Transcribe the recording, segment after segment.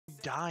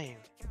dying.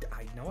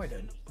 I know I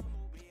did.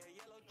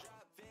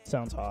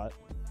 Sounds hot.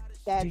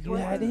 That Dude, you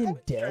was- had him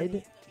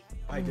dead?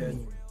 I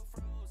did.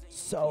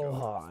 So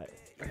hot.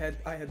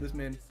 I had this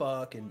man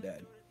fucking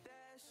dead.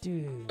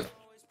 Dude.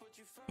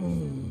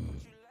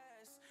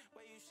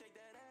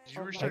 Did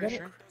you restart your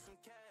stream?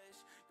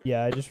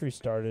 Yeah, I just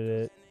restarted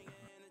it.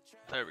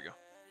 There we go.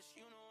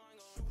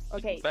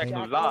 Okay, Back to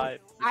Jackal, live.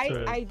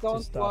 I don't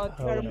Just stop want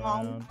your hoeing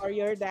mom around. or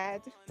your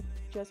dad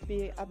just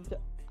be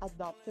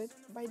adopted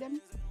by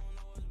them.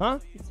 Huh?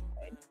 It's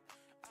fine.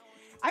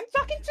 I'm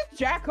talking to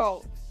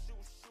Jackal.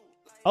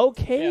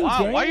 Okay, Wow,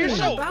 dang. why you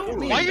so About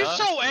me, why you huh?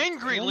 so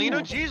angry,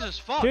 Lena? Jesus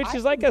fuck. Dude,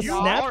 she's like a You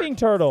snapping are-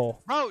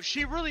 turtle. Bro,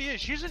 she really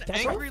is. She's an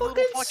That's angry so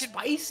little fucking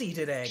spicy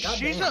today. God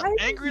She's damn. an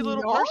angry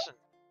little know. person.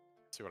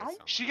 See what I I-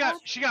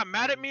 sound She got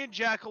mad at me and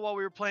Jackal while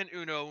we were playing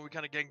Uno, and we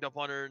kind of ganged up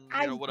on her, and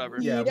I-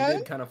 whatever. Yeah, we Peter?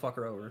 did kind of fuck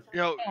her over.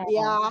 You know,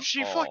 Yeah.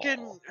 she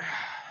fucking.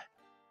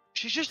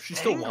 She's just She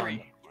still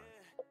angry.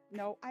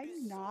 No,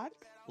 I'm not.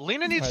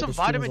 Lena needs Alright, some this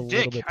stream is vitamin a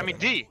little dick. bit I mean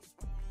better. D.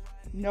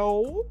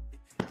 No.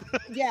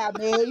 Yeah,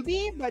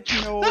 maybe, but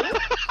no.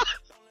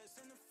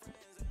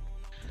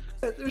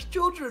 There's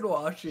children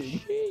watching.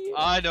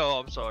 I know.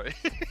 I'm sorry.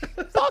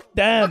 Fuck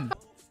them.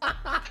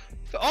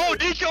 Oh,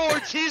 Nikko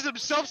Ortiz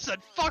himself said,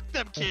 "Fuck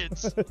them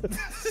kids."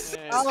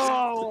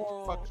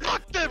 Oh.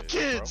 Fuck them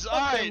kids. All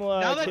Fuck right. them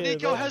Now that kids,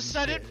 Nikko fuck has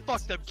them said it, kids.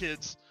 fuck them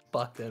kids.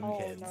 Fuck them Oh,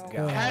 kids. no.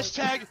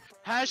 God.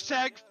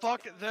 Hashtag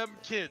fuck them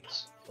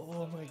kids.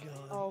 Oh my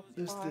god. Oh,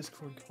 this fuck.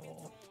 Discord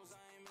call.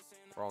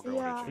 We're all going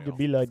Yeah. to It jail. could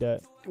be like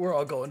that. We're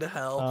all going to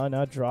hell.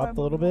 Now dropped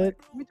a little bit.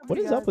 What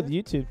is up with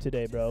YouTube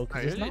today, bro?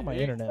 Because it's not my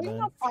internet,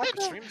 man.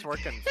 The stream's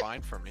working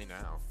fine for me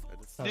now.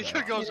 It's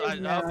Nikko goes, It is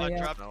now, I yeah.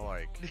 dropped. no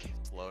like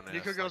slowness.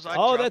 Nikko goes, like-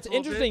 I Oh, dropped that's a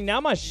little interesting.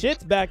 Now my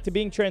shit's back to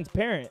being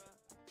transparent.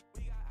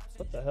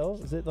 What the hell?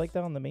 Is it like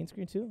that on the main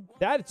screen too?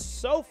 That's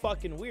so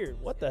fucking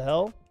weird. What the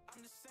hell?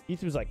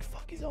 Ethan was like,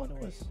 fuck, he's on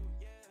to us.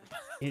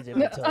 He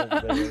didn't tell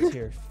everybody I was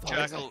here. Fuck.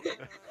 Jackal.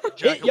 It- Jackal,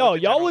 yo, look at y'all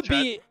general would chat.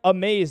 be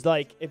amazed,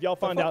 like, if y'all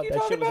found fuck out you that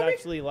talking shit was about me?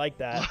 actually like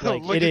that.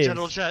 Like, Look it at is.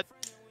 general chat.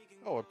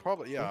 Oh, it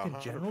probably yeah. Fucking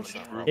general 100%.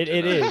 chat. It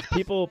is.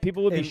 People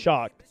would be And-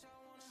 shocked.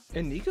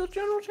 In Nico's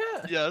general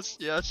chat? Yes.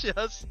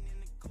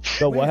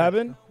 So what Where?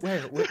 happened?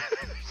 Where?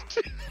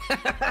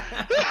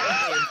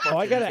 Oh,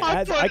 I gotta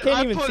add. I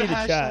can't even see the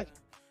chat.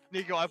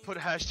 Nikko, I put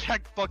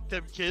hashtag fuck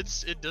them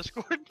kids in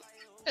Discord,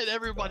 and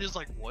everybody's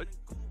like, what?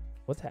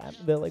 What's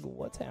happening? They're like,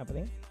 what's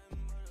happening?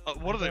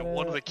 One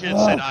of the kids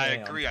Oh, said, I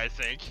damn. agree, I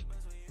think.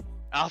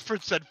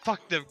 Alfred said,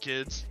 fuck them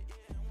kids.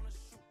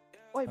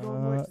 Wait,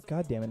 bro,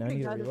 God damn it! Now I need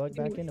to gotta relog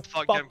back into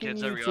Fuck them fucking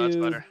kids, there we go, that's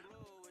YouTube. better.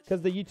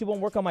 Because the YouTube won't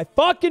work on my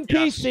fucking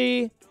Yes.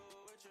 PC.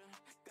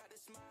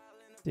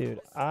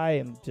 Dude, I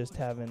am just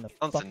having the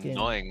Sounds fucking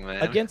annoying,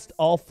 man. against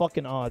all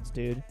fucking odds,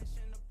 dude.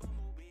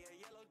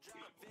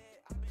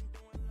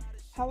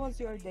 how was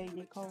your day,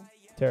 Nico?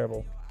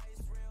 Terrible.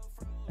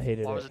 I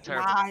hated Why was it it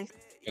terrible? Nice.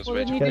 It was Well, way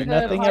then too you because did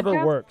the nothing ever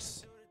podcast?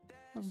 works.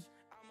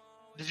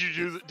 Did you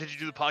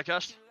do the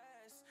podcast?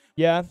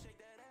 Yeah,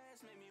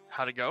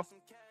 How'd it go?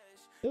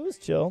 it was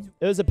chill.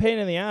 It was a pain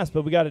in the ass,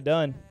 but we got it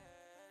done.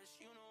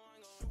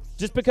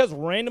 Just because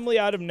randomly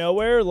out of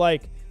nowhere,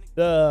 like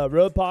the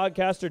Road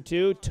Podcaster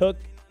 2 took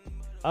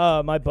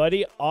my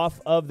buddy off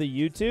of the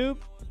YouTube,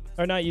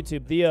 or not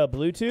YouTube, the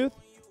Bluetooth,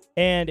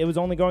 and it was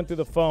only going through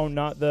the phone,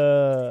 not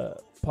the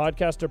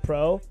Podcaster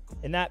Pro,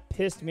 and that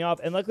pissed me off.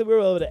 And luckily we were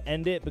able to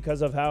end it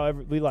because of how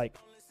we like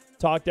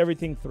talked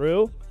everything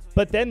through.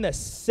 But then the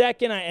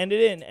second I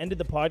ended it and ended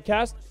the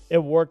podcast, it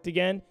worked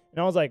again. And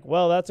I was like,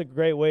 well, that's a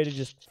great way to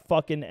just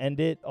fucking end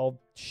it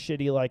all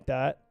shitty like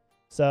that.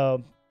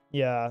 So,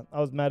 yeah, I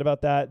was mad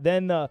about that.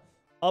 Then the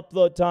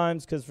upload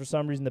times, because for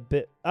some reason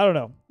I don't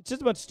know. It's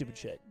just a bunch of stupid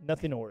shit.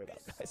 Nothing to worry about,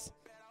 guys.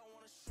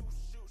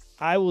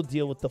 I will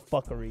deal with the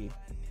fuckery. You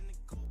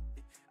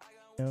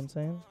know what I'm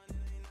saying?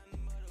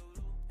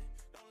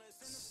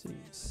 Let's see.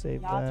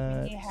 Save Not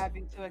that. me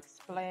having to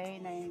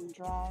explain and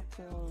draw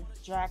to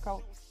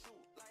Jackal.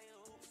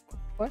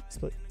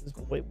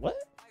 Wait, what?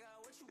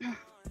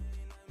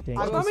 Dang,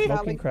 I this was is spelling-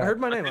 fucking I crap. heard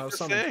my name. I did was you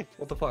summoned. say?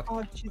 What the fuck?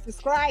 Oh, Jesus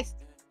Christ.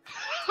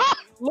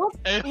 Look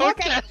Hey, Look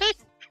okay.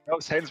 Oh,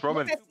 Saints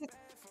Roman. at this.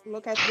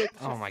 Look at this.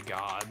 Oh my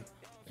god.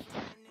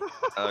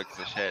 Oh,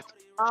 the shit.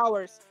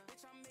 Hours.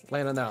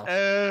 Lana now.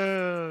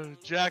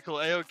 Jackal,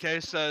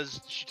 AOK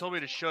says, she told me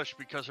to shush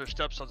because her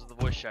stepson's in the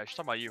voice chat. She's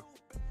talking about you.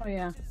 Oh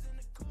yeah.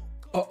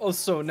 Oh,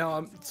 so now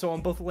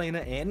I'm both Lena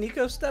and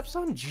Nico's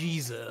stepson?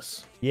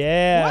 Jesus.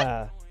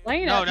 Yeah.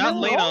 Lena. No, not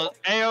Lena.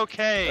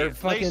 AOK. Or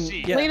fucking-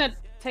 Lacey. yeah. Lena,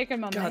 take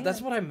him on. God,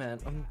 that's what I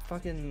meant. I'm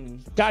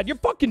fucking. God, you're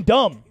fucking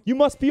dumb. You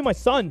must be my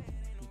son.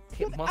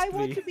 It must I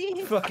want be. to be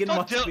his. Fucking I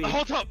must thought be.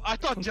 Hold up. I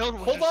thought Dylan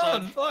was Hold your on.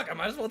 son. Fuck. I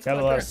might as well Got tell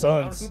a my lot of parents I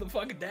don't know sons. who the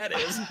fucking dad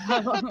is.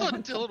 I thought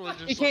Dylan was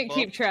your He son. can't Bob.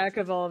 keep track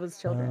of all of his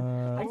children.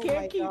 I Oh my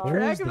can't keep God.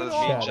 Where's track of the it Does me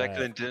all. and chat?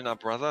 Jacqueline Dylan are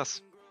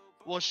brothers?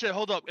 Well, shit,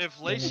 hold up. If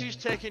Lacey's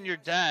taking your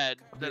dad,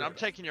 then I'm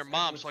taking your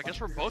mom, so I guess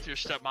we're both your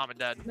stepmom and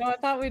dad. No, I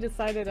thought we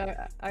decided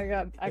I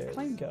There you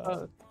claimed go.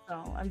 both.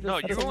 So I'm just. No,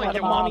 you That's a only lot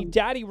get of mommy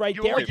daddy right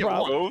You there, only get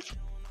bro. one. Both?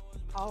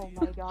 Oh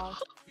my God.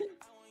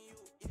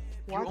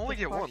 You What only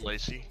the get fuck one, is-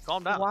 Lacey.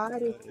 Calm down.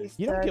 What is this?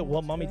 You don't get third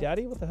one, mommy, one?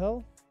 daddy. What the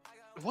hell?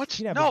 What?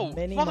 You can have No, as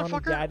many mommy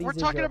motherfucker. daddies We're as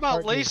talking your about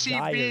heart Lacey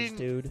desires, being.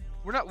 dude.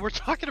 We're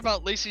talking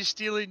about Lacey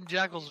stealing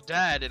Jackal's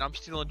dad, and I'm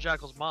stealing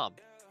Jackal's mom.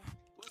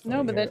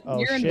 No, but that Oh,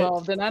 you're shit.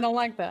 involved, and I don't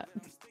like that.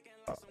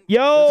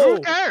 Yo,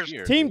 Who cares?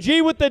 Weird. Team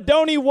G with the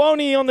Donny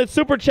Wony on the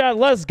super chat.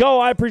 Let's go.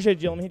 I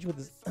appreciate you. Let me hit you with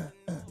this.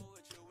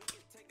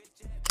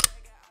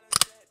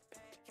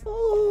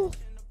 Ooh.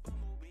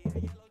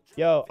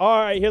 Yo, all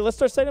right, here. Let's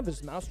start setting up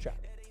this mousetrap.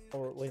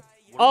 Or wait.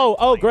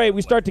 Oh, great.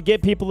 We start to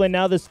get people in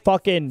now. This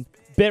fucking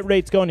bit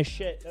rate's going to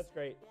shit. That's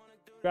great.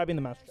 Grabbing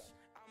the mousetrap.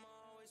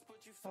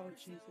 Oh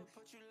Jesus.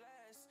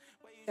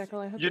 Jackal,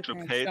 I hope YouTube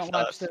your parents hates don't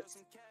watch us. this.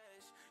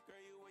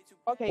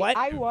 Okay, What?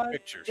 I want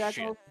Picture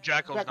Jackal,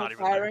 Jackal's Jackal not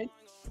even there. parents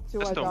to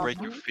Just don't adopt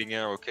break your me.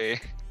 finger, okay?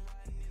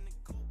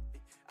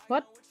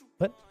 What?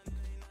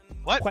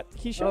 What?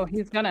 He Oh,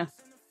 he's gonna.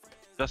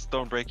 Just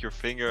don't break your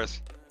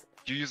fingers.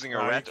 You using a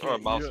No, you rat or a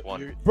can't- mouse you-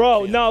 one? you Bro,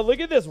 can't. no, look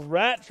at this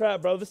rat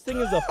trap, bro. This thing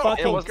is a It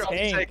fucking was a tank.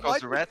 mistake because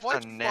Why'd- rats are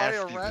why'd you buy a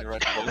nasty. rat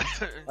Rat trap?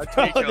 I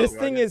Bro, told you, this I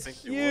thing didn't is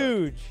think you would.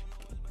 huge.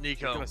 You're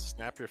Nico, gonna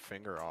snap your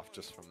finger off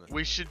just from the.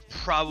 we should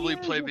probably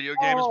play video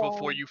games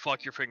before you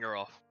fuck your finger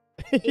off.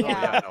 Oh, Yeah.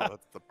 yeah, no,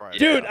 that's the price.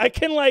 Dude, Yeah. I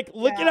can look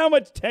at Yeah. how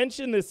much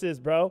tension this is,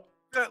 bro.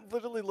 That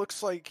literally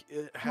looks like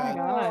it my had.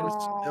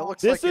 God. It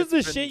looks This like is the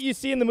it's been- shit you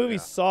see in the movie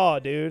Yeah. Saw,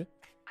 dude.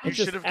 You It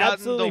just should have gotten the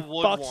absolutely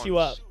wood fucks you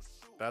up. ones.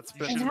 That's You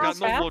been should And have how gotten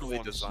the fast? wood really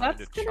ones. designed That's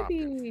to gonna chop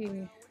your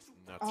be.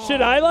 nuts.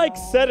 Should I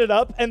Oh. set it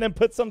up and then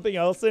put something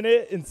else in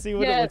it and see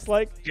what it Yes. looks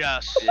like?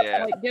 Yes.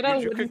 Yeah. Like, get a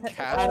Dude, you wooden could pencil.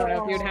 catch I don't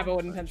know if it. you'd have a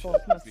wooden pencil.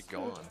 Be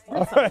gone.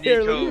 All right,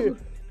 here, Nico.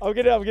 look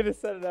at I'm gonna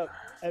set it up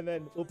and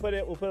then we'll put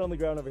it on the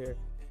ground over here.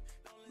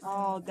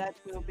 Oh, that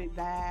will be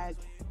bad.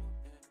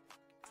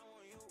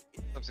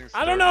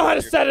 I don't know how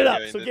to set it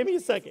up, so give me a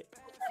second.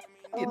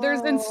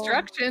 There's Oh.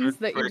 instructions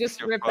that you Break just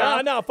your rip phone.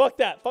 out. No, fuck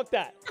that. Fuck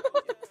that.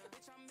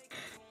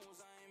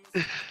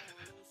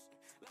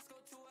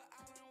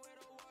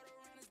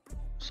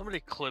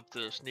 Somebody clip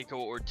this. Nikko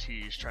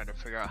Ortiz trying to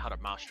figure out how to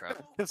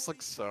mousetrap. This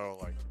looks so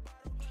like.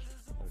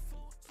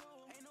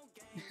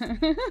 I'm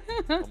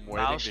waiting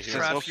Mouse to hear.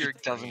 trap Just hope your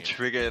it doesn't game.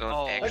 trigger it on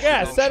Oh. accident. Okay,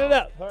 I set it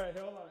up. All right,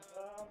 hold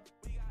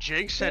on.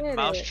 Jake said did it.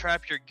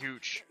 mousetrap your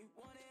gooch.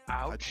 I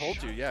Ouch.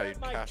 told you, yeah, you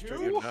My castrate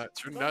goo? your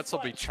nuts. Your nuts will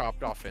be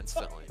chopped off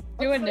instantly.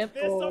 Do a Like this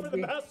nipple. over the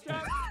be-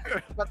 mousetrap.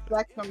 But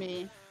back for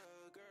me.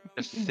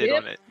 Just sit Dip.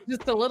 on it.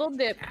 Just a little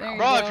dip. There you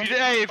Bro, go.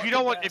 if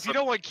you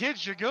don't want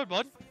kids, you're good,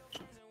 bud.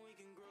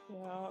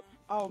 Yeah.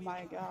 Oh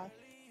my god.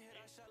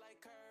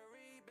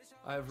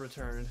 I've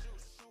returned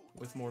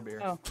with more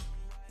beer. Oh.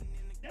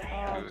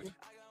 Oh, Dude.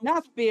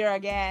 not beer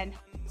again.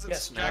 Does it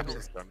Yes, snap Jackal.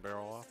 his gun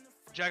barrel off?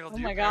 Jackal, Oh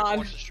do my your parents God.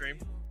 watch the stream?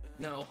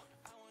 No,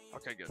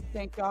 Okay, good.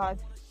 Thank God.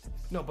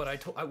 no, but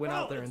I went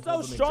out there and It's so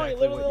told them strong, it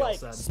exactly literally what y'all like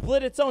said.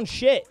 split its own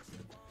shit.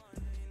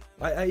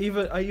 I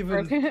even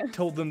Okay.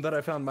 told them that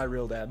I found my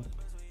real dad.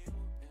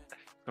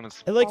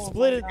 It like Oh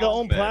split my it, the God.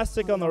 own Man.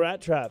 plastic on the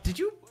rat trap. Did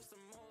you?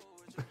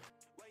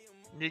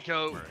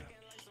 Nico,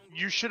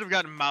 you should have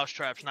gotten mouse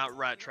traps, not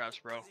rat traps,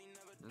 bro.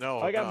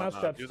 No, I got no, mouse no.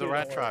 traps Do the too,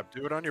 rat don't worry. trap.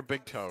 Do it on your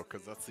big toe,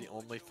 because that's the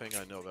only thing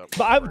I know that.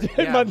 But I'm, works.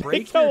 Yeah, my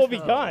break big toe your will be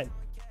toe. gone.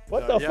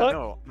 What the yeah, fuck?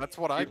 No, that's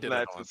what I Your did. It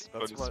nuts on. is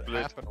That's gonna what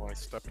split. happened when I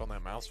stepped on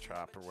that mouse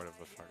trap or whatever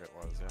the fuck it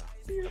was.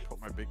 Yeah, put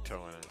my big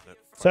toe in it. And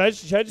it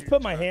Should I just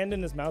put my hand in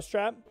this mouse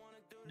trap?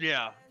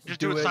 Yeah, just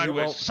Do do, it, it you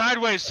sideways. won't-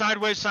 Sideways,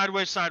 sideways,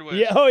 sideways, sideways.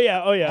 Yeah. Oh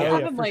yeah. Oh yeah. I Oh,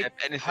 haven't yeah. like Have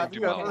anything Have to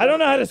you mouth. ever- I don't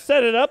know how to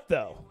set it up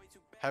though.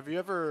 Have you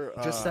ever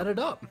Just set it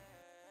up.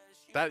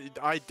 That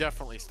I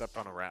definitely stepped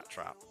on a rat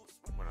trap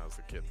when I was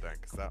a kid then,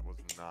 because that was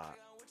not.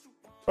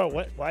 Bro,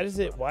 what? Why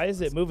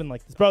is it moving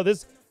like this, bro?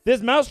 This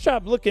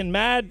mousetrap looking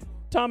mad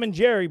Tom and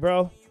Jerry,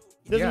 bro.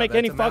 Doesn't Yeah, make that's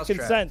any a fucking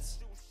mousetrap. sense.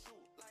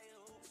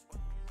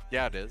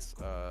 Yeah, it is.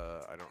 I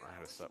don't know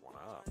how to set one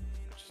up.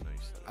 I just know you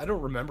set it. I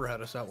don't remember how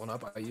to set one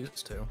up. I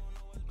used to. All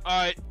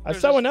right. I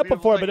there's set this one up beautiful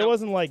before, thing but it that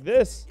wasn't like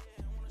this.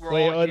 we're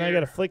Wait, all oh, and then I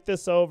here. gotta flick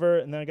this over,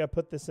 and then I gotta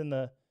put this in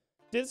the.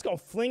 Dude, it's gonna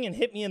fling and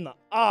hit me in the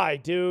eye,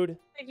 dude.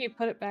 I think you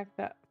put it back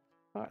that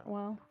far.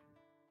 Well,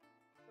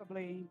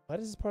 Probably. Why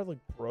does this part look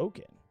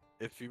broken?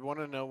 If you want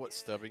to know what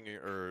stubbing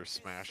or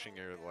smashing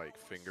your like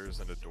fingers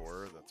in a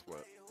door, that's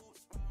what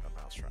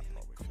a mousetrap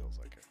probably feels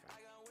like. I think.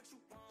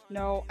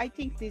 No, I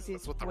think this is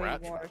That's what the way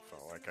rat worse. trap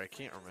felt like. I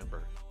can't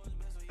remember.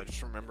 I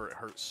just remember it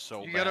hurt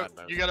so You bad. gotta,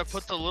 that you gotta it's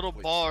put the little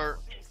complete bar.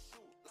 silence.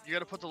 You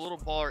gotta put the little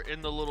bar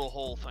in the little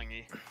hole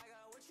thingy.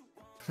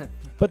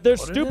 But they're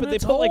Put it stupid. in They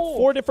its put like hole.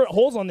 4 different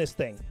holes on this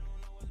thing.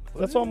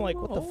 Put That's it why I'm in like,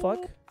 the what the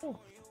fuck? hole.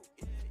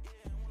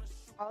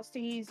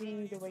 Austin is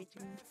in the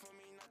waiting.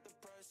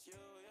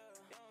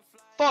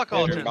 Fuck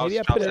all Maybe this. Mouse I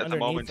put traps it at the underneath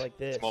moment. like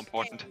this. It's more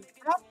important.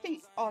 I don't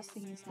think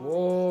Austin is. on.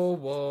 Whoa,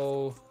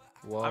 whoa,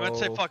 whoa. I meant to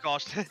say fuck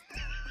Austin.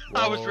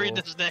 I was reading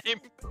Whoa. his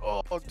name.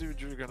 Oh, dude,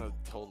 you're gonna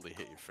totally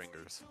hit your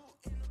fingers.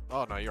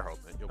 Oh no, you're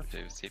holding it. You'll be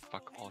Did you say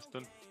fuck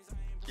Austin?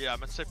 Yeah, I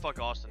meant to say fuck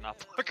Austin, not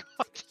fuck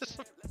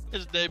autism.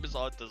 His name is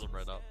autism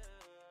right now.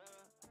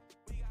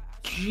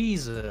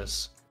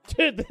 Jesus.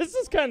 Dude, this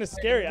is kind of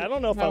scary. I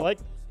don't know if I No. like.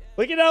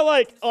 Look at how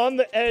like on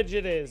the edge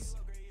it is.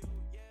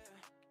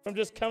 from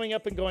just coming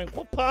up and going,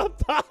 what,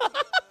 pop?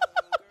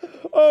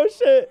 Oh,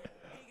 shit.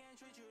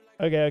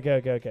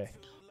 Okay.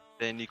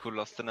 Then Nico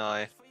lost an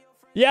eye.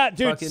 Yeah,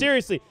 dude, Fucking-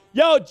 seriously.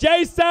 Yo,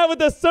 Jay Sam with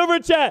the super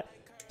chat.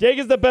 Jake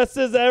is the best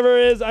as ever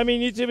is. I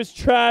mean, YouTube is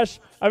trash.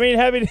 I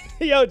mean,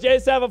 yo, Jay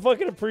Sam, I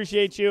fucking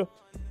appreciate you.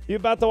 You're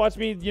about to watch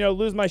me,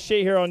 lose my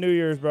shit here on New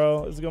Year's,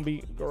 bro. This is going to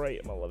be great.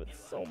 I'm going to love it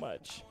so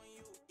much.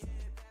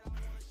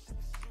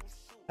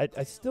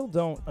 I still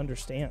don't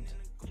understand.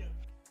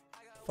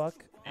 Fuck.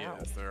 Yeah, Ow.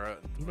 is there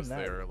Even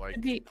that. like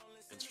Could be-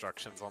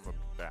 instructions on the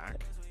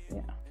back?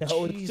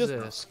 No, it's Jesus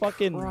just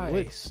fucking.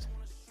 Christ.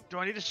 Do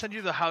I need to send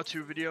you the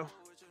how-to video?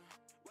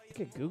 I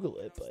could Google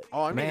it, but.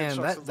 Oh, I mean, Man,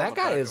 instructions that on the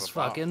guy back of is the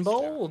fucking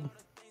box, yeah. bold.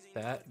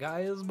 That guy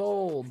is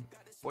bold.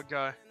 What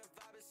guy?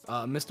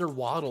 Mr.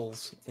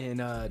 Waddles in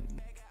the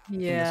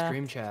Yeah.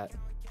 stream chat.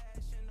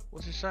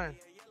 What's he saying?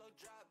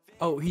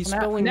 Oh, he's Now-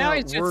 spelling now out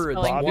he's just words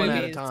spelling one at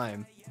a boobies.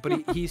 time. But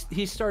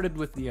he started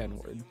with the N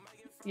word.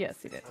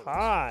 Yes, he did.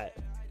 Hot.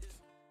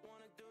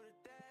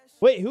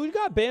 Wait, who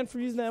got banned for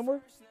using the N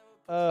word?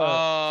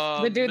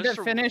 The dude that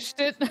Mr. finished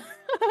it,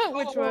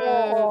 which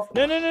was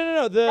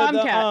No. The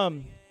Tomcat.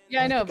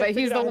 yeah, I know, think I but he's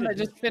figured the out one how that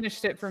to just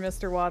finished it for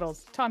Mr.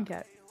 Waddles.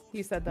 Tomcat.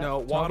 He said that. No,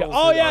 Tomcat. Waddles.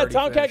 Oh had yeah, already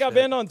Tomcat got finished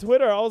banned it. on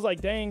Twitter. I was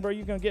like, dang, bro,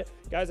 you gonna get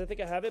guys. I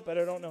think I have it, but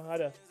I don't know how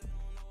to.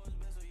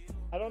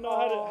 I don't know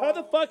how to. How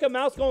the fuck a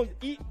mouse gonna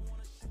eat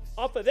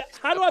off of that?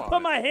 How do I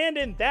put my hand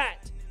in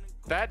that?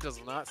 That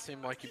does not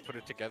seem like you put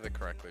it together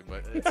correctly,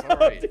 but it's No,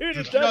 alright. dude, it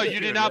No, doesn't. you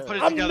did not put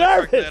it I'm together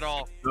correctly nervous. at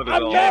all. Not at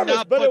I'm all. You did nervous,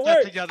 not but put it that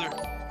works. together.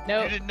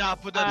 No. You did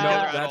not put that No,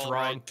 together at that's all,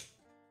 wrong. right?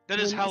 That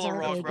is You'll hella use our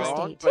wrong, egg bro.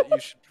 Wrong, state. but you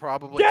should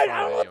probably Dude, try I don't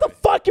know anyway. what the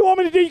fuck you want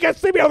me to do. You guys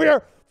see me over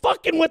here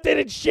fucking with it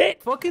and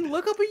shit. Fucking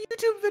look up a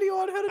YouTube video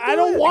on how to do it. I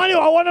don't want to.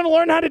 I want to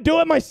learn how to do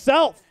it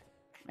myself.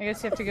 I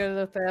guess you have to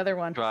go to the other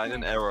one. Trial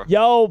and error.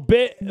 Yo,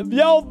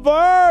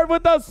 Vern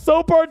with the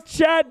super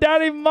chat,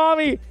 daddy,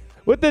 mommy.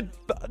 With the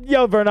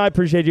Vern, I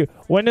appreciate you.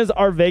 When is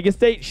our Vegas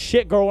date?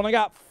 Shit, girl, when I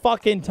got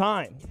fucking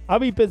time. I'll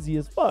be busy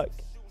as fuck.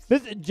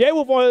 Jay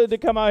Wolf wanted to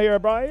come out here,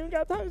 bro. I ain't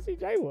got time to see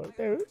Jay Wolf,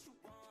 dude.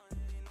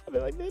 I'll be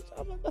like, bitch,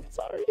 I'm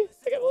sorry.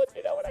 I gotta let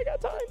you know when I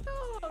got time.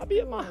 I'll be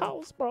at my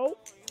house, bro.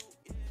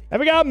 And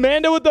we got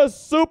Amanda with the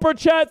super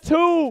chat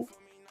too.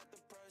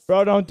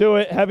 Bro, don't do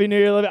it. Happy New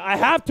Year, I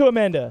have to,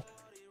 Amanda.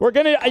 We're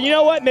gonna, you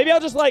know what? Maybe I'll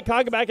just like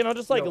cock it back and I'll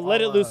just like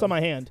let it loose on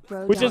my hand,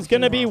 which is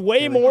gonna be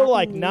way more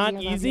like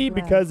not easy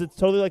because it's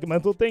totally like a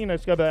mental thing, and I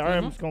just gotta be like, all right,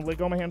 I'm just gonna let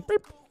go of my hand.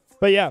 Beep.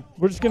 But yeah,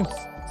 we're just gonna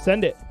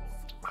send it.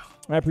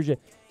 I appreciate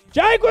it.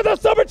 Jake with a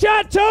super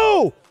chat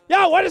too.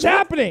 Yeah, what is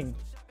happening?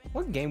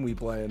 What game we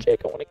playing?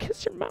 Jake, I want to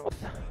kiss your mouth.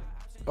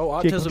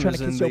 Oh, Jake, I'm autism trying is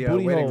to in kiss your the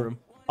booty waiting hole. room.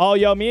 Oh,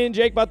 yo, me and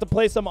Jake about to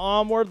play some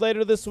Onward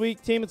later this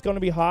week, team. It's gonna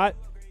be hot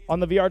on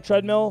the VR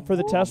treadmill for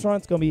the test run.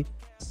 It's gonna be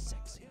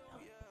sexy.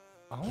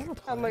 I want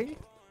to play.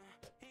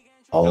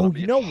 Oh,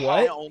 you know I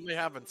what? only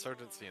have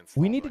insurgency and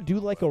We need to do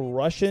like a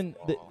Russian.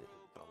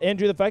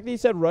 Andrew, the fact that you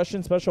said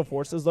Russian Special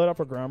Forces loadout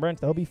for Ground Branch,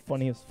 that would be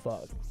funny as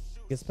fuck.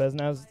 Guess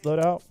Peznav's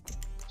loadout.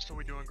 So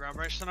we doing ground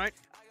branch tonight?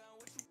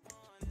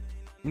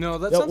 No,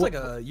 that Yo, sounds what-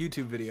 like a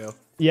YouTube video.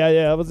 Yeah,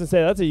 I was gonna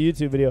say that's a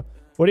YouTube video.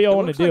 What do y'all It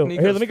want to looks do? like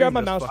Here, Nico's let me grab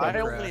my stream mouse. does pad.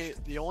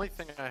 fucking- the only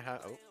thing I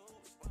have.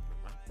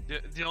 Oh,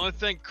 The only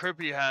thing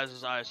Crippy has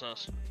is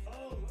ISS.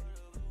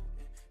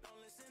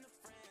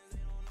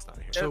 it's not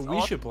here. So It's we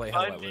on should play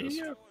Hell Let Loose.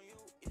 idea.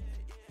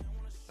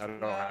 I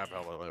don't have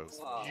Hell Let Loose.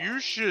 You I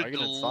should can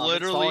install, I'm installing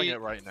literally it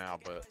right now,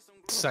 but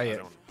Say I it.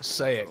 don't-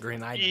 Say it,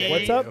 Green. I eat dare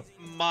What's up?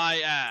 you. my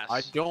ass.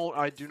 I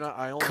do not.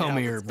 I only Come have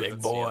here, big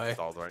insurgency boy.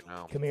 installed right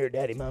now. Come here,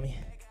 daddy, mommy.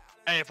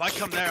 Hey, if I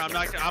come there, I'm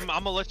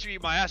gonna let you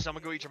eat my ass. I'm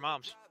gonna go eat your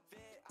mom's.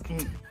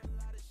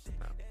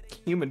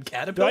 Human Do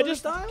caterpillar I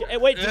just style?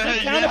 wait? Does it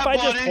count Yeah, if I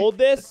just buddy. hold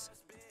this?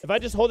 If I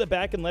just hold it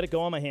back and let it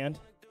go on my hand?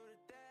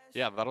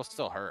 Yeah, that'll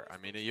still hurt. I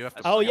mean, you have to.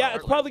 Oh still yeah, hurt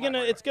it's probably like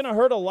gonna that. it's gonna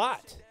hurt a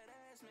lot.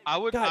 I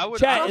would. God,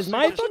 chat, is honestly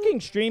my just-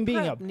 fucking stream being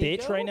a crap, bitch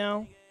Nico. right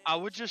now? I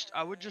would just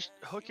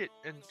hook it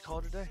and call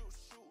it a day.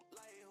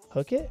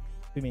 Hook it? What do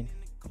you mean?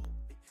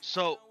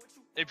 So,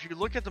 if you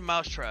look at the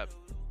mousetrap,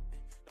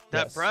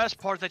 that Yes. brass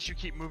part that you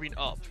keep moving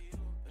up,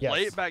 Yes,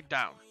 lay it back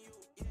down.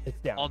 it's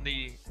down.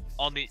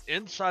 On the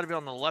inside of it,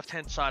 on the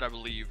left-hand side, I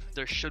believe,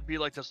 there should be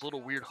like this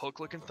little weird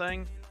hook-looking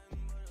thing.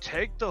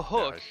 Take the Yeah,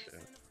 hook,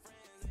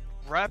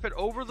 wrap it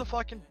over the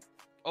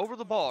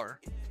bar.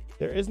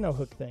 There is no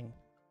hook thing.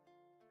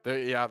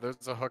 yeah,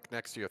 there's a hook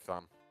next to your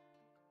thumb.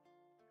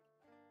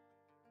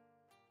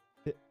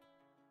 It-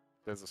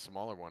 There's a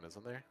smaller one,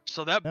 isn't there?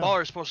 So that No.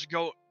 bar is supposed to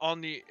go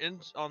on the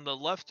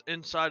left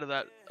inside of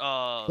that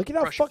Look at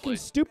how pressure fucking plate.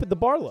 stupid the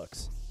bar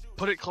looks.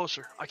 Put it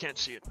closer. I can't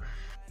see it.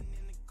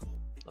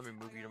 Let me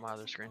move you to my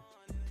other screen.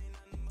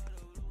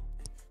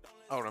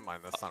 Oh, never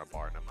mind. That's not a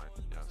bar. Never mind.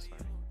 Yeah,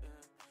 sorry.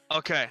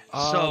 Okay,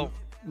 so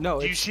no,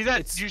 do you it's- see that?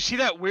 it's- Do you see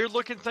that weird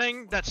looking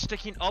thing that's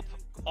sticking up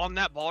on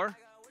that bar?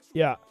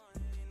 Yeah.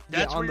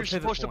 That's on where the you're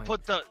pivot supposed point. to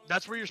put the.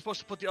 That's where you're supposed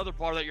to put the other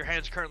bar that your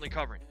hand's currently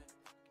covering.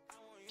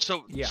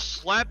 So Yeah.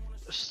 slap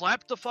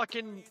the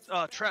fucking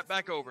trap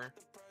back over.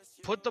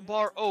 Put the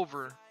bar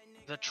over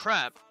the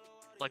trap,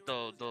 like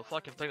the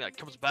fucking thing that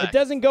comes back. It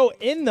doesn't go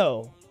in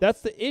though.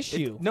 That's the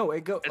issue. No,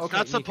 it go. It's okay,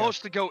 not Nico.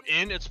 supposed to go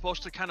in. It's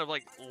supposed to kind of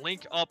like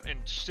link up and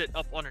sit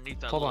up underneath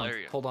that little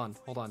area. Hold on.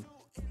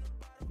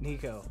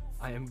 Nico,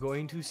 I am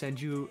going to send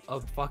you a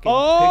fucking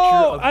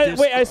Oh, picture of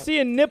wait! I see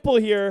a nipple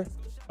here.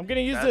 I'm gonna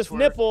use That's this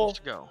where it's nipple.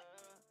 supposed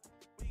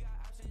to go.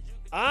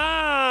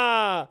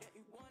 Ah!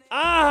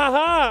 Ah! Ha,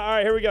 ha. All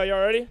right, here we go. Y'all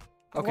ready?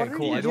 Okay, What are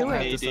cool. you I don't have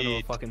doing? this into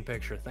a fucking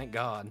picture. Thank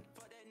God.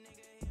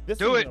 This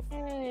Do is it.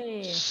 gonna-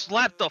 Hey.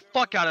 Slap the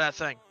fuck out of that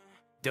thing.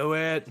 Do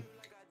it.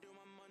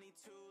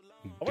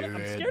 I'm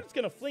scared it's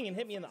gonna fling and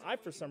hit me in the eye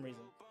for some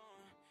reason.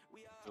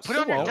 Put it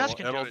on your won't. desk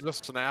and do It'll it.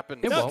 just snap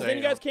and It No, won't. 'cause then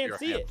you guys stay can't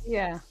onto see your it. hand.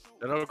 Yeah.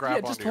 It'll grab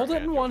Yeah, just onto your hold it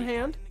in hand, one you'll be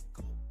hand.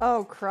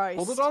 Oh Christ.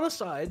 Hold it on the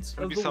sides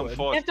There'll of be the some wood.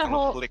 force have to on a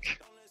hold-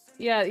 flick.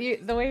 Yeah, the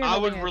way you're I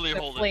would holding really to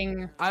hold it.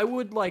 fling, I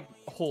would like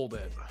hold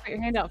it. Put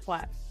your hand out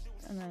flat.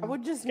 And then... I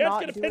would just You guys not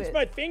gonna do pinch it.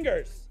 my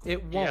fingers.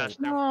 It Yeah, won't. it's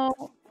never-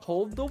 No,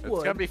 Hold the It's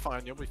wood. gonna be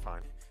fine. You'll be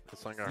fine.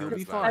 It's not gonna You'll hurt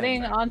be that. fine.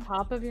 putting on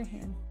top of your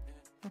hand.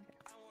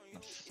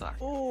 Suck.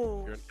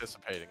 Ooh. You're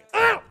anticipating it.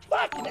 Ah!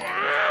 Fucking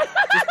ah!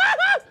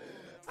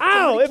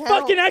 Ow! Somebody It count.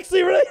 fucking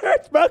actually really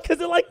hurts, bro, because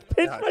it like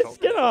pinched Yeah, I my told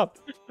skin you. off.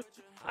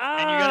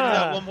 And you gotta do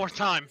that Ah! one more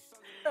time.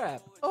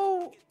 Crap.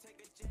 Oh.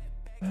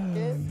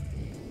 It,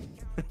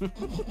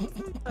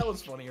 That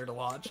was funnier to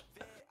watch.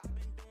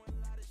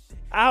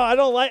 Ow! I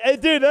don't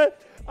like, dude.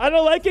 I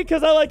don't like it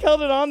because I like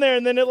held it on there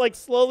and then it like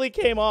slowly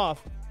came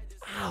off.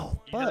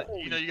 Ow! You Fuck.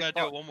 know you gotta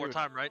do it one more dude.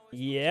 time, right?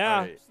 Yeah.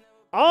 Alright,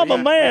 I'm a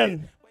We-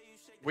 man.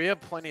 We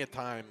have plenty of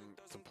time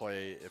to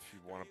play if you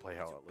want to play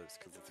Hell at Loose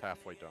because it's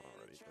halfway done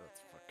already.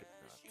 That's fucking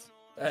nuts.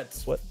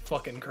 That's What?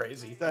 fucking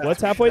crazy.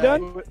 What's halfway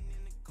done? My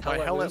Hell at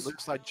Hell at Loose?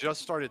 Loose, I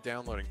just started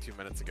downloading 2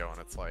 minutes ago, and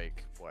it's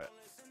like what,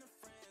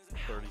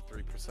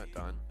 33%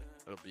 done.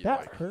 It'll be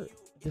That like hurt.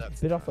 Just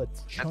that's bit off a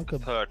nuts. chunk That's of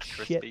the third, shit.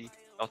 crispy,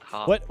 not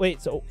hard. What?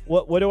 Wait. So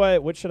what?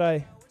 What should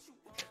I?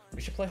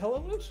 We should play Hello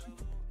Loose?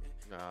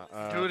 Nah,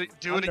 Do it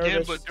I'm again,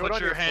 nervous. but do it put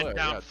on your hand foot,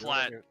 down yeah, do it on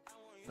flat. your-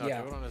 No,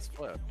 Yeah. do it on his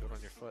flip. Do it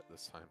on your foot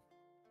this time.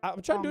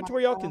 I'm trying to do Oh it to my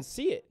where y'all God. can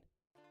see it.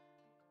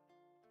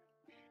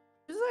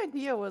 whose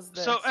idea was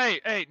this? So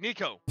hey,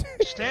 Nico,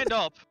 stand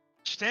up,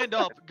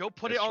 go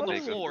put it This on the should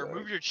be good. floor,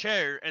 move your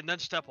chair, and then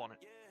step on it.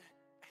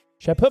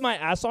 Should I put my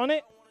ass on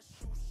it?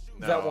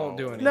 That won't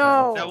do anything.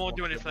 No. That won't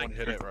do It anything. won't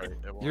hit it right.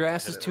 It won't Your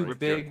ass hit is it too right.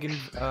 big and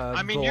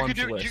I mean, go you on could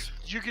do flips.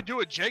 you could do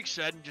what Jake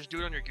said and just do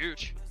it on your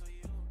gooch.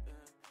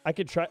 I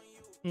could try.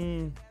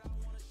 Kind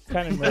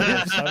of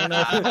nervous. I don't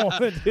know if I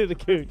want to do the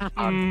cooch.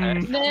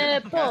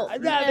 Nipple.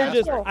 I'd rather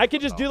just. nipple. I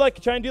could just do like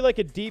try and do like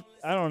a deep.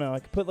 I don't know. I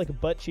could put like a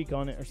butt cheek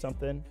on it or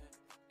something.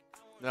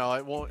 No,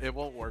 it won't. It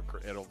won't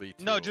work. It'll be.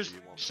 No, too- just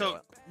you won't so feel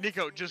it.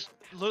 Nico, just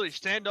literally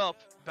stand up,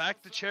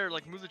 back the chair,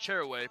 like move the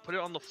chair away, put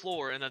it on the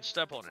floor, and then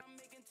step on it.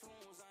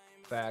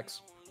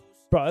 Facts.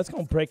 Bro, that's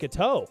gonna break a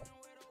toe.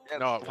 Yeah,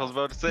 No, I was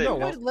about to say. no,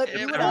 You would let- It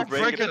you would would actually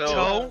break do a that.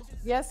 toe.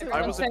 Yes, it I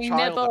would. was a saying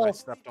child and I nipple.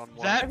 stepped on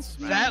one. That and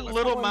smacked that my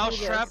little foot. Someone do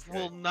mousetrap this.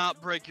 will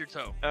not break your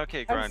toe.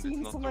 Okay, I've grind is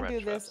seen not someone the do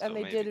red this, trap, and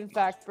so they did maybe. in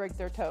fact break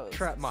their toes.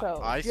 Trap my- So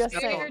I just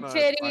stepped saying. Your on a- I titties.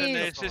 stepped And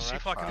on it's a just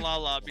rat fucking trap la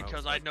la when I was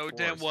because I like know 4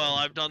 damn or well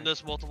something. I've done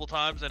this multiple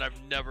times and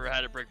I've never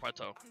had it break my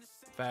toe.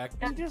 Fact.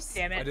 I'm just.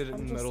 Damn I it. did it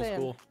I'm in just middle saying.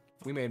 school.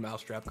 We made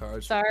mousetrap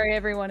cards. Sorry,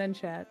 everyone in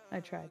chat. I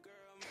tried.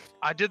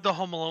 I did the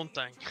Home Alone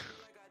thing.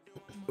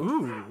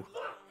 Ooh.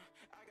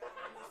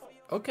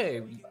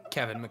 Okay,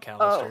 Kevin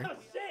McAllister.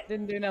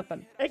 Didn't do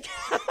nothing.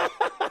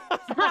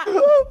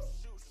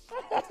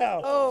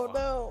 Oh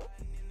no.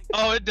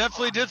 Oh, it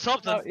definitely did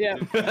something. Oh, yeah.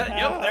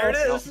 Yep, there it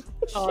is.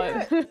 Oh,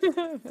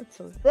 That's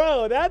a-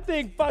 Bro, that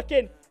thing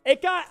fucking.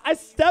 I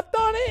stepped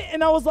on it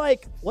and I was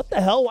like, what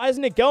the hell? Why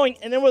isn't it going?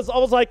 And then I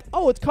was like,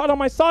 oh, it's caught on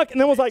my sock. And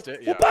then was like, Yeah.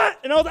 "Whoop-ah!"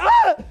 And I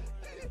was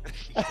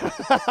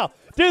ah!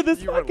 Dude,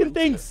 this You were fucking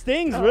thing legit.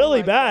 stings Oh really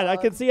my bad. I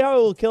God. can see how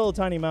it will kill a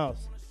tiny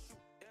mouse.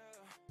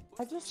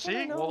 I just See?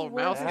 want to know Well, a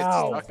where mouse this gets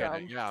Ow. stuck came in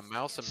from. it. Yeah, a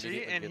mouse See,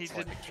 immediately and he gets,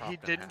 like, didn't chopped in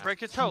didn't half.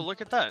 break a toe.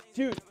 Look at that.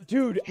 Dude, He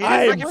didn't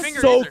I break am your finger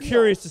so either.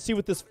 curious to see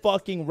what this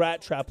fucking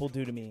rat trap will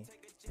do to me.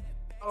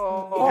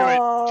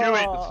 Oh. Do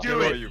it.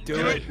 Do it. you Do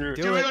do it. it.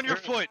 Do it on your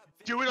foot.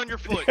 Do it on your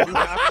foot. You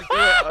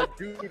have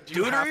to do it. Dude,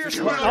 Do it or you're have to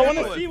screwed. it I on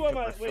wanna your see foot what to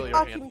my- feel wait. your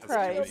hand Fucking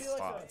physically Christ.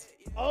 spots.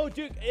 Oh,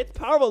 dude, it's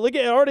powerful. Look,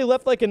 it already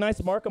left like a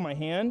nice mark on my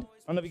hand.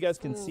 I don't know if you guys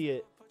can see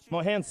it.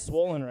 My hand's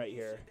swollen right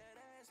here.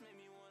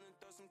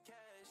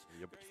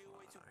 You'll be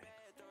fine.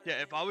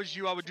 Yeah, if I was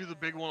you, I would do the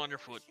big one on your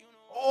foot.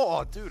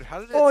 Oh, dude, how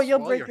did it Oh, you'll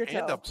swell break your your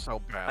hand toe. up so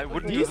bad? I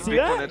wouldn't Do do you the see big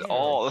that? one at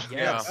all.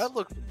 Yeah. That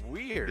looked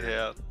weird.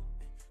 Yeah.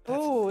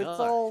 Ooh, it's nuts.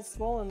 all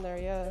swollen there.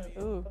 Yeah.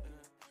 Ooh.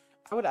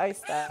 I would ice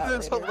that.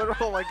 There's a later.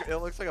 literal, like, it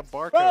looks like a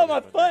barcode. Bro, my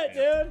on your foot,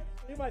 hand.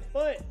 dude. Dude, my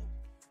foot.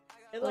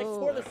 It like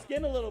tore the Oh.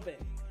 skin a little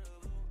bit.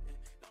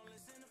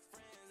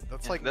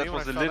 That's Yeah, like that me when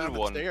was I the fell little down the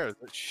one. stairs.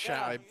 It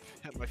I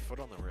hit my foot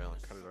on the rail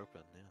and cut it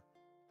open.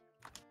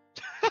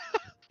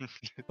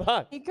 Yeah.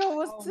 Fuck. Nico,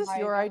 was Oh this my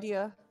your God.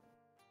 idea?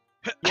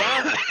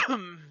 Yeah.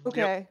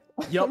 Okay.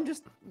 Yep. I'm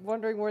just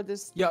wondering where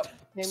this Yep.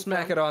 came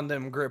Smack from. it on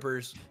them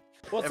grippers.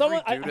 Well, Every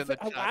someone, dude in the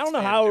I chat don't know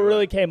stand how it do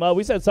really it. came up.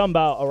 We said something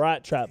about a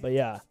rat trap, but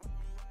yeah.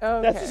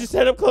 Okay. That's what you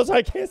said up close.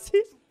 I can't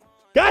see.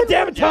 God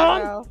damn it,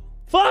 Tom! Bro.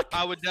 Fuck!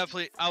 I would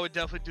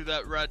definitely do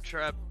that rat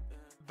trap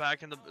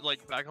back in the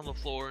back on the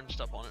floor and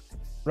stuff on it.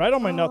 Right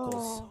on my knuckles.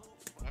 Oh.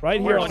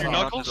 Right Where here on on your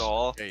top. knuckles? Not at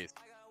all. Hey,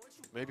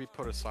 maybe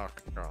put a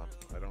sock on.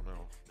 I don't know.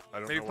 I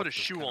don't Maybe know put what a this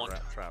shoe kind of on.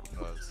 rat trap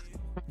does.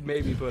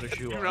 Maybe put a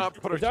shoe Do on. not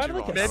put a Is there shoe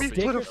like a on. Maybe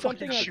stick put a or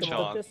something fucking I can shoe put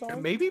on. this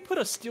on? Maybe put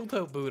a steel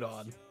toe boot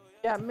on.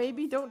 Yeah,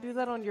 maybe don't do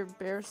that on your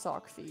bare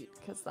sock feet,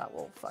 because that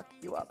will fuck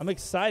you up. I'm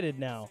excited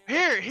now.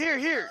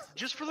 Here,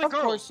 just for the Of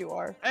girls. course you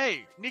are.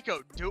 Hey, Nico,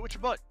 do it with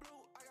your butt.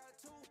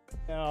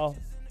 No.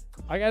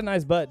 I got a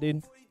nice butt,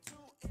 dude.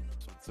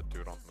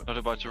 Not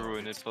about to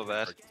ruin it for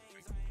that.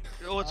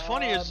 What's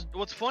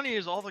funny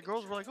is all the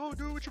girls were like, "Oh,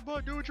 do it with your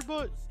butt, do it with your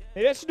butt."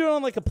 Maybe I should do it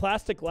on like a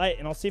plastic light,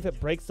 and I'll see if it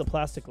breaks the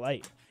plastic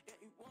light.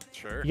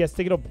 Sure. You guys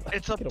think it'll? It's I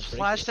a think it'll break it.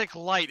 plastic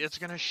light. It's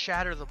gonna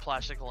shatter the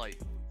plastic light.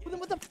 Well, then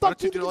what the don't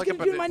fuck you you do like a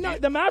gonna do to my banana?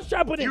 nut? The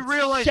mousetrap wouldn't You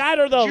realize-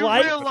 shatter the you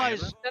light.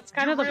 realize That's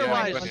kind You of the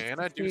realize- point.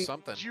 Banana, do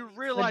something. you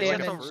realize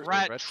that's damage. a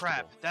rat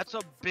trap. That's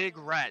a big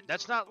rat.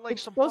 That's not like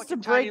It's some supposed to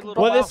fucking tiny break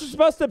little Well, mouse. this is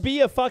supposed to be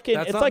a fucking.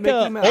 That's It's not like Mickey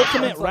a Mouse.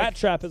 ultimate It's rat like-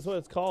 trap, is what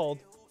it's called.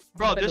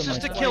 Bro, That's this is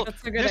to like- kill.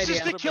 That's a good This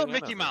is idea. to kill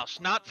Banana. Mickey Mouse,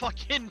 not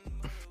fucking.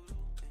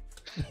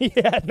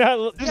 Yeah,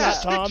 not This not is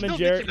to Tom kill and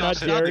Jerry, Mickey not Mouse,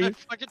 Jerry. not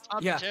fucking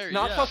Tom Yeah, and Jerry.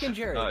 not yeah. fucking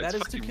Jerry. No, That it's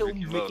is to fucking kill Mickey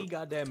Mickey Mouse.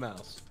 goddamn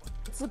Mouse.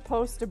 It's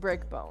supposed to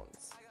break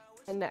bones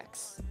and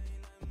necks.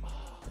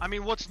 I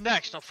mean, what's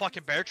next? A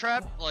fucking bear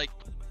trap? Like,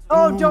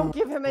 Oh, don't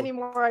give him any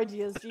more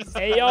ideas. Jesus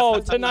Hey yo,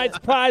 Christ. tonight's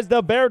prize,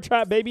 the bear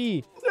trap,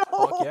 baby.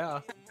 No. Fuck yeah.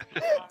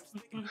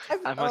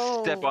 I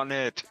must step on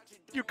it.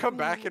 You come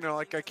back and you're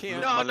like, I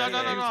can't No, no, use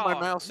no, no, my no.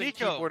 mouse and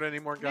Nico. keyboard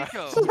anymore, guys.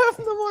 Nico, Have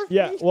no more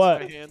Yeah, feet. My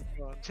what? hand's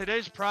gone.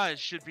 today's prize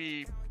should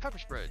be pepper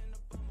spray.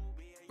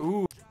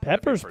 Ooh,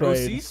 Pepper OC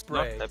spray.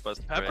 spray. Not pepper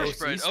spray. Pepper OC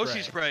spray. spray.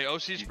 OC spray.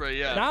 OC spray.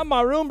 Yeah. Not in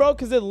my room, bro,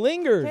 because it You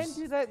lingers. can't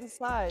do that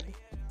inside.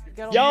 You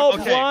gotta Yo, leave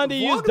it Okay.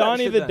 Blondie Vlog used that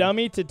Donnie shit the then.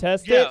 dummy to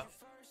test Yeah. it.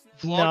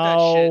 Vlog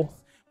No.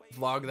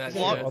 Vlog that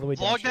that Vlog- shit. all the way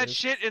Vlog that downstairs.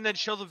 shit and then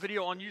show the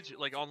video on YouTube,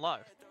 like on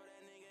live.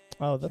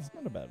 Oh, that's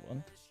not a bad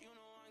one.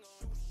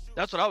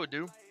 That's what I would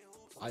do.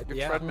 Your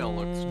Yeah. treadmill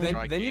looks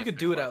Then you could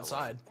do it gigantic, by the way.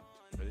 outside.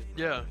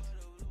 Yeah.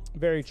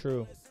 Very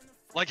true.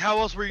 Like, how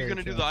else were you Very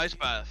gonna do true. the ice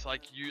bath?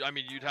 Like, I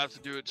mean, you'd have to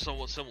do it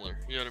somewhat similar.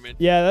 You know what I mean?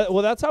 Yeah,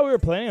 well, that's how we were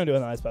planning on doing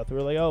the ice bath. We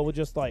were like, oh, we'll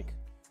just like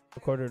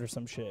record it or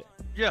some shit.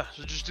 Yeah.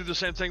 So just do the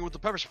same thing with the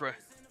pepper spray.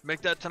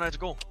 Make that tonight's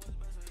goal.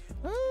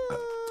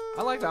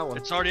 I like that one.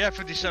 It's already at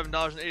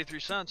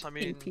 $57.83. I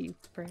mean, PP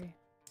spray.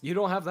 You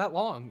don't have that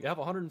long. You have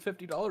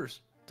 $150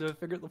 to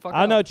figure it the fuck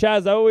I out. know, Chaz.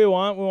 Is that what we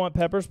want? We want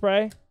pepper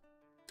spray.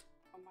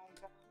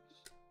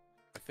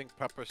 I think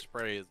pepper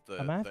spray is the,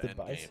 I'm gonna have the to E end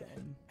buy game.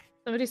 some.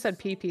 Somebody said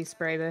PP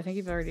spray, but I think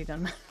you've already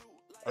done that.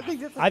 I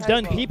think that's a I've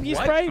done typo. pee-pee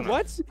What? spray.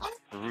 What?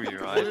 Ruin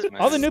your eyes,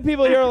 man. All the new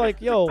people here are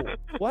like, yo,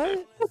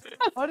 what?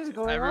 What is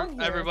going on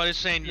here? everybody's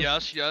saying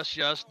yes, yes,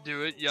 yes.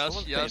 Do it. Yes,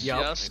 Someone yes, say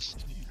yup. yes.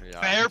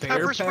 Yeah. Bear Bear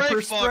pepper spray.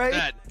 pepper Fuck spray?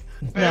 that.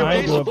 No, I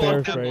ain't mace, doing fuck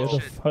bear that spray. What the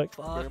bullshit. fuck?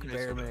 Fuck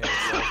Bear Bear mace.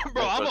 Mace.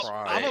 Bro,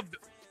 Pepper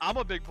I'm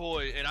a big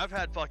boy, and I've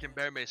had fucking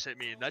bear mace hit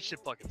me, and that shit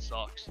fucking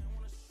sucks.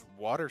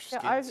 Water skin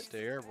I've-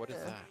 stare? What is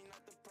yeah. that?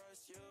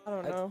 I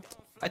don't know.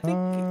 I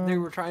think they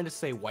were trying to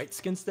say white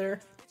skin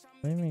stare.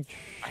 Let me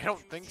I don't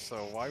think so.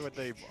 Why would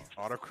they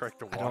autocorrect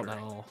the I water?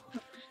 don't know.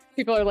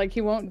 People are like,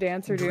 he won't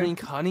dance or do Drink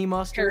honey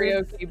mustard.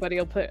 karaoke, but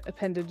he'll put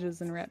appendages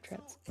and rat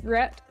traps.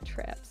 Rat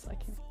traps. I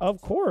can't. Of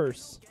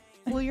course.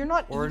 Well, you're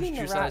not Orange eating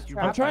the juice rat has you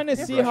trap. I'm trying to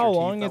Brush see your how teeth,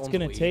 long that it's one's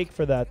gonna weak. take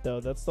for that though.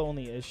 That's the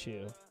only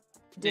issue.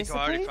 Nico, I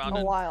already Discipline? found A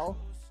it. while.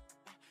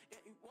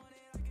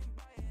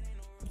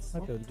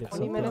 I'll go get 20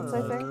 something minutes,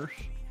 I by-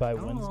 think. by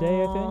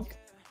Wednesday. I Aw. think.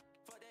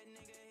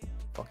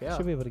 Fuck yeah.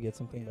 Should be able to get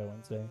something by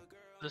Wednesday.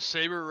 The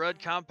Saber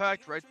Red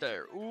Compact right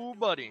there. Ooh,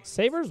 buddy.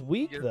 Saber's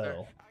weak Get it there.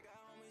 though.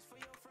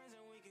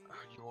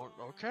 You want?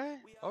 Okay.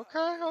 Okay.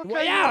 Well,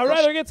 Okay. yeah, I'd you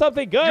rather get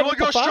something good. want What to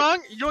go the fuck?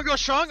 strong? You want to go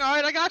strong? All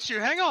right, I got you.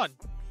 Hang on.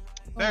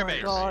 Bear Oh my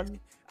mace. god.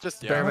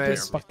 Just Bear yeah,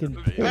 mace. Fucking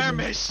would be- bear Bear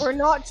mace. mace. We're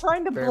not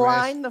trying to Bear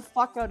blind the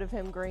fuck out of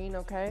him, Green,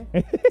 okay?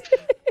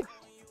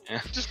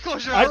 Just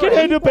close your I eyes. can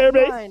handle bear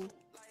mace. Blind.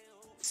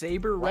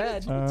 Saber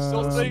red.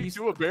 Still say Police-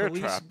 do a bear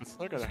police- trap. It's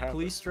not gonna happen.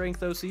 Police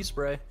strength OC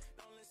spray.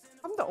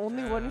 I'm the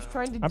only one who's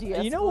trying to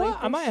de-escalate You know what?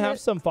 I this might have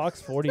shit. some Fox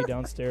 40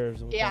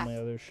 downstairs with Yeah. all my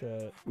other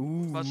shit.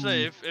 Ooh. I'll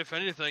say, if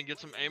anything, get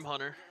some aim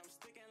hunter.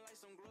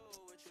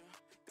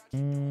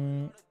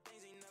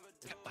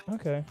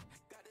 Okay.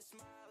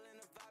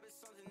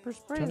 Pepper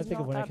spray Trying to is think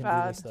of not when I that can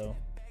bad. do this though.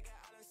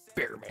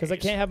 Bear Because I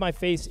can't have my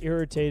face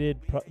irritated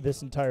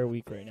this entire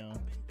week right now.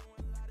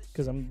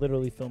 Because I'm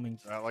literally filming.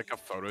 Like a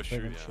photo shoot.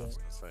 Yeah, Random I was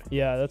shit. gonna say.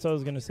 Yeah, that's what I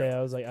was gonna say.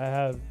 I was like, I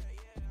have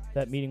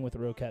that meeting with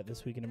Rocat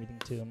this week and everything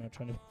too. I'm not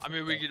trying to. I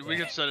mean, we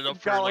could set it up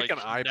You've for got like like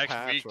an eye next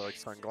patch week. or like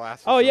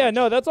sunglasses. Oh or yeah, like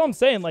no, that's all I'm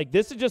saying. Like,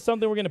 this is just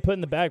something we're gonna put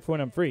in the bag for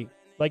when I'm free.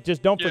 Like,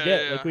 just don't Yeah,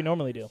 forget, yeah, like yeah. we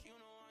normally do.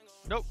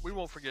 Nope, we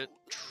won't forget.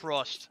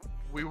 Trust.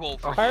 We won't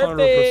A forget.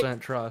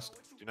 100% trust.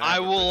 Do not I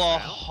have it will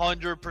written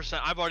down. 100%.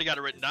 I've already got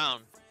it written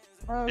down.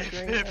 Oh, If,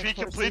 Green, if of he course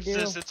you completes do.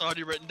 this, it's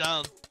already written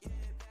down.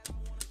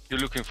 You're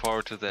looking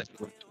forward to that.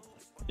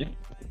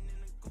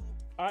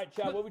 All right,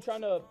 Chad. What we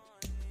trying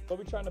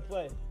to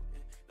play?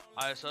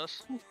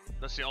 ISS.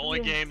 That's the only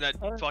game that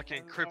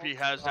fucking Crippy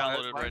has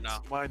downloaded right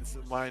now. Mine's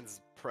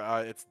mine's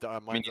it's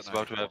mine's Mini's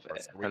about to have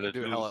we can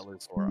do Hell at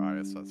Loose or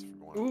ISS if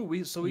you want.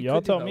 Ooh, so we Y'all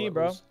could do tell Hell me, at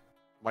bro. Loose.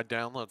 My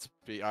download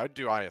speed. I'd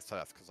do ISS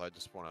because I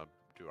just want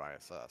to do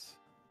ISS.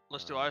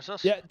 Let's do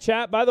ISS. Yeah,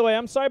 chat, by the way,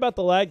 I'm sorry about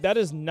the lag. That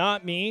is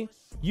not me.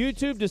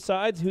 YouTube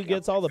decides who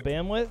gets all the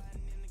bandwidth.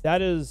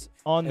 That is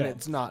on And them.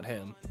 it's not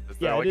him.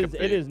 Yeah, like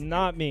it is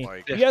not me.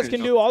 like- You guys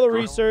can do all the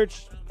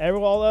research.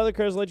 All the other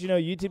crews let you know.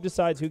 YouTube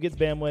decides who gets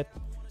bandwidth.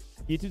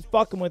 YouTube's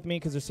fucking with me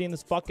because they're seeing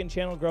this fucking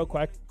channel grow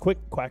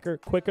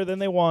quicker than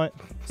they want.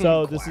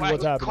 So this is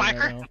what's happening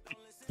right now.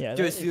 Yeah,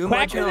 Just that- you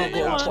my quacker channel than they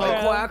go want,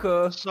 quack bro.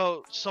 quacker.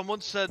 So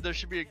someone said there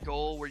should be a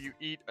goal where you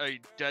eat a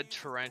dead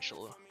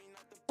tarantula.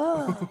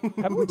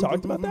 Haven't we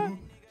talked about that?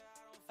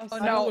 Oh,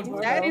 no,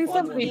 that that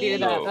something we do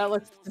that. That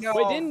looks. No,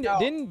 Wait,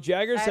 didn't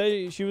Jagger That's-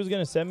 say she was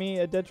gonna send me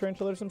a dead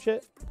tarantula or some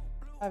shit?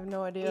 I have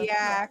no idea.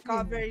 Yeah,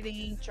 covered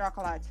in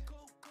chocolate.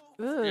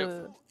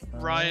 Ugh.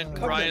 Ryan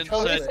Covered in Ryan At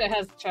chocolate. least said it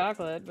has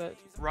chocolate, but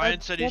you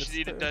That's should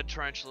eat a true. dead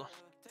tarantula.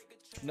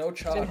 No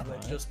chocolate,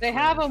 just they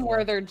have them tarantula.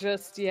 where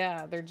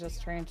they're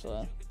just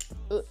tarantula.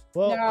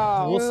 Well,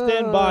 No. we'll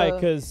stand by Ugh.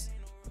 because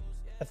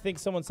I think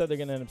someone said they're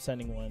gonna end up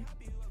sending one.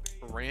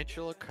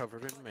 Tarantula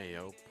covered in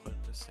mayo put in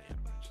a sandwich.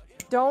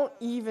 Don't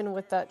even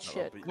with that That'll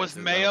shit. be- With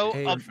that'll mayo,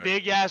 be a perfect.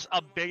 big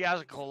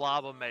ass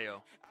glob of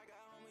mayo.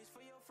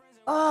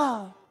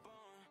 Oh,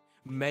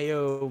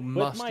 Mayo,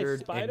 my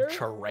mustard, spider? and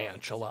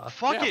tarantula.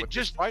 Fuck Yeah, it, with the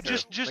just spider,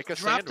 make a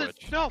drop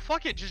sandwich.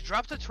 fuck it, just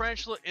drop the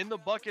tarantula in the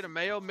bucket of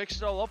mayo, mix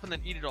it all up, and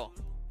then eat it all.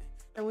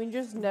 and we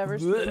just never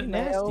Blech. see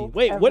Nasty. mayo.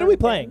 Wait, what are ever we again.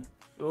 playing?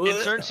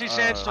 Insurgency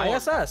Sandstorm.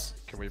 ISS.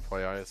 Can we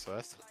play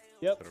ISS?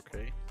 Yep. Is that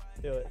okay?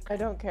 Do it. I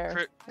don't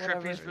care.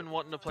 Whatever. Crippy's been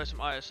wanting to play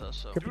some ISS,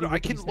 so. Crippy- Dude, I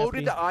can Rippity load snappy.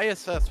 into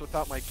ISS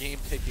without my game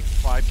taking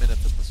 5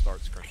 minutes at the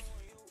start screen.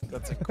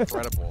 That's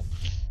incredible.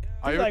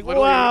 He's like, literally-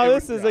 wow, it would-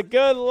 this is a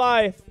good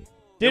life. it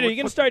Dude, are would you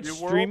gonna put start New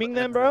World streaming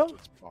them, and bro?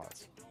 Legends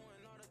spots.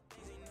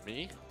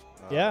 Me?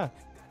 Yeah.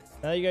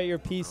 Now you got your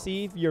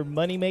PC, your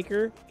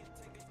moneymaker.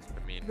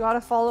 I mean, You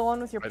gotta follow on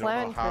with your I don't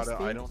plan, know how to.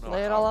 Crispy. I don't know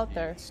Lay it how all to out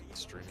there. use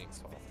streaming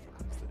software.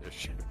 Is the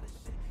issue.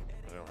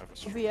 I don't have a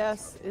streaming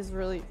OBS is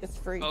really, it's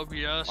free.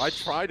 OBS. I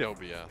tried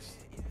OBS.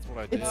 That's what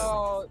I did. It's-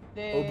 No,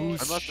 I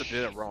must have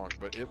did it wrong,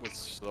 but it was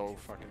so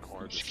fucking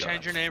hard to Just do.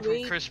 change your name from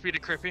Sweet. Crispy to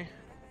Crippy.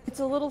 It's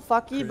a little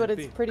fucky, but it's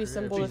Creepy, pretty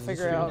simple to creepy.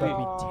 figure It's out. gonna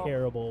Oh. be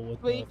terrible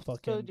with the Sweet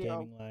fucking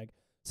studio. gaming lag.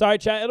 Sorry,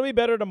 chat. It'll be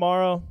better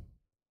tomorrow.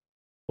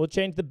 We'll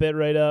change the bit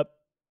rate up,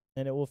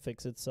 and it will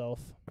fix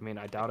itself. I mean,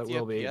 I doubt it Yeah,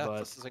 will be, yeah, but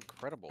this is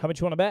incredible. How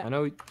much you want to bet? I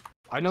know That's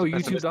a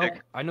YouTube don't.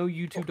 mistake. I know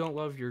YouTube don't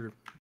love your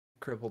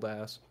crippled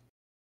ass.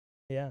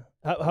 Yeah.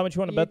 How much you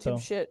want to bet YouTube though?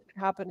 shit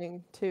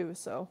happening too,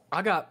 so.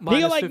 I got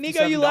Nico, minus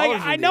Nico, you lag.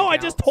 $57 I in know. the I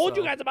just account, told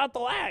you so- guys about the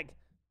lag.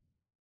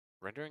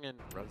 Rendering in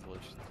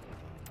resolution.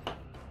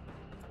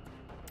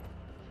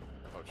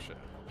 Oh shit.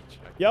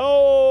 Check.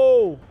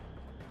 Yo,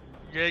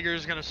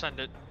 Jaeger's gonna send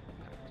it.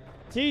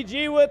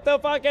 TG with the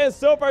fucking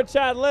super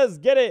chat. Let's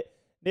get it.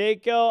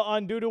 Nico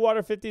on Doo Doo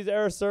Water 50's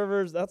error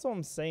servers. That's what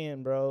I'm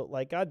saying, bro.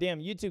 Like, goddamn,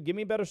 YouTube, give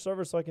me better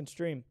servers so I can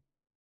stream.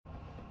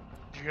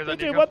 Did you hear that,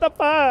 TG, Nico? what the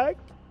fuck?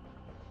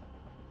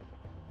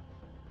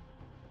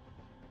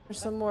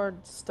 There's some more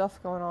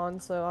stuff going on,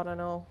 so I don't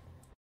know.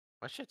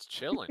 My shit's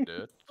chilling,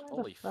 dude.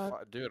 Holy fuck?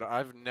 fuck, dude!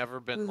 I've never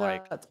been Who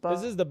like that's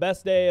This is the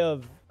best day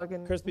of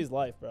fucking- Crispy's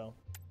life, bro.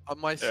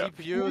 my Yeah.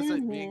 CPU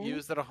isn't being Mhm.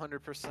 used at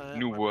 100%.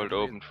 New my world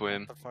memory opened is for out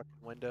him. The fucking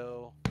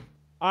window.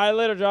 All right,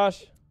 later,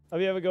 Josh. Hope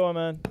you have a good one,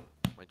 man.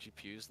 My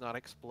GPU's not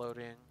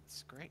exploding.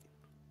 It's great.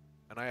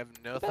 And I have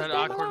no. best That day of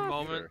my awkward life.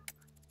 moment.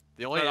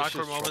 The only That issue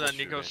awkward is moment that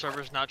Nico's troubleshooting.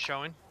 server's not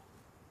showing.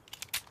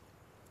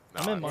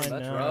 I'm in Nah, mine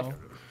that's now. rough.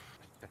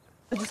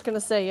 I'm just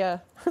gonna say yeah.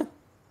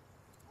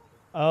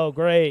 Oh,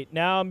 great.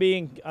 Now I'm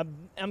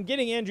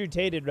getting Andrew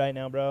Tated right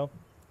now, bro.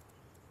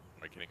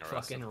 Am I getting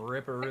arrested? Fucking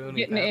ripperoony.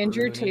 Getting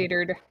Andrew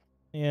tatered.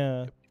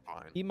 Yeah.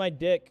 Fine. Eat my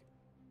dick.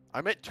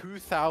 I'm at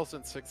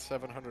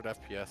 2,700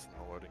 FPS in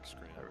the loading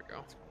screen. There we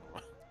go.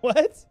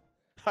 What?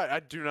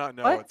 I do not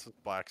know. What? It's a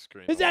black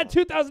screen. Is Hold that on.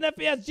 2,000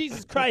 FPS?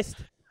 Jesus Christ.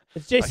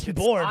 It's Jason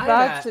can- Bourne.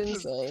 That's got-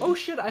 insane. Oh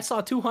shit! I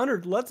saw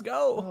 200. Let's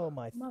go. Oh,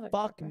 my Motherfucker.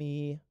 fuck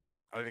me.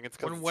 I think it's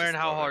because When, where, and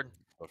how hard?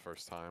 the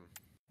first time.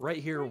 Right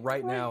here,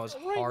 right now, as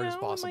hard as now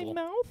possible. in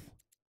my mouth?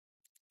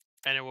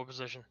 And in what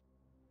position?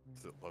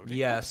 Is it loading?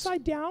 Yes.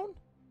 Upside down?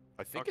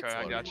 I think Okay, it's I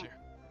loading. got you.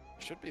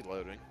 Should be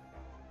loading.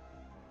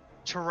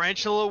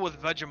 Tarantula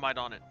with Vegemite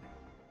on it.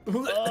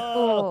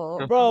 Oh,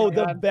 Oh, bro,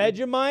 the God.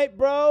 Vegemite,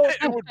 bro.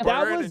 It would That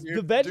burn was and the you-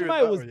 dude, Vegemite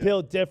that was was- yeah.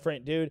 built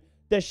different, dude.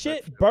 The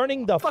shit feels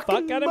burning the Fucking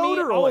fuck out of me.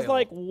 motor I was oil.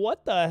 like,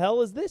 what the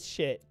hell is this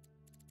shit?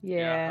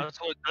 Yeah. That's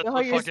what. you That's know how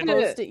what you're fucking.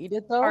 supposed to eat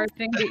it though? Hard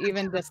thing to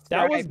even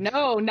describe. was-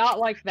 No, not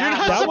like You're that.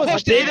 not That was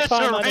supposed big to eat a time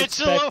tarantula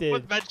unexpected.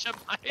 with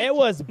Vegemite. It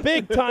was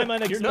big time You're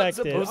not unexpected.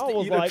 supposed I to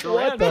was eat a like,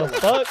 what the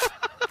tarantula. fuck?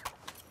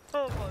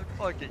 Oh my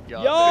fucking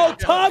god. Yo,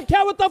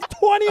 Tomcat with the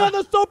 20 on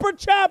the super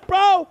chat, bro.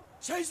 All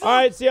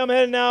right, see, I'm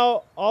heading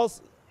now.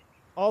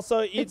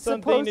 Also eat It's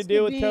something to supposed do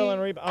to with be- Carolyn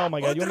Reap. Oh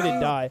my god, you want me to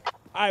die?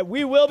 All right,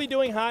 we will be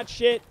doing hot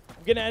shit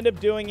I'm gonna end up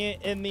doing it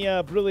in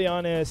the Brutally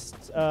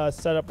Honest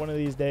setup one of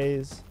these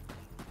days,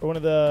 or one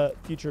of the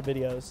future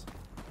videos.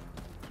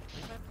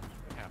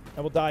 I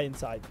will die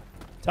inside.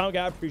 Tom,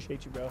 I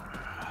appreciate you, bro.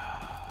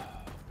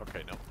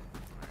 Okay, no.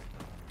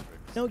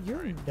 No,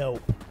 you're a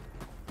nope.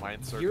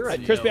 You're a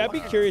Crispy, I'd be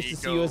nope. curious to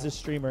see you as a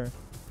streamer.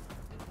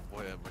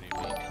 What do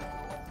you mean?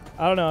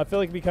 I don't know. I feel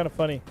like it'd be kind of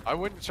funny. I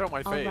wouldn't show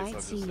my face.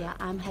 Alright, see ya.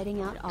 I'm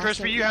heading out.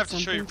 Crispy, you have to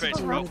show your face,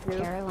 bro.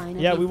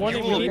 Yeah, we want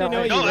to. We need to know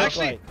what you No, look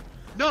actually, like.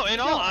 no. In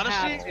all don't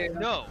honesty, have to.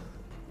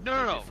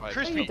 no.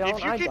 Crispy, don't,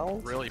 if you I keep,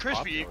 don't. Really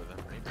Crispy, popular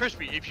then, right?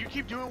 Crispy, if you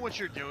keep doing what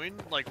you're doing,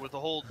 like with the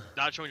whole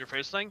not showing your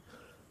face thing,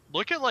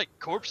 look at like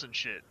corpse and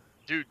shit.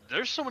 Dude,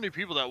 there's so many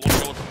people that want to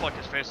know what the fuck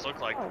his face look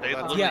like. They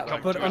literally Yeah,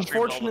 come but to his streams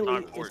all the unfortunately,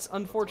 time for it's it.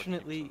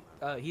 unfortunately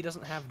he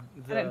doesn't have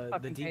the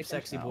fucking deep pay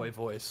sexy attention. boy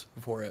voice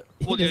for it.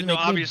 Well, He doesn't no,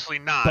 make me obviously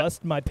not.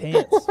 Bust my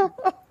pants.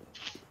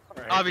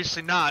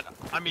 Obviously not.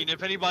 I mean,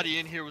 if anybody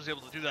in here was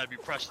able to do that, it'd be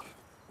Preston.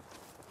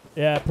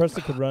 Yeah,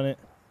 Preston could run it.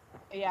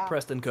 Yeah.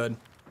 Preston could.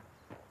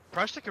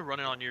 Preston could run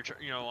it on your,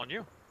 on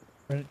you.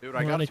 Dude, You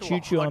I got wanna to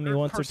choo-choo on me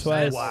once or 100%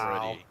 twice?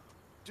 already.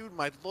 Dude,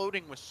 my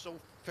loading was so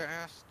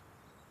fast.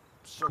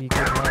 So You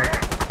could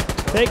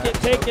take it,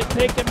 take it,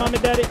 take it, mom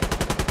and daddy.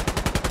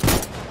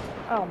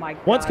 Oh my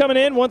god. One's coming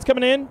in, one's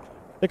coming in.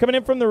 They're coming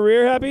in from the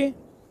rear, Happy.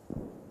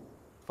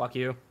 Fuck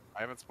you. I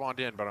haven't spawned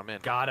in, but I'm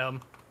in. Got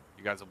him.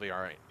 You guys will be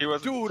alright. He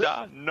was Dude,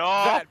 no.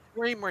 that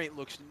frame rate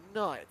looks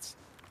nuts.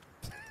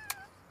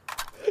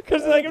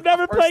 Because like I've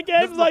never played This is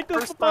games the like this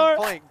first time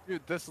before. playing.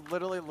 Dude, this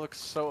literally looks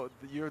so.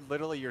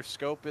 Your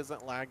scope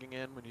isn't lagging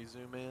in when you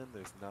zoom in.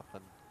 There's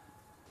nothing.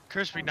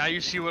 Crispy, now you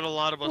see what a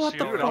lot of us What see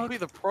the Dude, already. I'll be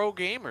the pro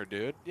gamer,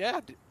 dude.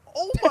 Yeah.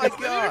 Oh my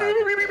god.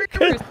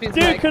 Crispy's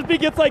Dude, like, Crispy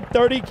gets like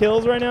 30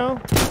 kills right now.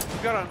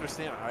 You gotta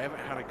understand, I haven't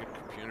had a good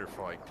computer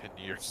for like 10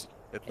 years,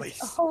 at a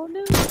least. whole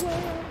new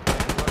world.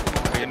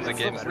 Games and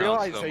games The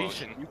now in slow realization,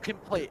 motion. you can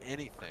play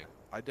anything.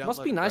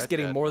 Must be nice Red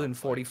getting Dead more and than I'm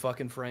 40 like,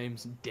 fucking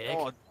frames, dick.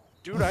 Oh,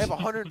 dude, I have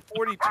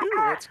 142.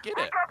 Let's get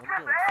it. I'm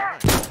doing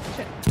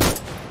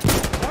fine.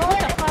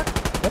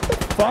 What the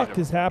fuck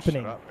is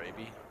happening? Shut up,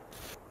 baby.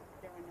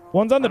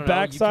 One's on the I don't know,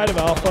 back you side of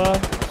kinda-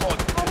 Alpha. Oh,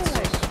 it's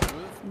so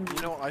smooth.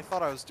 You know, I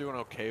thought I was doing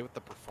okay with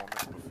the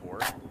performance before.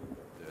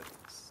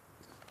 It's-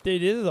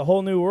 Dude, this is a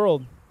whole new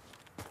world.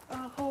 A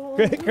whole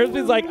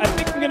Crispy's like, I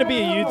think I'm gonna be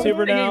a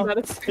YouTuber now.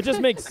 It just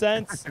makes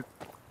sense.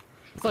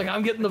 It's like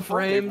I'm getting the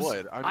Totally frames.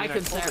 would. I mean, I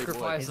can totally would.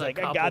 sacrifice He's a like,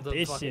 I couple got to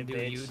this fucking shit, do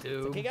bitch. It's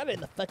YouTube. like, I got it in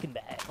the fucking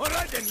bag.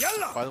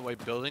 By the way,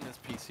 building this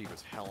PC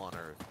was hell on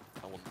earth.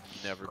 I will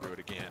never do it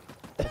again.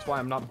 That's why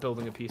I'm not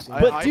building a PC.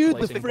 I- But I dude,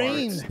 placing the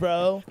frames, parts.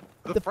 bro.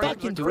 The frames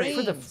fucking are Do it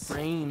for the frames.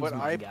 frames, But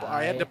my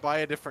I had to guy. buy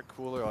a different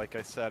cooler, like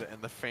I said,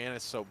 and the fan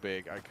is so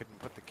big I couldn't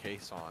put the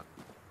case on.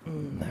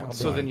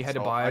 So then you had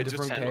to So buy I a just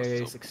different had-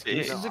 case. so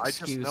Excuses, big. I just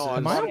excuses. know Am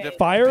I'm I on a on different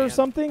fire or fan.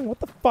 something? What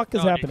the fuck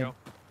is No, happening? Nico.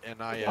 And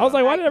I I was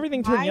like, why did I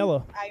everything turn might-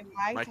 yellow? I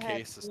might My have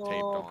case is to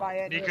taped on. buy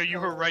a Nico, new you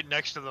were phone. right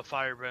next to the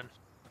fire bin.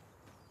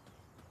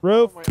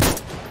 Roof,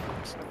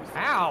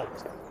 Ow!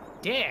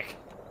 Dick!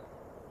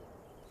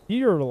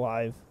 you're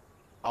alive.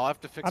 I'll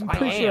have to fix I'm my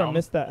pretty sure I am.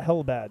 missed that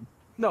hell bad.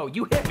 No,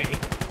 you hit me.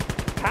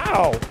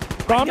 How?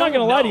 Bro, I'm not don't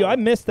gonna lie to you. know. I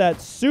missed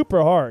that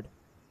super hard.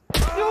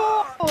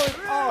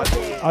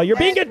 Oh, you're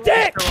being a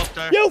dick! Still up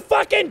there. You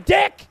fucking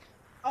dick!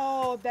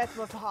 Oh, that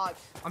was hot.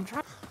 I'm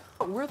trying.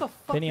 Where the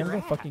fuck? Benny, I'm you're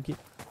gonna at? fucking keep.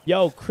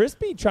 Yo,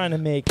 Crispy trying to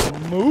make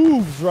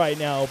moves right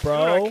now,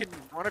 bro. Dude, I can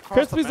run across the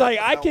Crispy's map like,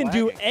 I without can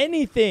do lagging.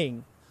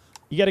 anything.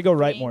 You gotta go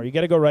right more. You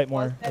gotta go right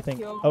more. I Let's think.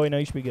 go. Oh wait, no,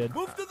 you should be good.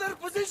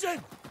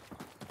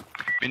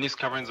 Vinny's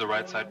covering the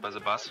right side by the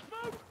bus.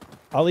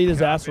 I'll eat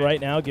his ass right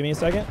now. Give me a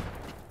second.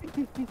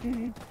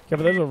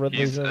 Kevin, there's a red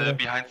He's laser over there.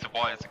 behind the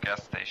wall at the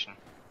gas station.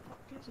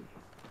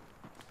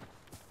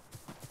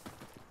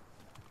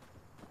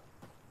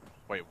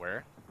 Wait,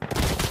 where?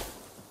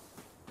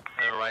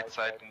 Right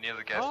side near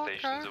the gas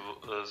station,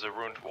 the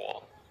ruined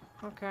wall.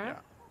 Okay.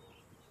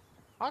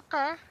 Yeah.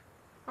 Okay.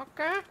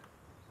 Okay.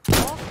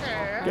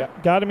 Yeah,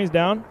 got him. He's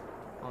down.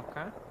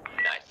 Okay.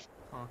 Nice.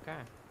 Okay.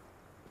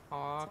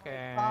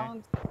 Okay.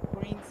 Found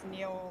Green's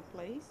new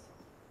place.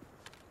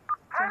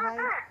 To hide.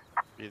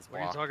 He's What are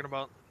you blocked. talking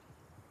about?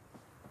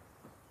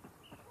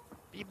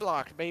 Be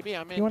blocked, baby.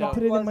 I'm in. You wanna though.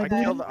 put it in my Was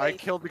bag? that- I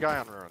killed the guy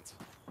on ruins.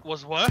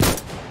 Was what?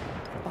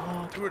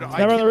 Dude,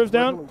 Never on the roof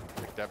down?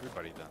 Picked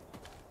everybody down.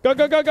 Go,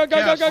 go, go, go, go,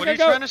 Yes, go, what go, are you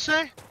go, trying go. to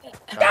say?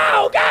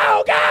 Go,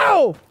 go,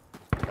 go!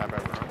 Guy by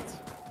ruins.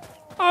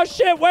 Oh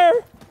shit, where?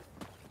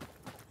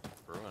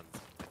 Ruins.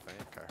 I think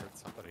I heard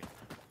somebody.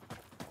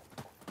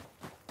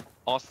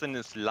 Austin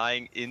is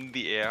lying in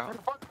the air,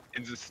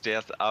 in the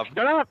stairs up.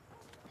 Shut up!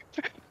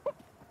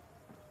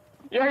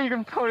 Yeah, you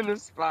can put in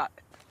this spot.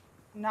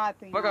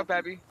 Nothing. Fuck up,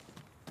 nothing. baby.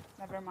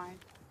 Never mind.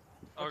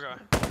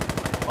 Okay.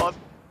 Oh,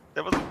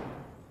 there was a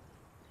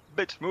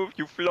bitch move,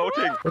 you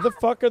floating. Where the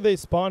fuck are they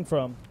spawned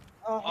from?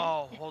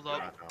 Oh, hold I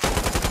up. don't know.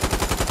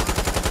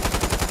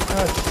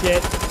 Oh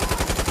shit.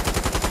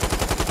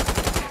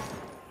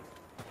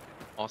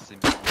 Austin,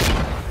 a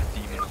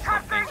demon or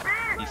something.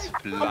 He's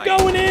flying. I'm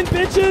going in,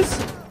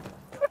 bitches!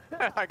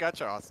 I got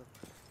you, Austin.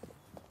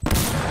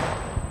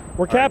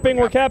 We're capping.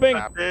 We're capping.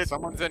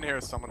 Someone's in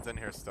here. Someone's in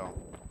here still.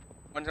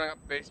 One's going up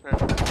basement.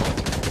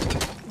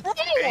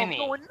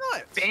 Benny.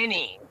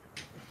 Benny.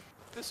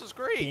 This is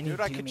great, Benny,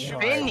 dude. I do could me shoot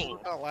hard. Benny.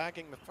 without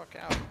lagging the fuck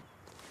out.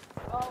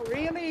 Oh,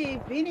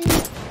 really? Vinny?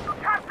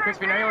 Chris,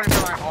 we know you want to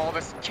let all of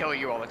us kill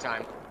you all the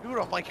time. Dude,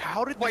 I'm like,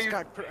 how did this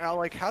guy?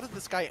 How did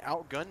this guy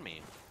outgun me?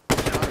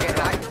 Okay,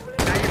 now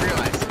you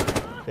realize.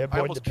 They're I boy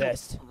almost the killed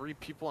best. 3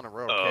 people in a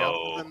row.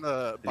 Oh, Okay,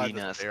 by the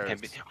Lina's stairs.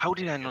 camping. How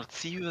did I not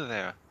see you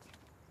there?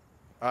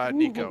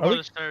 Nico. Part of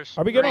the stairs.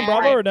 Are we good on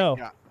Bravo or no?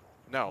 Yeah.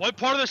 No. What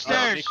part of the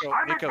stairs?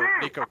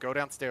 Nico, go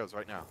downstairs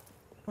right now.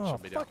 Oh, She'll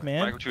be down fuck, there.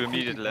 man. Like to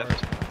immediate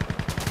left.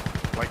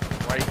 Like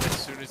right as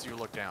soon as you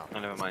look down. Oh,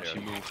 never mind. She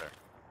There, moved. there.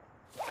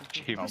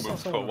 She I saw moved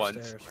for someone once.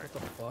 upstairs. What the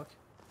fuck?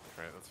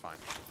 Alright, that's fine.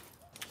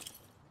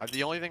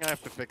 The only thing I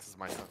have to fix is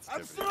my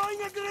sensitivity.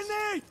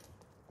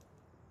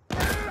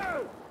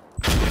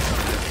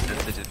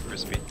 That's it,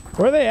 crispy.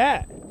 Where are they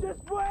at?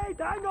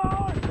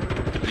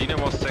 Lina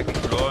was second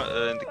floor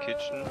in the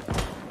kitchen,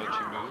 but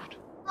she moved.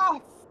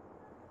 Oh,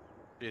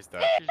 She's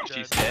dead.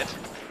 She's dead.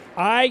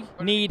 I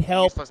need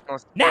help Useless,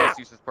 most now.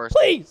 useless person.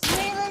 Please.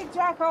 really,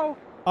 Jacko?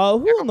 Oh,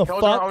 who in the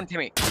Kills our fuck? own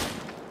teammate.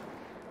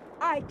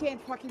 I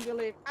can't fucking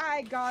believe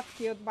I got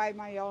killed by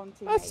my own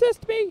team.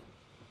 Assist me.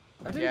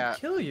 I didn't Yeah.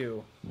 kill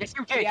you. Yes,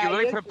 you did. Yeah, you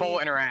literally you put a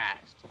bullet in her ass.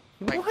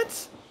 Like- What?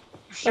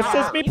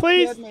 Assist me, He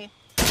please. killed me.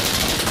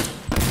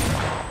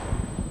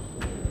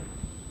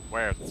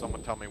 Where?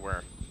 Someone tell me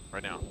where.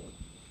 Right now.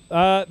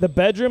 The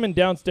bedroom and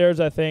downstairs,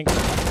 I think.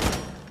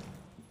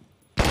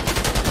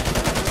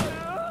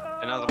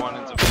 Another one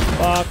in the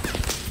Fuck.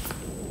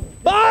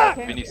 Fuck!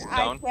 Vinny's I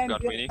down. can't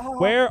Got get- Vinny. oh,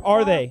 Where are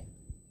God. they?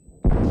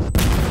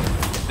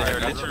 They're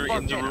literally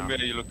in the Yeah. room where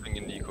you're looking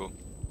in, Nico.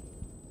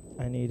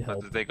 I need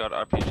help. But they got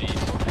RPGs.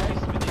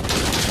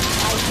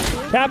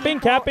 Capping,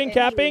 capping,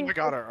 capping. We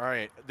got her.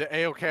 Alright. The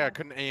A-OK, I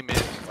couldn't aim in.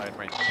 I had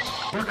range.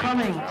 We're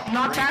coming.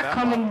 Not that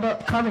coming,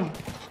 but coming.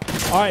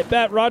 All right,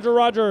 bet. Roger,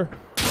 roger.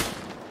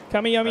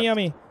 Coming, yummy,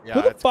 yummy. Yeah,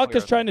 Who the it's fuck clear.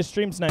 is trying to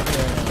stream snipe me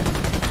right now?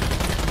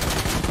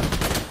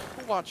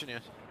 Who's watching you?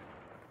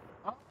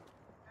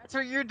 That's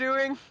what you're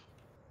doing?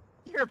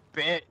 You're a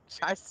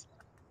bitch.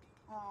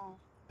 Oh.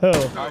 Who?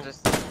 I was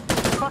just...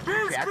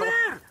 Jackal.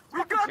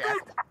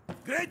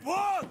 Great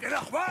work,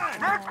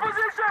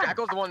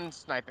 Jackal's the one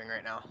sniping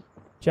right now.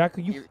 Jack,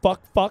 you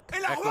fuck.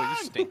 Echo, you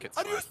stink at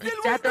sniping. He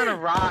sat down a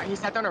rock. He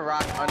sat down a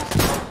rock on.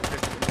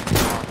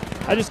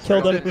 I just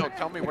killed him. No,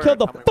 tell me where. Killed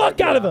the Tell me fuck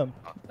where. out of him.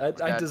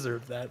 I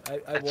deserved that. I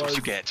That's was. what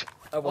you get.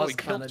 I was he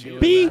kind killed of you.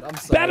 doing Be that. I'm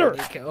sorry, better.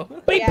 Nico.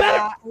 Be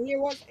better. He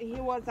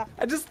was a.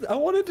 I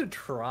wanted to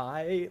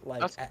try,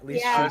 like, That's- at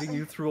least Yeah. shooting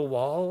you through a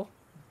wall,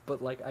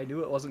 but like I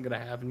knew it wasn't gonna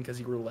happen because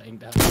you were laying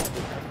down. I didn't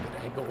have a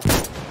good angle.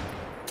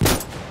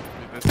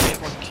 Dude, this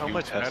game looks so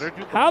much Cute. better.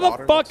 Dude, How the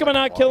water fuck looks am I like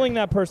not water. killing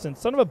that person?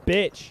 Son of a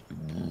bitch.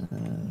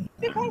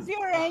 Because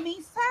your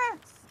aiming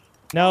sucks.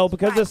 No,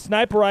 because the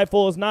sniper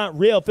rifle is not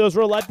real. If it was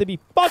real life, they'd be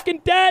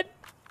fucking dead.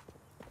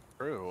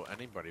 True.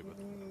 Anybody with.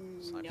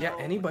 Yeah,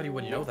 anybody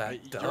would know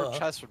that. Your Duh.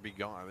 chest would be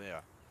gone.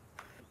 Yeah.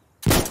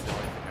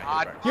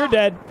 You're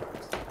dead.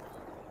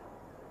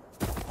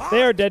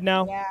 They are dead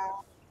now. Yeah.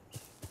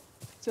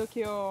 Took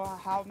you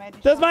how many?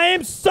 Does shots? my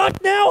aim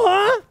suck now,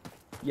 huh?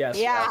 Yes.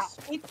 Yeah,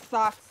 it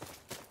sucks.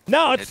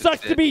 No, it It's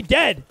sucks to dead. be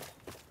dead.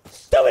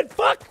 Stupid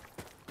fuck.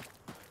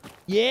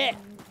 Yeah. The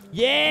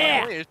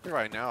Yeah. only issue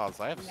right now is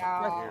I have No.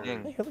 some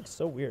weird. My hair looks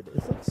so weird.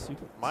 It's like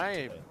super.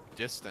 My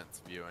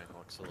distance viewing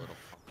looks a little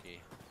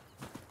funky.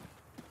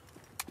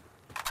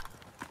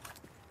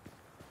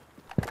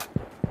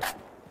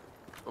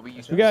 But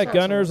we We got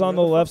gunners on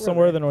the left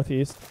somewhere in the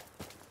northeast.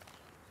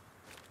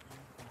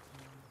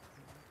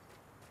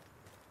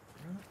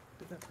 Where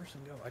did that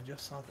person go? I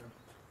just saw them.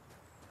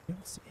 You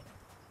don't see it.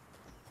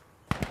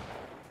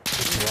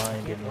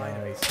 Blind in my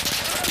eyes.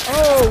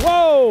 Oh,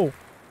 whoa!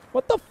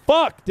 What the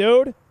fuck,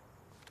 dude?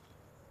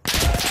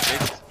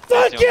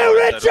 Fuck you,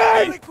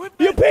 Richard!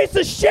 You piece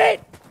of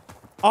shit!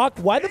 Ak,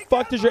 why the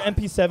fuck does your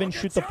MP7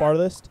 shoot the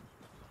farthest?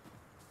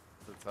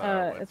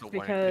 It's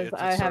because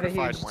I have a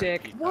huge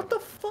dick. What the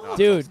fuck?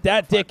 Dude,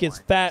 that dick is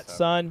fat,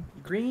 son.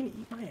 Green,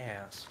 eat my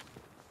ass.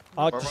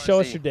 Ak, Where just was show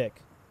us he? your dick.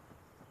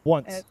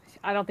 Once.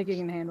 I don't think you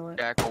can handle it.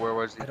 Jackal, where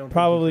was he? I don't think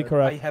Probably you could.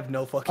 correct. I have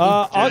no fucking.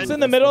 Ak's in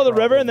the middle of the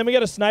river, and then we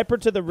got a sniper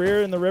to the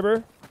rear in the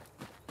river.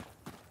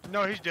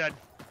 No, he's dead.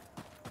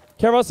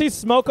 Careful, I see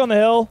smoke on the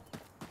hill.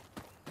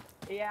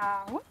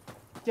 Yeah.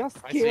 Just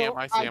I kill. see him.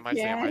 I see him. I see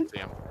him. I again. see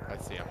him. I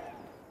see him.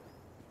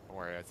 Don't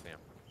worry, I see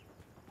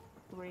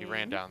him. He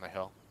ran down the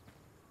hill.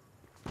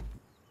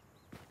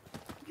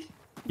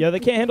 Yeah, they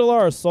can't handle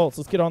our assaults.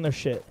 Let's get on their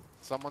shit.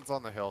 Someone's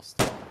on the hill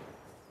still.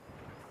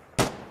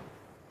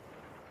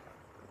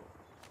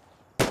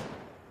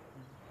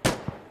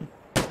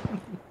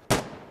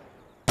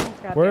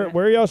 God Where damn it.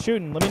 where are y'all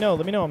shooting? Let me know.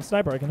 Let me know. I'm a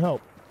sniper. I can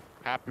help.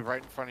 Happy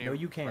right in front of you. No,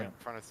 you Right can't. in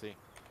front of C.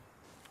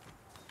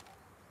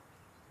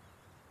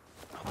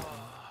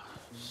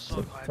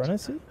 So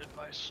Frenzy?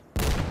 advice.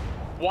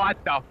 What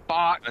the fuck?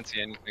 I don't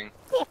see anything.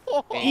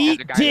 Eat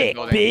dick,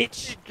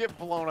 bitch! He'd get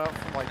blown up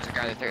from like There's a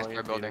guy that takes us to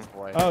a building.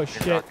 Oh He's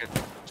shit. rocket.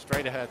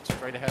 Straight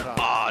ahead on.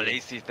 Ah,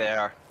 Lazy's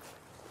there.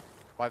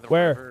 By the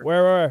Where? river.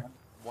 Where?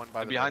 One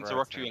by the Behind river, the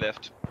rock I to your think.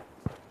 left.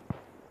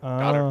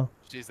 Got her. Oh.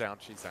 She's down.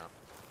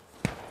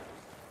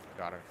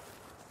 Got her.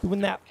 Doing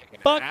that Kicking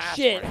fuck ass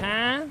shit, right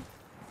huh?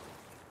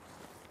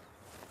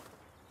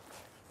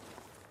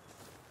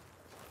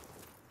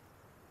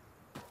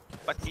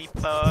 Bucky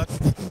buck.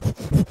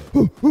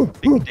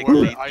 Big dick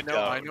lazy I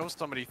dog. know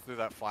somebody threw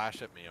that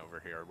flash at me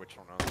over here. Which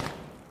one?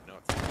 No,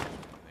 it's not.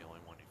 I'm the only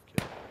one you've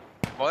killed.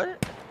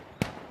 What?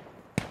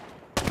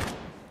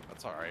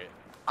 That's all right.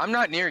 I'm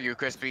not near you,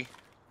 Crispy.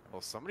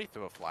 Well, somebody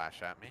threw a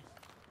flash at me.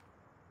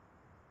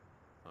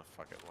 Oh,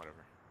 fuck it, whatever.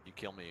 You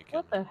kill me, you kill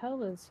What the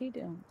hell is he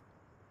doing?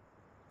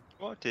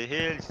 What the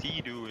hell is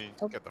he doing?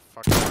 me. Get the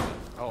fuck out.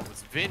 Oh, it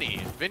was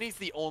Vinny. Vinny's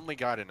the only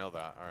guy to know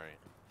that. All right.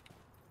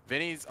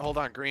 Vinny's, hold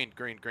on, green.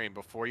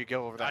 Before you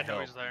go over that I know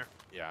hill. he's there.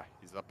 Yeah,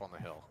 he's up on the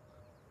hill.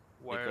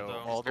 Where you go though?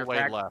 all the You're way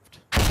back. left.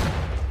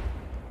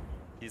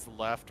 He's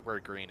left where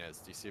green is.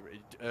 Do you see?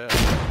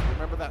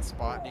 Remember that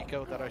spot,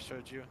 Nico, that I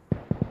showed you? You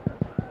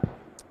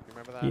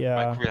remember that?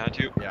 Yeah. Right behind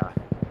you. Yeah.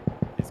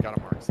 He's got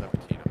a Mark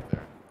 17 up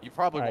there. You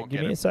probably All right, won't give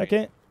get me him. a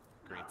second.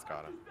 Green's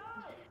got him.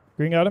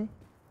 Green got him.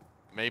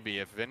 Maybe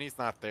if Vinny's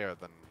not there,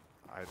 then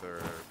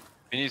either.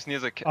 Vinny's near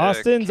the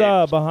Austin's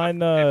cave.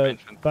 behind the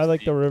by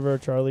like the river,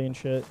 Charlie and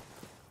shit.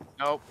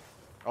 Nope.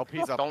 Oh,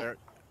 he's up Don't- there.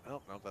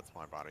 Oh, no, that's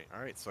my body.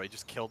 All right, so he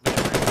just killed me. I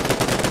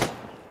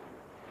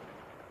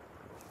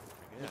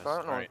Yes,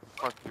 don't know right. what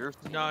the fuck you're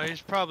seeing. No,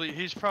 he's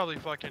probably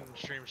fucking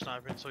stream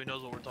sniping, so he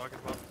knows what we're talking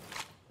about.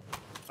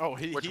 Oh,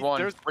 Which one?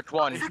 There's, Which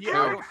one? I Who?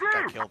 don't think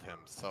I killed him,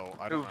 so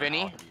I don't Who, know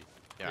Vinny? how he-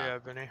 Yeah, Yeah.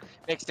 Vinny.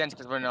 Makes sense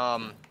because when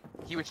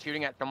he was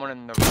shooting at someone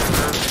in the river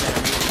and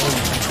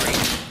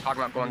then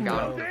talking about going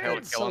down the hill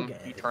to That's kill so him,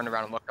 he gay. turned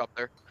around and looked up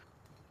there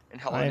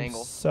and held an I'm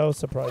angle. so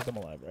surprised I'm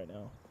alive right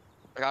now.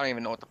 Like, I don't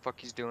even know what the fuck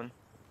he's doing.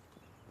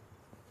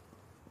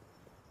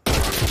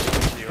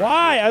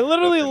 Why? I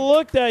literally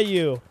looked at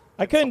you.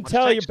 I couldn't Someone's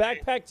tell. Your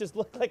texting. backpack just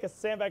looked like a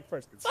sandbag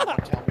first. Can someone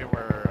tell me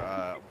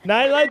where?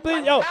 Nightlight,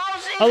 please. Yo,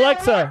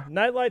 Alexa,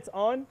 nightlights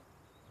on.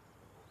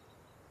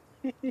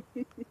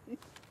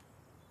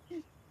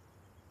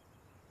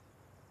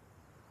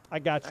 I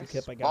got you,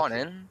 Kip. I got Spawn you.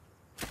 in.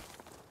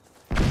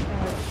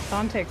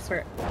 Tom takes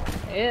for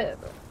it.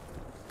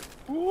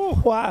 Ooh,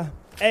 wow.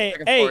 Hey,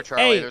 Second hey, floor,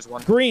 Charlie, hey. there's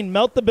one. Green,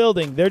 melt the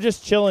building. They're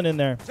just chilling in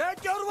there.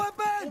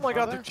 Oh my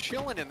God, they're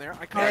chilling in there.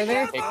 I Are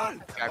can't.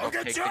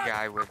 they? Take the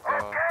guy with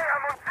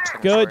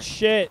second Good story.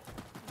 shit.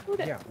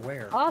 Yeah,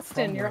 where?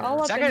 Austin, From you're where? all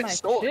up in Second my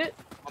story. shit.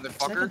 Motherfucker.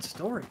 Second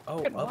story. Oh,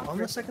 Good up on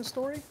the second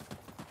story?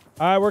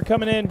 All right, we're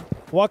coming in.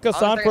 Walk us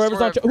On the on second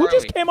forever's on. story of Who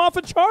just Charlie. came off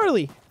of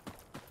Charlie?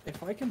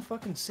 If I can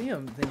fucking see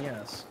him, then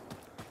yes.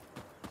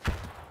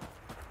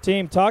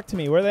 Team, talk to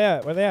me. Where they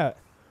at? Where they at?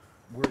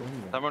 We're in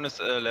there. Someone is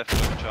left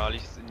of Charlie.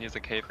 He's near the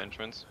cave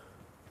entrance.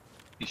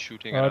 He's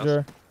shooting at us.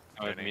 Roger.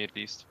 Or at me at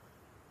least.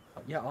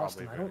 Yeah,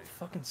 Austin, Probably I don't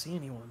fucking see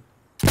anyone.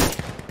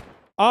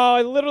 Oh,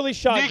 I literally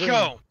shot Green.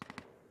 Nico!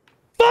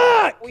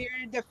 Fuck! We're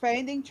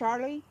defending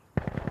Charlie.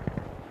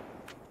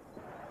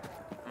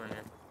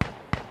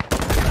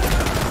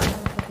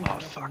 Oh,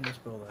 fuck.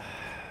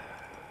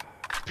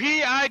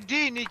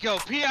 PID, Nico,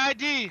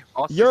 PID!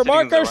 Austin's Your sitting in the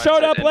marker showed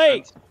side up late.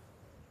 entrance.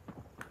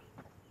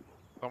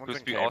 Someone's Could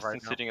in be cave Austin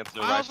right now. sitting at the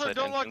I right also side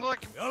don't look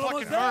entrance. like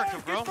fucking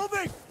America,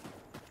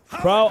 bro.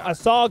 Bro, I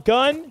saw a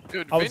gun.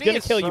 Dude, I was Vinny gonna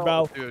is kill you, so-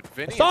 bro. Dude,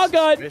 Vinny saw is a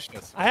gun.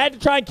 suspicious, I had to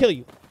try and kill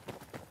you.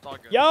 It's all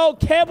good. Yo,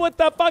 Kib with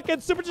the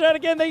fucking super chat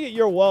again.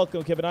 You're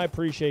welcome, Kib, and I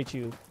appreciate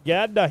you.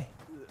 Yeah, die.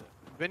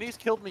 Vinny's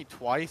killed me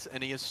twice,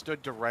 and he has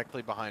stood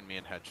directly behind me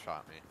and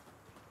headshot me,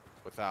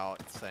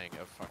 without saying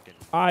a fucking.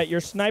 All right,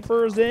 your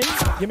sniper is in.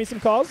 Give me some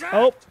calls.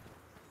 Oh,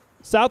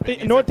 south,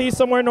 Vinny's northeast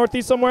somewhere.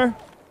 Northeast somewhere.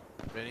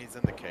 Vinny's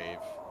in the cave.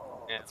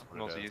 Yeah, That's what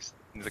it is. northeast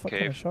in the What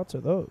kind of cave. shots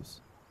are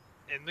those?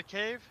 In the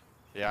cave?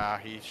 Yeah,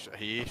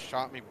 he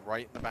shot me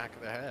right in the back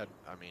of the head.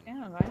 I mean,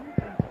 Yeah,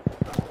 right.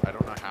 I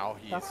don't know how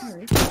he's That's not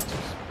right. just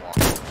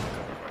walking with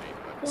everybody,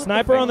 but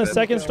Sniper on the Then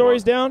second kill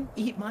story's down.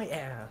 Eat my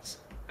ass.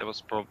 That was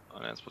prob.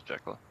 Oh, that was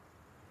Jackal.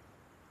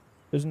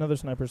 There's another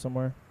sniper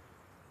somewhere.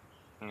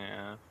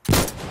 Yeah.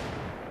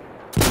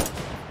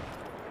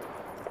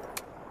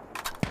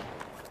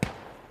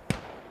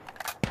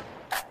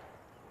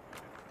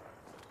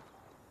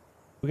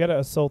 We gotta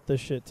assault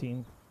this shit,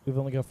 team. We've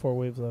only got 4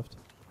 waves left.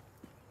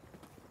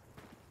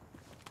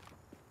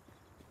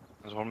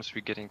 As long as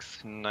we're getting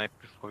sniped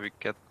before we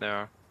get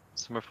there.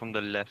 Somewhere from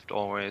the left,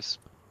 always.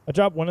 I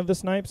dropped one of the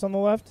snipes on the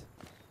left.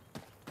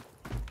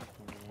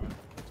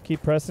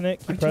 Keep pressing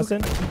it. Keep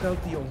pressing. I took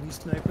out the only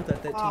sniper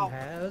that team Wow.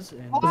 has,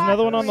 and There's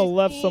another one on the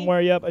left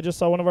somewhere. Yep, I just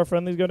saw one of our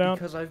friendlies go down.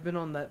 because I've been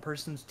on that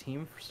person's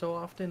team for so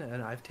often,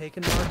 and I've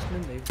taken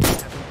marksman, they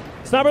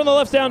haven't. Sniper on the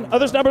left's down.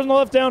 Other snipers on the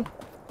left down.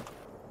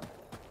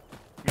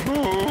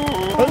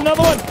 There's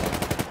another one.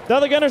 The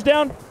other gunner's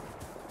down.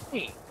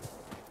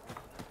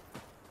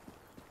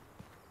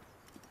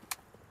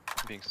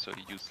 Being so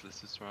useless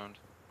this round.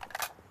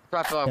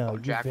 I feel like No, I'm you're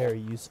Jackal. very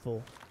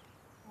useful.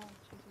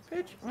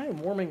 Bitch, I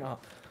am warming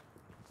up.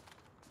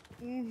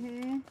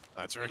 Mm-hmm.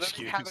 that's your You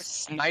literally excuse. have a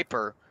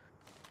sniper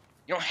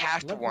You don't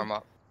have to warm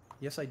up.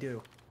 Yes, I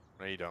do.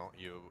 No, you don't.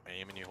 You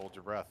aim and you hold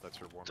your breath. That's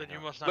your warming Then you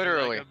up. must not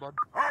Literally. be that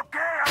good,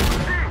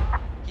 bud.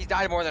 He's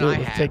died more than Dude, I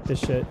let's have. take this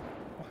shit.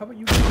 Well, how about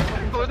you?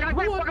 Oh, they're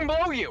gonna fucking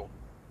blow you.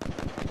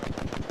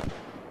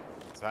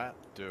 Is that?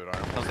 Dude, I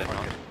No, they're not.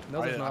 fucking...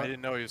 No, there's I not.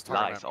 didn't know he was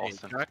talking Nice, about me.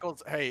 awesome.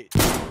 Jackals, hey,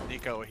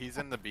 Nico, he's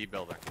in the B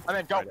building. I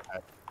mean, go.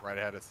 Right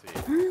ahead of C.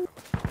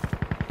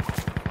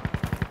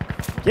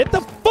 Get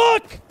the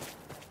fuck!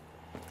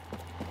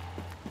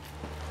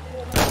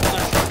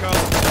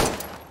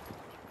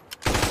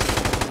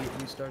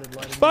 You started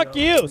lighting Fuck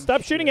me up. you!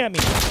 Stop shooting at me!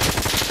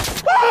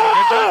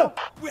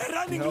 We're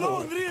running low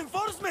on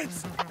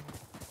reinforcements.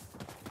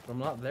 I'm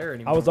not there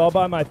anymore. I was all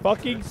by my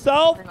fucking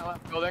self. Breaking that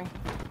left building.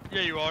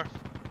 Yeah, you are.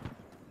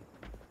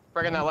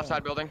 Breaking that left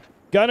side building.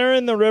 Gunner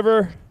in the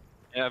river.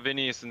 Yeah,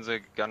 Vinny is in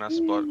the gunner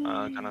spot,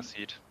 gunner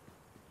seat.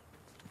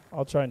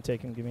 I'll try and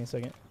take him. Give me a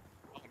second.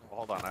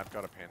 Hold on, I've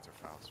got a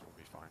Panzerfaust. We'll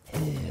be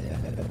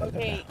fine.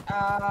 Okay,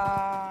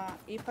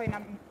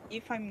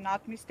 if I'm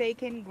not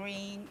mistaken,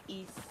 green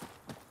is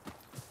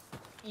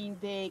in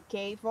the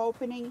cave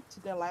opening to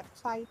the left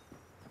side.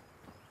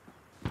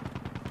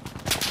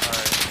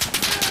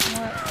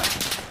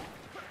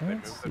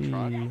 Let's moved the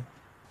truck. see.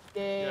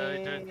 Yeah,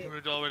 he did. He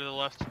moved all the way to the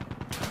left.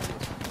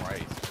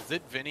 Christ. Is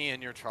it Vinny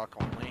in your truck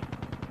only?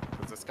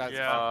 Because this guy's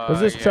Yeah. Where's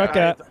this truck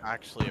guy's at?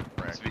 actually a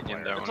prick. It's Vinny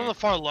in player. there It's only. on the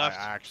far left.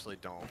 I actually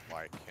don't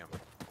like him.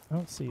 I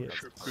don't see it.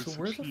 So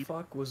where the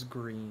fuck was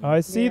green? I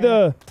see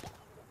the.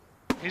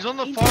 He's on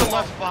the far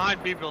left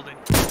behind B building.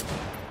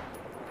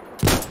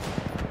 You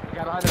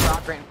got behind the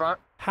rock right in front.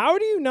 How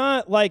do you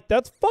not like?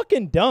 That's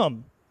fucking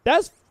dumb.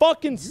 That's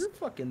fucking. You're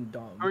fucking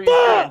dumb.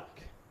 Fuck!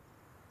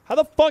 How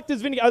the fuck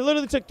does Vinny? I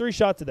literally took 3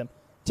 shots at them.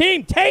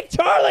 Team, take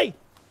Charlie.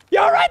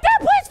 You're right there.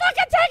 Please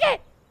fucking take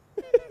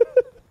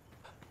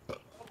it.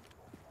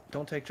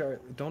 Don't take Charlie.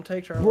 Don't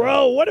take Charlie.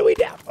 Bro, what do we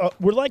do?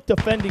 We're like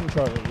defending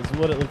Charlie. Is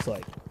what it looks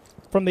like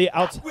from the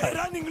outside. We're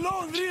running low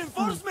on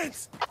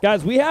reinforcements.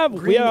 Guys, we got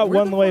Green, where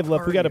one the wave fuck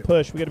left. We are got to you?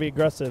 push. We got to be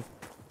aggressive.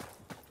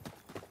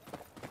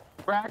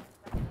 Crack.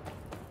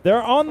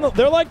 They're on the.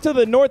 They're like to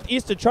the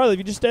northeast of Charlie. If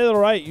you just stay to the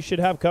right, you should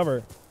have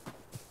cover.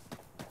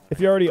 If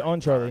you're already on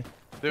Charlie.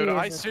 Dude,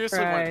 I Jesus seriously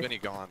want Christ. Vinny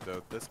gone,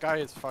 dude. This guy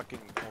has fucking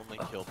only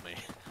killed me.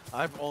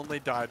 I've only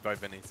died by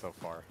Vinny so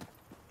far.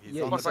 He's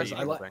Yeah, on he the says, B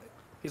I like. building.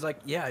 He's like,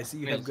 yeah, I see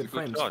you Yeah, have he's a good good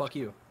frames. shot. Fuck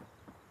you.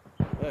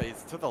 Yeah,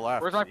 he's to the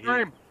left. Where's my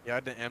frame? He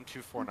had an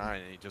M249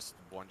 and he just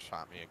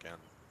one-shot me again.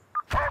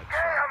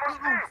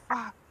 Oh,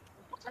 fuck.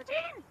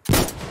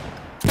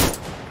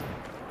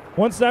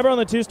 One sniper on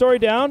the 2-story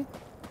down.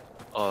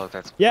 Oh,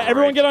 that's Yeah,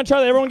 everyone great. get on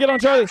Charlie. Everyone get on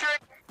Charlie.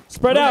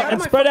 Spread Move out out and of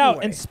my spread fucking out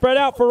way. and spread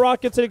out for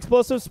rockets and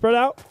explosives. Spread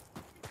out.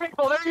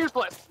 People, they're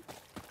useless.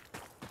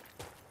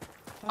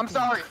 I'm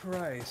sorry.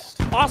 Christ.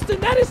 Austin,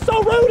 that is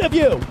so rude of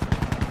you.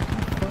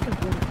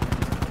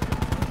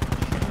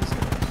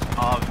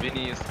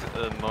 Vinny is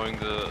mowing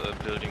the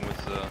building with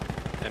the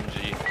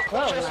MG.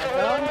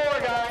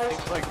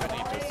 Seems like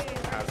Vinny just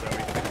has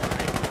everything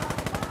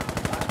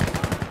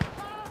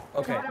right.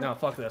 Okay, no,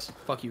 fuck this.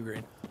 Fuck you,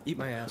 Green. Eat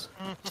my ass.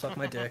 Suck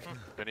my dick.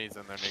 Vinny's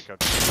in there, Nico.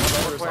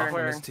 First off,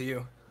 I miss it to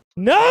you.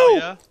 No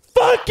yeah?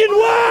 fucking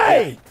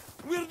way.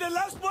 We're the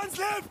last ones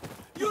left.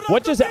 You're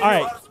What just? All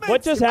right.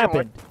 What just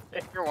happened?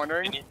 If you're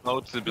wondering, Vinny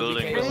mowed the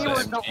building with Vinny the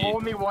was the MG.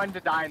 only one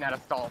to die in that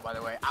assault, by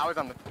the way. I was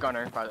on the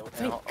gunner, by the way.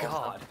 Thank Also.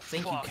 God.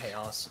 Thank you, Fuck.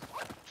 Chaos.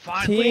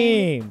 Finally.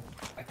 Team.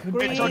 I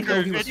couldn't It took believe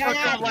her. he was It took her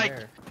fucking like.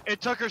 there.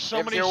 It took her so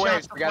It's many your shots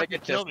ways, to we gotta fucking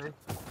get kill this. me.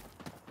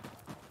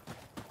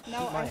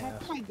 No, my I have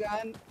ass. my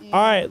gun.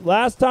 All right.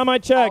 Last time I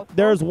checked,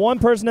 there's one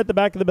person at the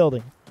back of the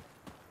building.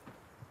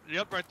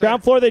 Yep, right there.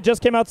 Ground floor. They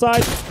just came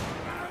outside.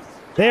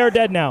 They are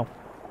dead now.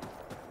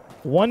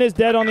 One is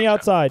dead on the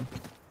outside.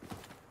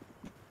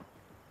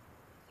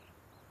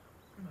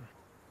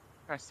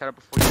 I set up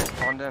before you guys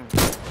spawned in.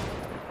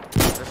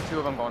 There's 2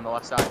 of them going the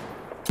left side.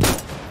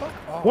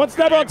 One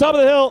sniper on top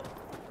of the hill.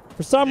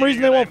 For some Yeah,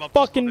 reason, you they gotta aim won't up just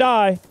a fucking bit.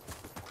 die.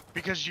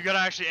 Because you gotta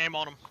actually aim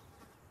on him.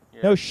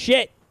 No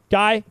shit,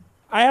 guy.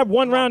 I have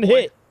one Come on, round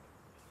boy. hit.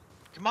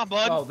 Come on,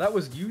 bud. Oh, that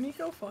was you,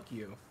 Nico? Fuck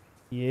you.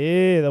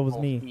 Yeah, that was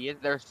Oh, me. He is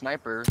their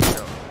sniper. So.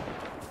 No,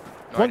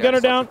 One I got gunner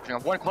a down.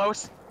 self-defense. One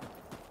close.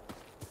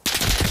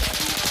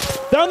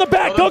 They're on the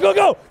back. Go, go,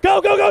 go.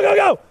 Go, go, go, go,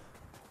 go.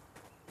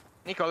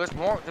 Nico, there's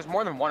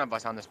more than one of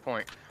us on this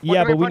point. Yeah,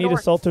 One but we front need door.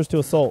 assaulters to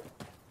assault.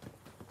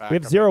 Back We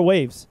have up. 0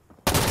 waves.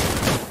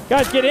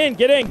 Guys, get in,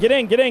 get in, get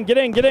in, get in, get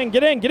in, get in,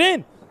 get in, get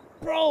in.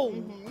 Bro.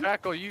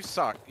 Jackal, you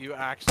suck. You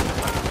actually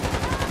suck.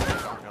 You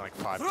shot me like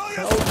 5 Throw times.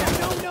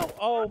 your No.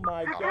 Oh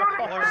my Lauren, god.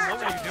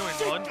 what are you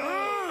doing,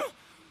 bud?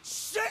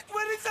 shit.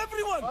 Where is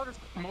everyone? Oh, there's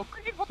smoke.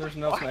 What the There's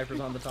no fuck? snipers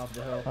on the top of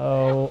the hill.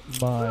 Oh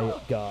my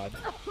god.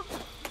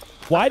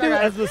 Why do,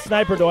 as the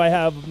sniper, do I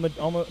have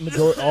all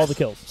the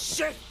kills?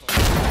 Shit.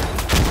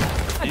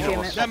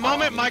 Damn it. That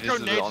moment Invisible Micro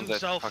on nades that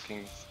himself. fucking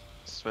Michael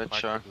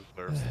switcher.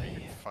 deserves to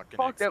be fucking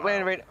Fuck that.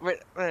 Wait, exiled.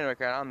 wait,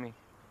 guy, on me.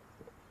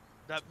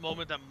 That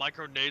moment that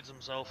Micro nades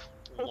himself.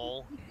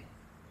 Lol.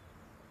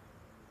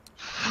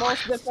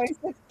 Most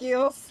defensive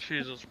skills.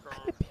 Jesus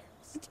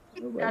Christ.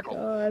 Oh my Jackal.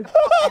 god.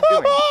 What are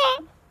you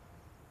doing?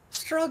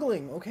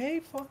 struggling, okay?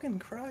 Fucking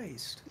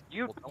Christ.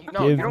 You Give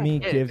don't me,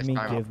 get it give this me,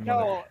 time. give me.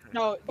 No,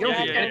 no, You don't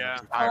Yeah, get yeah, it yeah.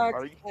 this time,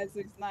 buddy. as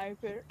a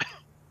sniper.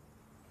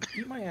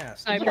 Eat my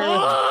ass.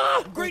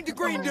 Sniper Green to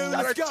green, dude.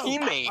 Not Let's our go.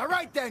 teammate. All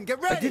right then, get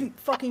I ready. didn't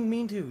fucking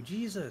mean to.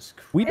 Jesus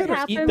Christ. We It better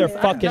eat happens. their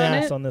I've fucking done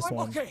ass it. on this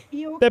one. Okay.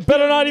 They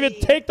better not even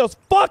take those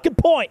fucking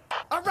points.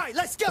 All right,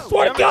 let's go.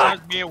 Swear to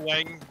God. Me and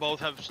Wang both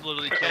have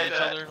literally killed each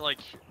other, like,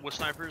 with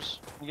snipers.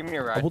 Give me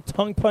a I ride. will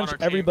tongue punch On our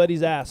team.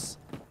 everybody's ass.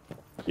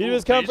 You Ooh,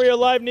 just come for please. your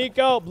life,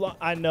 Nico.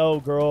 I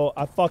know, girl.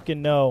 I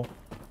fucking know.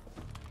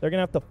 They're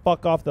gonna have to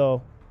fuck off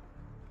though.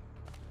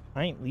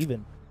 I ain't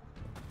leaving.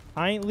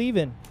 I ain't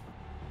leaving.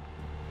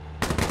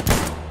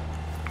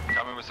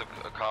 Coming with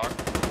a car. I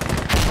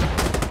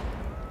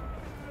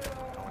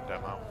went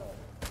demo.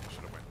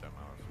 Should have went demo.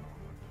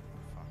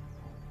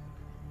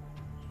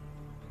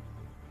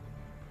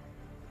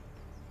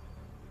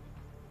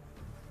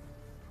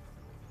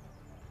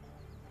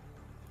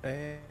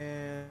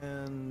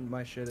 And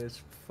my shit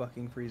is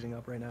fucking freezing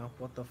up right now.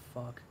 What the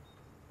fuck?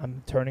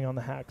 I'm turning on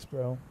the hacks,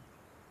 bro.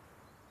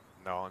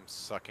 No, I'm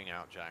sucking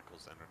out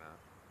Jackal's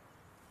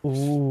internet.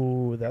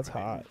 Ooh, that's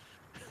hot.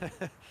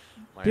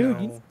 My Dude,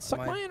 internet- you suck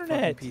my fucking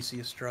internet. PC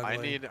is struggling.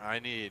 I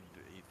need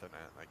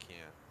Ethernet. I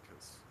can't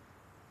because.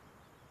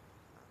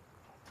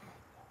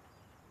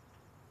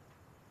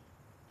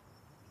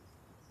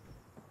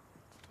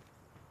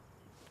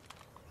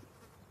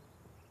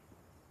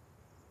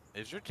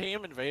 Is your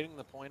team invading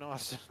the point,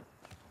 Austin?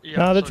 Yeah,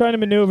 No, they're so- trying to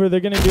maneuver. They're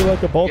gonna do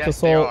like a bulk Yes,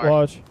 they assault. are.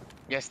 Watch.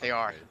 Yes, they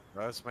are.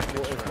 That's making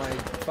Well, sure. if my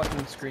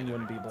fucking screen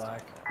wouldn't be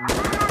black.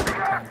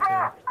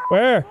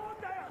 Where?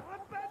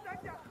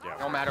 Yeah,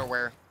 No matter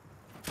where.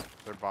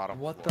 they're bottom.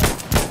 What floor.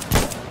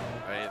 the?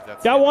 Hey,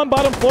 that's Got one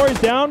bottom floor. He's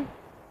down.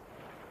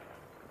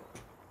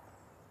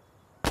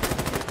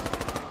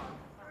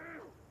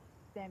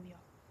 Damn you.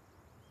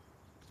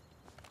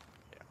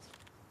 Yeah.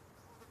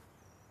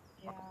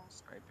 Yeah.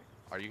 Sniping.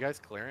 Are you guys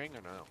clearing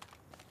or no?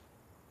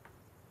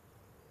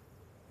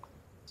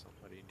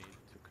 Somebody need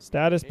to.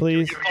 Status,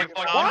 please. You fucking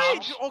Why?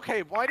 bombs.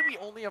 Okay, why do we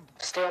only have?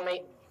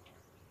 Stalemate.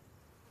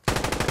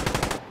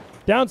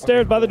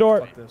 Downstairs Okay, by the cool.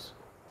 door. Fuck this.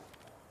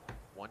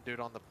 One dude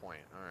on the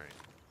point. All right.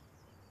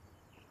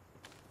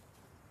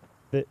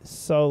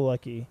 So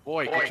lucky.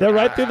 Boy, Boy, They're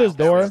right through this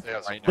door.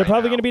 Downstairs right They're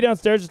probably now. gonna be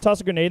downstairs. Just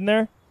toss a grenade in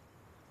there.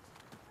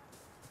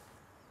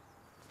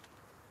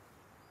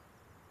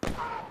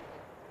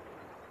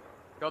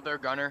 Killed their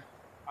gunner.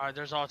 Alright,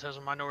 there's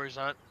autism. I know where he's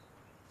at.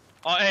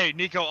 Oh, hey,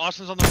 Nico,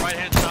 Austin's on the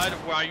right-hand side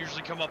of where I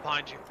usually come up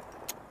behind you.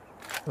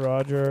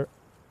 Roger.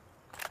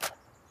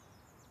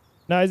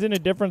 No, he's in a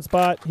different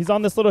spot. He's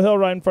on this little hill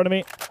right in front of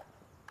me.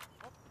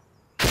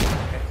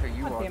 Okay, so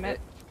you God are damn it.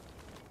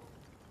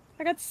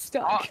 I got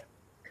stuck.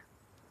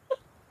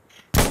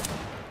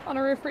 On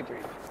a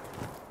refrigerator.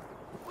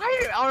 Why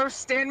did Honor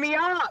stand me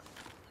up?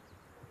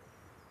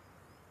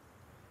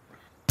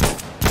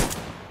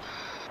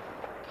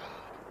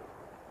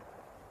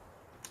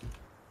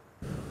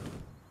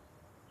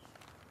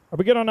 Are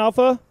we good on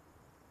Alpha?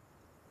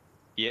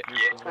 Yeah.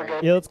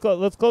 Yeah, let's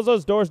close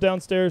those doors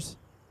downstairs.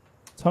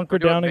 Let's hunker We're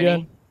doing down mini.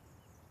 again.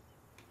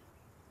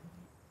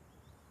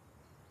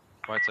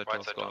 Right side,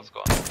 don't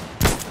score.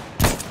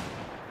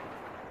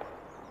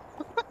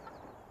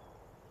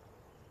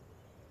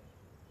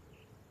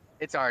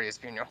 It's already a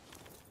funeral.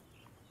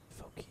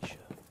 Fokisha.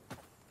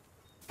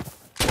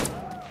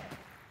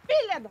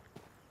 Feel it.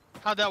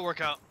 How'd that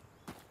work out?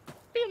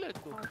 Feel it.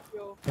 Fuck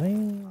you.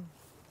 Damn.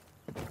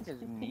 What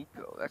is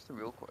Nico? That's the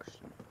real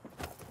question.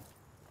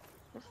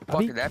 What the I fuck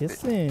be is that bitch?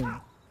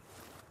 kissing.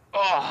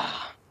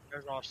 Oh,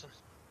 There's Austin.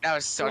 that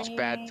was such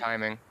bad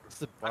timing.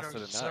 This is I know busted a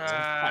nut.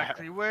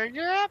 exactly where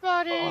you're at,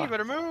 buddy. You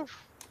better move.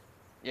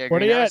 Yeah, Where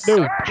Green, they that at, was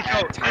dude? such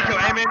Nico, bad Nico,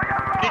 timing. aim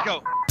in.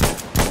 Nico.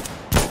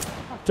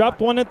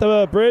 Dropped one at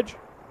the bridge.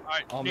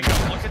 Alright, I'll Nico, move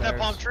look at that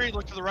downstairs. palm tree.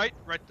 Look to the right.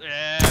 Right.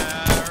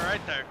 Yeah,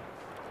 right there.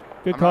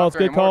 Good I'm not calls, there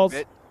good anymore, calls.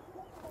 bitch.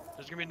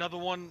 There's gonna be another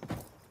one.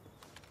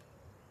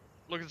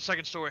 Look at the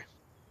second story.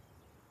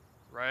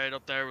 Right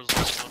up there was the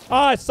last one. Oh,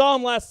 I saw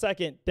him last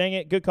second. Dang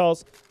it. Good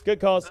calls. Good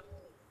calls.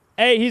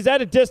 Hey, he's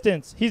at a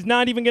distance. He's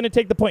not even going to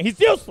take the point. He's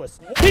useless.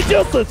 He's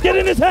useless. Get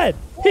in his head.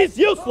 He's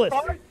useless.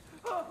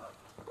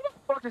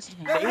 Fuck just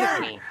made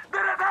me.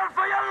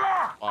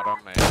 Bottom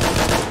man.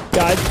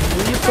 Guys,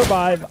 please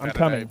survive. I'm Dead,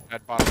 coming.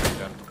 Dead bottom man,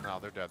 dead. No,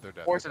 they're dead. They're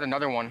dead. Force is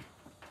another one.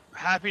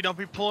 Happy, don't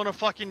be pulling a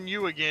fucking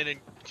you again and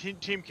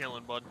team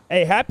killing, bud.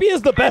 Hey, Happy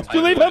is the best.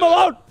 You leave him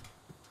alone.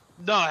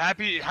 No,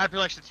 Happy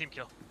likes the team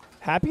kill.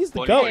 Happy's the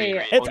Only goat. green,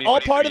 It's only all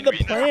green, part of the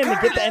green. plan to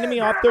get the enemy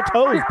off their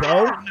toes,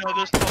 bro. No,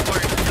 this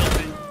motherfucker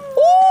killed me.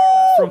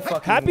 From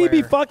fucking Happy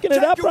be where? fucking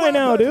it up right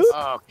now, dude.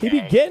 He be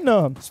Okay. getting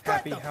them.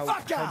 Happy,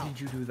 how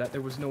did you do that?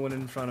 There was no one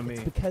in front of me.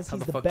 because How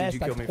he's the the fuck best. did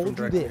you I kill me told from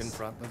you directly this. in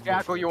front? That's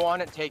Jackal, bullshit. you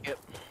want it? Take it.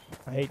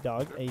 I hate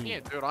dog. Hey. Yeah,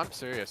 dude, I'm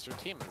serious. Your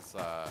team is,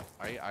 I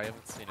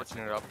haven't seen a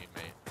Switching it single up.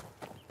 teammate.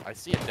 I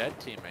see a dead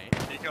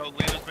teammate. Nico,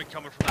 Lena's been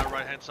coming from that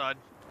right-hand side.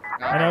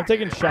 I know I'm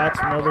taking shots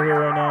from over here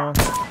right now.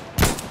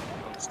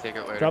 Let's take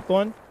it later. Dropped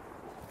one.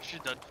 She's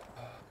dead.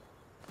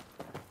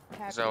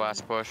 This is our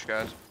last push,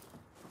 guys.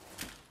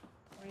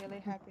 really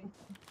happy.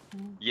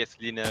 Yes,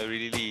 Lina,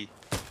 really.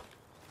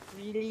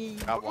 Really.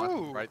 Got one.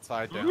 Ooh. Right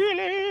side down.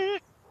 Really?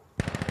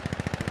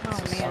 Oh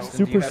This is man. so-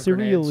 Super have grenades?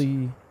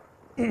 serially.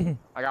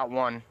 I got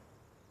one.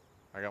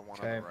 I got one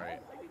on Okay. the right.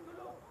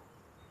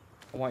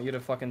 I want you to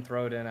fucking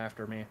throw it in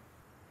after me.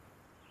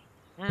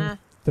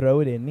 Throw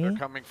it in They're me.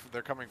 coming.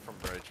 They're coming from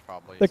bridge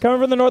probably. They're coming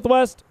from the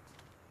northwest.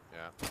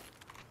 Yeah.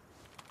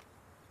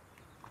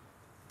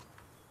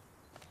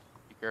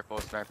 Be careful,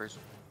 snipers.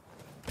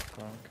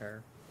 I don't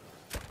care.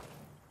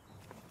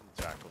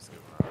 Jackal's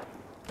giving out.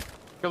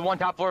 Kill one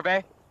top floor,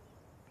 Bay.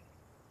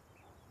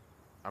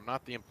 I'm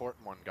not the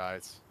important one,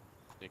 guys.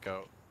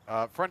 Nico.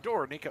 Front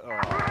door, Nico.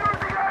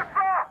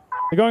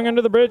 They're going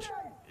under the bridge.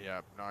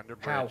 Yeah, no, under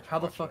bridge. How? How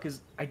the Watch fuck it.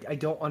 is... I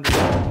don't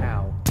understand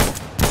how.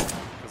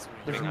 'Cause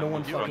There's you- no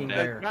one you- fucking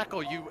there.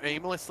 Jackal, you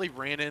aimlessly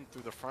ran in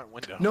through the front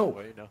window. No.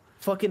 Wait, no.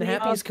 Fucking Me,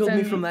 Happy's killed me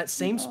Austin. from that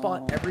same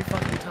spot every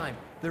fucking time.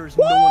 There is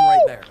no one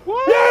right there.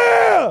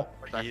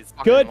 Yeah! He's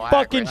Good lag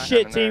fucking right shit,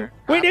 happened team. there.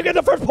 We need to get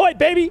the first point,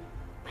 baby.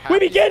 We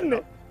be Happy's getting been-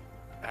 it.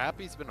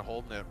 Happy's been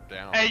holding it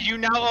down. Hey, you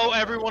now owe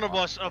every one of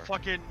us a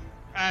fucking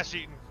ass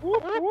eating.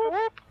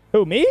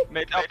 Who, me?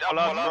 Made up for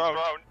last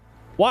round.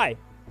 Why?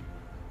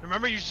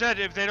 Remember you said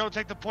if they don't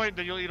take the point,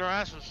 then you'll eat our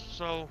asses.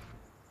 So,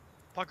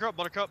 pucker up,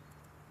 Buttercup.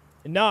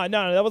 No.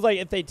 That was like,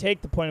 if they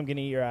take the point, I'm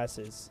gonna eat your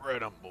asses.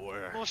 Right on, boy.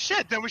 Well,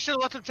 shit. Then we should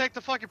have let them take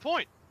the fucking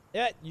point.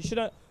 Yeah, you should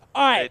have.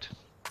 All right. Wait.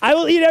 I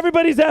will eat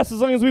everybody's ass as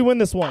long as we win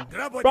this one.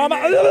 Grab what Bro, you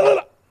I'm- need.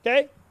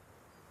 okay?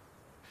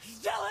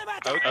 Yell him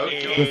at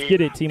Okay. Let's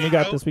get it, team. We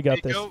got this. We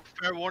got this. Nico,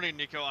 fair warning,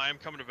 Nico. I am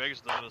coming to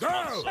Vegas though this Go!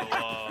 month, so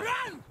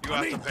Run! you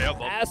have to pay up.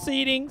 Bub. Ass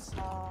eatings.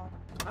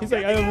 He's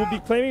like, I will be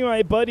claiming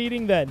my butt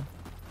eating then.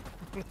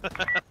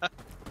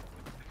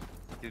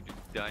 You'll be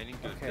dining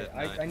to Okay, that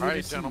I night. need to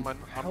Alright, see gentlemen,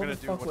 I'm how gonna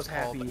the do fuck what's was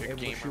called Happy a able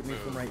to gamer shoot me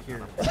from move. right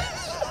here.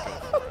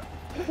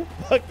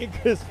 Fucking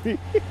crispy.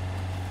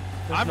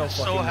 I'm no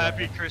so fucking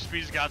happy way.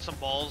 Crispy's got some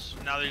balls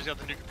now that he's got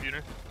the new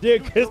computer.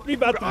 Dude, Crispy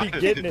about to be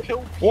getting it.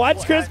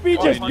 Watch Crispy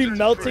just be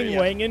melting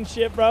wang and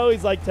shit, bro.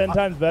 He's like 10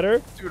 times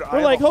better. Dude, I We're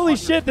have like, holy 100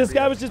 shit, this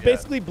guy was just FPS.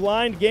 basically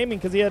blind gaming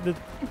because he had the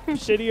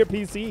shittier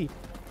PC.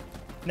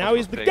 Now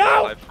he's the Playing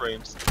go! 5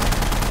 frames.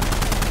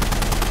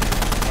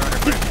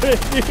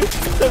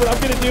 So what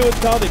I'm gonna do is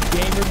called a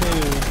gamer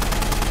move.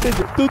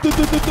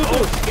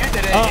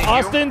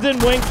 Austin's in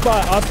wing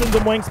spot. Austin's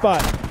in wing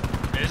spot.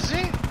 Is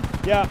he?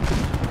 Yeah.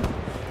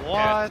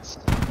 What?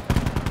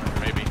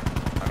 Maybe.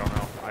 I don't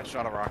know. I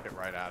shot a rocket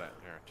right at it.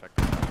 Here, check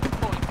this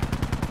out.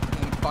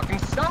 He fucking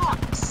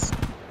sucks.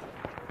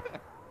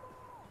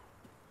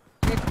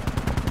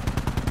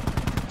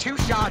 2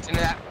 shots into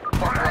that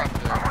fucker up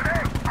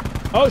there.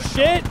 Oh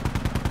shit.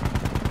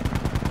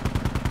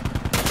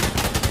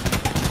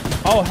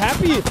 Oh,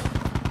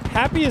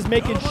 Happy is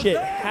making shit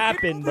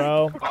happen,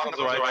 bro. On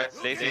the right,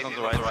 Lazy's on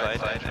the right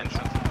side. Entrance.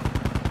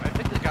 I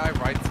think the guy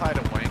right side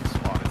of Wang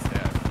spot is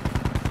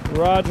dead.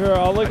 Roger,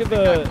 I'll look I at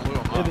think I blew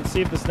him the up.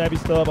 see if the sniper's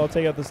still up. I'll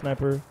take out the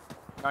sniper.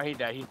 No, he's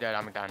dead. He's dead.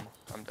 I'm done.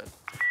 I'm dead.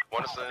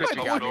 One is the Crispy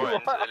top got floor you.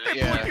 and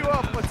Yeah. Lazy You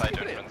up, let's side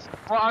get it. entrance.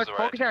 Well, I was To the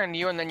right. focusing on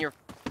you and then your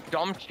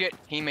dumb shit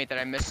teammate that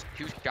I missed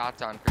 2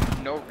 shots on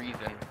for no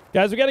reason.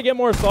 Guys, we got to get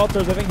more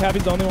assaulters. I think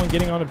Happy's the only one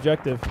getting on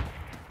objective.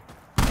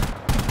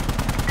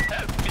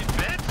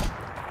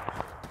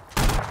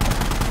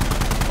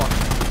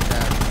 Fucking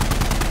dead.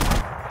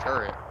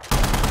 Turret.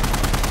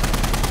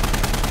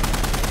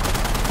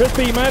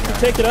 Crispy, you might have to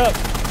take it up.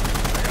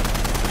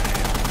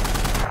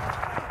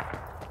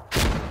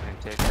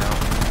 Didn't take it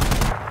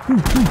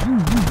out.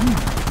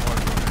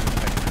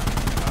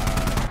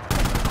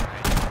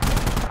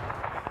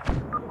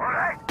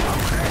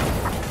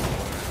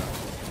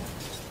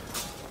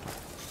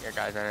 Yeah,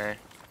 guys, I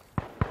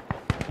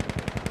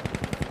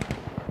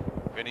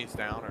Vinny's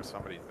down or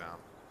somebody's down.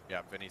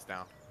 Yeah, Vinny's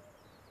down.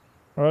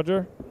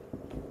 Roger.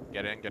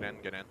 Get in, get in,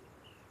 get in.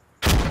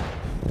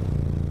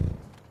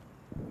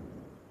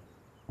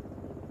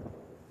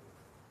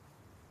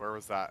 Where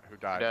was that? Who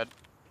died? dead.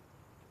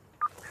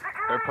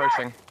 They're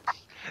pushing.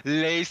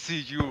 Lazy,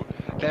 you.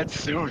 That's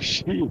so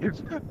cheap.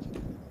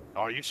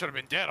 Oh, you should have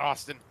been dead,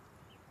 Austin.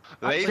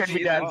 Lazy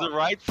is on the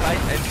right side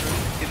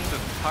entrance in the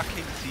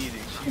fucking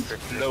ceiling. She's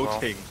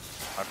floating.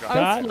 I've I got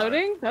God. was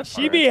floating? That's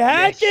She be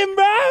hacking,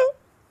 bro.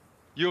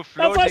 You're That's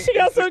floating. why she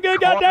got in so the good,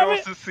 corner goddammit.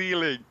 of the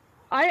ceiling.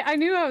 I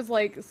knew I was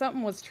like,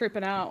 something was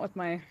tripping out with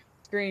my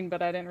screen,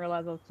 but I didn't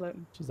realize I was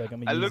floating. She's like,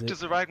 I'm I gonna use looked to it.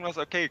 the right and was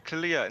okay,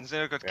 clear, and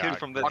then I got Yeah, killed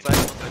from that watch- side.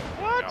 I was like,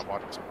 what? Yeah,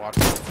 watch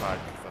that side,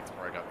 because that's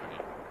where I got Vinny.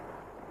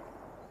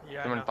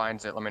 Yeah. Someone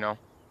finds it, let me know.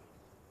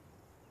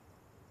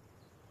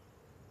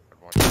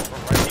 Watch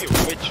that. She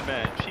a witch,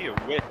 man. She a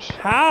witch.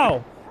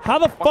 How? How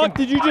the fuck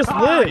did you just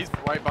He's live?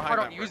 right I behind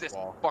don't that use brick this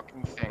wall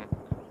fucking thing.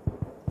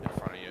 in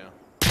front of you.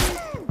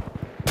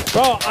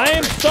 Bro, I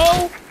am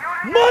so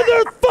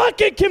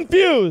motherfucking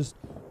confused.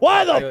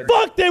 Why the Good.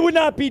 fuck they would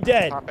not be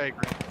dead? Top A, green.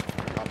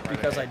 Top right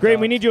Because A. I Great,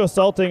 we ducked. need you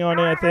assaulting on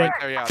it, I think.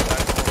 Right there, yeah,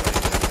 that's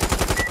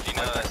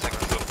Lina, second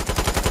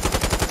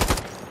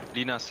floor.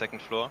 Lina,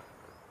 second floor.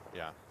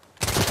 yeah.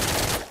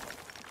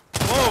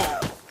 Whoa!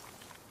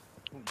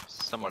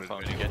 someone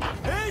found Vinny you. get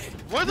you?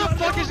 Where the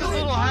fuck is this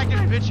little hacking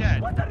bitch at?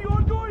 What are you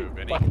all doing?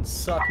 Vinny? Fucking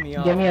suck me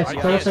off. Get me as I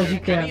close can't, as you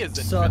dude. Vinny can. is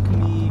in- Suck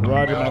me.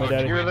 Roger, Oh, mommy,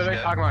 daddy. you were literally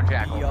talking about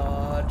Jackal.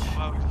 Biatch.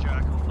 Oh,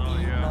 Jackal. Oh,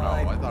 yeah.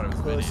 Oh, I thought it was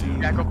Vinny.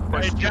 Pussy. Jackal Hey,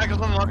 pushed you.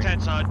 Jackal's on the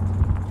left-hand side.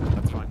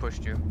 That's fine.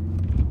 Pushed you.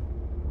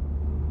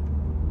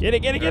 Get it,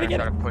 get it, get it, get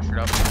Try it. to push it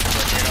up.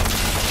 Push it up.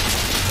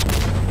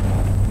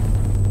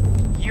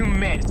 You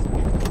missed.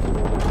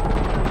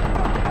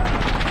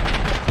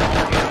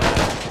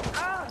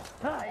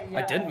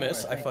 I did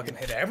miss. I fucking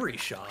hit every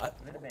shot.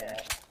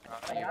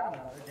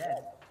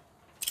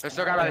 They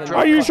still got another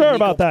Are you sure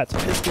about that?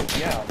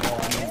 Yeah, well,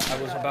 I mean,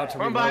 I was about to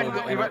One behind,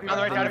 reload we went on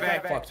the right side of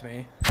and A. fucked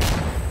me.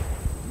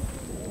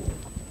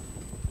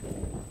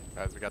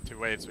 Guys, we got 2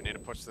 waves. We need to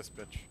push this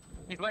bitch.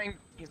 He's laying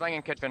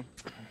in kitchen.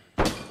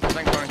 He's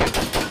laying in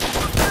kitchen.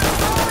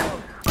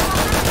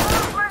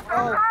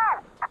 Oh.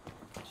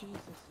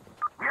 Jesus.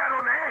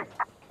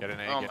 Get an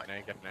A, Oh get my-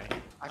 an A, get an A.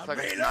 I feel like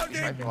I snapped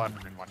Watch right your there.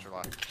 left, watch your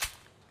left.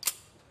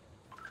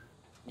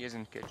 He is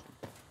in kitchen.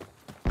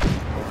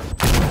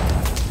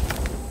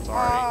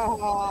 Sorry.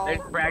 Oh. They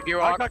fragged you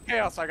I off. got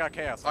chaos, I got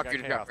chaos, I Fuck got you,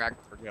 just chaos. got fragged.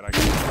 Forget I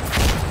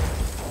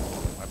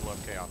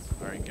love chaos.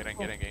 Alright, get in,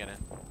 get in, get in.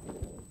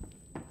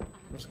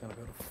 I'm just gonna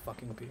go to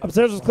fucking B.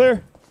 Upstairs is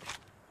clear.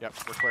 Yep,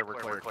 we're clear, we're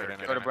clear. Get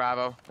in, Go to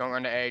Bravo. Don't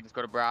run to A. Just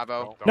go to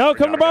Bravo. No,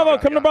 come to Bravo,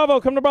 come to Bravo,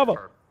 come to Bravo.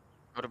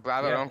 Go to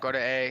Bravo. Yeah. Don't go to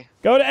A.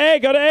 Go to A,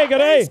 go to A, go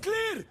to It's A.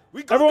 clear.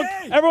 We got Everyone,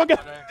 A. everyone go.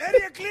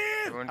 Area clear.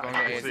 Everyone going to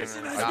A. is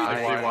Listen, gonna I die.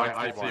 see why, I'm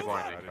I see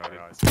why.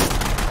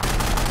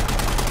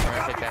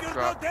 gonna take that You're truck.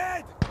 not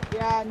dead.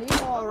 Yeah,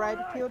 Nikko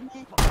already killed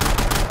me.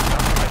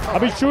 I'll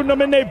be shooting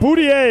them in their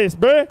booty ass,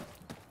 bruh.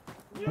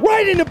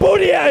 Right in the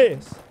booty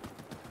ass.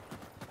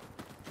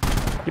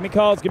 Give me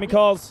calls, give me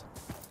calls.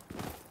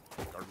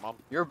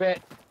 You're a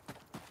bit.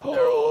 They're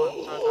all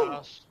inside the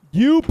house.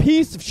 You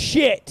piece of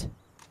shit.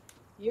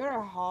 You're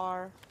a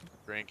whore.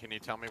 Green, can you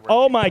tell me where?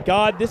 Oh my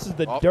god, this is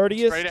the Oh,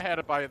 dirtiest. Straight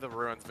ahead by the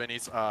ruins.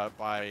 Vinny's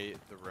by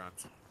the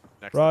ruins.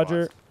 Next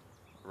Roger. to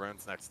bus.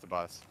 Ruins next to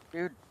bus.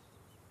 Dude.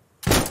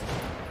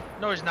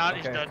 No, he's not.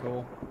 He's Okay, dead.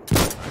 cool.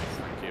 Nice,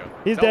 thank you.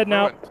 He's No, dead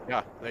now. ruined.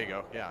 Yeah, there you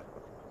go. Yeah.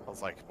 I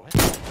was like, what?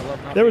 I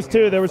love not There was being two,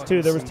 able there to was two,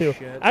 fucking there was see two.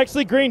 shit.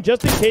 Actually, Green,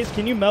 just in case,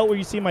 can you melt where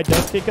you see my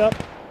death kick up?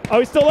 Oh,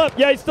 he's still up.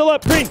 Yeah, he's still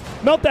up. Green,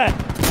 melt that.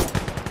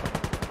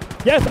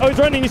 Yes, oh, he's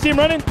running. You see him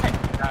running?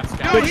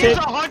 Dude, Good he's shit.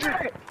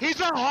 100. He's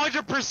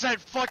 100%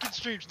 fucking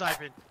stream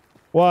sniping.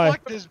 Why?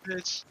 Fuck this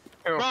bitch.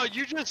 Bro,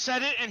 you just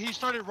said it and he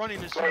started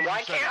running as soon as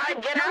you said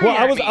it.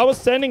 Well, I was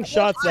sending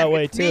shots that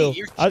way It's me. too,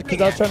 You're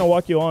because I was trying to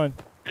walk you on.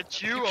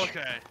 It's you?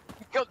 Okay.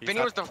 Vinny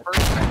was the first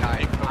I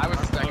died. I was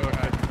the second.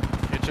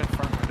 Kitchen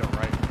front window,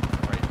 right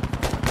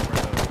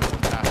where the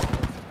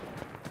path is.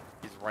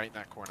 He's right in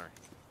that corner,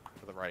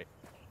 to the right.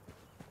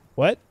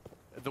 What?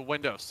 The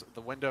windows,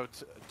 the window.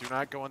 Do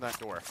not go in that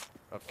door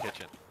of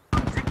kitchen.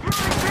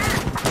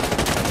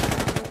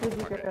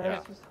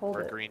 Yeah, Just hold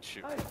where it. green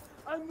shoot.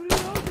 I'm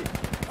reloading.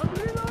 I'm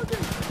reloading.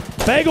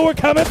 Bagel, we're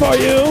coming for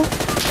you.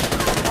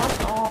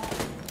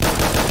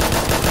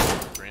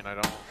 Green, I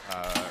don't.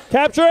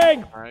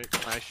 Capturing. All right,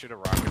 can I shoot a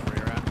rocket where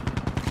you're at?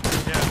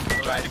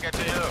 Yeah. Trying to get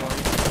to you.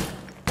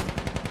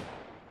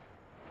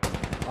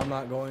 I'm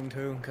not going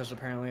to, because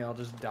apparently I'll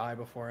just die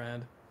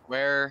beforehand.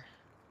 Where?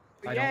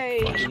 I Yay.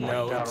 don't fucking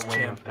know. It's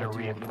champ. Yeah.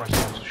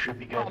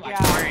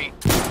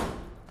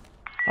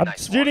 I'm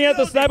shooting at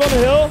the snipe on the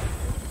hill.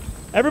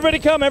 Everybody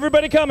come,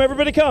 everybody come,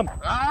 everybody come.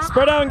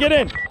 Spread out and get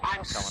in.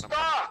 I'm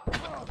stuck.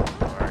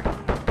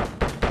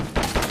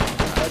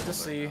 Let to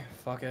see.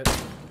 Fuck it.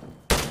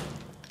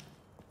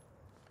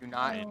 Do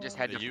not just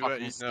head to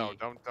fucking C. No,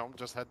 don't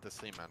just head to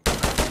C, man.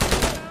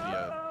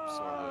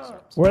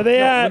 Where they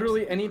No, at?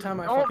 literally, anytime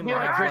I fucking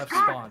yeah, have Chris. left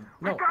spawn.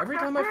 No, every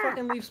time I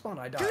fucking leave spawn,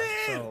 I die.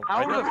 So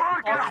How the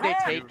fuck did they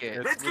It's- take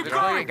it? it's There's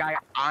literally a guy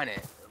on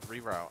it.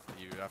 Reroute.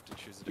 You have to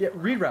choose a yeah,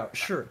 different route. reroute,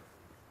 sure.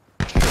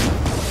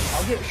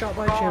 I'll get shot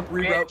by a champ,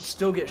 reroute,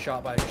 still get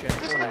shot by a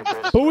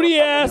champ. Booty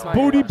ass,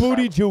 booty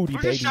booty Judy, Who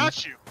baby. just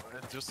shot you?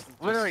 Just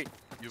Literally,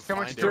 you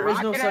someone find just There is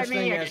no rocket such at me,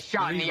 thing I as get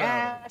shot in the rerouting.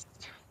 ass.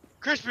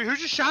 Crispy, who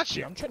just shot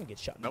you? I'm trying to get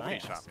shot in Nobody my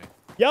ass. shot me.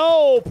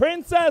 Yo,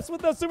 Princess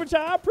with the super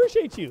chat. I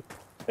appreciate you.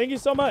 Thank you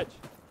so much.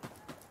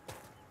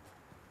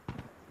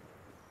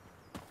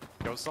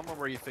 Go somewhere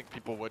where you think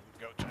people wouldn't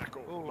go,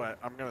 Jackal. But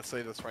I'm gonna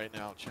say this right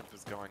now: Chimp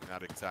is going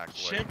that exact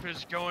way. Chimp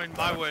is going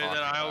my way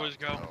that I always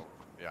go. So,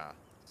 yeah.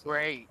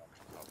 Great.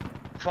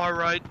 Far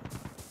right.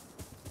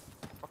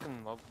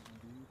 Fucking love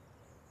you,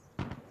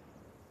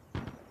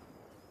 dude.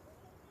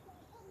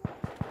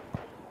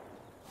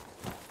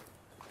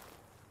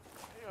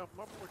 Yeah,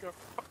 Mom, we go.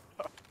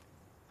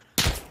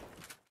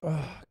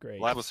 Oh,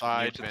 great. Left was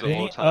side, muted the Vinny.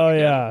 whole time. Oh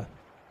yeah.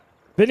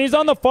 Vinny's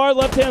on the far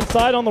left-hand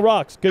side on the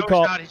rocks. Good No,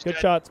 call. he's not, he's Good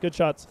dead. shots. Good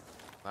shots.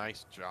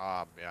 Nice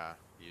job. Yeah,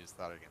 he used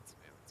that against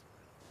me. That's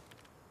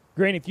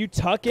Green, if you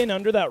tuck in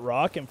under that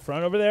rock in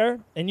front over there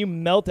and you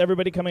melt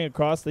everybody coming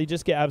across, they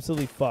just get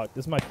absolutely fucked.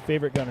 This is my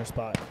favorite gunner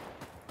spot.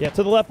 Yeah,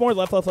 to the left more.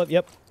 Left, left, left.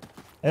 Yep.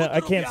 And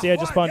I can't see, I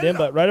just spawned in,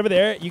 but right over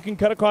there, you can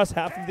cut across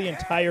half of the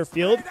entire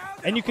field,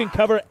 and you can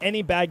cover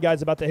any bad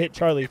guys about to hit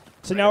Charlie.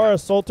 So now our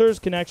assaulters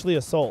can actually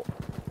assault.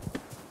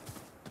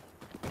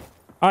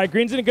 All right,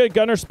 Green's in a good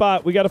gunner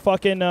spot. We gotta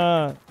fucking,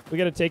 we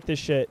gotta take this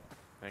shit.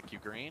 Thank you,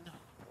 Green.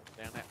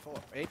 Down that floor.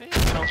 Amen.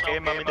 Okay,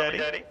 mommy,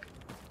 daddy.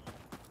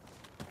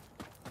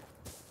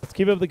 Let's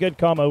keep up the good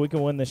combo. We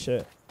can win this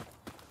shit.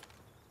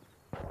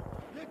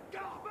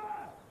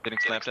 Getting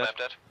slapped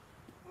at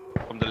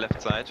from the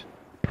left side.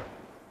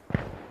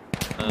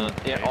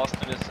 Yeah,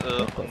 Austin is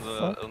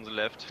on the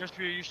left.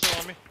 Crispy, are you still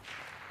on me?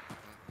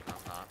 I'm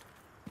not.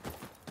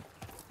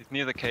 He's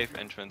near the cave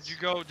entrance. Did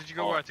you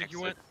go where I think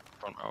you went?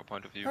 From our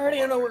point of view. I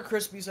already know where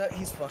Crispy's at.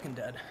 He's fucking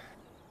dead.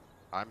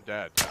 I'm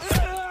dead.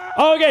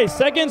 Okay,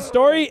 second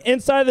story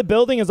inside the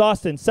building is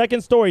Austin.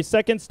 Second story.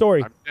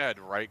 I'm dead,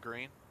 right,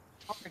 Green?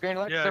 Green,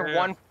 let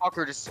one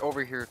fucker just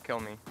over here kill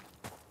me.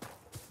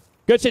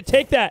 Good shit.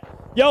 Take that.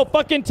 Yo,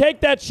 fucking take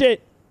that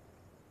shit.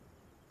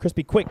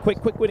 Crispy, quick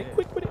with it.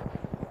 Take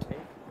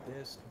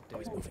this. Oh,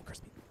 he's moving,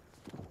 Crispy.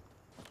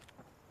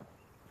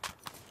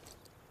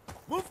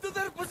 Move to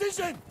their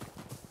position.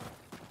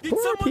 Who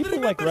are people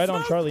like right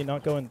on Charlie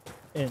not going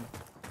in?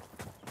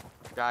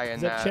 Guy in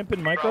Is that Chimp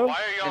and Micro?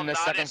 in the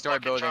second story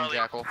building,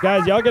 Jackal.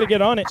 Guys, y'all gotta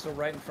get on it. So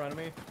right in front of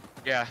me.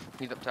 Yeah,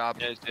 he's up top.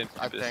 Yeah, it's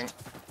I think.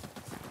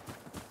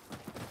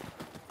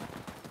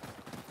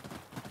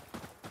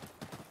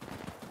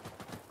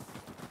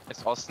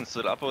 Is Austin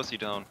still up or is he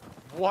down?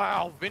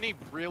 Wow, Vinny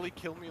really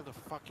killed me with a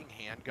fucking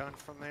handgun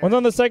from there. One's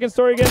on the second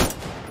story again.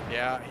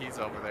 Yeah, he's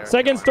over there.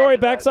 Second story,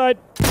 backside.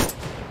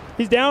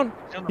 He's down.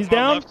 He's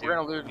down. We're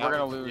gonna lose. We're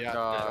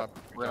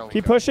gonna lose.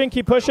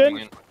 Keep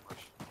pushing.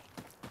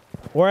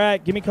 Where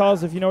at? Give me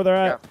calls if you know where they're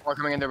at. Yeah, we're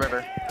coming in the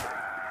river.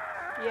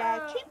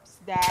 Yeah, Chip's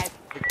dead.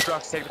 Take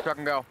the truck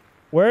and go.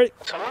 Where?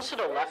 Someone to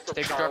the left of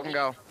Take the truck and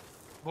go.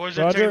 Boys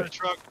are taking the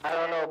truck. I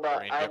don't know,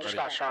 but I just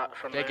got shot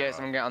from Take there. it.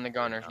 Someone get on the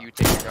gunner. You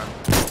take the gun.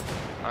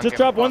 Just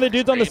drop one of the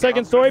dudes on the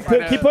second story.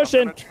 Keep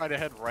pushing. I'm gonna try to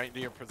head right into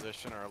your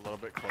position or a little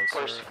bit closer.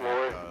 First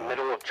floor,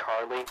 middle of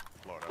Charlie,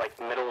 like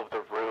middle of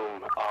the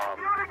room,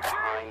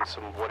 behind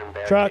some wooden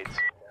barricades. Truck.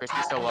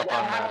 Christy's still up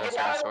on the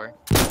second story.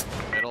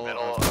 Middle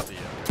of the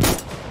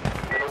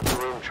Middle of the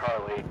room,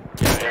 Charlie.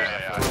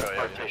 Yeah.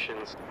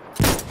 Partitions.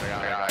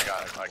 I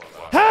got it.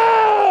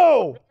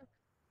 How?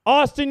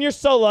 Austin, you're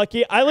so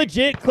lucky. I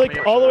legit clicked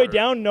all the way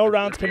down. No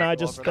rounds can I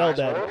just fell What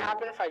would dead.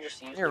 happen if I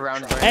just used Your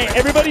round. Hey,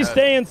 everybody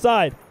stay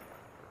inside.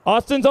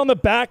 Austin's on the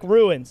back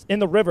ruins in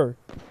the river.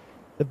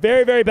 The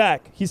very, very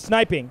back. He's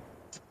sniping.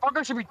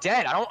 Fucker should be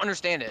dead. I don't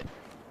understand it.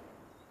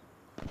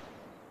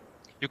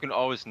 You can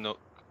always know,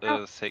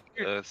 see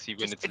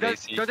when it's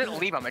lazy. It doesn't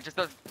leave them. It just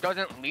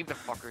doesn't leave the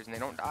fuckers and they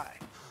don't die.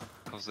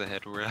 Because the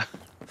head were.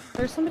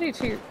 There's somebody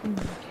to your.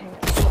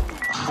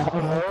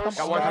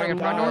 Got one coming in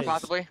front door,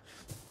 possibly.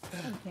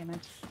 Damn it.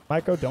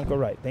 Micro, don't go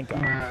right. Thank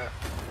God.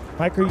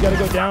 Micro, you gotta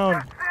go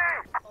down.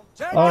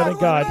 Oh, thank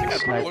God.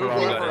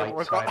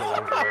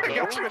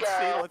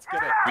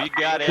 We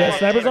got it. Yeah,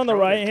 sniper's on the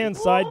right-hand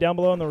side, down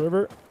below on the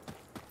river.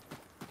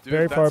 Dude,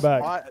 Very far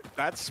back.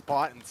 That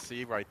spot in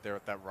C right there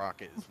with that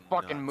rocket is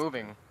Fucking nuts.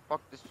 moving.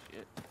 Fuck this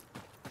shit.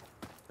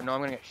 But no,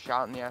 I'm gonna get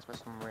shot in the ass by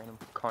some random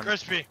cunt.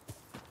 Crispy.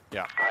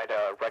 Yeah. I'd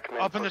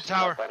recommend Up in the posting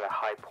tower. up at a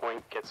high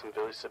point, get some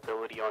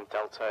visibility on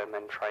Delta, and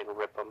then try and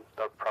rip them.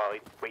 They're probably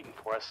waiting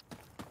for us.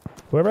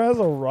 Whoever has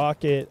a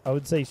rocket, I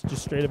would say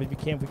just straight up, if we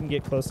can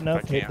get close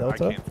enough, hit I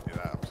Delta. can't do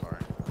that. I'm sorry.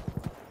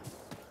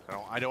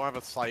 I don't have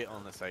a sight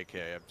on this AK.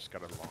 I've just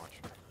got a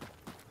launcher.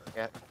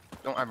 Yeah.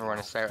 Don't ever run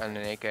a sight on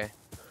an AK.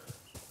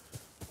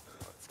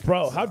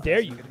 Bro, how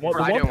dare you? Well,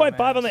 the I don't,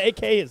 1.5 on the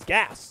AK is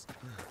gas.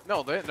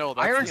 No, that's Iron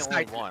the only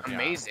Sight's one. yeah.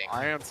 amazing.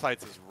 Iron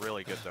Sights is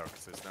really good though,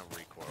 because there's no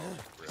recoil.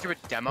 Do a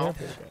demo.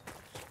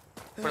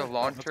 Put a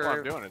launcher, That's what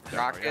I'm doing. It's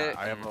demo, rocket. yeah.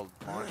 I have a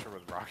launcher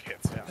with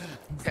rockets. Yeah.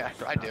 Yeah,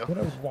 I do. Put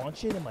a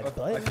launch it in my butt?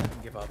 I fucking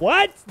give up.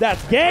 What?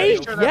 That's gay?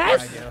 Pretty sure that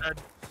Yes? person's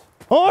dead.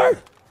 Or?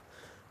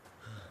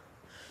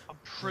 I'm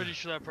pretty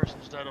sure that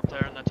person's dead up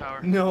there in that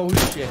tower. No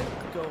shit.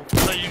 Go.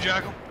 Is that you,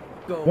 Jackal?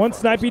 Go. One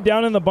snipey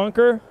down in the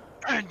bunker.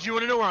 Do you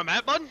want to know where I'm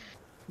at, bud?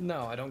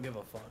 No, I don't give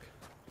a fuck.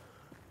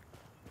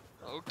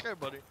 Okay,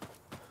 buddy.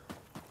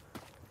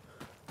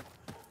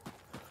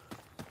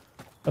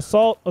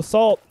 Assault. Who's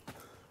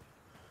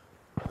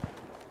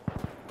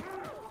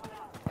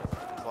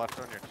left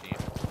on your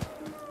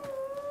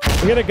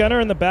team? We got a gunner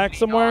in the back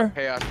somewhere.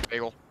 Chaos,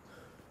 Bagel.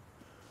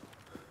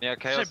 Yeah,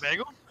 Did you Chaos. say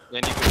bagel? Yeah,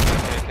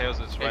 Nikko, Chaos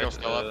is right. Bagel's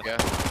still up, yeah.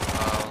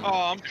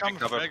 Oh, I'm you can coming for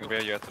cover bagel. from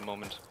where you're at the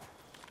moment.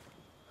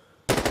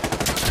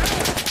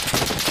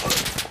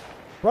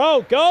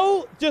 Bro,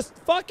 go. Just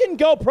fucking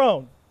go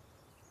prone.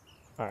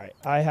 All right,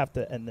 I have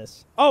to end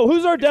this. Oh,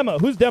 who's our demo?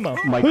 Who's demo?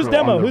 Who's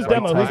demo? Who's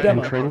demo? Who's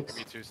demo? Give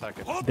me 2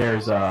 seconds.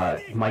 There's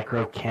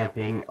micro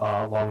camping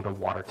along the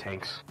water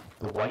tanks.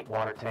 The white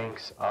water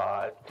tanks.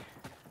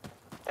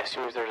 As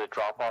soon as there's a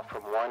drop off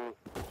from one,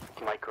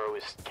 Micro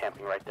is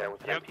camping right there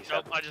with an Yep, MP7.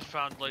 yep, I just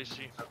found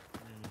Lacey.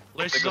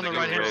 Lacey's on the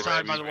right hand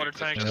side by the water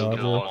tank.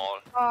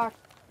 Fuck.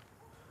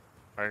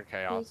 Iron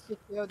Chaos. He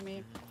killed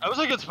me. That was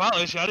a good spot,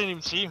 Lacey. I didn't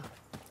even see you.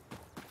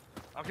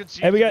 I'm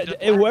conceding. Hey, we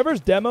got whoever's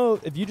demo.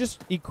 If you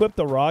just equip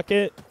the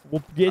rocket,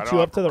 we'll get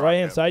you up to the right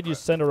hand side. You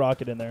just send a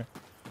rocket in there.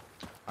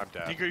 I'm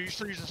dead. Nico, you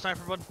still using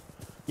sniper, bud?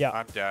 Yeah.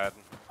 I'm dead.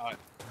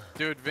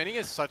 Dude, Vinny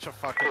is such a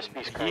fucking.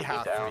 He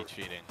has to be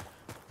cheating.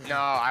 No,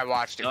 I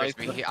watched it,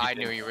 Crispy. I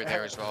knew you were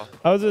there as well.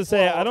 I was gonna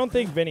say I don't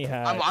think Vinny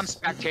has. I'm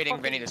spectating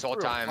Vinny this whole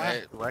time.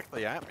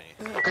 Directly at me.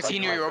 Because he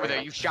knew you were over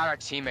there. You shot our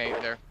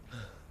teammate there.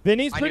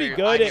 Vinny's pretty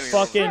good at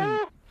fucking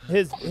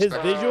his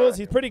visuals.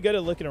 He's pretty good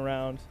at looking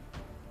around.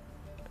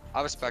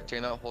 I was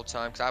spectating that whole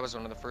time because I was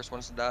one of the first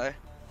ones to die.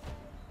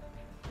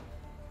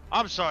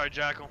 I'm sorry,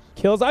 Jackal.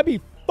 Kills, I be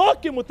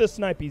fucking with the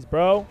snipies,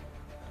 bro.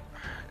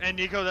 And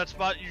Nico, that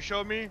spot you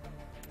showed me,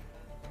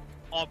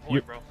 on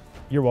point, bro.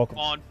 You're welcome.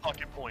 On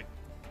fucking point.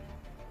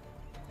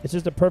 It's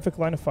just a perfect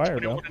line of fire,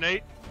 bro. 21 and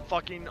 8,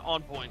 fucking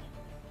on point.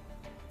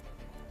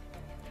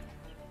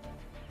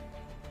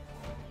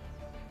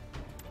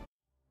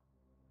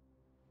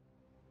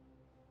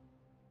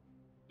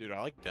 Dude, I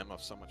like demo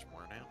so much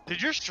more now.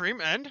 Did your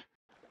stream end?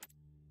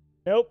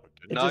 Nope.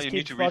 It No, just you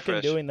keeps need to fucking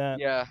refresh. doing that.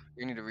 Yeah,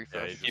 you need to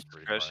refresh. Keep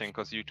refreshing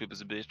because YouTube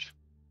is a bitch.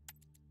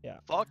 Yeah.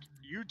 Fuck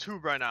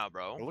YouTube right now,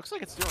 bro. It looks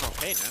like it's doing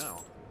okay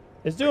now.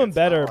 It's doing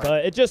better,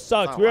 but it just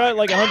sucks. We're at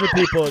like 100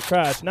 people, it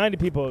crashed. 90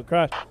 people, it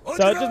crashed.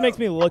 So it just makes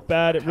me look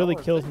bad. It really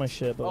kills my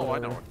shit. But Oh, I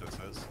whatever. know what this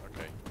is.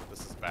 Okay, this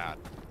is bad.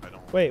 I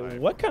don't. Wait,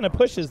 what kind of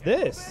push is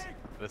this?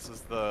 This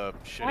is the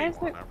shitty Why is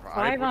one. it I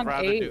 5 would on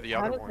rather 8? do the How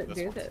other does one. it This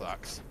do one this?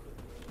 sucks.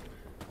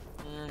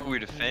 We're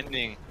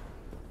defending.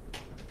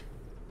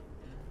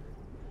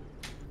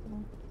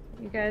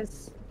 You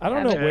guys. I don't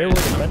have know it where we're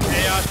defending.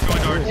 Chaos joined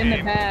our in the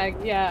team. bag.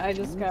 Yeah, I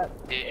just got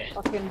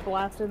fucking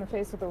blasted in the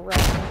face with a rock.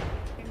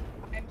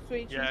 I'm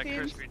switching Yeah, teams.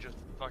 Crispy just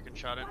fucking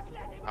shot it.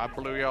 I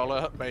blew y'all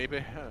up,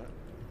 baby.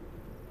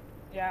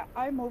 Yeah,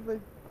 I'm over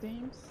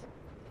teams.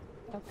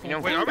 You know,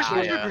 Wait, are we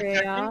supposed to be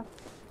protecting?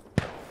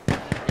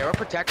 Yeah, we're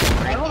protecting.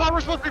 I know how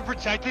we're supposed to be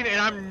protecting, and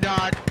I'm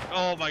not.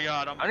 Oh my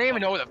god, I don't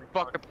even know what the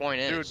fuck the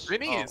point Dude, is.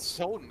 Vinny is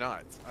so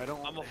nuts. I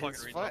don't. I'm a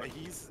fucking retard.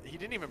 He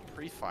didn't even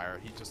pre-fire.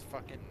 He just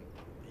fucking.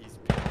 He's.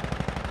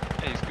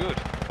 Hey, he's good.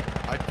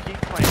 I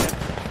peeked my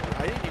head.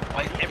 I didn't even.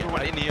 Like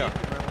everyone in here.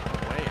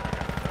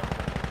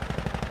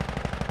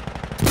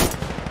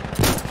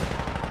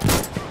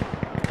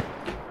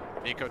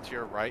 Nico to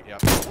your right. Yep.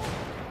 There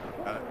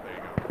you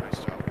go.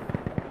 Nice job.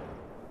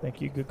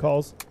 Thank you. Good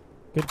calls.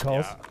 Good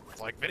calls. Yeah.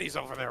 It's like Vinny's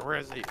over there. Where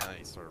is he? And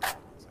he's sort of.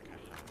 It's like,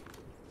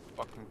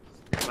 Fucking.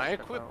 can I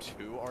equip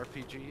 2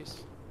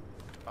 RPGs?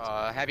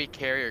 Heavy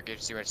carrier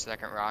gives you a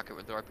second rocket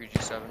with the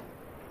RPG-7.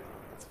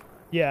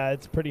 Yeah,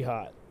 it's pretty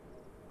hot.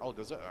 Oh,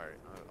 does it? All right.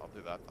 I'll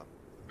do that then.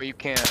 But you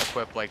can't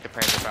equip like the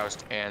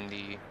Panzerfaust and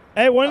the.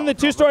 Hey, one in the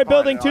two-story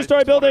building. I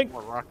Two-story just wanted building.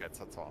 More rockets.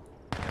 That's all.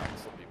 Yeah,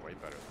 this will be way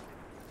better.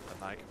 And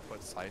then I can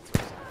put sights or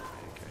something.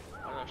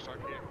 Okay. I'm gonna start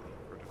here.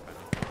 For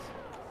defending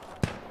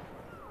this.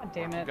 God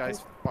damn You it.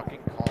 guys fucking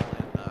call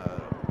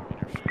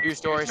in.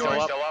 Two-story still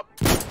up.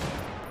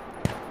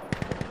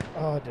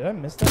 Oh, did I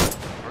miss that?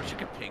 Or you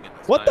can ping in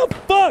this. What the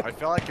fuck? I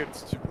feel like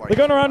it's too. Like, They're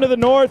going around to the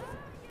north.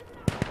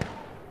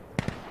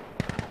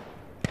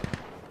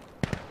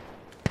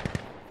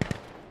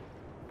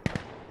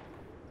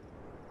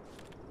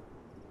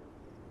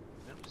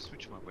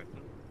 Switch my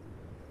weapon.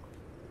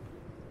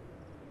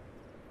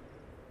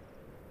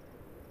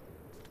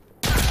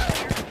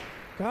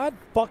 God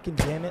fucking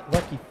damn it,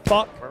 lucky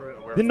fuck.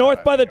 Where's The north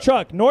that by at? the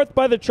truck. North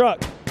by the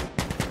truck.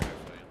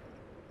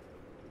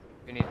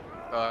 You need,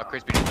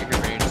 Crispy, did you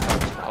hear me just talk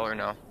to caller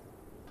now?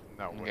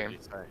 No, what Okay. did he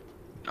say?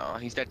 No,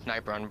 he's dead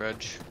sniper on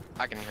bridge.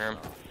 I can hear him.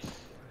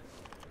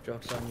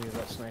 Joke's on you,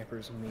 that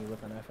sniper's me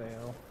with an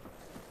FAL.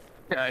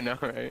 I know,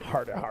 right?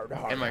 Harder.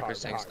 And Micro's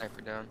saying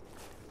sniper down.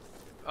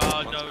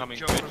 No, coming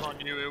joke bridge. was on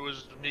you. It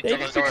was Nico. They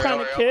just trying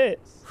to kiss.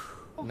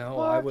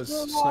 No, I was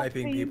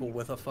sniping people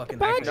with a fucking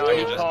No, he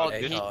FAL. called.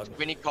 ACOG.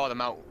 Vinny called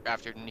him out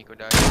after Nico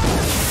died.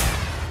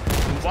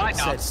 He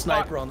said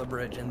sniper on the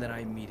bridge, and then I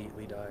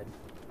immediately died.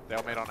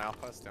 Stalemate on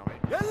Alpha. Stalemate.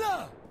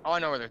 Oh, I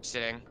know where they're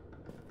sitting.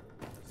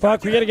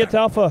 Fuck, we gotta get to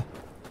Alpha.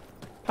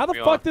 How the We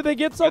fuck are. did they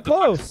get so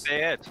close?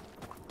 They're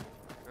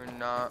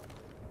not.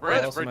 How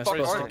else am I Bridge,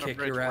 supposed on to the kick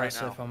bridge your right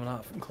ass now. if I'm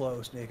not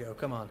close, Nico?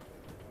 Come on.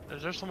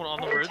 Is there someone on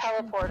the You're bridge?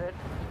 teleported,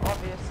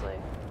 obviously.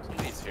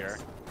 Somebody's here.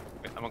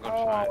 Wait, I'm gonna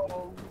try.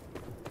 Oh,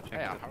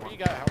 Hey, how are you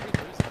guys? How are we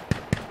losing?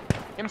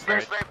 Him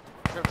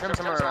Trim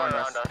somewhere around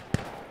us. I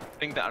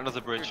think they're under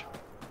the bridge.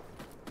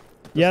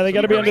 Yeah, they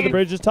gotta be under the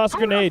bridge. Just toss a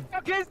grenade.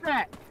 What the fuck is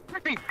that?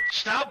 Crispy!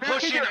 Stop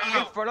Barricade pushing in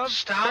out. front of-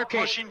 Stop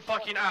barricade. pushing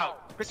fucking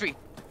out. Crispy!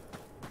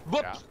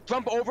 Look, Yeah.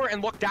 jump over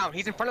and look down.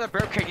 He's in front of the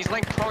barricade. He's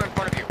laying prone in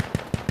front of you.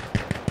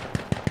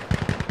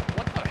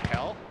 What the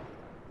hell?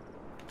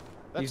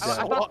 He's That's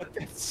dead. so,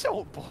 it's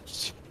so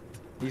bullshit.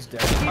 He's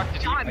dead. He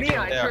shot me.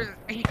 there.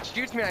 He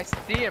shoots me and I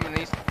see him and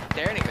he's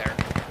standing there.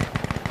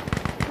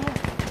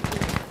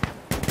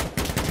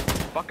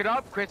 Fuck it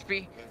up,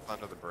 Crispy.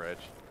 Under the bridge.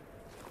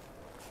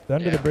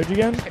 Under the bridge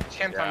again?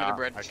 Chimp's under the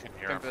bridge. I can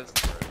hear him. Chimp is.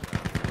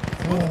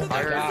 Oh,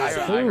 I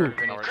heard Ooh.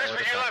 Vinny.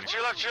 Crispy, chill up,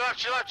 chill up, chill up,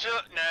 chill up, chill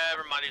up.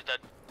 Never mind, he's dead.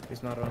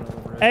 He's not under the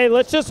bridge. Hey,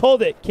 let's just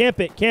hold it. Camp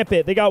it. Camp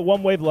it. They got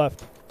one wave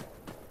left.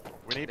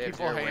 We need They have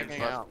people zero hanging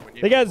waves out. We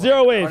need They got people 0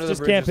 hanging waves. Under the Just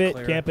bridge camp is it,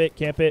 clear. camp it,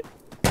 camp it.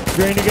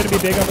 Green, you're gonna be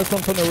big on this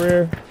one from the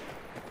rear.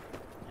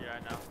 Yeah,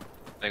 I know.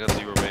 I got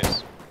 0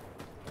 waves.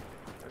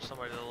 There's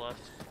somebody to the left.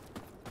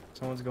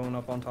 Someone's going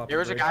up on top There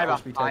of was the a bridge. guy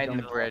Supposed to be behind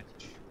taken. the bridge.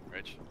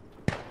 Rich.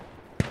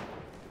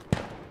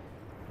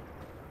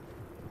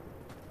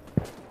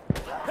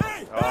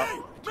 Hey!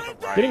 Oh, to the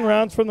right. Getting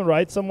rounds from the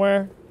right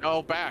somewhere.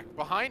 No, back.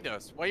 Behind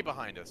us. Way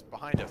behind us.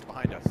 Behind us.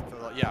 Behind us.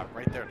 Yeah,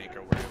 right there,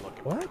 Nico. Where you're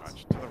looking pretty What?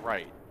 much. To the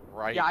right.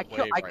 Right. Yeah, I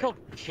way right. killed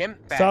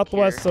Chimp back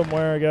Southwest here.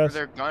 somewhere, I Or guess.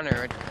 their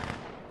gunner.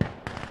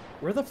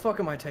 Where the fuck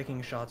am I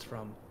taking shots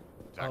from?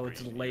 Zachary, Oh,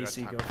 it's you got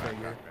Lacey. time Go to back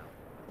figure. up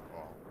now.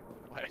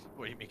 Oh.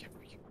 What do you mean?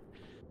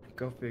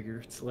 Go figure.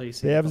 It's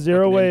Lacey. They have with a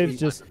 0 fucking waves. MP.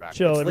 Just It's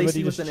chill. It's Everybody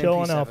Lacey just with an chill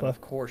on MP7. Alpha.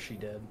 Of course she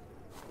did.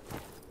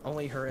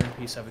 Only her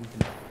MP7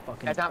 can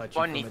fucking That's not touch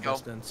fun, you from Nico. a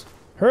distance.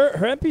 Her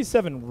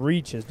MP7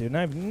 reaches, dude. And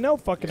I have no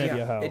fucking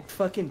idea how. It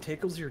fucking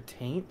tickles your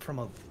taint from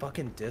a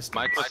fucking distance.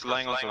 Mike's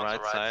lying on the right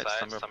side,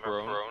 somewhere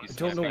prone. I He's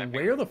don't know sniping.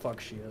 where the fuck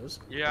she is.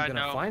 Yeah, I'm I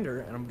gonna know. find her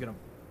and I'm gonna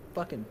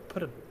fucking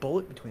put a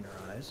bullet between her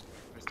eyes.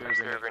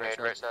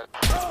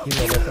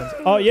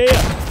 Oh, yeah,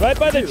 yeah. Right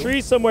by the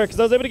tree somewhere, because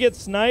I was able to get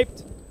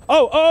sniped.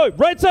 Oh,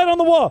 right side on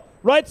the wall.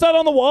 Right side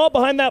on the wall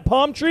behind that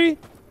palm tree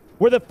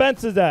where the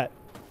fence is at.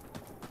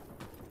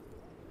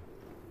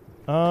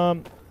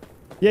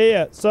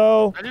 Yeah.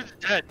 So, I dude's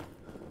dead.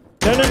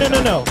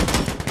 no.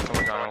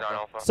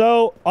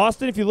 So,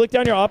 Austin, if you look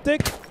down your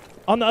optic,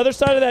 on the other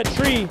side of that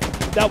tree,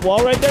 that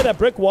wall right there, that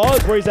brick wall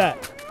is where he's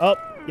at. Oh,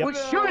 yep.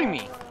 Who's shooting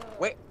me?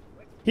 Wait.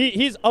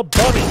 He's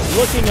above it,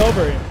 looking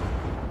over him.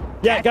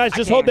 Yeah, guys, I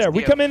just can't hold there. even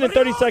We see come him. in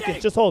 30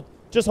 seconds. Just hold.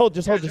 Just hold.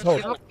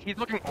 He's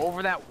looking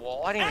over that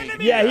wall. I didn't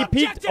even. Yeah, he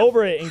peeked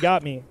over it and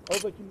got me. I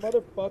was like, you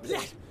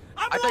motherfucker.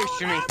 I thought you were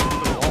shooting me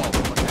through the wall.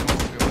 But that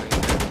must be what he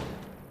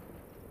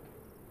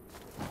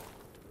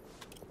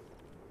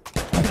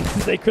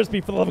did. Say,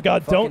 Crispy, for the love of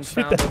God, don't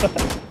shoot Fucking that.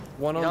 found him.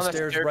 One on You know the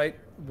stairs, stair- right?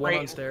 One right-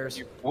 on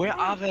stairs. Where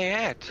are they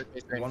at?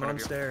 One on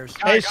stairs.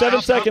 Hey,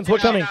 7 seconds. We're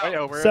coming. Right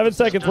over. 7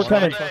 seconds. We're One on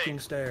coming. fucking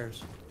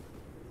stairs.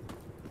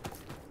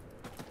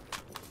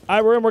 All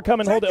right, we're in. We're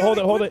coming. Hold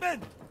it.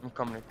 I'm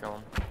coming to kill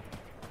him.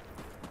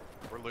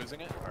 We're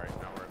losing it? Alright,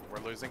 no, we're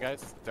losing,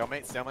 guys.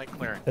 Stalemate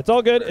clearing. It's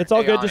all good. It's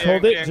all good. Just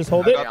hold it. Just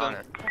hold it. I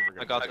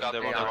got them.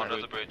 They're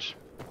under the bridge.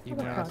 You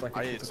can act like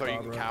a So you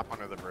can chupacabra. cap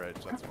under the bridge.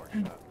 That's where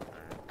you're at.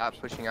 Not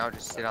pushing out.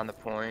 Just sit on the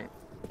point.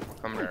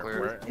 Coming to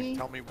clear.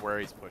 Tell me where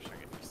he's pushing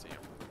if you see him.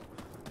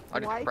 I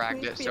just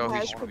fragged it, so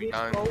he should be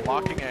done.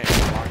 Blocking A.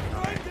 Blocking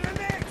A.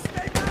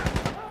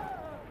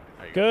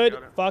 There you go. Good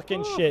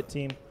fucking shit,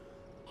 team.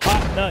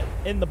 Hot nut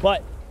in the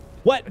butt.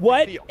 What?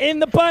 In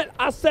the butt?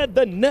 I said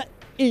the nut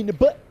in the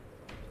butt.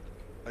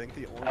 I think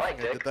the only thing I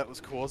did that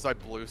was cool is I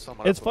blew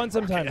someone It's up. fun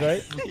sometimes,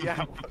 right?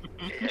 Yeah.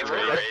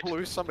 I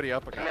blew somebody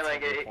up and got some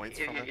good points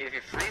from it. if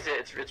you freeze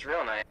it, it's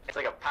real nice. It's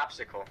like a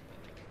popsicle.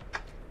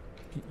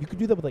 You could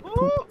do that with like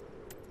poop.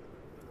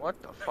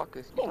 What the fuck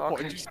is he Oh, what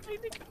talking? did you say,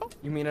 Nico?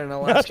 You mean an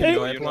Alaskan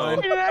Nothing.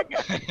 pipeline?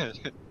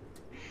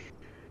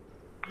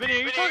 Vinny,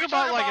 are you talking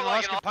about like an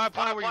Alaskan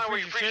pipeline where you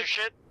freeze your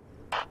shit?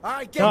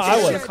 Alright, No, I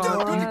your was. shit,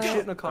 dude. You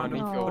shit in a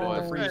condom, Oh, put it in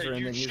the no. freezer, Hey, and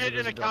you then use shit it as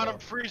in a a condom,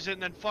 dildo. freeze it,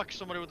 and then fuck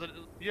somebody with it.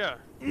 Yeah.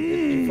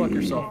 You fuck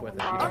yourself with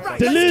it. You don't Alright, fuck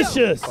Delicious.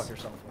 yourself. Fuck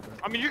yourself with it.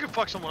 I mean, you can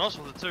fuck someone else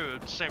with it too.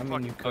 It's the same I mean,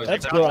 fucking. you could.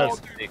 That's That's gross.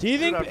 Do you Dude,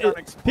 think I've done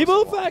explicit people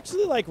have ones.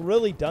 actually like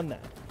really done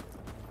that?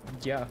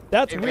 Yeah.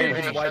 That's Hey, weird.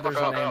 Vinny, That's why there's a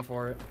shut name up.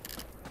 for it.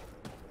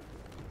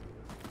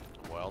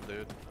 Well,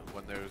 dude,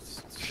 when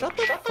there's Shut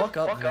the fuck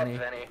up, Vinny.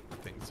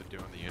 things to do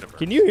in the universe.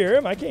 Can you hear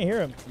him? I can't hear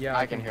him. Yeah,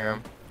 I can hear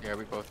him. Yeah,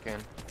 we both can.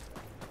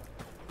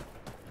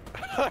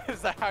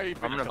 Is that how you've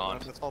been I'm gonna killing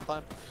not. him this whole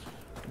time?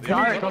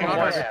 Sorry, The only come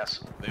on. counter-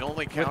 the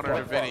only counter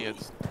to Vinny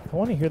is I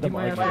want to hear them You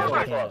might argue. have to I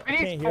fuck can't, up. I can't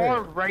Vinny's hear far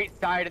it. right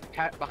side of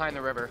the behind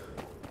the river.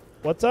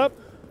 What's up?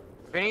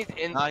 Vinny's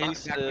in Nah,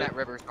 he's, back in that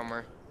river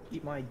somewhere.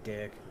 Eat my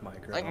dick,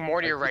 micro. Like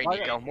more to your right,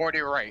 Nico. More to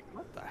your right.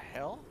 what the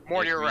hell?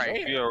 More to your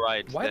right. You're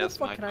right. Why the There's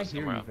fuck can I Michael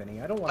hear somewhere. you,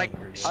 Vinny? I don't want Like to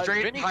hear you.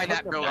 straight Vinny behind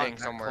that couldn't have building gotten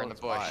that somewhere in the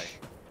close bush.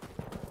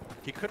 by.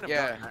 He couldn't have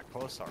Yeah. gotten that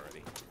close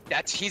already.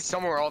 He's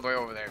somewhere all the way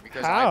over there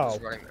because How? I was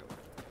running.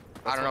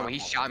 I don't know, but he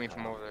shot me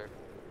from over there.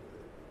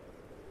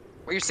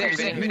 What are you saying,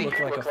 Vinny? You Vinny? look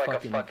like a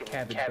fucking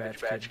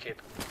cabbage patch kid.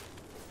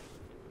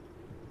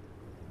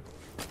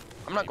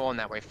 I'm not going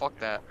that way. Fuck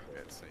that.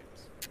 It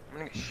seems. I'm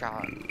gonna get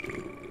shot.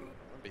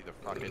 Be the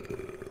fucking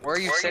Where are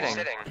you sitting?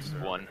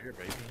 One. Here,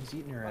 baby. He's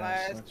eating your Let's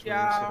ass. That's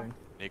where he's go. sitting.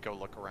 Nico,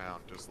 look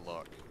around. Just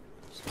look.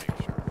 Just make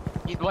sure.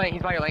 He's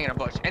probably laying in a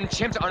bush. And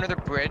Chimp's under the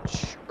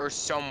bridge or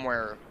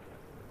somewhere.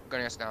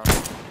 Gunning us down.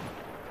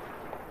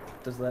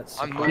 Does that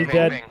I'm seem moving.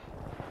 dead. moving.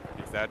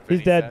 He's dead. He's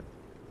Vinny's dead.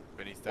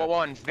 Vinny's dead. What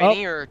one?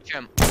 Vinny or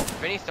Chimp?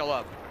 Vinny's still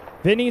up.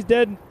 Vinny's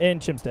dead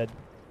and Chimp's dead.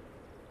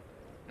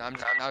 No, I'm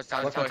trying Look, to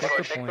I'll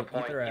push. take the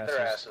point. Eat their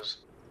asses.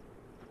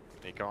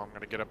 Nico, I'm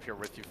gonna get up here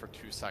with you for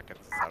 2 seconds.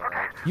 Is that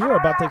alright? You are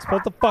about to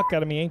explode the fuck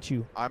out of me, ain't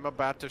you? I'm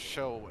about to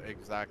show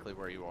exactly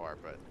where you are,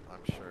 but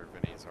I'm sure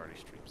Vinny's already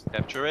streams.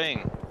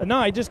 Capturing. No,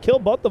 I just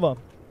killed both of them.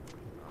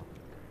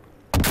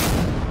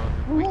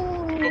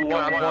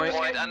 One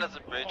point. Under the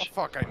Oh bridge.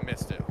 fuck! I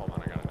missed it. Hold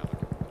on, I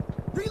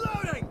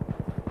Reloading!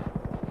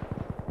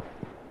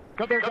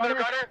 Come there, Gunner.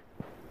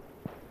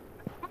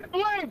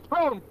 Blame,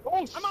 prone.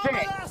 Oh, I'm on my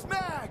shit. last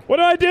mag! What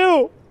do I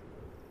do?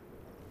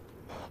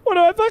 What do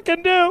I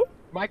fucking do?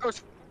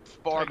 Michael's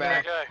far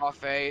back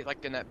off A,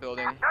 like in that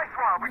building.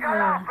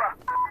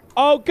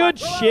 Oh, good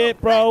shit,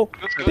 bro.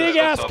 Big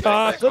ass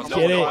cost. Let's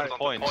get it.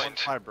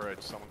 Someone's by bridge.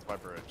 Someone's by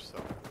bridge.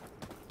 So.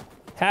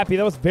 Happy,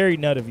 that was very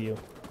nut of you.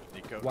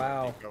 Nico,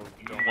 Wow. Nico,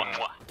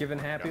 Giving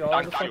Happy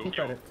all the fucking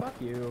credit. Fuck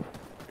you.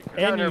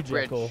 And you,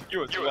 bridge. Jekyll.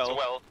 You as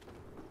well.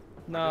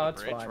 No,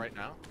 it's bridge fine. right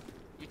now.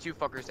 You two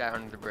fuckers sat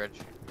under the bridge.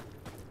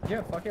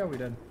 Yeah, fuck yeah, we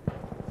did.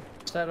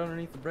 Sat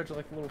underneath the bridge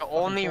like a little. The fucking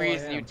only fool I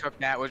reason you am. took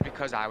that was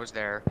because I was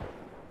there.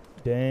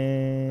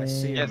 Dang. I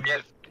see him.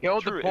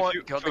 Killed the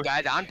point, killed the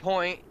guys on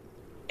point,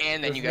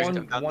 and then you guys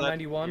took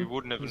 191. You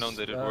wouldn't have known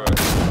that it worked.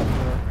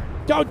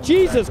 Oh,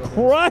 Jesus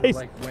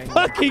Christ!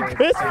 Fucking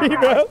crispy,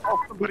 bro.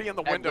 Somebody in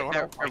the window.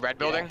 Red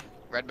building?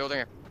 Red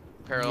building?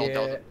 Parallel Yeah.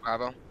 Delta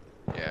Bravo?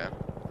 Yeah.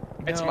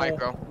 It's No,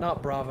 micro.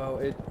 Not Bravo.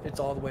 It's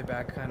all the way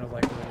back, kind of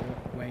like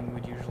where Wang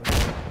would usually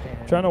go.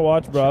 And Trying to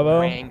watch Bravo.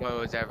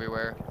 Rainbows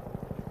everywhere.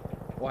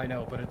 Well, I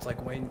know, but it's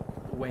like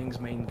Wang's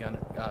main gunner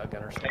spot.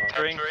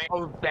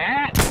 Oh,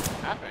 that?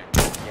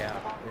 Yeah.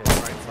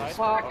 Right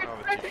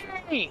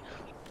side.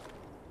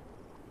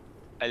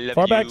 I love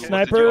Far back you.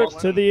 sniper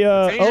to the, He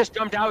oh. just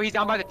jumped out. He's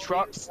down by the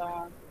trucks.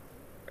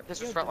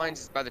 This was front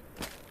lines by the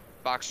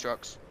box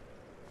trucks.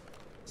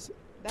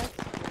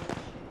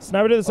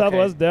 Sniper to the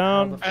southwest,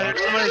 down. Hey,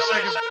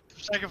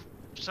 somebody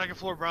second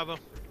floor, Bravo.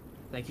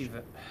 Thank you,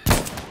 Vit.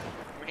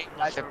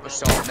 I have to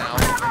assault now.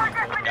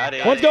 Got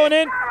it. One's going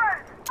in.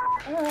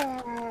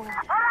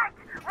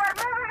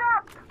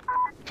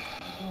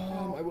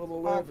 My will to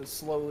live is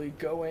slowly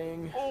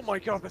going. Oh my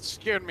god, that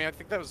scared me. I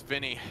think that was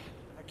Vinny.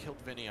 I killed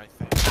Vinny, I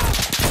think.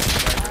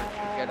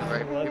 Get it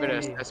right. Give it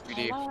a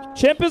SPD.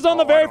 Chimp is on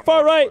the very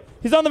far right.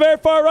 He's on the very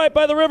far right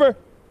by the river.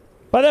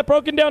 By that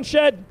broken down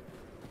shed.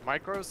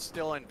 Micro's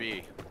still in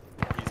B.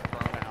 He's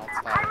prone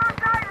outside.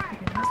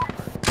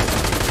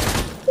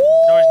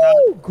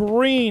 Woo!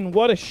 Green,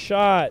 what a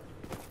shot.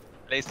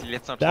 Lacey,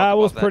 let's not That talk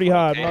was about pretty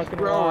that. hot. I'm not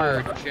gonna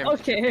lie.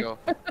 Okay. Dude,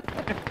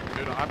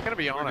 I'm gonna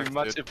be honest.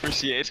 Much Dude,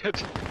 appreciated.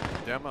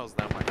 demo's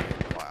not my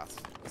favorite class.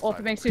 Well, if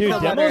it makes you Dude,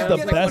 feel better, demo's the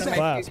it's best one of my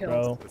class, few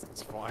bro. This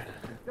is fine.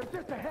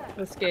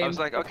 This game. I was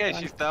like, okay,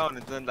 she's down,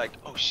 and then like,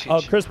 oh shit. Oh,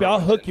 she's Crispy, I'll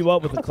frozen. hook you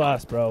up with the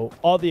class, bro.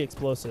 All the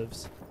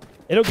explosives.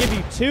 It'll give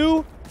you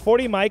 2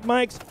 40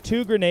 mics,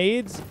 2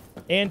 grenades,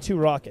 and 2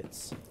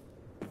 rockets.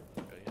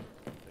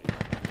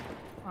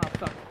 Oh,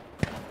 fuck.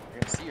 You're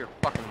gonna see your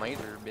fucking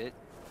laser, bit.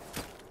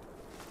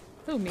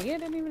 Who, me? I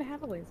didn't even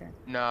have a laser.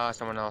 Nah,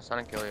 someone else. I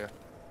didn't kill you.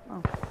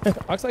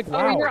 I was like, Oh,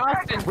 wow. you're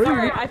Austin. Rude.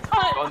 Sorry. I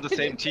thought On the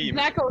same team.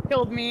 Mako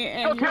killed me,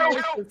 and Okay, you're okay.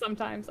 Austin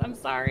sometimes. I'm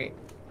sorry.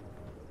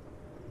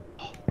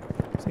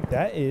 It's like,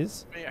 that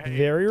is Hey,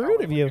 very tell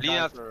rude me of when you.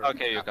 guys Lina, are-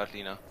 okay, you got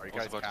Lina. Are you I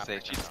was guys about to say,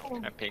 capping she's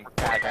now? I'm pink.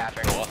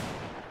 Capping. Door.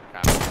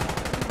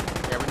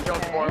 Yeah, we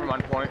killed 4 at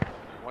one point.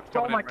 What's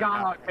Oh coming my in right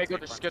now? god, Fago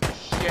just scared the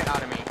shit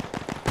out of me.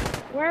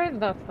 Where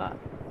the fuck?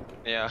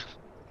 Yeah.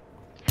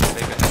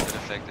 Maybe I have to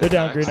deflect They're it.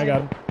 down, Nice. Green. I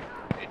got him.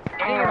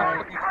 Getting in the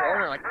fucking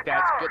corner like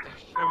that to get the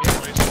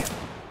shit.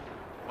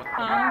 One's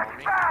coming on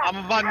me.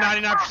 I'm about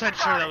 99%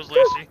 sure that was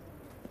Lacey.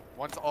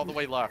 One's all the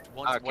way left.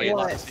 One's Okay, way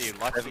what? left C.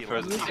 Left C. Seven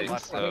Left C. first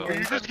Left so- Are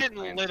you C. just getting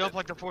lit up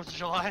like the 4th of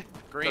July?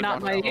 Green.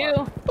 Not one by to the you.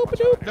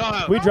 left.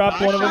 No, We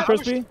dropped I one of them, shot- I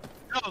was- Crispy.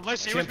 No,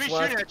 Lacey, it was me Chimp's shooting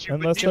left. at you.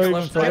 Unless but they're you-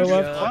 even further There's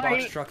left. a box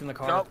Right. truck in the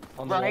car Nope.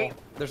 on the Right.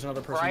 wall. There's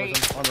another person Right.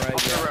 with him on the right.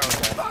 Up the Yeah, road.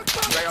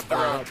 okay. Right up the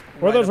road.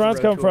 Where Right those up rounds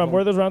the road, come two from? of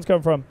Where them. those rounds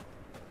come from?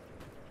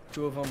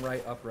 2 of them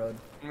right up road.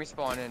 When we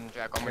spawn in,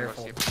 Jack, I'm gonna go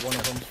Careful. see if One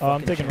of them. Oh,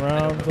 I'm taking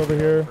rounds over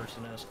here.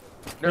 Person is.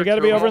 You gotta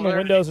be over in the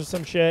windows or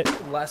some shit.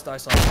 Last I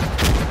saw.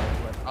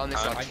 I only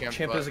saw Chimp.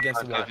 Chimp but- is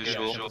against the wall. Okay,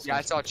 visual. Yeah,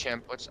 I saw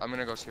Chimp. I'm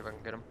gonna go see if I can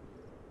get him.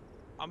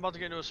 I'm about to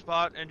get into a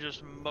spot and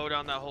just mow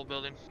down that whole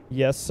building.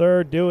 Yes,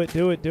 sir. Do it.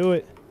 Do it. Do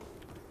it.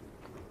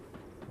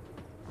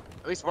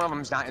 At least one of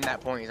them's not in that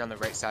point. He's on the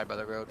right side by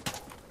the road.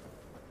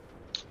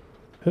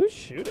 Who's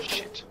shooting?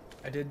 Shit.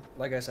 I did,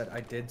 like I said, I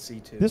did see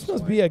 2. This so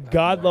must I- be a I-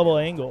 god level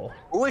angle.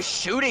 Who is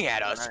shooting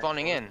at us,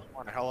 spawning in?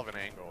 On a hell of an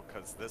angle,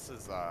 because this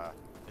is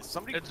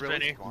somebody It's really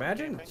Vinny. spawning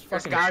Imagine camping? it's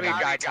There's fucking. gotta be a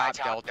guy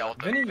top Delta.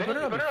 Vinny, you better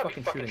not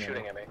be fucking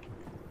shooting at me.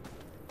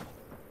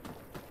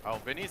 Oh,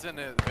 Vinny's in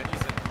it. B.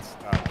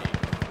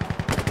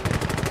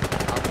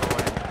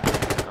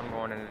 I'm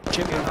going in.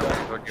 Chimp moved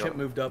up. Chimp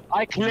moved up.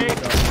 I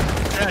clicked.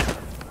 Dead.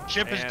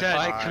 Chip is And dead.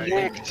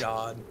 Oh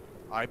god.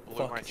 I blew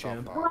Fuck myself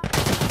Chimp. up.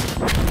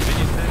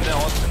 Vinny's in there,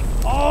 Austin.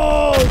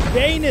 Oh,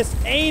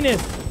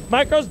 anus.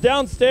 Micro's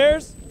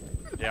downstairs.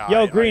 Yeah,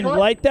 Yo, Green,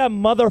 light that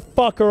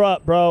motherfucker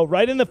up, bro.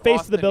 Right in the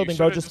face of the Austin, you building,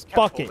 bro. should've Just kept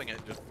fuck it. holding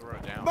Just throw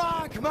it down. Come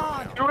on, come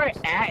on! Threw it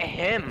at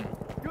him.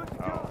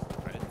 Oh,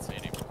 I didn't see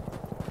any.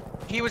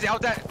 He was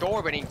out that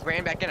door, but he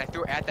ran back in. I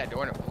threw it at that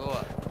door and it blew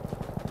up.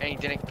 And he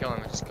didn't kill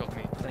him. It just killed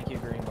me. Thank you,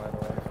 Green, by the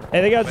way.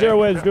 Hey, they got 0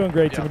 waves. Doing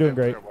great. Team, doing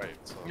great.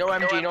 No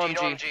MG, no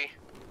MG.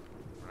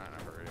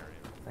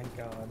 Thank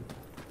God.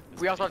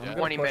 We also have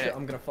 20 push it, minutes.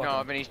 I'm gonna fuck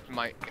No, him. Vinny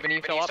might. Vinny,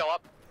 fill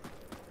up.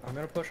 I'm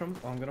gonna push him.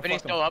 I'm gonna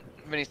Vinny's fuck still him. up.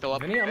 Vinny's still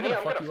up. Vinny, I'm gonna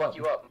fuck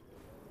you up.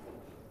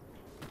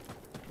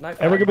 Knife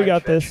fight, Everybody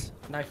got bitch. this.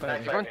 Knife fight.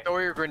 Everyone throw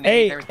your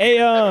grenade.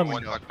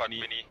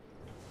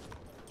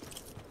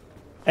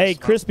 Hey,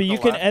 Crispy, you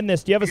can end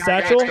this. Do you have a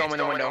satchel?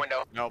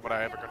 No, but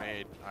I have a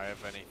grenade. I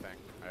have anything.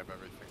 I have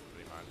everything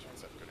pretty much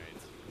except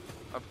grenades.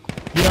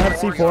 You don't have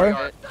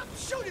C4?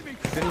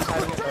 Vinny's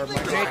hiding it, or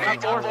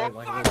Mike's hiding it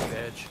like a little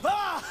bitch.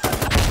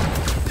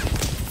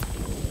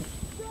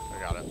 I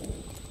got it.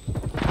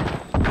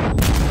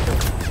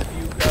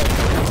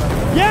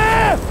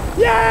 Yeah!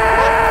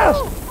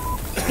 Yeah!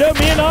 Dude,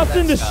 me and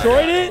Austin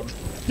destroyed it?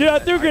 Dude, I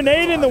threw a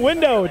grenade in the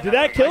window. Did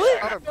that kill it?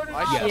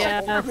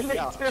 Yeah.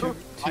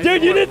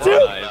 Dude, you did too?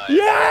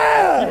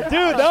 Yeah!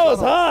 Dude, that was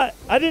hot.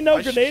 I didn't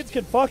know grenades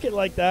could fuck it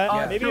like that.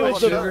 Yeah, Maybe it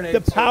was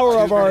the power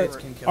of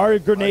our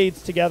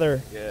grenades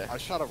together. Yeah. I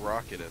shot a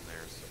rocket in there.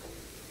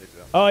 So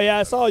Oh, yeah,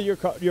 I saw your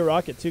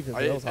rocket too because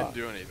I it was didn't hot.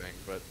 do anything,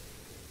 but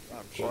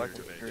I'm sure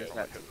you're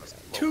gonna get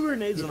 2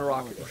 grenades in a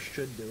rocket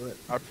should do it.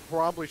 I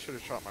probably should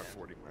have shot my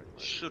 40 mag.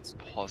 Should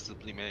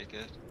possibly make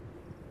it.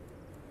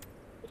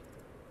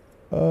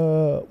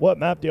 What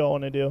map do y'all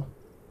want to do?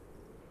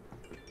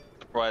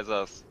 Surprise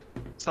us.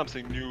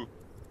 Something new.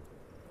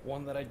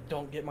 One that I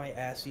don't get my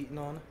ass eaten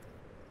on.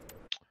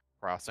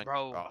 Crossing.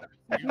 Bro, Oh.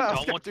 you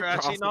don't want your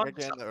ass eaten on?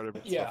 Again? That would have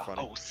been Yeah. so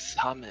funny. Oh,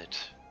 Summit.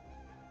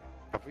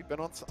 Have we been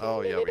on?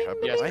 Oh yeah, we have.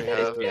 Yes, I we hate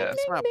have, this. yeah.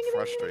 This map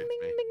frustrates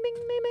me.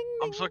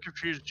 I'm so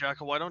confused,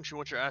 Jackal. Why don't you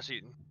want your ass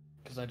eaten?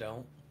 Because I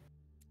don't.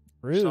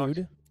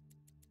 Rude.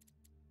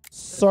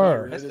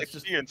 Sir. It's just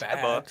experience,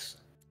 facts.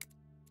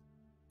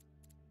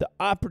 The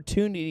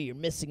opportunity you're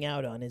missing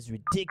out on is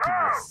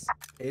ridiculous.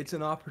 It's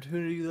an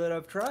opportunity that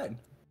I've tried.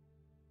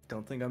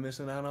 Don't think I'm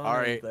missing out on All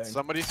right, anything.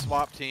 somebody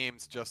swapped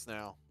teams just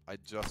now. I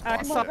just I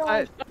watched saw,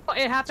 it.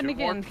 it happened Two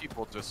more again.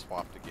 people just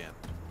swapped again.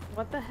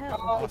 What the hell?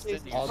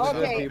 Austin, you All the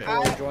good Okay, people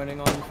are joining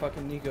on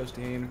fucking Nico's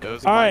team.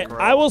 Those All right,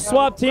 micro- I will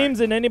swap teams,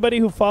 and anybody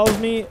who follows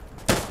me.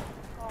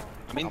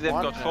 I mean, they've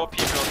got 4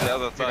 people on the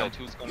other side.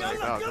 Who's gonna?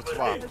 No,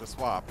 just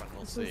swap, and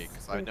we'll see.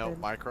 Because I know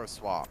Micro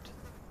swapped.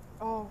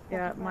 Oh,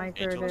 Yeah,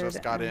 Micro Angel did.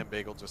 just got in.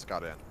 Bagel just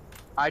got in.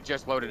 I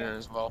just loaded in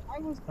as well. I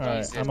was All right,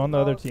 Jesus, I'm on the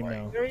other bro. team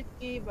now.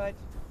 Risky, but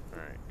All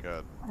right,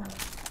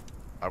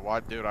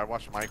 good. I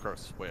watched Micro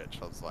switch.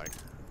 I was like,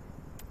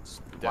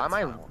 dead Why am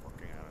I silent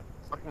looking at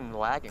it? fucking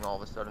lagging all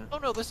of a sudden? Oh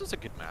no, this is a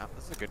good map.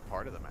 This is a good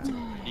part of the map.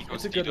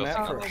 It's a good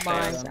map for a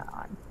stand.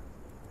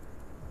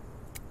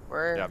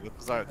 Where? Yeah, this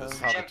is how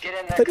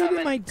the Put it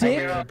in my Come dick.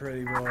 here,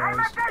 pretty boys.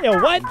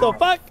 Yo, what the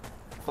fuck?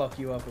 Fuck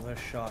you up with a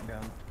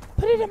shotgun.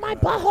 Put it in my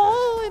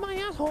butthole, in my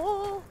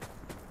asshole.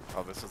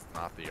 Oh, this is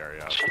not the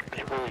area.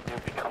 They really do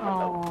be coming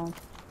Oh.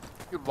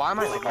 Dude, why am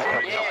I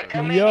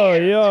like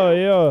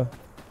Yo.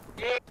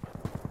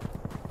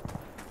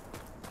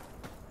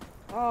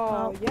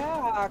 oh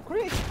yeah,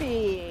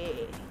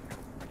 crispy.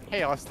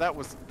 Hey, Us, that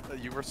was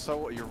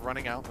you're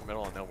running out in the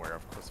middle of nowhere.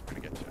 Of course, we're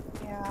gonna get you.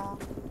 Yeah.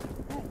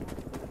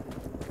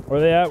 Where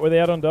they at? Where they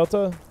at on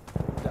Delta?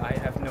 I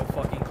have no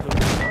fucking clue.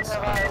 Right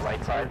side.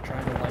 They're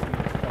trying to light me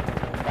the fucking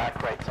hell.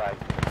 Back right side.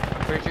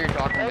 I'm pretty sure you're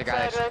talking to the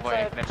guy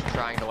that's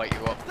trying to light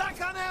you up. Black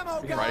on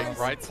ammo, guys!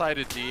 Right side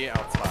of D,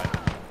 outside.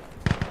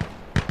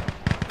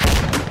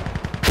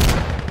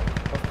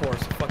 Of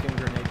course, fucking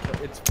grenade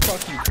kill. It's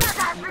fuck you,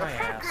 Tristan. Eat my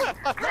ass.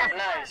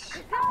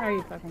 Nice. Are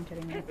you fucking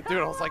kidding me? Dude,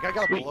 I was like, I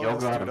gotta Sweet, blow yo,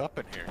 this got dude him. up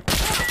in here.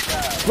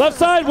 Left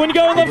side. When you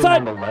go on left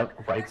On side.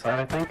 the right side,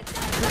 I think.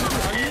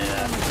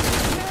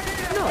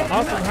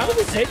 Awesome. How did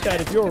we take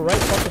that if you were right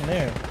fucking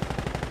there?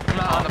 I'm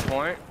not on the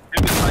point.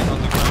 Maybe lying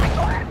on the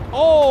ground.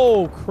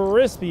 Oh,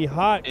 crispy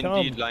hot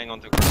Indeed, cum. lying on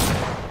the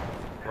ground.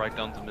 Right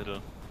down the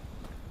middle.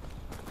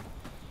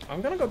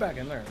 I'm gonna go back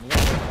in there. I'm gonna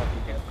go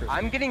fucking get Crispy.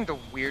 I'm getting the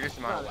weirdest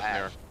amount of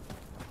lag.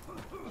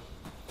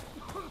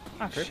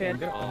 Oh Crispy, shit. I'm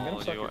gonna Oh,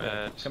 suck your you're dick.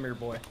 at- Come here,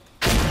 boy.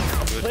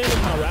 Playing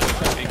with my rap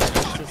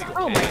system.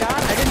 Oh my god,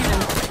 I didn't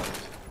even.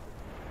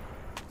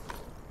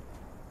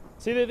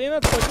 See, the thing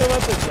that's fucked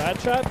about this rat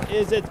trap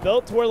is it's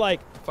built to where,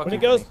 like, Fuck when you,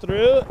 it goes Vinny.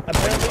 through,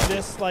 apparently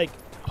this, like,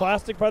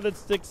 plastic part that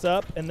sticks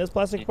up and this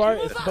plastic part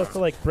is supposed to,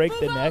 like, break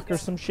the neck or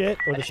some shit,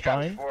 or the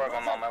spine. 4 of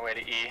them on my way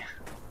to E.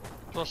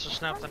 Supposed to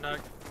snap the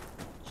neck.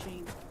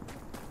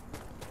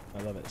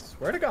 I love it.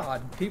 Swear to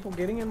God, people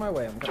getting in my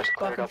way. I'm gonna Just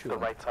cleared fucking up shoot the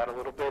them. right side a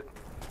little bit.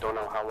 Don't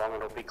know how long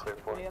it'll be cleared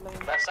for.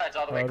 Left side's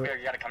all the way Louder. clear.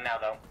 You gotta come now,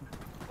 though.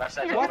 Left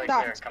side's all What the way the-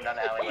 clear. Come down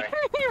the alleyway.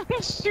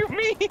 Shoot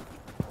me!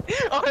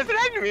 Oh, there's an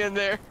enemy in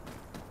there.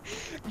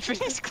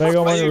 Vinny's There you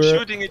go, Why on are your you rear.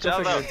 shooting each Go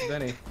figure other? it's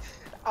Vinny.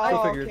 Oh,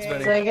 Go figure it's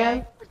Vinny. Say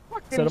again?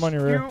 Set him on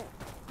your rear.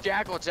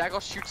 Jackal. Jackal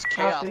shoots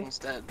chaos Copy.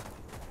 instead.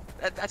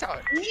 That's how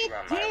it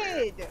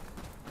He did.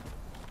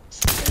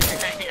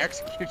 he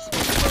executes.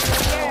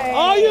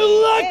 Oh, you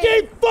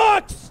lucky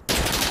fucks!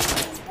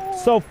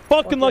 So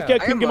fucking Fuck lucky yeah. I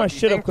couldn't am get my lucky,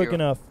 shit up thank quick you.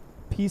 enough.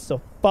 Piece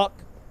of fuck.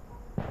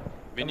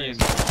 Vinny is.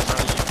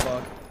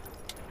 Fuck.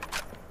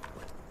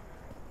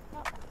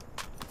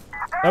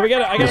 Now I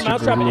got a Mr.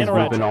 mouse trap Bruno and is a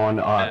rat moving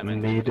trap.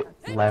 on mid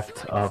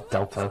left of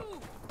Delta.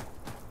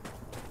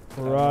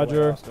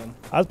 Roger.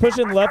 I was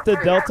pushing left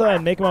at Delta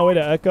and making my way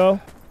to Echo.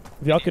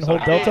 If y'all can hold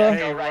I'm on Delta. Echo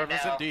Hey, right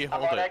whoever's now. in D, I'm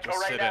hold on it. Echo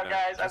Just right sit now, in it.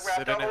 guys. Just I've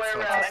sit in wrapped it all the so way it's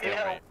around. a I need help.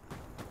 stalemate.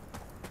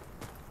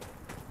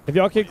 If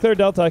y'all can clear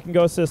Delta, I can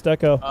go assist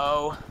Echo.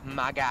 Oh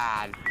my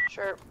god.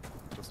 Sure.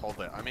 Just hold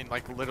it. I mean,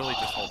 like, literally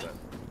just hold it.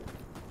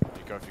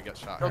 Nikko, if you get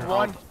shot. Killed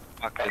one.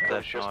 Fuck did Echo's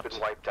that just not. been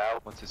wiped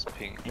out. What's his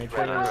ping? Make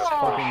sure they're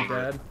fucking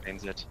dead.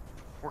 Names it.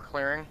 We're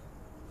clearing.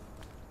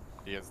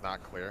 D is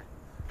not clear.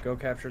 Go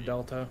capture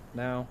Delta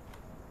now.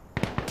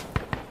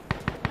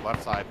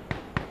 Left side.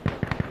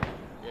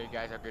 Yeah, you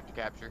guys are good to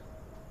capture.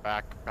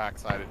 Back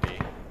side of D.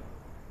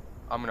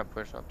 I'm gonna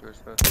push up to his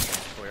foot.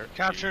 Clear.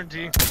 Capturing D.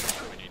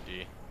 We need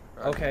D.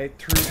 Okay,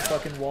 through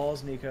fucking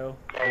walls, Nico.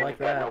 I like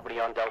that. Nobody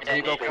on Delta. Can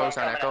you go close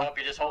on Echo? Help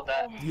you, just hold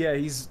that. Yeah,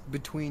 he's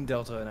between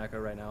Delta and Echo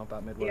right now,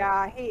 about midway.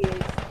 Yeah, he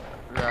is.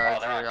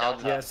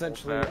 Yeah,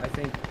 essentially, I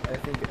think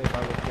if I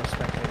was just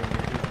spectating,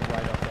 he's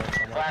right up there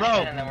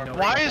somewhere. Bro,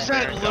 why is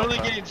that literally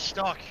getting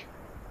stuck?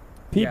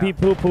 Pee pee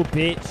poo poo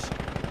bitch.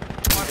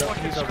 My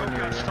fucking he's over scope near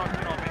got you. stuck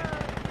in on me.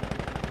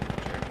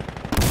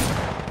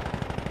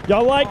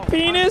 Y'all like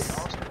penis?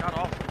 Got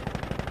off.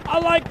 I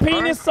like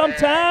penis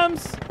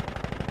sometimes.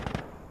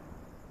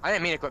 I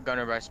didn't mean to click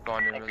gunner, but I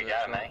spawned I into think we this.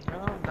 got him, eh?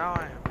 No, now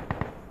I am.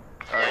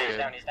 Yeah, he's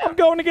down, he's I'm down.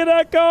 going to get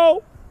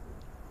Echo.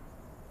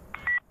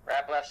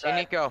 Wrap left Hey side.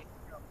 Nico,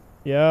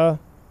 Yeah.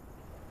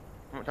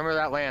 tell me where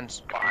that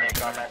lands. Nico,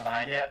 I'm right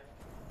behind you.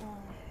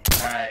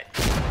 Alright.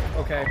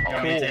 Okay, Oh,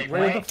 cool. me take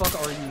Where the point. fuck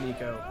are you,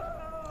 Nico?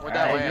 Where'd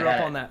that Hey, land? you're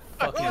up on that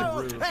fucking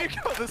roof.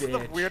 Nico, this is the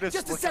Bitch. weirdest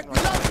Just a looking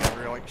sec, like thing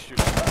ever, like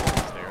shooting down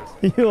the stairs.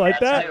 You like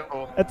That's that?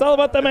 cool. It's all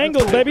about them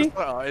angles, baby.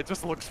 It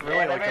just looks really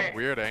Yeah, like come a here.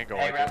 weird angle.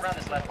 Hey, like wrap it's around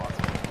this left one.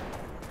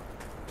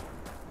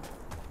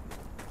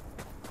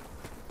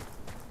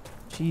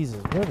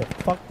 Jesus, where the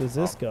fuck does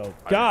this go?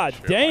 I God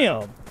didn't shoot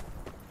damn.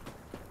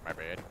 My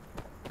bad.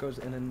 Goes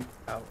in and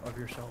out of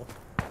yourself.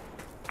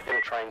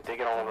 Gonna try and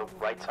dig it on the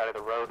right side of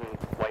the road and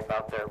wipe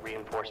out their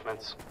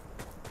reinforcements.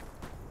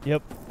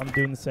 Yep, I'm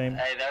doing the same.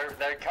 Hey,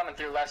 they're coming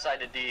through left side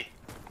to D.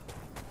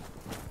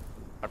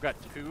 I've got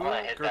 2 I'm gonna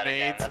hit that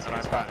again. grenades That's and what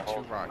I've it's got about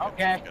 2 to rockets.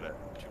 Okay. Look at it.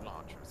 2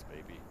 launchers,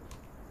 baby.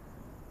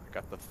 I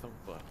got the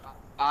thumper.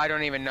 I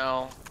don't even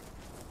know.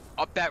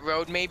 Up that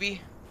road,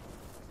 maybe?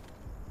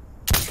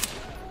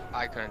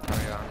 I couldn't tell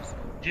you, honestly.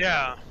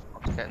 Yeah.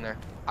 I'm sitting there.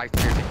 I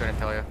seriously couldn't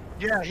tell you.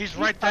 Yeah, he's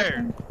right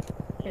there.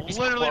 He's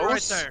Literally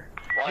close? right there.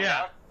 One Yeah.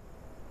 down.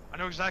 I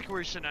know exactly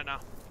where he's sitting at now.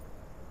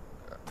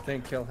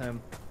 Then kill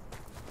him.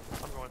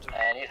 I'm going to.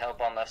 I need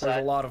help on left There's a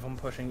side. lot of them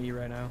pushing E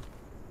right now.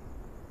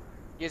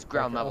 He is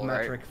ground level, right?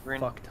 Metric Green?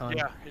 fuck ton.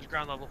 Yeah, he's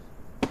ground level.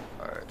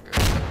 Alright, good.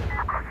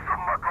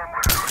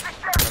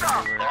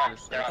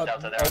 They're on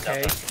Delta, they're on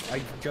Okay, Delta.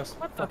 I just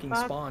fucking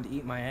fuck? spawned.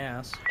 Eat my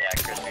ass.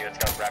 Yeah, Crispy, let's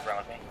go. Wrap around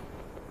with me.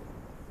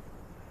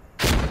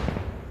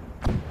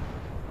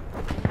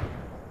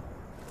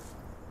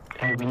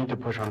 Hey, we need to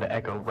push onto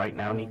Echo right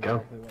now, Nico.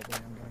 Exactly what way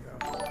I'm gonna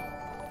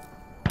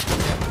go.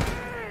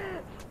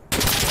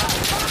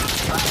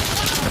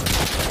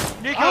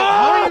 Nico,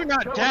 how are you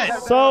not dead?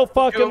 So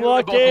fucking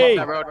lucky.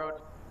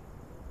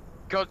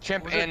 Killed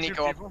Chimp Was and it 2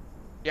 Nico. people?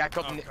 Yeah, I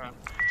killed Okay.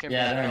 Chimp.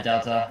 Yeah, they're in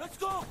Delta. Let's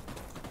go.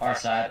 Our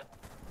side.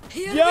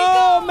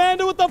 Yo,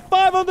 Amanda with the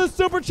 5 on the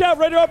super chat.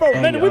 Ready up,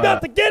 Amanda. We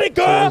about to get it,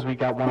 So girl. as we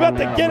got We one about on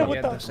to now, get it we with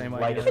had the. the same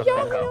light idea. as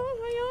Echo.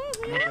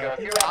 Nico, if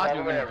you run all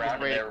the way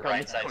around their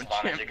right side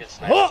spawn, you could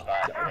snipe Oh!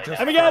 spot. Just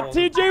And we got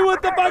TJ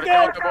with the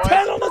fucking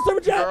 10 on the super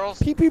chat. Girls.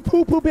 Pee pee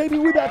poo poo, baby.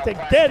 We about to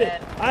get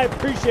it. I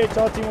appreciate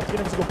y'all. Team once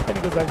again. Let's go.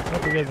 Penny goes back.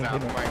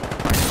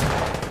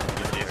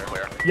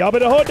 Y'all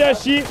better hold that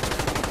shit.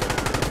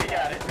 We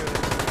got it. You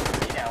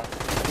know.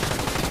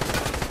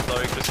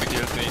 Sorry, Crispy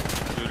killed me.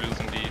 You're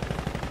losing D.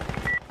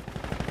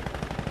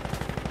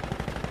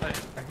 I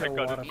got a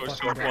lot of it was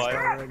fucking so gas quiet.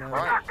 right now.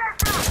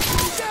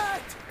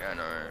 Yeah,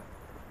 no.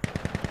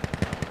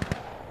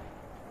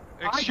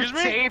 Excuse me?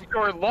 Saved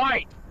your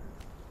life!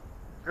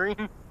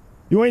 Green.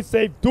 You ain't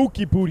saved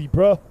Dookie Booty,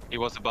 bro. He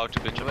was about to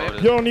bitch about You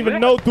it. don't even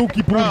know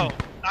Dookie Bro, Booty.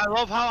 I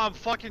love how I'm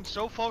fucking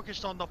so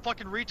focused on the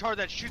fucking retard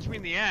that shoots me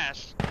in the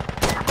ass. And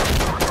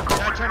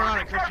I turn around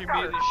and Christian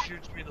immediately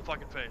shoots me in the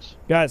fucking face.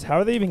 Guys, how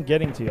are they even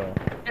getting to y'all?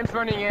 Chimp's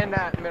running in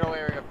that middle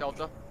area of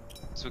Delta.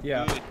 So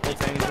Yeah, good.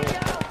 it's Angel.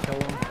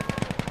 Kill him.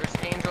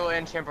 There's Angel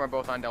and Chimp are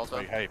both on Delta.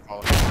 Like, hey,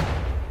 follow me.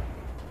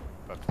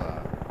 But,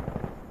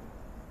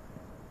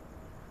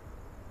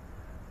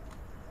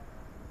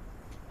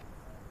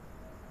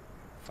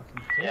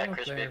 Fucking Yeah, kill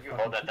Crispy, there, if you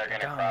hold that, they're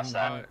fucking gonna dying cross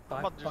that. by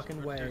I'm 5 about to do fucking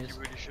some ways. dirty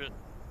booty shit.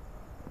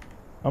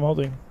 I'm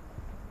holding.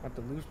 I have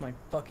to lose my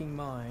fucking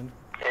mind.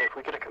 Hey, if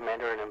we get a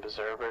commander and an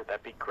observer,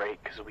 that'd be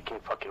great, because we can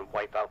fucking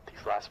wipe out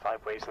these last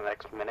 5 waves in the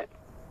next minute.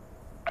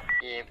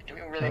 Yeah, but do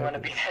we really want to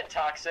be that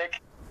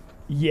toxic?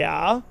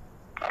 Yeah.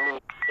 I mean,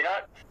 You know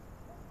what?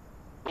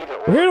 either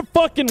We're or. here to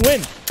fucking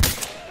win.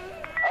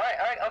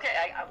 Alright, okay.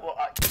 Well,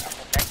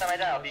 next time I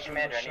die, I'll be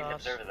commander. I need an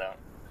observer, though.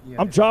 Yeah,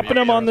 I'm dropping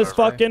him on this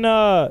fucking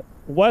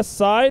west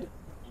side.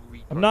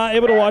 I'm not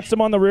able to watch them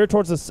on the rear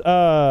towards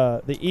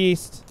the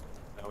east.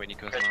 Oh, wait,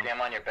 Nico's Crispy, now.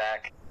 I'm on your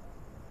back.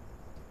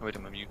 Oh, wait,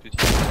 am I muted?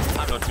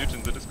 I'm not muted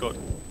in the Discord.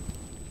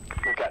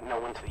 We've got no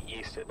one to the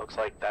east. It looks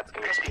like that's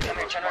going to be the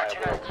most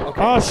viable.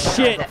 Okay. Oh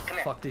shit! How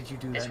the fuck did you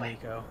do that,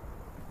 Nico?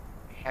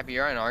 Have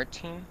you on our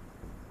team?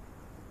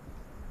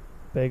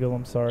 Bagel,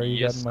 I'm sorry. You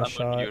Yes, got in my I'm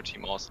shot. on your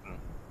team, Austin.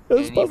 It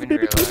was Didn't supposed to be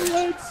even between the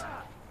realize. legs.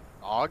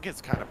 Og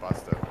is kind of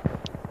busted.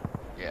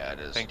 Yeah, it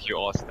is. Thank you,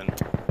 Austin.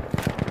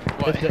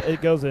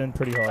 It goes in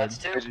pretty hard.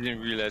 That's I two.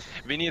 didn't realize.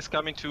 Vinny is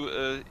coming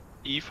to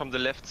E from the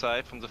left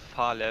side, from the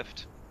far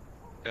left.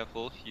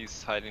 Careful,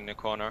 he's hiding in the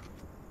corner.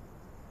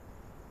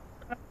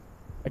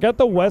 I got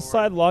the west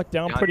side locked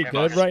down Yeah, pretty yeah,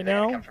 good boss. right They're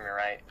gonna now. come from your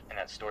right in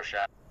that store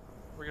shop.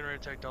 We're getting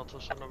ready to take Delta,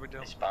 so no big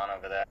deal. They spawn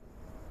over there.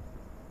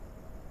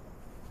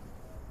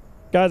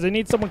 Guys, I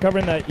need someone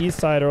covering that east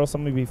side or else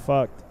I'm gonna be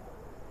fucked.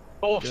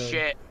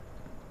 Bullshit.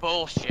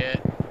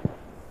 Bullshit.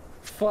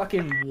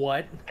 Fucking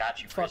what?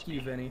 Got you, Fuck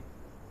you, Vinny.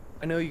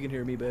 I know you can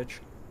hear me, bitch.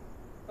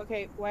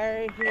 Okay,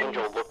 where he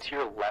Angel, look to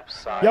your left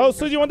side. Yo,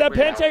 Suzy, you want that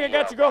pan check? I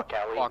got you, girl.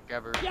 Fuck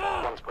ever.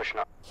 Yeah! One's pushing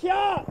up.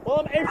 Yeah!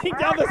 Well, I'm aiming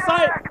down the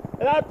sight,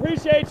 and I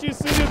appreciate you,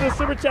 Suzy, the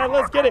super chat.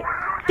 Let's get it.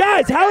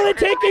 Guys, how are they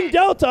taking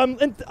Delta?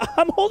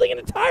 I'm holding an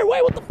entire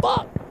way. What the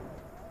fuck?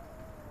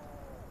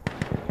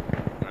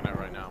 I know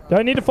right now. Do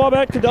I need to fall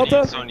back to Vinny Delta?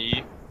 is on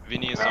E.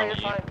 Vinny is on E.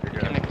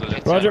 Coming to the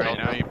left Roger. side Right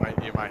right now,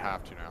 now. you might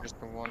have to now. Just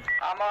the one.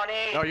 I'm on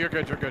E. No, you're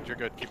good. You're good. You're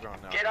good. Keep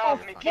going now. Get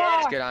off me, kid.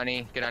 Just get on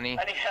E. Get on E.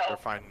 I need You're help.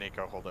 fine,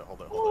 Nico. Hold it.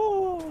 Hold it.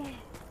 Hold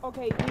Oh.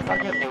 Okay, you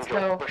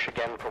Angel, push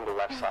again from the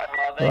left side.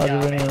 Oh, they Roger,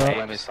 got Vinny, me. you're up.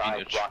 Aim is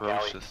being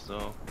atrocious,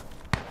 though.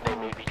 They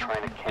may be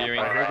trying to camp. Clearing.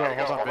 out. Here we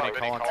go. Hold on, Vinny. Vinny,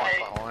 Call on.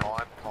 Hey. Call on. Call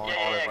on. Yeah,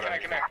 All yeah, whatever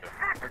come you here.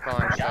 We're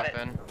calling Got stuff it.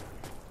 in.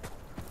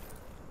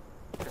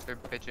 Just their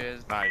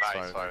bitches. Nice.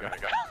 Fine.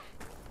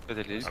 But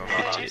it is. All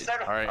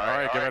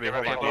right. Get ready.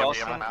 Hold on. Careful,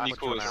 Austin.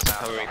 Nico is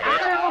covering I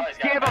that.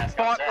 don't give a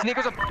fuck. This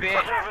Nico's a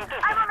bitch.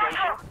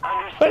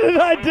 What did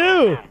I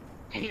do?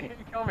 He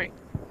didn't kill me.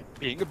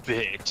 Being a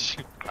bitch.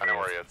 I know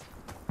where he is.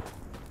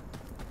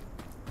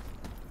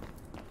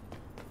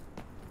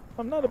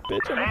 I'm not a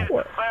bitch. I'm a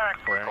whore.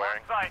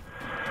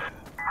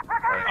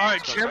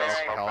 Alright, Chip.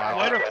 Hell out.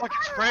 Let her fucking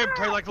spray and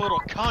pray like a little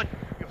cunt,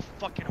 you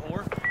fucking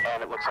whore.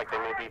 And it looks like they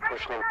may be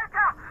pushing in.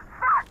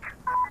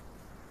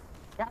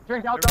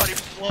 Drink Delta.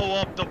 Everybody blow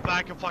up the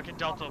back of fucking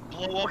Delta.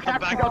 Blow up the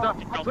back of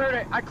fucking I Delta. cleared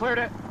it. I cleared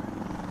it.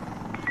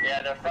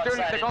 Yeah, they're front They're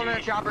going to the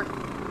side. chopper.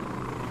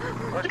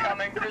 We're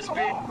coming,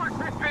 Crispy.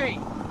 Crispy.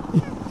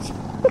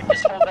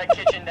 Just hold that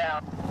kitchen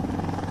down.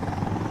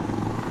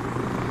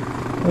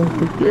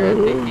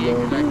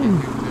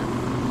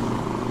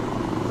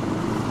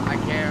 I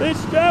can't. Bitch,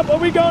 step.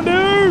 What we gonna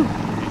do?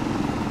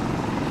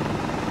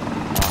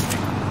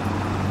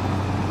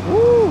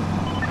 Woo!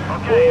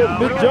 Woo,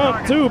 mid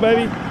jump too,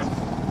 baby.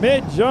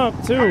 Mid jump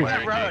too.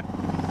 Yeah.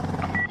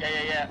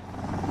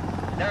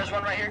 There's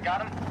one right here.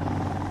 Got him.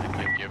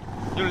 Thank you.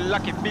 You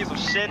lucky piece of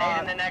shit. Nade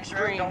in the next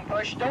room. Don't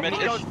push. Don't Man,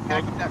 push.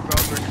 Back to that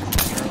road we were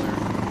just earlier.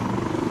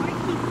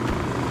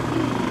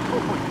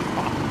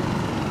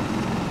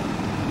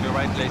 You're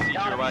right, Lacey.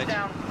 Got You're him. right. He's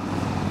down.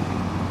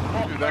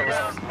 Dude, that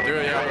was.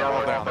 Dude, yeah, they're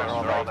all down. They're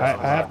all down.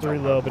 I have to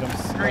reload, but I'm.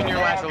 Green, your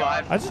last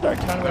alive. I just start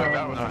counting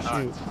when I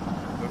shoot.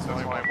 That's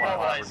only one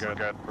left.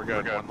 We're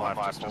good. One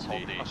left. Just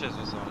hold D. Oh, shit,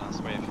 this one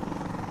last wave.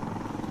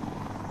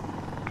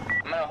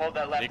 I'm gonna hold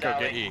that left Nico,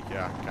 get alley. E.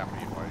 Yeah, cap E.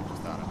 Why you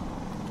just on it?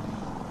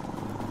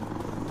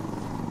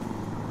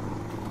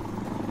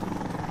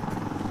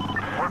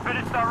 We're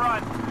finished our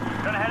run.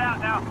 Gonna head out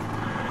now.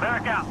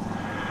 Barrack out.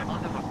 Oh,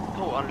 that was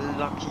so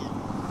unlucky.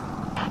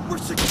 We're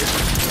secure.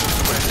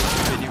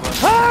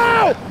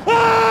 Ow!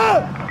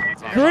 Ah!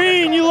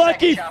 Green, you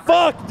lucky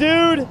fuck,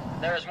 dude.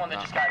 There's one that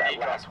just got That me.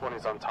 last one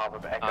is on top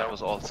of Echo. That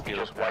was all skill.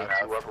 Just wiped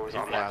whoever was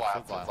on that.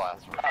 Last. Oh,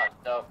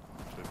 no.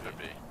 Should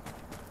be.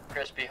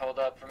 Crispy, hold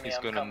up for me. He's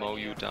I'm gonna coming mow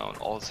to you down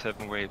all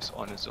 7 waves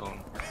on his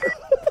own.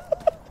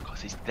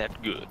 Cause he's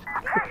that good.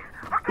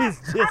 He's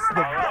just the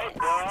best.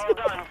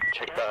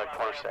 Check the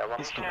corner stairwell.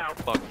 He's gonna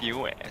fuck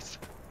your ass.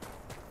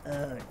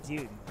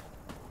 Dude.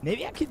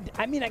 Maybe I could.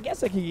 I mean, I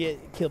guess I could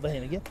get killed by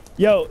him again.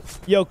 Yo,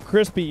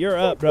 Crispy, you're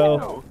up,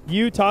 bro.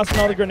 You tossing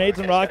all the grenades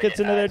and rockets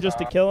into there just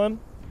to kill him?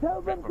 Nice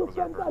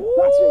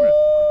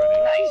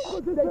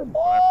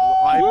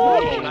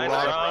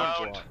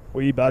round.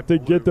 We about to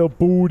get the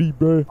booty,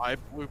 bro. I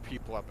blew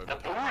people up.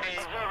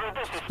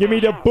 Give me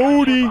the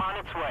booty.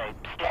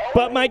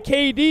 But my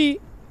KD.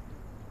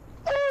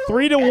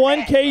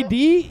 3-1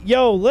 KD.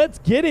 Yo, let's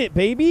get it,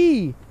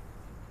 baby.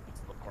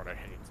 The part I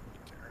hate is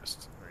being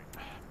terrorist. Right.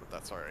 But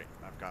that's alright.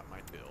 I've got my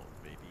bill,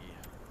 baby.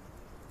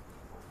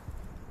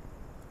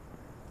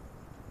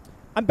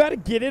 I'm about to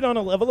get it on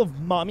a level of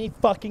mommy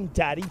fucking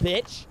daddy,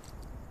 bitch.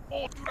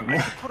 Oh, dude, I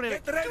can put in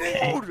it.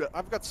 Dude,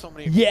 I've got so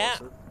many. Yeah.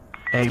 explosives.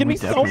 Hey, It's gonna we be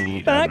so definitely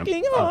need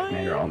fucking hard.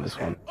 commander on this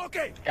one.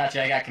 Okay.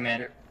 Gotcha, I got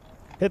commander.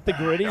 Hit the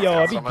gritty, yo.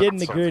 I'll be getting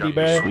the gritty,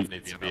 bro.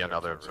 Needs to be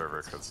another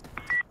observer because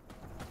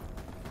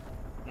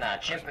Nah,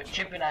 Chimp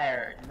and I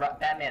are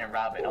Batman and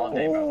Robin all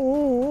day, bro.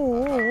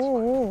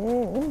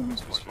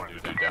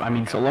 I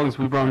mean, so long as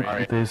we run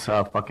this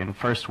fucking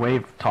first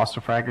wave, toss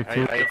the frag or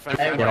two,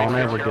 get on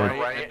there, we're good.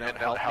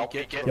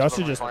 Y'all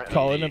should just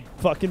call it a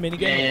fucking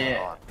minigame.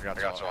 Yeah.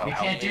 We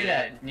can't do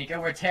that, Nico.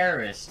 We're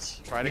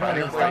terrorists. Try to get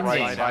it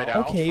right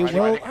out. Okay,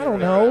 well, I don't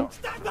know.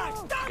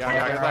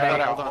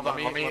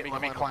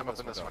 Let me climb up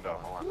in this window.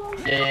 Hold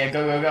on. Yeah,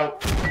 go.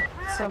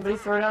 Somebody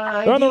throw down an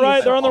ID. They're on the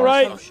right. They're on the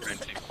right.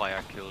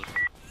 Fire killed.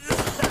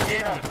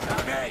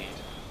 Okay.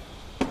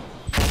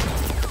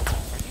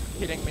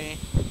 Hitting me.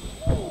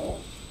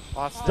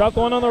 Drop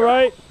one on the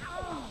right.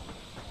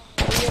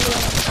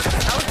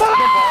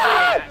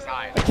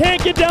 I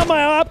can't get down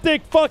my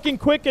optic fucking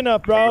quick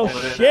enough, bro.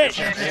 Shit.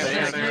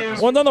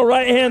 One's on the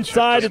right-hand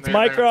side. It's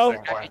micro.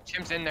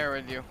 Chim's in there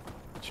with you.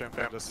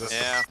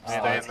 Yeah.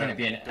 Oh, it's gonna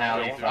be an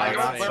alley. I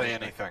don't say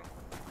anything.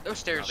 Those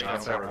stairs are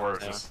That's our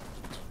words.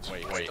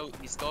 Wait.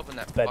 He's still up in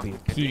that. That'd be a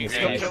penis.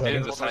 Yeah, Nice, he's buddy.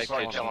 in the side Kill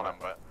kitchen. him,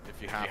 but if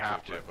you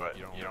have to, but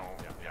you don't.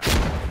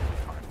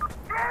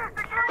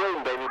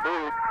 Boom, baby,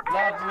 boom.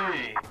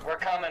 Lovely. We're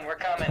coming.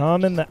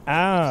 Come in the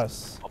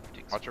ass.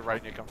 Watch your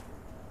right, Nico.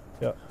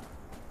 Yep.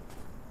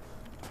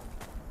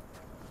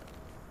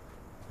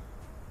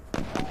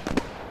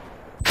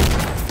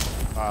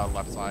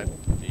 Left side.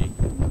 D.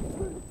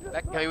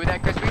 That kill you with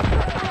that, Crispy?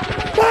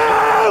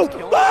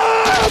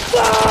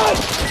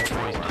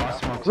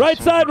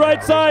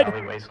 Right side.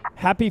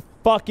 Happy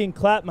fucking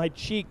clap my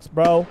cheeks,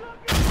 bro.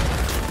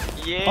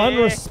 Yeah.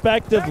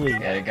 Unrespectively. We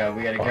gotta go.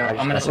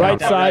 I'm gonna Right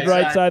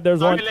side.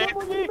 There's one.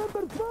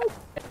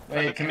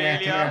 Wait, come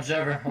here,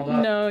 observer. Hold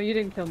up. No, you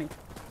didn't kill me.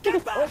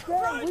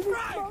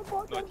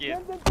 Not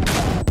yet.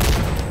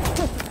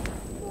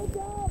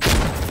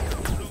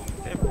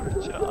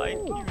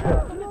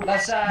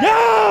 Left side.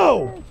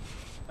 Yo!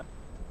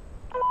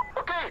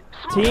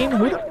 Team,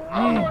 who?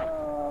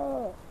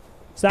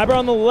 Sniper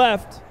on the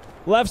left.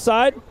 Left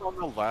side. On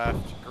the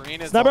left.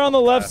 Green is Sniper on the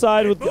left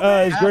side with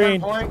his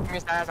green. Give me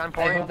stats on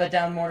Hey, point. hold that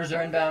down. Mortars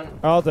are inbound.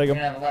 I'll take We're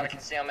him. gonna have a lot of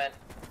concealment.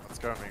 Let's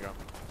go, amigo.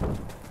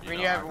 Green,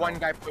 you have one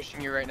guy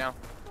pushing you right now.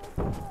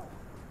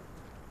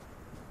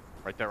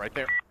 Right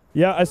there.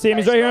 Yeah, I see him.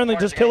 He's right here. And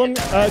just kill him,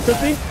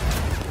 Crispy.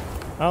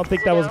 I don't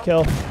think that was a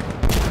kill.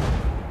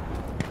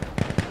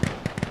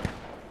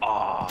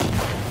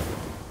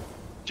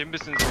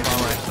 Jimbison's on the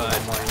right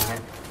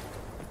side.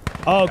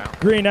 Oh,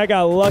 green. I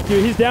got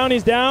lucky. He's down.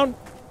 Same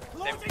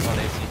for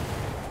Lacey.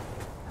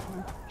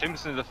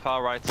 Jimbison's the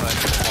far right side.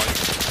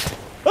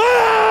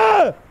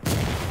 Ah!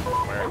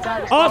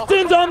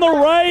 Austin's on the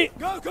right.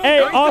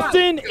 Hey,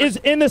 Austin is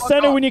in the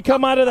center when you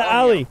come out of the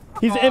alley.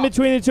 He's in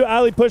between the two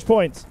alley push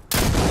points.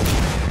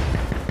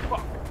 I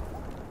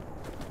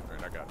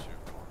got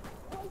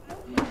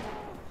you.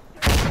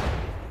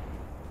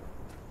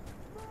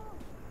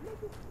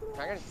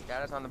 Can I get a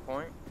status on the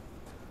point?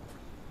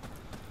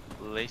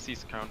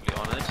 Lacey's currently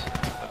on it,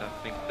 but I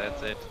think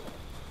that's it.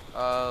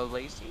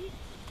 Lacey?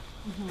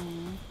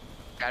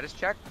 Status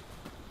check?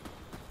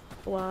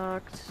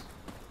 Blocked.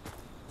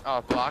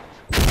 Oh, blocked.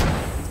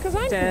 It's because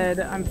I'm dead.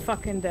 I'm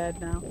fucking dead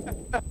now.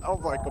 Oh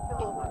my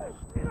god.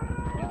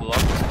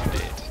 Blocked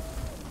dead.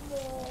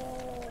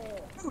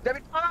 Dude,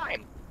 every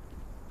time!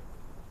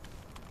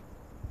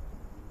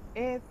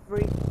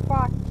 Every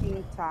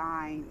fucking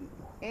time.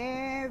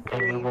 Hey,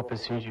 move up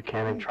as soon as you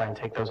can and try and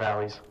take those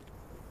alleys.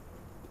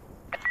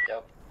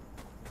 Yep.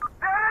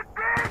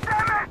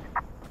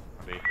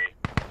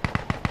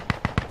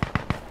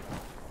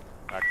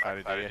 Backside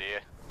of D. I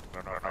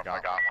don't know if I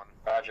got one.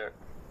 Roger.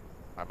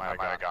 I might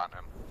have gotten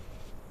him.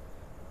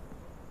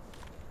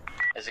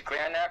 Is it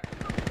clear in there?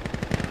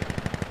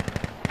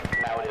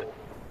 Now it is.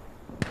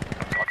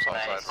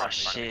 Nice. Oh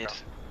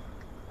shit.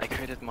 I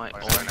created my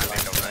own thing.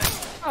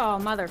 Oh,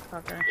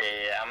 motherfucker.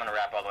 Yeah, I'm gonna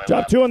wrap all the way Drop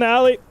left. two in the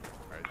alley.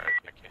 Right,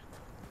 thank you.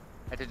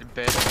 I did a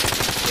bit.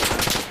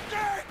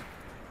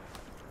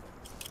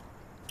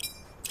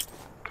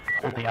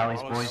 Hold the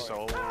alleys, boys.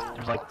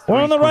 There's like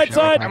One on the right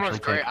side. Demo's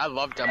great. I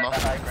love Demo.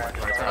 Right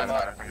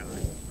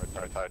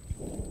side.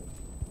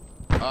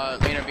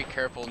 Lena, be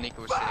careful.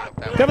 Nico was sitting up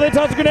that way. Cover the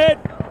toss grenade.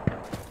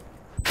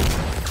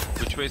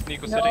 Which way is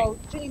Nico No,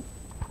 sitting?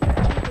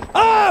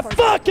 Ah,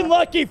 fucking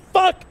lucky.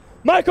 Fuck.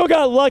 Michael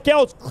got lucky. I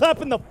was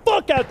clapping the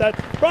fuck out that.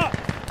 Bro.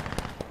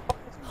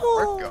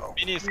 Go.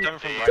 Mini is coming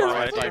from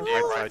Right side,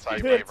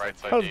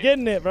 I was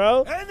getting it,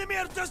 bro. Enemy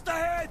are just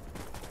ahead!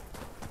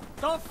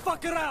 Don't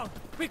fuck around!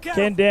 Be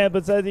careful! Can't dance,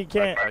 but says he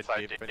can't. Right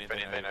side, they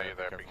know you're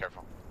there. Be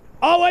careful.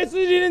 Oh, I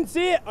see you didn't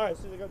see it. All right,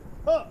 Susie, go.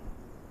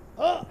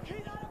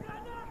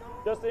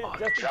 Just in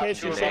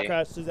case your shit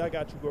crashed, Susie, I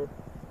got you, bro.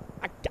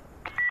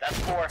 That's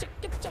 4.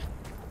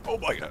 Oh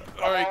my god.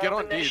 Alright, get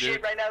on D,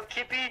 dude. Right now,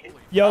 Kippy.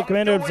 Yo,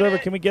 Commander Observer,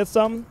 can we get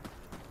some?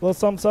 A little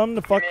something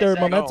to fuck their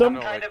momentum?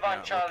 I'm kind of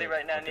on Charlie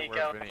right now,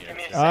 Nico. Give me a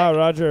second. Ah,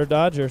 Roger,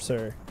 Dodger,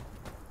 sir.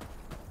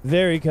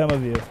 Very come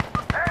of you. Hey,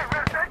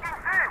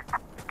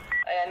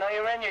 I know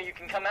you're in here. You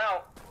can come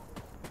out.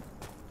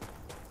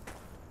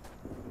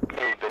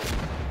 Hey, Ben,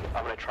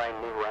 I'm gonna try and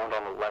move around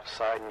on the left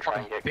side and try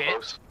and get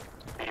close.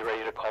 Be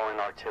ready to call in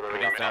artillery.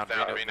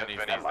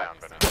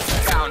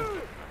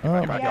 Down.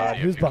 Oh my god,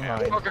 who's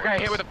behind? Fucker got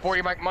hit with a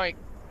 40 Mike.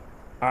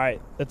 All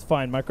right, that's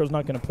fine. Micro's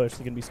not gonna push.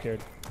 They're gonna be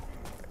scared.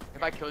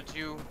 If I killed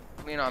you,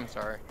 Lena, I'm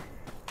sorry.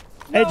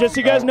 Hey, just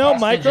so you guys know,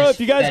 Micro, if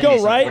you guys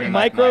go right,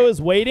 Micro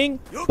is waiting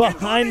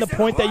behind the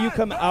point that you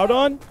come out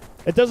on.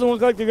 It doesn't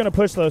look like they're gonna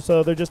push though,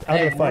 so they're just out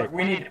of the fight.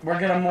 We're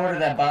gonna mortar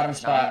that bottom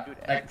spot.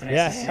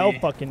 Yeah, hell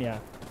fucking yeah.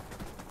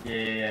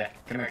 Yeah.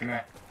 Come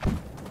here.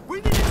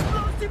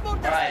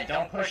 Alright,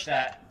 don't push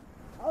that.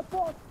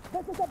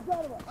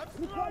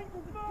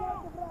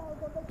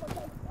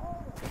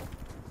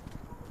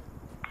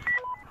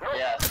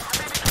 Yes.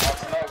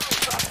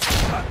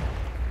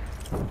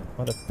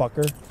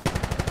 Motherfucker.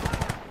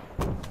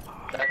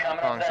 They're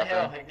coming up that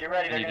hill. Get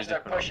ready, they're gonna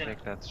start pushing.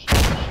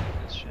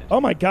 Oh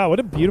my god, what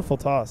a beautiful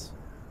toss.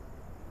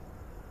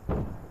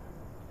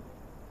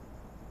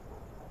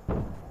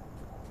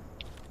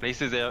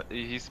 Place is there.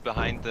 He's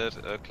behind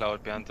that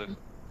cloud, behind the.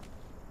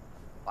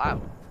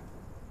 Wow.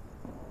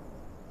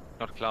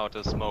 Not cloud,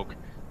 the smoke.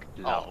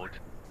 Cloud.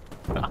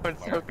 I'm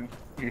so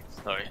confused.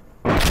 Sorry.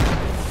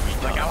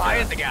 Like, how high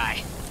is the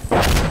guy?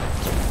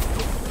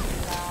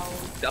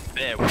 Up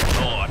there with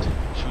a Lord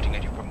shooting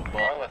at you from above.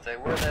 Well, if they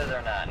were there,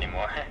 they're not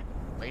anymore.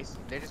 Place,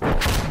 they just go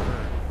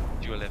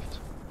to your left.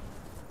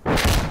 Can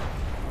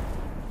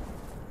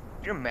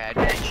you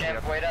imagine Hey,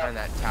 Champ, wait up. on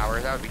that tower?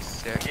 That would be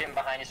sick. Getting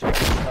behind you so we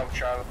can smoke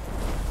Charlie.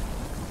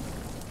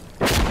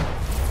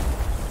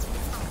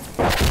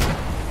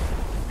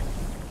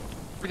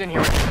 Who's in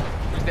here?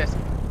 Who's this?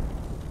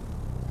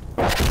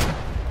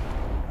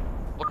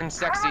 Looking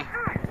sexy.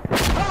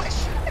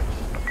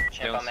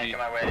 Champ, I'm making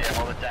my way to you.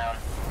 Hold it down.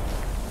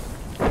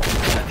 I'm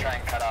gonna try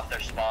and cut off their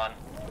spawn.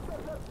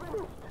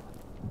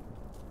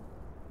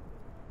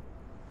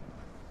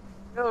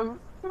 Yo,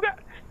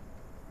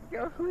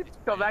 who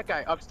just killed that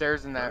guy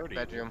upstairs in that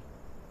bedroom?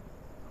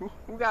 Who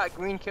got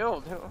Green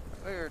killed?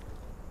 Weird.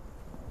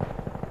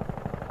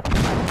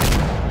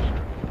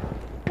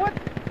 What?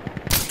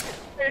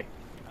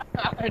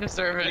 I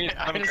deserve it.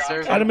 I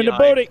deserve it. Got him in the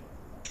booty.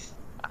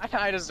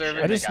 I deserve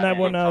it. I just snapped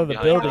one out of the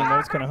building. That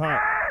was kind of hot.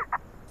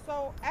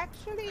 So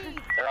actually,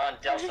 they're on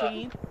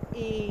Delta.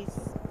 Is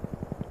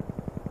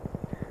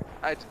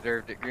I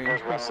deserved it, Green.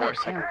 There's one more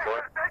second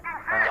floor.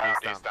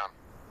 He's down.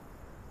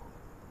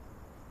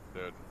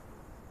 Dude.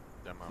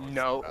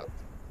 No.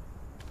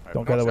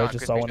 Don't go that way.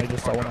 Just saw one. I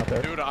just saw one out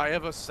there. Dude, I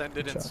have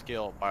ascended in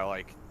skill by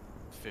like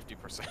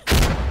 50%.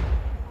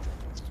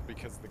 It's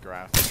because of the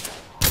graphics.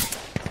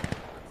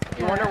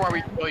 You wonder why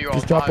we kill you all.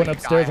 Just drop one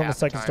upstairs on the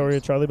second story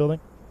of Charlie building.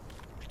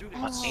 Dude,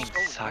 this game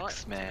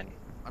sucks, man.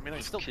 I mean, I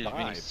still killed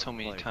died, so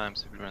many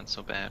times if we run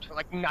so bad.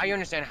 Like, now you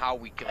understand how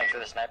we kill. Thanks for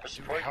the sniper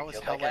support. You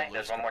killed that guy.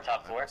 There's one more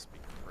top floor.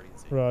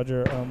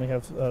 Roger. We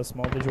have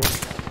small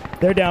visuals.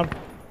 They're down.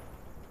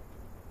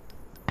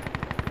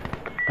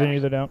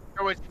 They're down.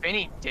 Or was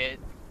Vinny dead?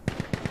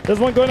 There's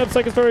one going up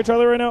second story of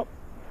Charlie right now.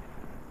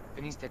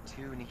 Vinny's dead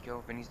too,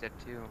 Nico. Vinny's dead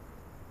too.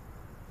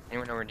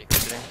 Anyone know where Nico's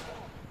sitting?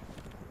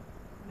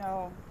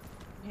 no,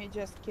 he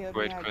just killed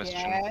Great me question.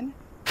 again.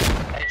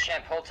 Hey,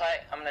 Champ, hold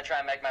tight. I'm gonna try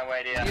and make my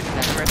way to you. Right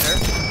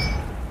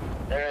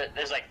there.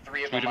 There's like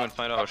 3 of Shoot them him and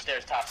find out.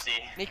 upstairs, top C.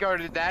 Nico,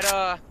 did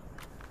that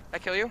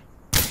kill you?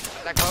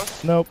 Was that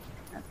close? Nope.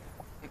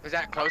 Was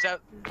that close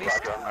at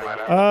least?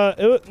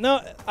 It was,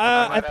 no.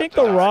 I think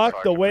the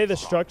rock, the way the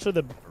structure of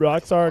the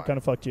rocks are, kind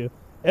of fucked you.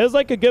 It was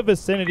like a good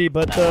vicinity,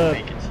 but the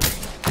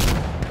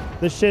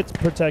shit's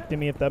protecting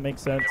me, if that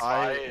makes sense. If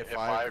I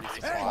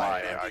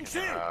resupply, I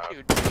can.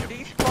 Dude,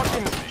 these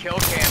fucking kill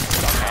cams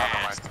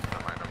suck.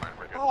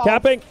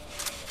 Capping.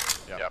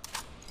 Yep.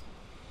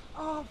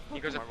 Oh,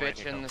 Nico's a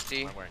bitch in the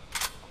sea. I'm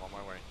on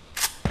my way.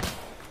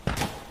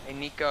 Hey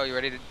Nico, you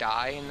ready to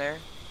die in there?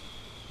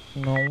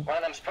 No. One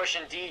of them's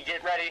pushing D.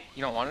 Get ready.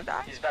 You don't want to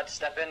die? He's about to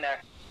step in there.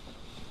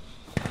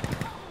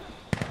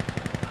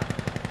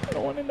 I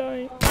don't want to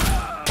die.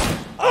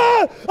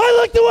 Ah! I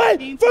looked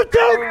away for 2.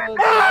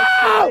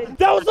 Ah!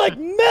 That was like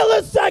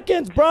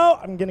milliseconds, bro.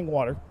 I'm getting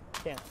water.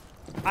 Can't.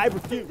 I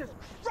refuse.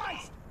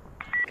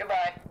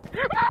 Goodbye.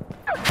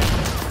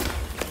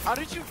 How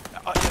did you?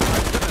 I'm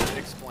gonna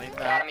explain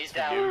that He's to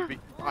down. you.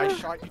 I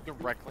shot you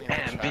directly in the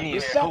Man, chest. Vinny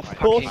is Some so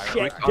fucking bullshit,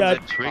 quick on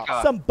dude. the trigger.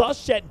 Some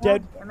bullshit,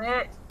 dude.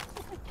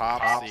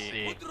 Top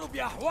C.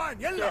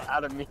 Get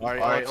out of me.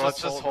 Alright,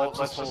 let's just hold D.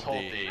 They're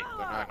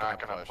not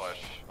gonna push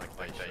like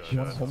they should. You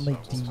wanna hold my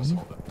So just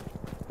hold it.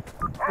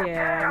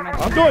 Yeah.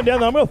 I'm going down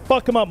there. I'm gonna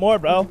fuck him up more,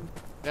 bro.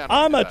 Yeah, no,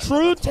 I'm do a that.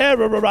 true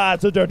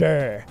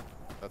terrorizer.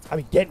 I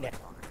be getting it.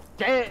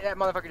 Damn it, that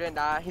motherfucker didn't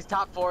die. He's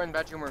top floor in the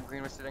bedroom where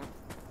Green was sitting.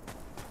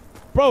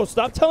 Bro,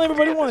 stop telling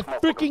everybody what a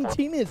freaking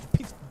team is,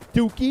 piece of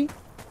dookie. Do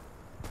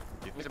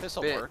you think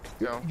this'll Bit, work?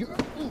 so. You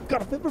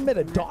got a peppermint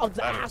a dog's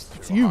That ass. is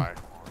It's too you. high.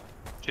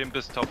 Chimp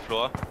is top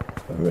floor.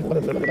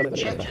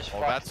 Champ just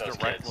Well, fucked that's those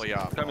directly kids.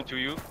 up. Coming to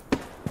you.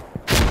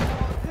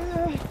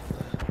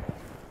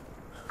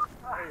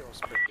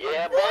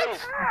 Yeah, boys.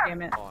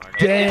 Damn it.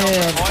 Damn.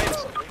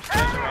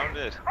 Around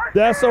it.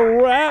 That's a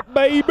wrap,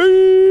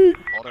 baby.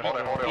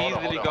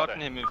 Easily gotten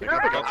him if we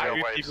got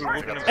 3 people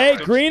wouldn't have Hey,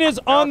 stood. Green is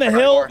on the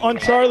hill on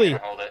Charlie.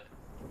 Hold it.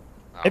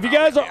 If you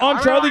guys are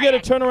on Charlie, you gotta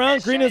turn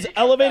around. Green is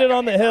elevated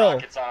on the hill.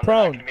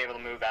 Prone. Be able to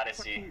move out at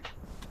sea.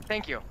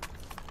 Thank you.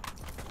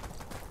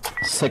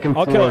 Second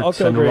I'll floor, kill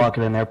send a Green.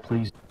 rocket in there,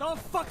 please. Don't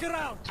fuck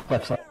around.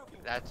 Left side.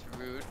 That's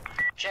rude.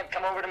 Chimp,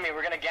 come over to me.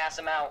 We're gonna gas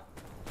him out.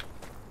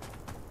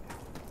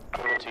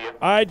 Coming to you.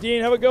 All right,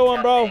 Dean, have a good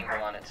one, bro.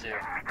 Angle on it too.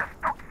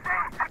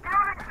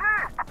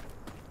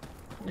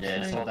 Yeah,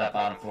 just hold that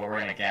bottom floor. We're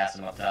gonna gas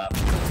him up top.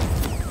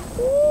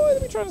 Ooh, they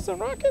be trying to send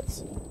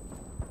rockets.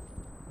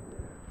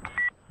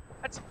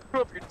 Let's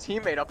screw up your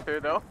teammate up there,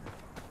 though.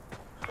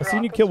 I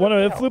seen you kill one of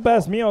them. It flew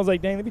past me. I was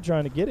like, dang, they be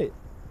trying to get it.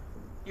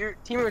 Your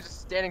teammate was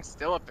just standing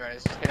still up there, and I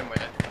just hit him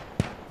with it.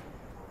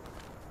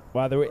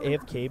 Wow, they were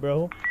AFK,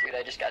 bro. Dude,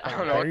 I just got I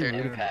don't know what they're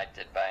doing.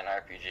 impacted by an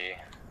RPG.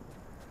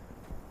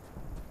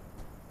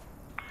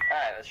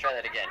 Alright, let's try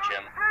that again,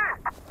 Jim.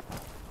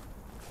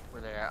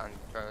 Where they at on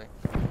Charlie?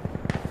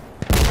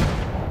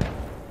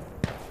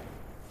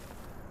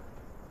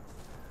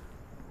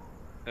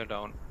 They're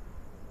down.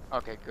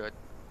 Okay, good.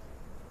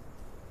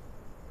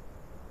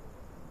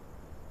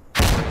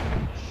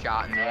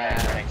 Shot in the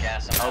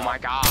ass. Oh my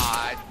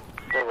god.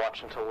 They're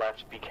watching to the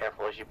left. Be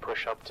careful as you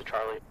push up to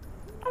Charlie.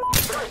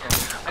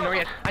 I know he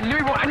had. I knew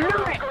he was. I knew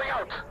it!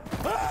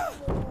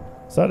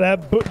 So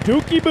that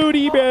dookie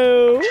booty,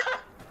 bro.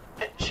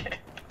 I'm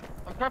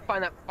trying to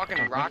find that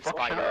fucking rock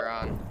spot you're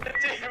on. Dude,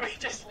 we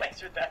just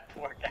lasered that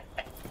poor guy.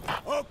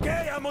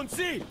 Okay, I'm on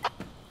sea.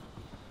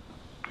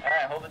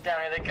 Alright, hold it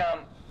down. Here they come.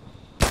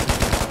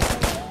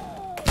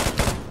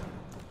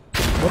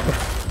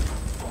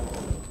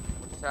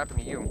 What's happened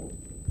to you?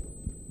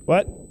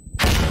 What?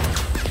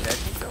 Dead,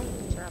 Nico?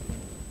 What's happening?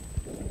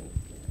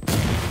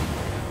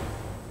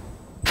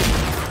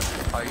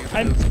 Oh, you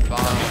moved the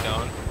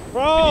bomb.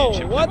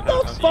 Bro, what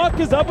the fuck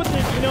is up with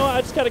this? You know what?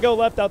 I just gotta go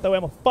left out that way.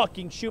 I'm gonna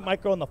fucking shoot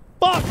Micro in the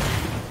fuck.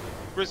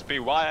 Crispy,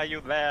 why are you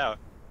there?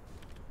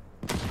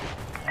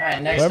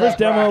 Alright, next Whoever's up,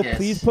 demo, rockets.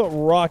 please put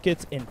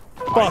rockets in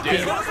fucking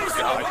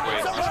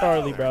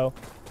Charlie, bro.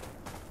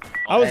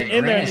 I was in there.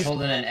 And Green is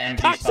holding an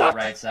empty cock spot suck.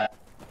 right side.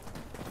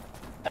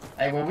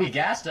 Hey, well, we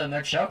gassed them.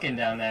 They're choking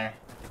down there.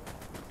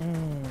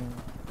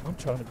 I'm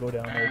trying to go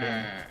down there,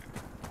 dude.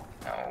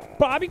 No.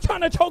 Bro, I be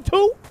trying to choke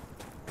too.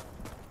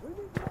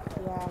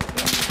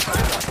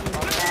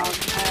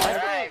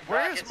 Alright,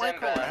 rockets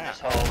inbound.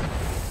 Just hold.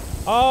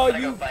 Oh, Gotta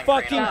you go find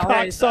fucking Green on the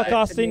right cocksuck, side.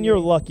 Austin. You're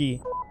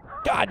lucky.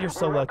 God, you're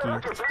so lucky.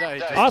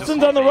 Austin's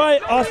Austin's on the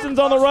right. Austin's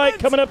on the right.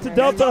 Coming up to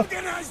Delta. We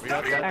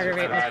got to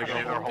Aggravate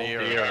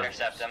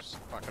Intercept them.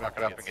 Fuck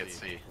it up and get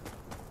C.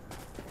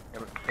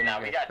 Nah,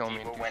 we got D.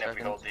 We'll win if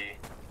we hold D.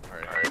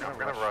 Alright, I'm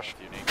gonna rush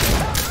you, Nick.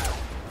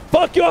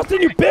 Fuck you,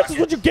 Austin. You bitch. That's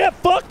what you get.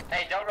 Fuck.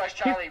 Hey, don't rush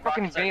Charlie.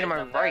 fucking Rockets are getting hitting him them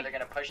on there. right. They're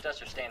gonna push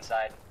us or stay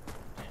inside.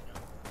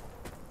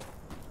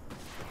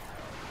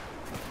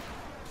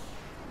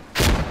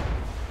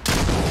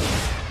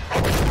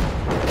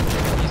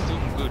 He's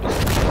doing good. All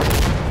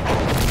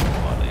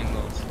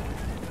angles.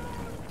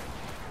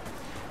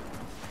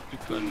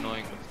 Super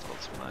annoying, but it's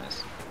also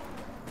nice.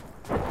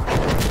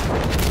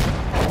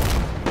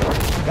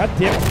 God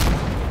damn it.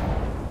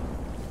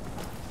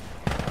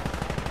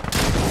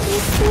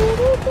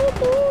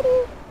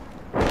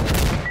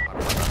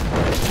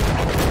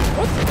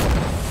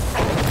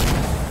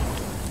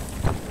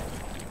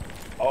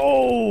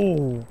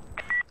 Oh.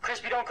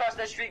 Crispy, don't cross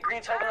that street.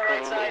 Green's holding the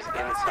right side.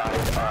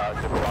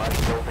 Inside the garage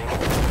building.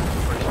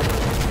 First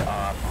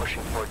building,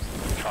 pushing towards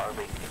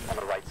Charlie on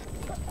the right side.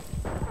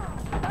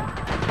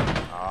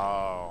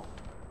 Oh.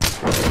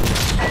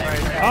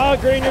 Oh,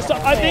 Green, you're so,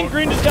 I think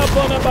Green just got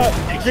blown up by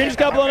Green just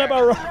got blown up by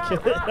a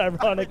rocket.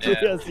 Ironically,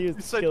 yes, he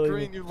was killing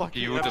me. You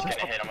lucky. He would have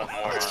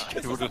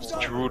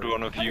screwed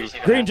one of you.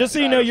 Green, just so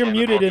you know, you're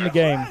muted in the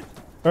game.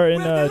 Or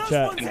in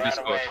chat. In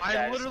Discord.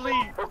 I literally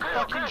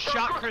fucking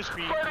shot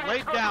Crispy,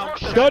 laid down.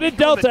 shot Go to Nico in the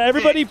Delta.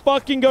 Everybody dick.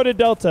 fucking go to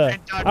Delta.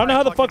 I don't know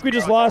how the fuck we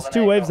just lost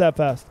 2 waves that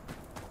fast.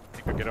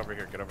 Nico, get over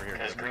here, get over here.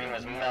 Because Green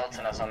was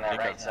melting us on that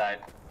right side.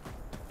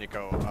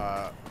 Nico,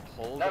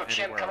 hold No,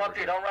 Chimp, anywhere come over up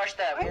here. Don't rush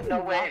that. We have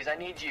no waves. I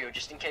need you,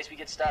 just in case we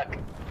get stuck.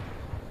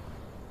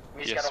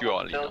 We just Yes, gotta you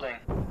hold are, the building.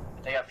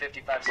 They got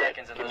 55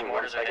 seconds and Give those me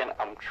 1 mortars are second. in.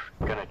 I'm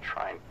gonna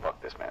try and fuck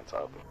this man's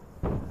up.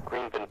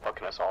 Green been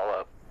fucking us all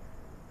up.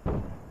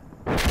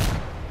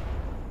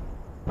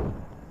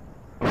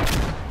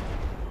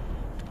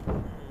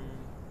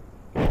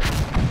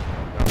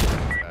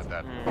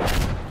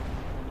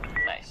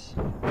 Nice.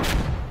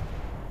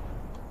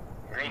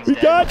 Green's We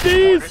dead. got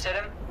these. Mortars hit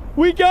him.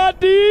 We got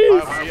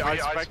these. I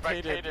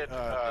spectated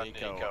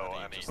Nico,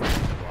 and he just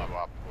blew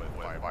up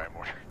by a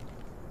mortar.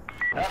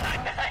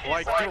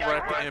 Like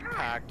direct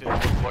impact. It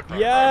looked like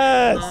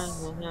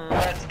Yes.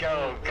 Let's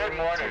go. Good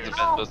mortars. The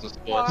best business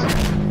spots.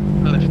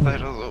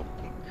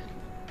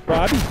 Bro,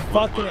 I be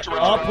fucking it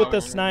up with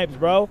the snipes,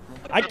 bro.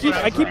 I keep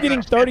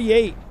getting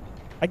 38.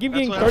 I keep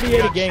getting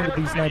 38 a game with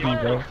these sniping,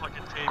 bro.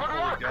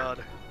 Oh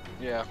god.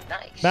 Yeah.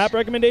 Nice. Map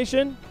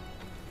recommendation?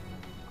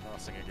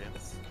 Crossing again.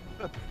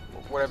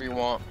 Whatever you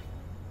want.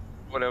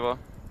 Whatever.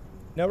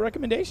 No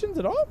recommendations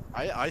at all?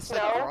 I said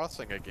No.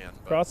 crossing again.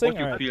 But Crossing? What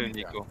you Alright. feel,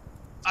 Nico?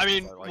 I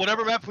mean,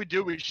 whatever map we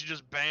do, we should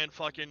just ban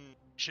fucking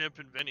Chimp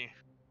and Vinny.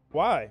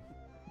 Why?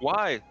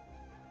 Why?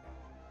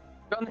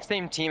 They're on the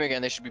same team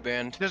again. They should be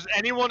banned. Does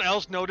anyone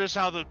else notice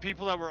how the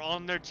people that were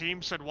on their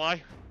team said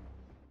why?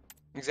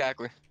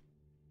 Exactly.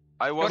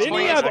 I was.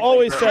 Vinny, I've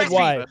always said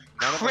why.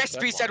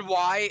 Crispy said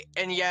why,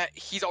 and yet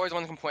he's always the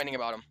one complaining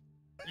about him.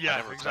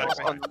 Yeah,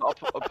 exactly.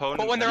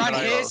 But when they're on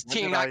his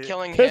team, not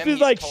killing him, Crispy's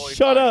like, totally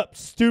shut fine. up,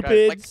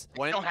 stupids.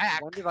 When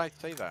did I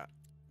say that?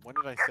 When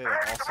did I say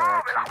that? Also,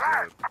 our teams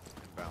are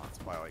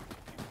imbalanced by like.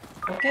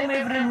 Okay,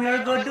 my friend, we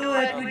are going to do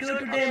it. We do it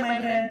today, my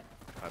friend.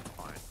 That's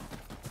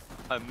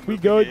fine. We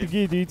go to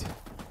get it.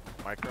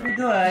 We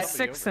do it.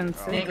 6 and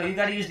 6. Nico, you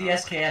gotta use the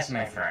SKS,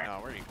 my friend. No,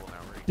 we're equal now.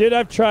 Dude,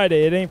 I've tried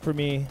it. It ain't for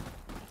me.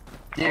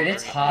 Dude,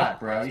 it's hot,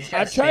 bro. You just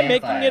gotta I've tried stand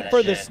making by it that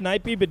for the shit.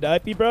 snipey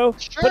badipey, bro.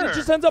 But it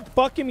just ends up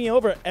fucking me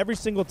over every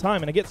single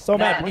time, and I get so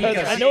mad because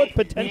Nico, I know it's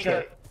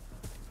potential.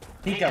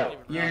 Nico,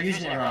 you're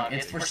using it wrong.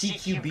 It's for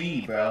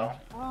CQB, bro.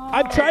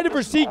 I've tried it for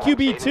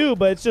CQB too,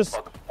 but it's just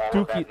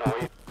dookie.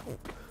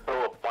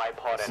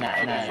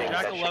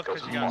 Jack the left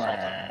because you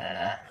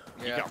got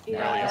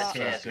Yeah.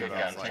 SKS, good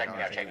guns. Check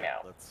me out, check me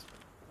out.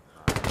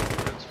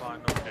 It's fine,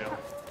 no deal.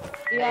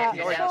 Yeah.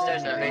 You're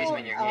downstairs in the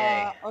basement, you're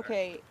gay.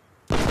 Okay.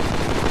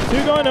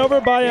 Two going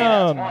over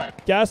by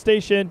gas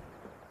station.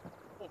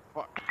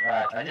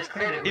 I just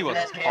cleared it. He was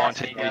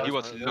taunting me. He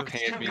was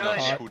looking at me,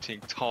 not shooting,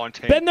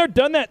 taunting. Been there,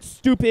 done that,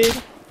 stupid.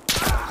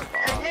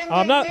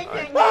 I'm not.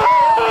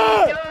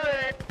 Ah!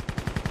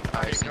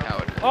 I see how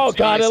it is. Oh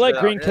god, I let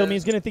Green kill me.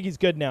 He's gonna think he's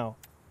good now.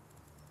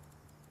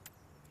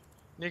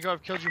 Nico,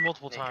 I've killed you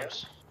multiple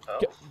times.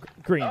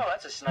 Green, Oh,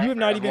 that's a sniper. you have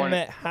not even One-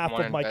 met half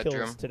one of in my bedroom.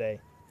 kills today.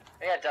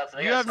 They got Delta,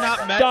 they You got have not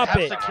sniper. met Stop half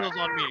it. the kills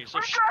on me,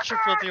 so shut your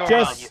filthy old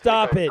Just mouth.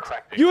 stop it.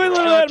 You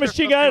literally had a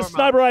machine gun and a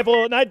sniper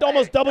rifle, and I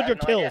almost doubled I your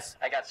have no idea. kills.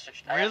 I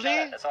got Really?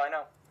 shot, that's all I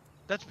know.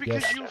 That's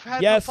because Yes. you've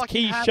had Yes, the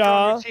fucking half Keisha.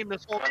 on your team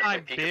this whole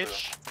time,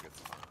 bitch.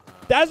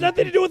 That has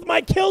nothing to do with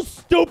my kills,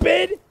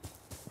 stupid.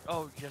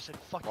 Oh, yes, it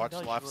fucking Watch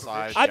does, you left little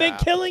side. bitch. I've been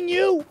killing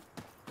you.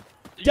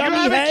 You Dummy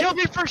haven't head. killed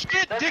me for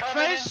shit, dick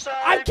face.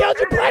 I've killed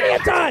you plenty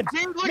of times.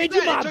 Dude, look Made at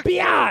you that. my It took-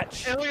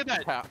 biatch. Hey, look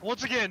at that.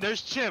 Once again,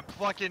 there's Chimp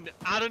fucking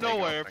out of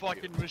nowhere,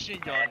 fucking machine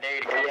gun.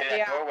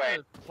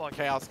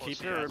 Chaos,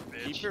 keep your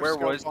Where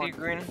scope was on he,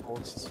 Green?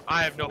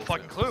 I have no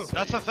fucking clue.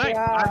 That's the thing.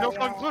 Yeah, I have no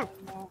fucking clue.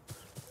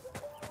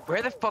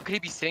 Where the fuck could he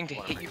be sitting to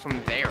hit you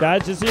from there?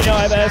 Guys, just so you know, I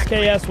have an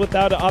SKS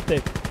without an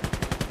optic.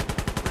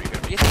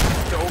 He has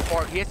to be so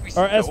far. He has to be Or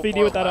so SVD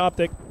far without an left.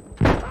 optic.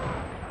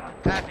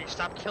 Happy,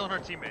 stop killing our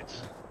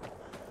teammates.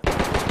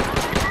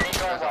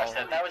 Nico, watch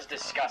that. That was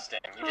disgusting.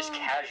 You just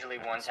casually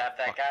one-tapped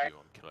that guy.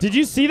 Did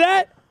you see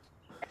that?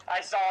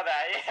 I saw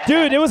that, yeah.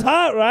 Dude, it was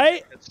hot,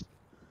 right?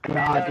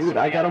 Nah, dude,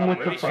 I got him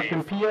with the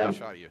fucking PM.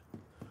 Shot you.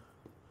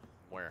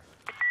 Where?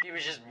 He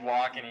was just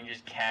walking, he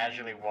just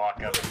casually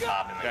walk up and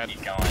pop him and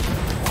keep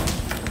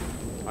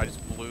going. I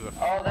just blew the.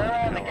 Oh, they're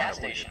all in the gas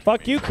station.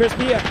 Fuck you,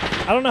 Crispy.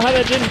 I don't know how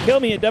that didn't kill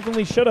me. It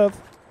definitely should have.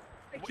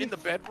 In the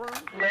bedroom?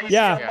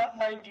 Yeah.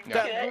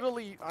 That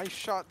literally, I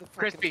shot the.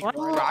 Crispy.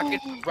 fucking-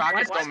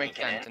 Rockets don't make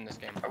sense in this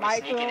game. Are we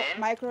sneaking in?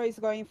 Micro is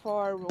going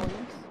for ruins.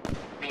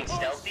 Being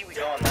stealthy, we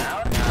going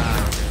loud?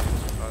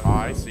 Oh,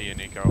 I see you,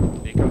 Nico.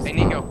 Nico's Hey,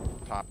 Nico.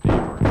 top D.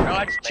 No,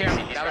 that's Chimp.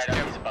 Lacey, he's That was right up,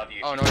 Chimp. he's above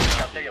you. Oh, no, If he's he's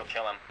not. up there, you'll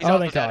kill him. He's Oh,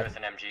 also thank dead. God. With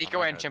an MG.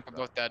 Nico and Chimp are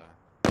both dead.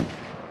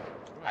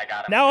 I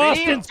got him. Now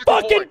Austin's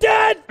fucking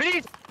dead.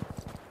 Please.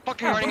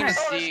 Fucking running in the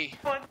sea.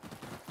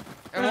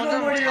 And one's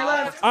one more on to your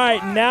top. left. All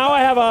right, now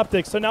I have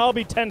optics, so now I'll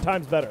be 10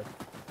 times better.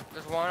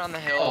 There's one on the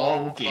hill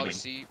Oh, okay. above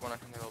C. One on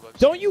the hill above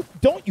C.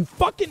 Don't you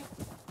fucking,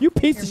 you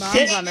piece Your of mom's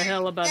shit. on the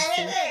hill above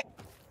you.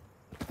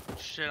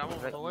 Shit, I'm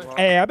on the way.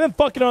 Hey, I've been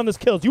fucking on this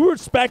kills. You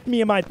respect me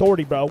and my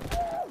authority, bro.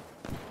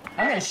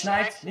 I'm getting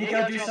sniped.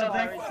 Nico, do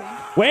something.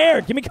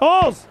 Where? Give me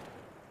calls.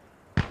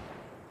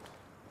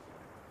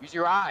 Use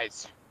your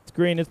eyes. It's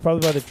green. It's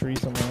probably by the tree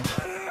somewhere.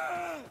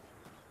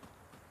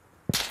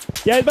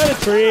 Yeah, it's by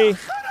the tree.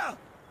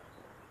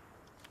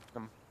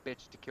 Some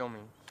bitch to kill me.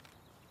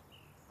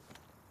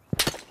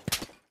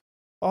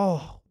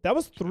 Oh, that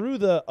was through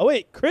the. Oh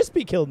wait,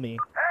 Crispy killed me.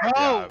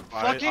 Oh,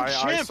 I fucking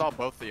Chimp! saw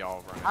both of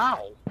y'all running.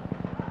 Ow.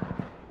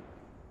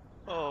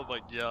 Oh my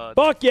god.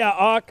 Fuck yeah,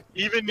 Ock.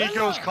 Even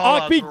Nico's call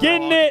Ock be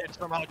getting it. And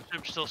somehow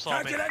Chimp still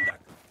saw me.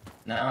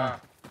 Nuh-uh.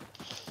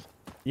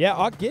 Yeah,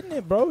 Ock getting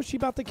it, bro. She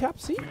about to cap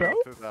C, bro.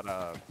 Through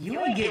that, You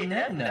ain't getting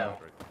that, no.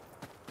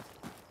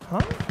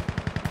 Huh?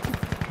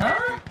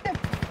 Huh?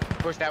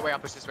 Push that way, I'll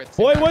push this way.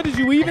 Boy, what did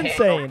you even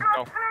saying?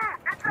 No.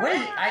 What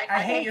is it?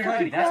 I hate your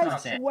hoodie. That's what I'm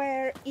saying.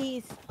 Where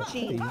is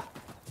G?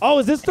 Oh,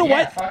 is this the Yeah,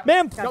 white? fuck.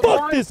 Man,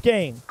 fuck this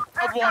game.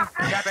 Up one.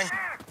 Jabbing.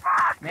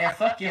 Man,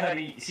 fuck your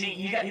hoodie. See,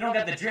 you don't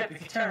got the drip.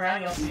 If you turn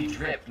around, you'll see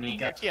drip,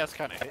 Nico. Yeah, it's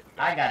kind of hit.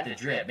 I got the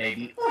drip,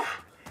 baby.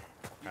 Oof.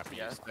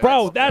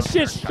 Bro, that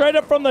shit's straight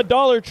up from the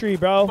Dollar Tree,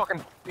 bro.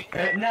 Fucking.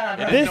 Nah,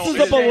 bro. This is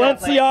a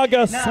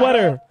Balenciaga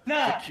sweater.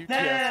 Nah,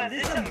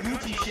 this is some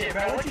Gucci shit,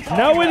 bro. What you talking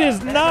No, about? it is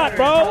That's not, utter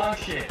bro. dog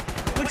shit.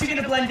 What you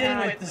gonna blend in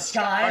with? The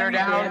sky? Fire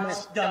down.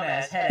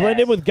 Dumbass head. Blend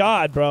in with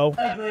God, bro.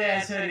 Ugly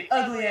ass hoodie.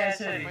 Ugly ass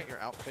hoodie. Your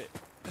outfit.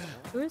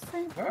 Who is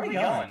saying? Where are we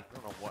going?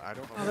 don't know what. I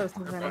don't know. Oh, those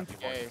ones are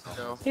Okay,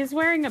 so. He's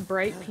wearing a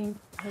bright pink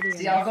hoodie.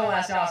 See, I'll go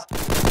last, Austin.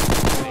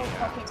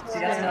 See,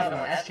 that's another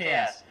one.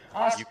 SKS.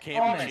 Austin, You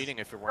can't be cheating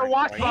if you're wearing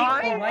Watch white.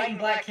 behind. White and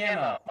black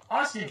camo.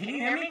 Austin, can you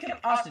hear me?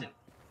 Austin.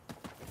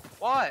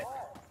 What?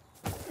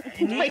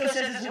 Nico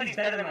says this hoodie's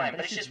better than mine,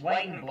 but it's just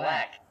white and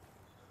black.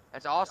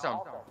 That's awesome.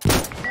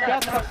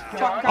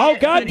 Oh,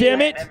 God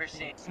damn it!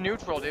 It's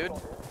neutral, dude.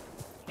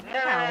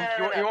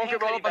 No, You won't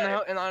get rolled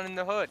up in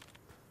the hood.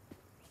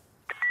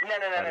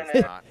 No.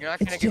 Not. You're not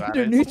gonna It's get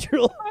gender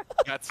neutral.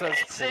 That says,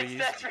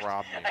 please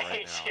rob me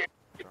right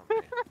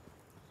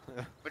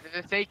now. But does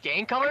it say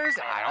gang colors?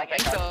 I don't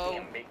think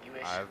so.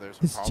 There's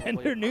It's probably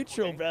gender a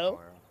neutral, gang bro.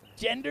 color.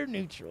 Gender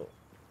neutral.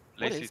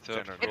 What Lazy is third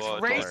gender It's floor.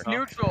 race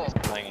neutral.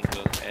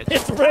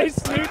 It's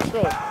race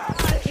neutral.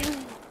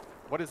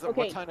 What is it?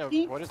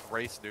 Okay, What is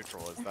race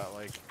neutral? Is that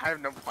like? I have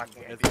no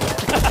fucking Is idea.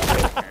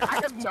 it I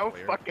have no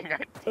fucking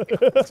idea.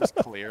 it's just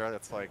clear.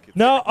 It's like. It's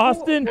No,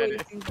 Austin.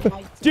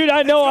 Dude,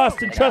 I know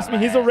Austin. Trust me,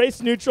 he's a race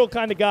neutral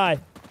kind of guy.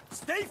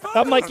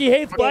 I'm like, he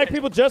hates black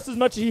people just as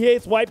much as he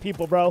hates white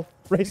people, bro.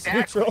 Race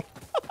neutral.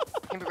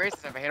 Can't be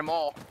racist if I hate them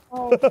all.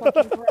 Oh,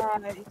 fucking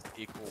Christ.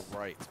 Equal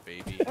rights,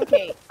 baby.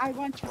 Okay, I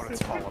want to That's what see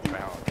it's all something.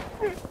 about.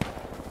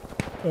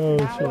 Oh,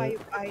 Now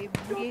shit. I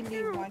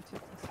really want to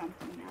see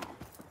something now.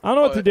 I don't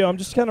know what to do. I'm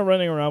just kind of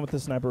running around with the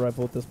sniper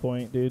rifle at this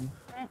point, dude.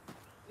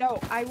 No,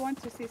 I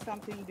want to see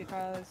something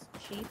because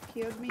Chief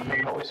killed me. You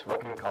can always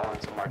fucking call in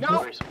some No.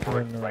 artillery support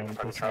Running right around in with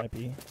front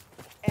the of truck.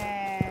 snipey.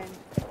 And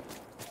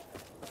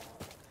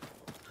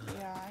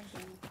yeah, I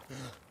do.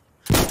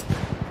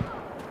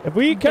 If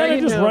we kind of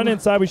you just know. run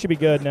inside, we should be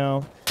good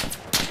now.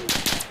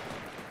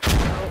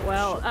 Oh,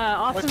 well,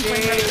 Austin's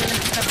right there.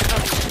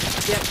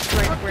 Yep,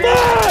 right where.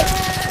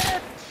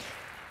 Ah!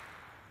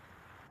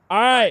 All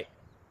right.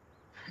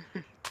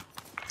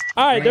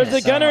 All right, there's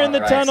a gunner in the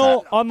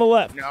tunnel on the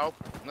left. No,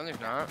 there's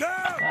not. You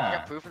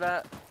got proof of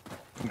that?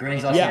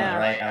 Green's also Yeah. on the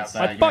right outside.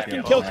 My You might be fucking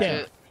able kill to-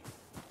 cam.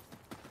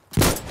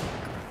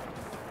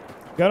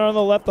 Gunner on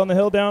the left on the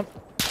hill down.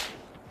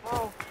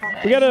 Oh,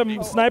 fuck. We got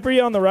a sniper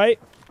you on the right.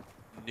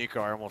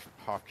 Nico, I almost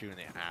popped you in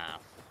the ass.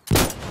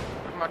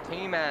 Where's my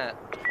team at?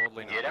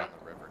 Totally not down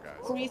the river, guys.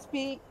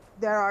 Crispy,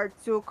 there are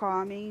two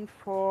coming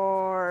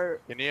for.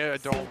 Can you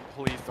don't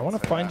please don't I want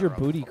to say find that your or else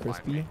booty, you'll find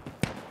Crispy. me.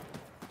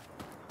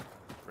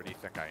 Where do you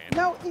think I am?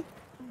 No, it,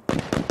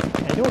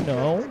 I don't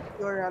know.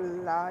 you're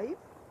alive.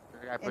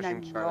 There's a guy And pushing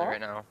I'm Charlie not. right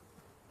now.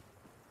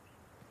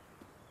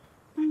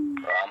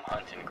 Bro, I'm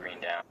hunting green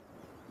down.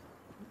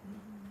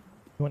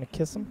 You want to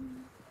kiss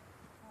him?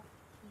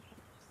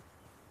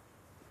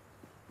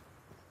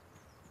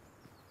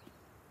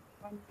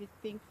 When you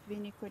think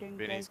Vinny couldn't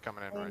Vinny's get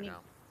coming in right any now.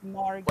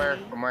 more Where?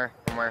 gay. From where?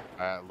 From where?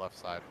 Left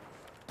side.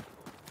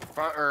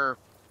 Front or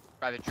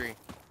by the tree?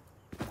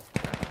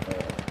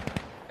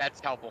 That's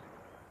helpful.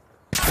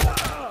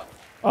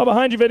 Oh,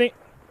 behind you, Vinny.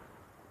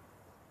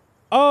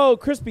 Oh,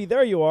 Crispy,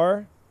 there you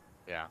are.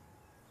 Yeah.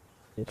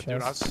 Bitch Dude,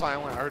 I ass. was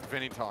silent. I heard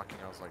Vinny talking.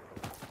 I was like,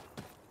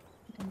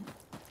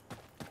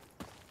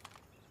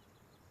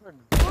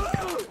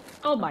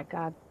 Oh my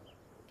god.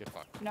 get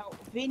fucked. No,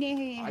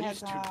 Vinny I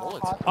has used 2 a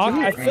bullets. hot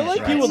I feel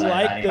like you would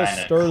like the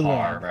Sterling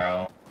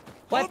bro.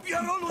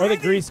 or the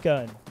grease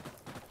gun.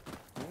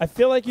 I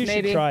feel like you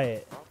Maybe. should try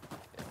it.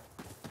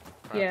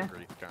 Yeah.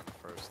 Gun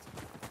first.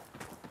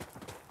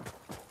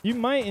 You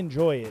might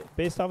enjoy it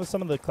based off of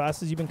some of the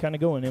classes you've been kind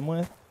of going in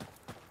with.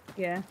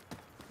 Yeah,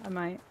 I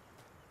might.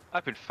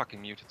 I've been fucking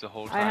muted the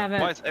whole I time.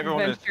 haven't Why is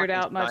everyone in ventured fucking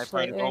out much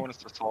sniper and lately. no one is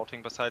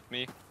assaulting beside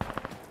me?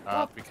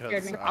 Because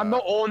scared me. I'm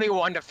the only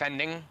one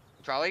defending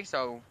Charlie,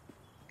 so.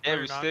 Yeah,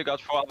 you're we not. still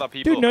got 4 other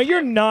people. Dude, no,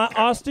 you're not,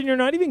 Austin. You're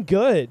not even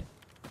good.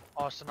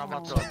 Austin, I'm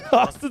not Oh. done.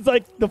 Austin's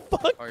like, the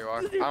fuck? Oh, you are?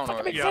 I Doesn't even don't know.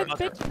 fucking make Yeah, I'm sense,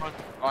 not bitch. done.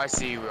 Oh, I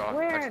see you are.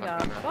 Where That's the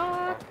fucking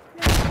fuck?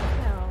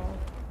 bad. No.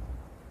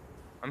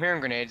 I'm hearing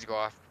grenades go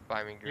off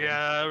by me. Green.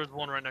 Yeah, there was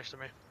one right next to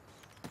me.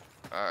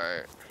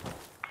 Alright.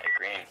 Hey,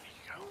 green.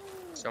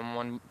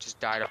 Someone just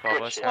died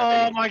above us.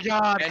 Oh my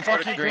god, And so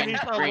did fucking Green. Vinny's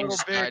a Green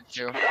little died bitch.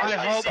 too. I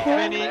hope saw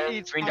Vinny that.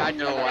 eats Green died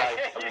to the left.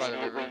 You By the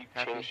river. immediately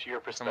Happy. changed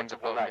your Someone's perspective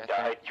above when me, I I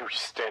died. think. You were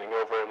standing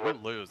over and we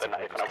with lose. the if we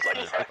knife, just and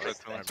I was like, finish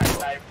fuck this.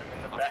 this. I knifed him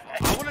in the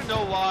back. I want to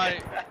know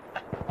why.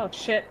 Oh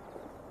shit.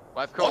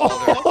 Left coast.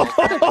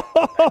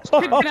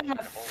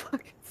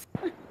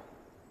 Oh.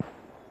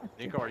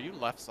 Nico, are you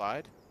left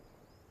side?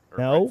 Or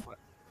No. right side?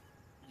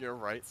 Your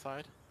right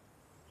side?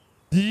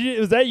 Did you,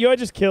 was that you I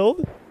just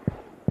killed?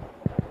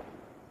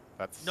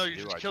 That's No, you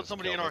just I killed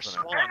somebody in our isn't it?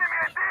 spawn.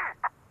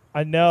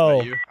 I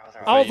know. you?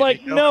 I was you,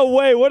 like, Nico? no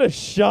way, what a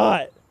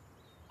shot.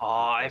 Oh,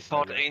 I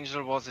thought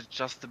Angel was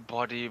just a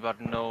body, but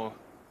no.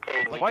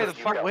 Why the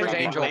fuck Where's was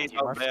Angel?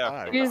 Angel out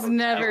there? He's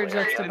never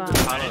just She's a in the bomb.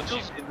 tunnel.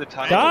 She's in the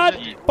tunnel. God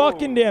She-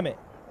 fucking damn it.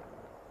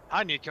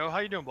 Hi, Nico. How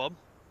you doing, bub?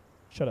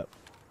 Shut up.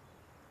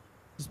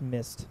 Just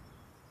missed.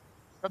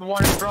 Got the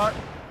one in front.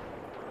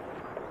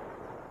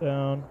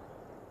 Down.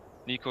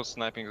 Nico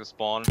sniping the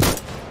spawn Yeah,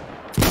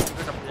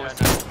 no.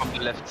 from the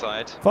left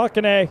side.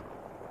 Fucking A.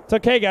 It's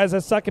okay, guys. I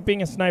suck at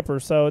being a sniper,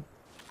 so it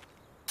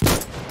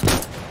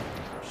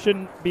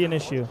shouldn't be an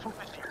issue.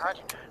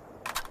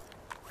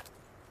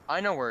 I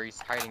know where he's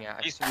hiding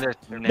at.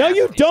 No,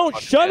 you don't.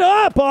 Shut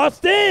up,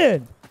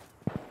 Austin.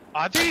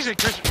 I think he's in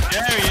Crispy.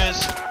 There he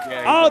is.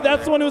 Oh,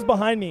 that's the one who was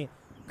behind me.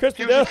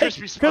 Crispy,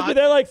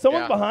 they're like,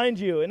 someone's behind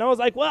you. And I was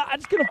like, well, I'm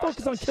just going to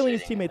focus on killing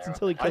his teammates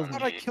until he kills I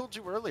thought me. I killed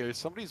you earlier.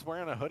 Somebody's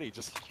wearing a hoodie,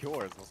 just like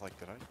yours. I was like,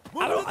 did I?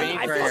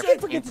 I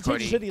forget to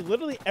change his hoodie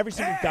literally every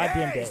single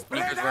goddamn day.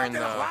 He's wearing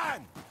the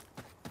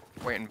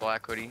white and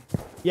black hoodie.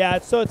 Yeah,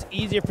 so it's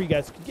easier for you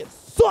guys to get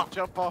sucked.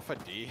 Jump off a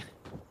D.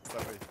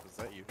 Was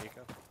that you,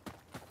 Nikko?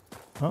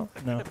 Huh?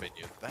 That No. could have been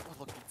you. That would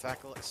look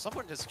exactly like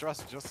someone is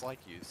dressed just like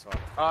you. So.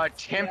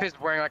 Chimp is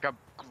wearing like a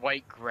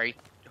white gray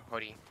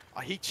hoodie.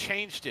 He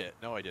changed it.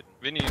 No, I didn't.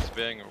 Vinny is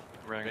wearing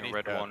a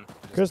red one.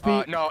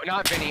 Crispy. No,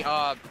 not Vinny.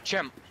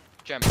 Chimp.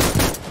 Chimp.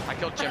 I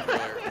killed Chimp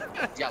earlier.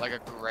 He's got like a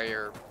gray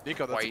or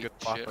Nikko, that's white a good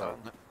spot, shit though.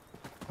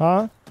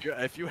 Huh?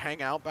 If you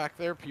hang out back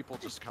there, people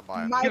just come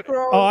by.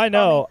 Oh, I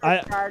know.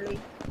 Charlie.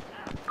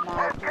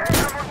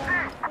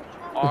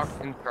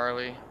 Austin,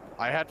 Charlie.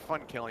 I had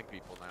fun killing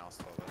people now.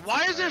 So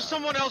Why is there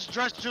someone else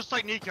dressed just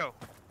like Nico?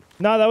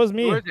 No, that was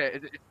me. Who is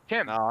it? It's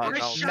Tim. I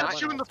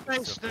shot you in the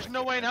face. There's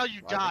no way in hell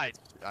you died.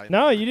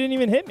 No, you didn't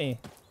even hit me.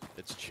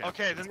 It's Chimp.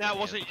 Okay, then that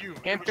wasn't you.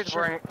 Chimp is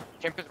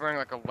wearing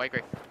like a white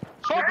gray.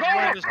 Chimp is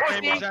wearing the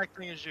same exact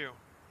thing as you.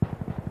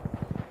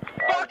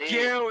 Fuck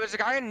you! There's a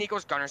guy in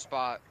Nico's gunner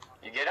spot.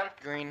 You get him?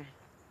 Green.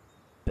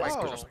 Best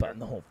White gunner spot in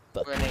the whole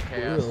fucking With an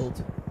AKS.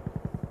 world.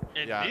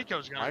 In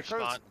Nico's gunner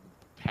spot.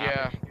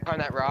 Yeah, on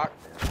that rock.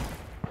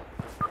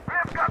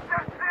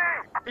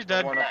 He's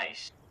dead.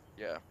 Nice.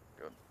 Yeah,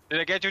 good. Did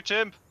I get you,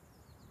 Chimp?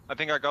 I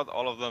think I got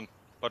all of them,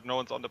 but no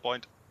one's on the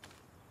point.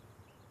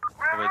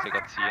 Oh, wait, I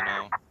got C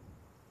now.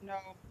 No.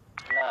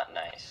 Not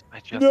nice. I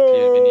just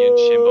killed Vinny and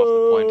Chimp off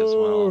the point as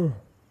well.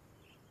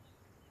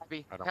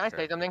 Happy, can I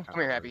say something? Come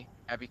here, Happy.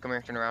 Happy, come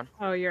here, turn around.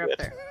 Oh, you're up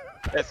there.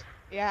 Yes.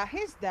 Yeah,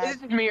 he's dead.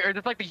 Is it me, or is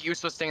this like the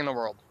useless thing in the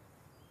world?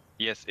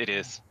 Yes, it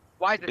is.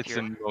 Why is it It's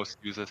here? the most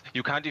useless.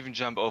 You can't even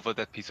jump over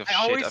that piece of I shit.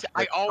 always- I've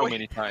I tried so always-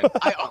 many times.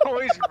 I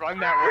always run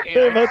that way.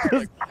 They're about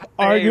just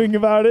arguing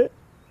about it.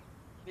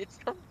 It's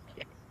so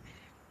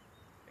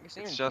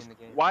It's just,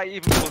 why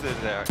even put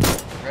it there?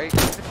 Right?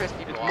 It's to piss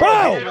people off.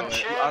 Bro!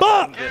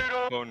 Fuck!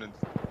 The opponents.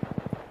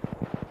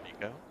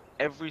 Nico?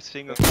 Every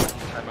single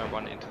fucking time I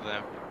run into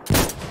them.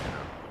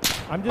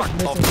 I'm just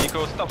Fuck off, missing.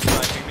 Nico, stop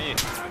sniping me.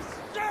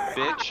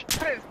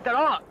 Bitch.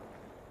 Stop!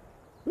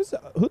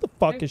 Who the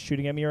fuck is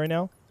shooting at me right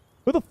now?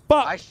 Who the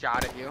fuck? I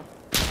shot at you.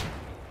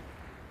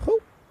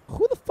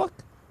 Who the fuck?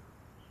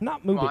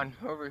 Not moving. Come on,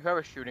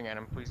 whoever's shooting at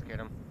him, please get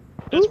him.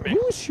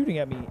 Who is shooting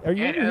at me? Are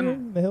you Get over him. here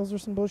in the hills or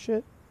some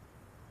bullshit?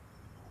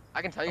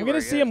 I can tell you I'm where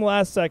gonna he see is. him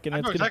last second. I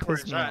It's know gonna exactly where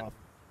piss he's me at. off.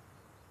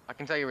 I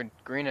can tell you where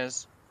green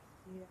is.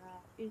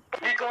 Yeah.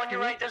 Nico, on your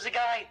right, there's a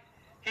guy.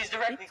 He's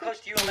directly close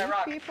to you on that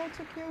rock. People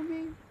to kill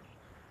me.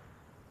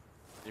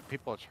 You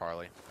people are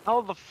Charlie.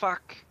 How the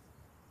fuck?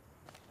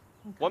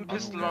 One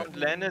pistol round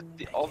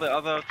landed, all the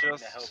other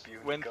just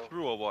went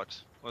through or what?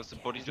 Was the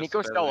body just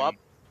Nico still up?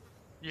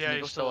 Yeah,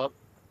 Nico he's still up.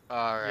 Yeah,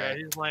 Alright.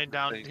 he's laying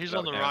down. He's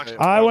on the Yeah, rocks.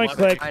 I went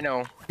click. I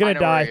know. Gonna I know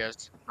die. Where he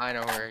is. I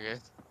know where he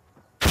is.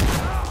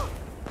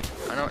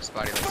 I know what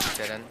spot he likes to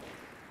sit in.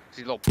 He's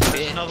a little There's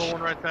bitch. another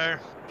one right there.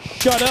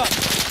 Shut up,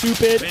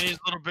 stupid. Vinny's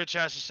little bitch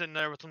ass is sitting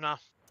there with him now.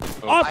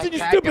 Austin, you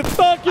tagged stupid him.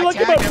 fuck! You I look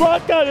at tagged my him.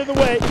 rock gun in the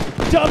way,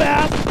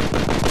 dumbass.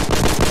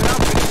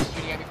 He's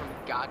shooting at me from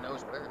God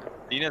knows where.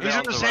 Nina, He's they're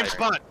in the on same right.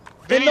 spot.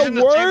 In Vinny's the in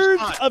the same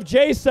words spot. of I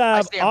JSav, see him.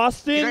 He's right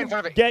Austin, in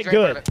front of it. get He's right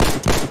in good. front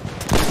of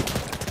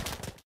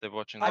it. They're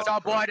watching I the saw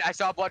front. blood. I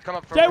saw blood come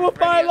up from Jay Wolf,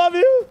 I love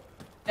you.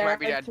 There Might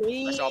be are dead. I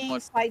three saw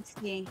blood. side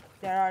C.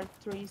 There are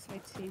three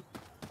side C.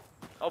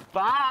 Oh,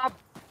 Bob!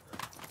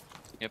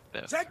 Yep,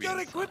 there. Check your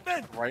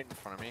equipment! Right in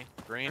front of me.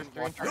 Green.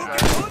 Green.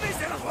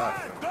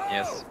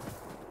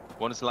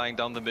 One is lying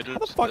down the middle. How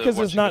the fuck is this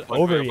watching not the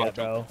point over we're yet, about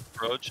to bro?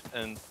 Approach,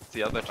 and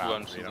the other two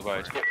on to the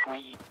right.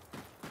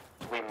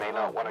 We may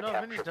not want to no,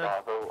 capture Vinny's dead.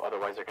 Bravo,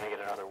 otherwise they're gonna get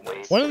another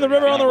wave. One in the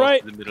river on the Vinny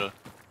right. was in the middle.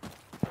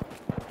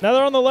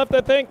 Another on the left,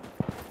 I think.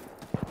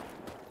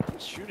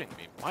 Who's shooting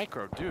me?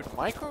 Micro, dude.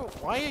 Micro,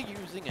 why are you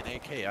using an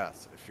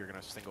AKS if you're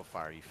gonna single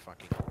fire, you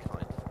fucking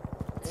cunt?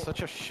 It's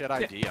such a shit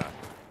idea.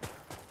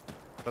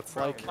 That's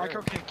like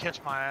Micro can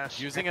catch my ass.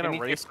 using an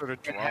eraser to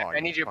draw. I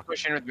need you to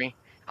push in with me.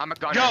 I'm a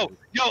gunner.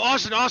 Yo,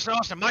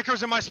 Austin.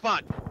 Micro's in my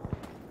spot.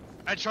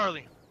 At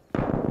Charlie.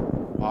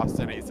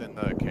 Austin, he's in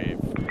the cave.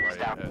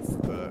 Right, it's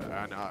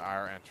on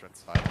our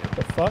entrance side.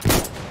 The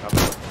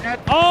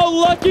fuck?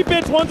 Oh, lucky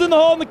bitch! One's in the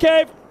hole in the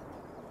cave.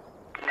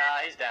 Nah,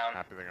 he's down.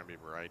 Happy they're gonna be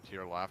right to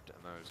your left, and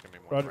then there's gonna be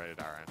one Roger. right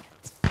at our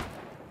entrance.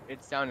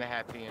 It's down to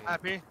Happy and.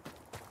 Happy.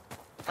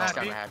 It's down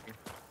Happy. to Happy.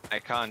 I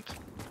can't.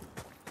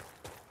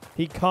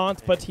 He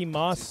can't, but he The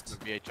must.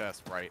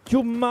 VHS right.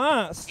 You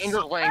must.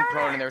 Angel's laying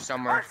prone in there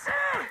somewhere.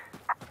 I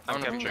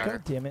I'm don't know if you capturing.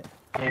 got God damn it!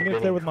 I'm gonna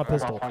clear with my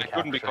pistol. I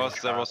couldn't because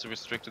there was a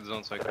restricted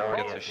zone, so I couldn't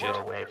get the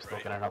shit. Waves,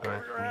 looking at another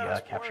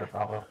if we capture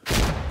Bravo.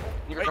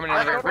 You're coming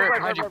in there. Right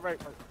behind you.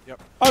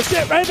 Yep. Oh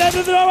shit! Right there!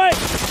 No way!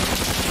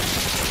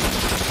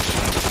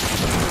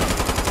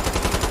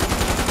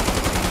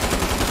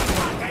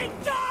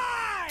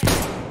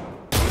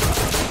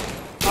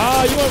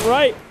 Wow, you went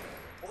right.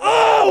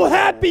 Oh,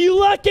 happy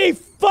lucky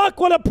fuck!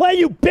 What a play,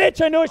 you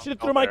bitch! I know I should have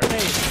threw my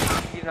grenade.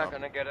 He's not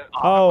gonna get it.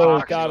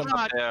 Oh, got him.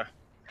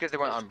 Because they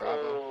went on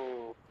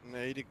Bravo.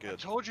 No, you did good. I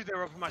told you they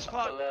were up in my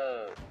spot.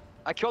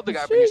 I killed the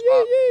guy from your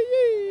spot.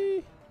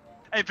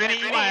 Hey, Benny,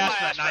 eat my ass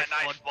for that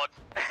knife, blood.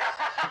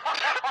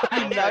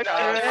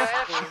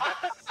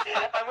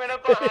 I went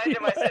up behind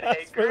him, I said,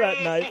 hey, For that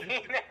green. knife.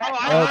 Oh,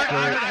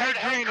 I heard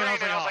green, and I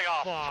was like,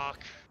 oh, fuck.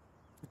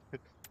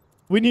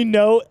 When you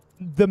know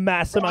the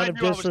mass amount of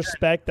knew I was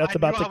disrespect dead. that's I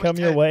about knew to I was come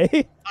your dead.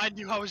 way, I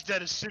knew I was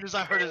dead as soon as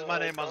I heard my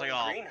name. I was like,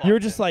 oh. you were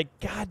just like,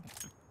 God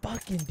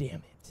fucking damn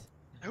it.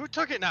 Who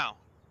took it now?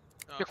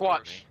 Took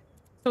what?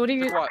 So what do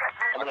you? What?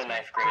 I'm gonna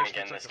knife green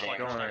again this game.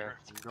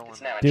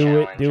 It's now a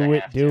Do challenge. it, do I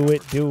it, have do to.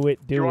 it, do it,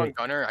 Do you do want it.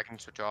 Gunner? I can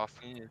switch off.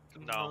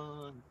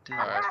 No.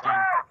 Alright.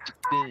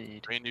 I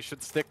mean, you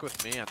should stick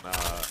with me and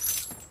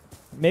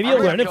Maybe I'm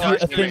you'll learn gonna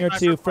a thing or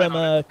two from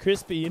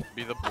Crispy.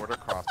 be the border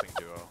crossing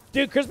duo.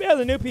 Dude, Crispy has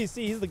a new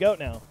PC. He's the GOAT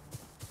now.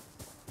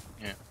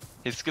 Yeah.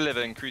 His skill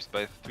level increased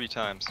by 3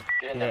 times.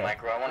 Get in there,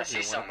 Micro. I want to see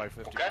You some. won it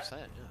by 50%,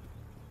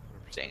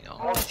 Okay? yeah.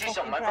 I want to see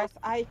some, Micro.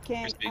 I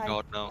can't. Crispy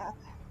God now.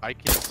 I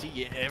can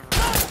see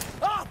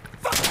everything.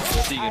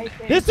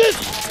 This is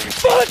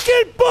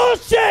fucking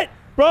bullshit,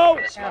 bro.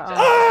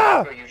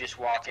 Ah! You just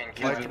walk in.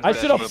 I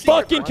should have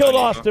fucking killed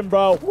Austin,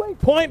 bro.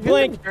 Point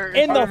blank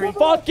in the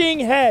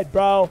fucking head,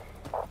 bro.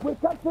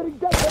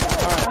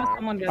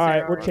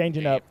 Alright, we're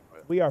changing up.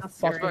 We are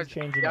fucking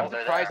changing up.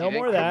 No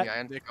more of that.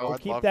 We'll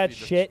keep that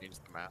shit.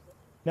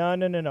 No,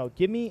 no, no, no.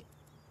 Give me.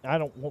 I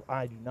do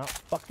not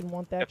fucking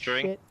want that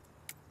shit.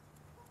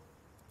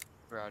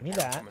 Give me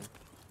that.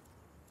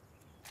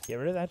 Get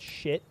rid of that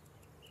shit.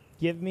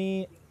 Give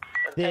me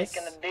this.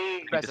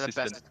 The best of the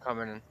best is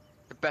coming.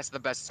 The best of the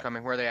best is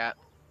coming. Where are they at?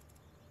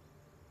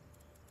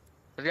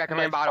 There's a guy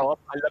coming in bottom. I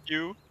love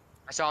you.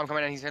 I saw him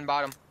coming in. He's in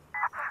bottom.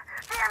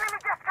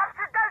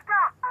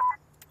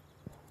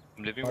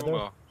 I'm living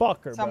room.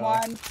 Motherfucker, bro.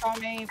 Someone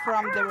coming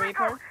from the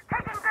Reaper.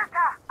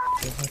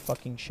 Here's my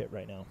fucking shit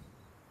right now.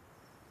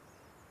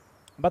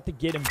 I'm about to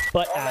get him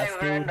butt ass,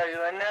 dude.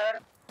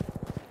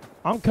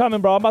 I'm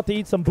coming, bro. I'm about to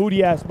eat some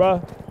booty ass,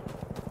 bro.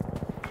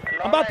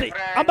 I'm about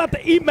to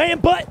eat man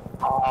butt.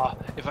 Oh,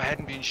 if I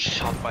hadn't been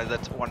shot by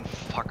that one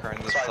fucker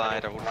on the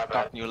side, I would have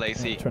gotten you,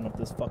 Lacey. Turn up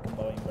this fucking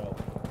Boeing, bro.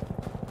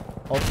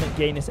 Ultimate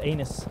gayness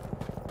anus.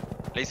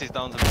 Lacey's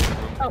down the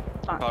room. Oh,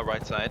 fuck. Far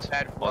right side.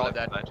 Dead. We're all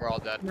dead. We're all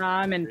dead.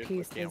 Nah, I'm in Dude,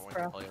 pieces, can't win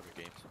bro. all the other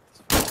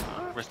games.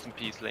 Rest in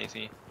peace,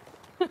 Lacey.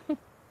 Dude,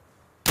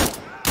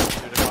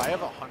 if I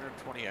have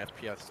 120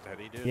 FPS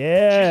steady, dude.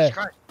 Yeah. Jesus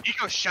Christ.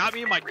 Nico shot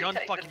me and my gun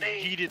fucking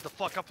yeeted the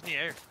fuck up in the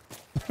air.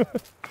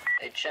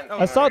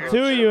 I saw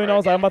 2 of you and I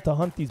was like, I'm about to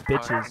hunt these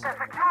bitches.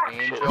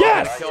 Angel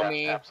Yes! gonna kill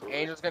me.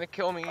 Angel's gonna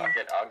kill me.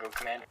 I'll go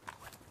command.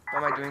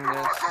 Why am I doing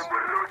this?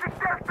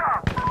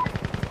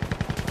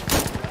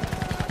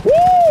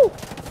 Woo!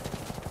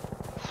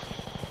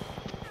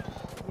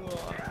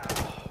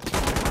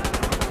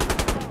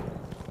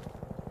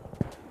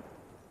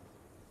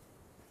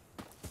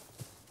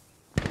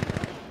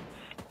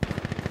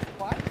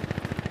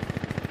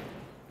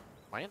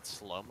 Am I in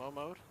slow-mo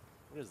mode?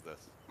 What is this?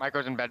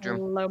 Micro's in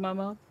bedroom. Low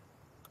Momo.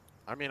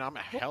 I mean, I'm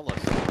hella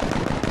slow.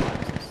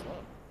 I'm so slow.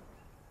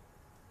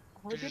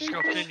 Did you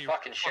scoped in, you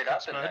fucking shit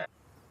up in there.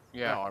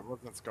 Yeah. No, I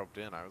wasn't scoped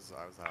in. I was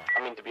out.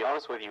 I mean, to be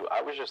honest with you,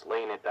 I was just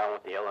laying it down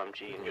with the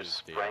LMG and just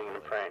spraying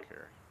and praying.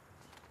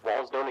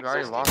 Walls don't You already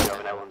exist lost if you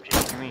it. have an What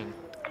LMG. do you mean?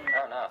 I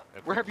don't know.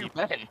 Where have you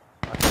been?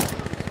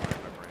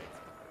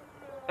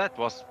 That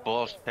was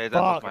bullshit. Hey,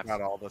 that was my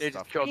Got all this They just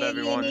stuff. killed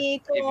everyone. I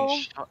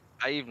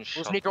even shot.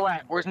 Where's Nico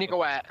at? Where's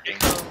Nico at?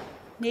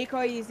 Nico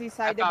is I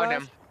inside the found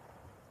bus. him.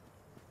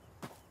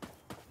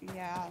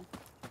 Yeah.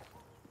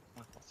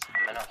 I'm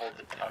gonna hold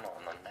the tunnel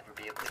and I'll never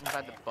be able to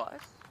Inside the command.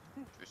 bus?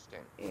 Interesting.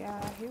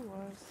 Yeah, he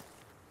was.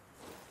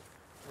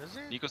 Is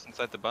he? Nico's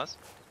inside the bus.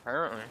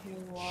 Apparently. He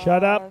was.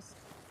 Shut up.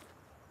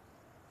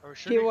 Or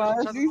should He we go was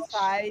inside the bus?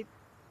 inside.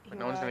 But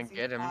no one's gonna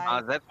get him.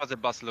 Ah, that was a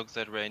bus looks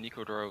that way.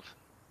 Nico drove.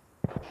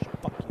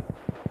 Fuck you.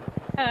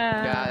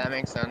 Yeah, that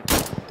makes sense.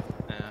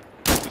 Yeah.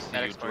 We see That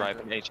you explains drive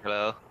it. in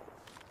HLL.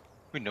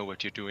 We know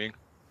what you're doing.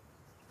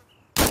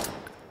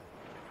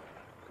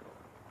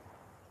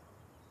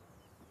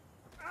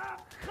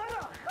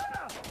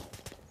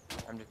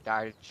 I'm just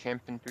died a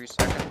chimp in 3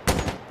 seconds.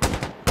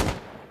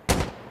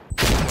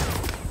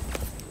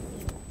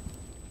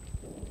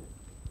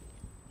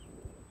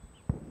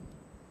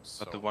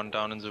 Got the one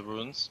down in the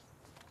ruins.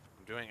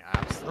 I'm doing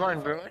Run,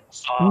 absolutely.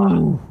 ruins.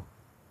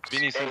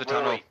 Vinny's in Hey, the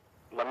tunnel. wait.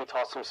 Let me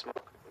toss some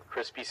smoke.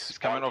 Crispy's He's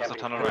coming off the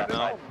tunnel right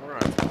now.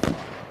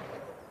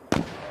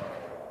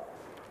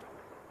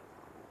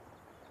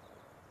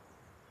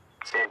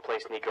 Same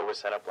place Nico was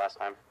set up last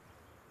time.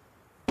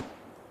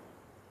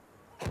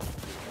 The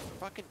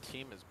fucking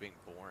team is being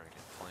boring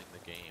and playing the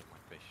game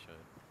like they should.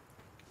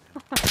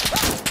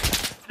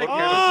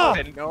 Ah!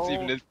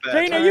 Even his bad.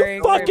 Jane, are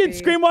you fucking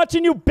scream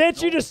watching, you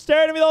bitch? You just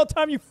staring at me the whole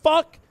time, you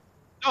fuck.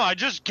 No, I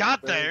just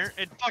got there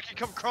and fucking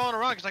come crawling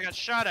around because I got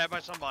shot at by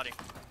somebody.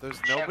 There's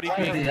nobody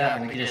Why do that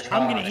when we can just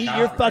I'm gonna eat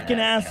your fucking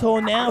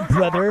asshole now,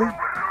 brother.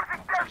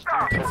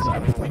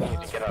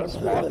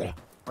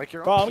 Like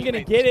your Bro, own I'm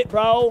gonna teammates. get it,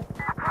 bro.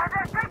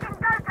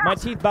 My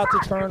teeth about to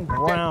turn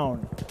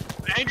brown.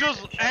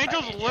 Angel's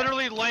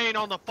literally laying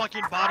on the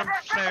fucking bottom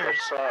stairs.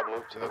 That's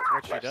what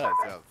she does. Yeah,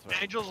 that's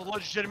right. Angel's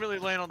legitimately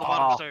laying on the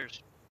bottom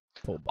stairs.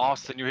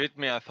 Austin, you hit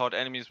me. I thought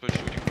enemies were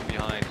shooting from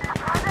behind.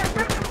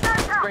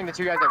 Bring the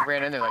two guys that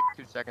ran in there like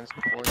 2 seconds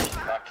before.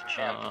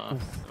 Never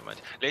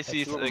mind.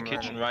 Lacey's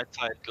kitchen, right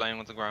side, lying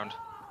on the ground.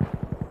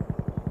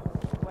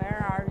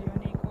 Where are you,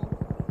 Nico?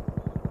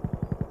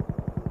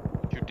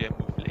 You dare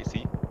move,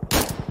 Lacey.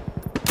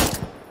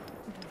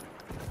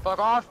 Fuck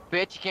off,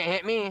 bitch! You can't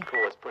hit me.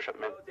 Cool, let's push up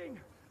mid.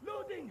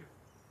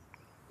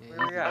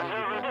 Where we at? Your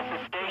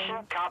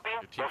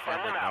team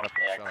finally got up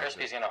Yeah, and shot.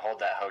 Crispy's gonna hold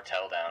that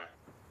hotel down.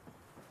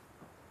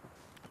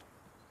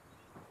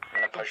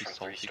 I'm gonna push from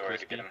 3 stories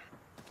to get him.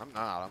 I'm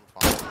not. I'm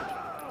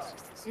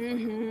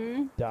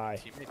fine. Die.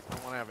 Teammates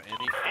don't want to have any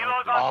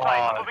Helo's fun. on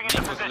site. Moving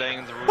into Nico's laying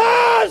in the room.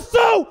 Ah,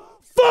 so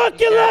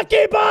fucking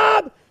lucky,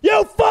 Bob!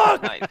 You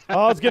fuck! Nice. Oh,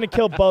 I was gonna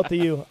kill both of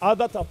you. I was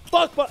about to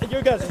fuck, but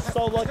you guys are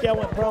so lucky I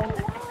went prone.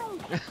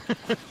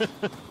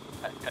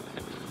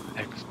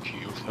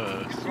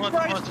 Executors. One.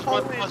 I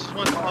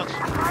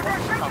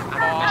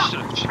should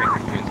have checked the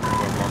points before I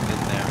walked in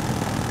there.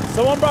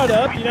 Someone brought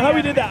up, you know how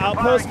we did the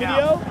outpost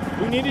video?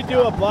 We need to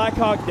do a Black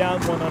Hawk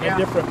Down one on a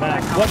different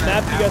map. What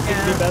map do you guys think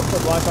would be best for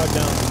Black Hawk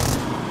Down?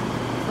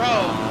 Bro,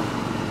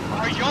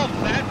 are y'all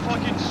that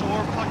fucking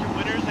sore fucking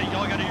winners that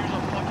y'all gotta use a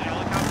fucking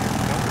helicopter?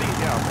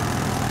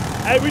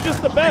 Hey, we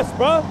just the best,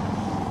 bro.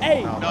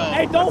 Hey,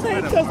 hey, don't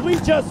hate because we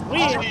just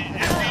win.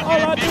 All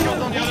I do is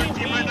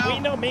we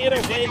no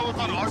matter what.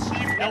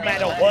 No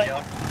matter what.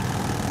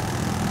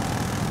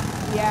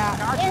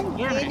 Yeah, and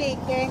then they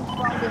came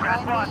from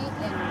behind me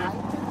and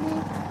knifed me.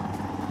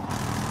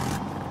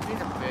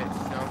 He's a bitch,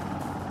 no.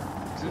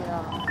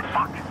 Yeah.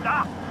 Fuck,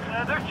 stop!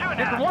 They're shooting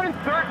There's at us. one in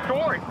 3rd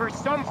story for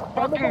some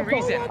fucking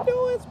reason. All I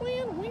do is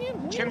win.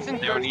 Chimps in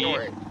 3rd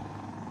story.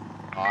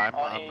 Oh,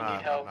 I'm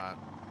not.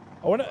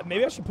 I wanna,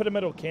 maybe I should put a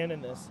metal can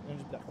in this. And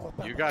just be like,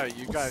 oh, You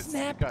got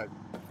snap. the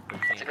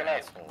It's a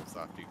grenade. assholes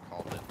after you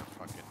called in the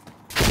fucking.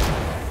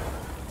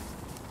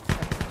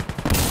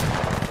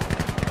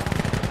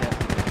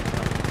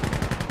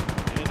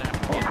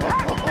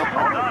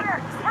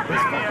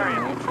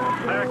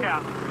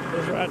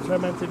 There's rat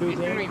trap meant to do He's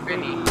doing me damage.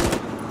 Vinny.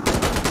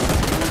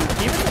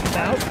 Even the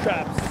mouse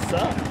trap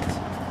sucked.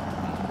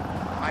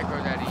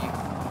 Micro's at E.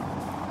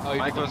 Oh,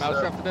 you did the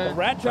mouse trap The today?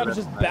 rat trap is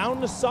just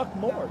bound to suck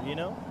more, you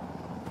know?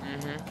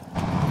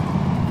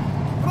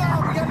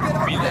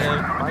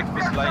 Mike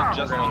is lying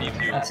just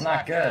underneath you. That's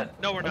not good.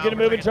 No, we're I'm not. gonna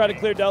move and try to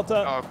clear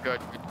Delta. Oh, good.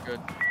 Right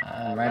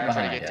I'm trying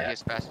behind to you. get to you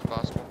as fast as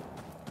possible.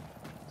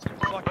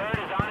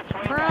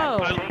 Bro,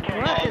 what is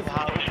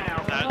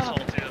that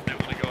salty that they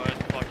want to go ahead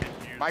and fucking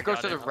use. Micro's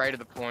to the right of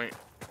the point.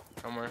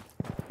 Somewhere.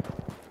 I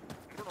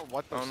don't know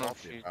what they're Oh, no,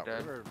 salty she's about.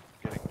 dead. We were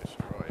getting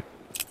destroyed.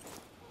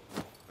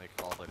 They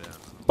called it in.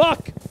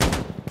 Fuck!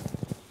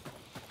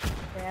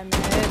 Damn it.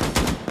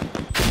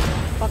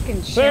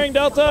 Fucking shit. Clearing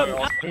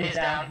Delta! He's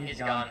down. He's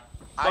gone.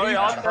 How do you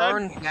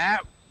turn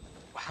that?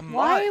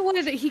 Why would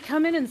he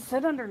come in and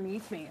sit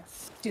underneath me?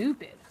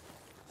 Stupid.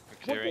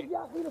 Clearing.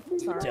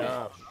 Sorry.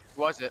 Dumb.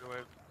 Was it?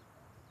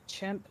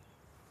 Chimp.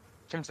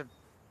 Chimps have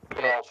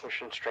They're all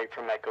pushing straight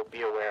from Echo.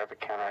 Be aware of a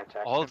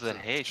counterattack. All the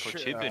hate for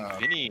Chip and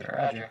Vinny.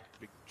 Roger.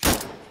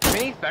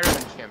 Vinny's better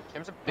than Chimp.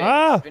 Chimp's a bitch.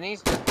 Ah!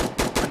 Vinny's just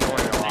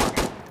annoying a lot.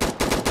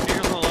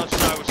 Here's on the left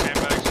side with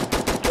sandbags.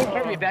 Don't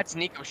hurt me, that's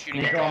Nico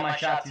shooting Nico, at all me. my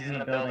shots, he's in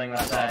the building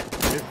left side.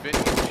 If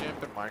Vinny,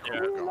 Chimp, and Michael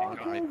were gone,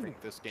 I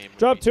think this game would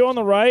Drop be 2 on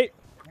the right.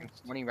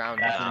 20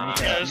 rounds. Nico.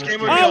 this game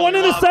would be Ah, a one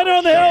in the lot center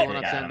on the Yeah. hill! One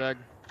on sandbag.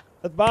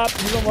 That's Bob.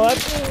 He's on the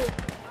left.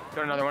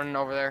 Got another one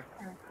over there.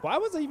 Why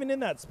was I even in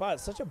that spot?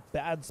 It's such a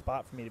bad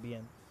spot for me to be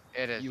in.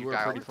 It is. You You were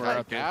got pretty all far the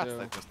up there, gas too.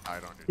 that just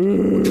died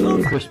on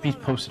your Crispy's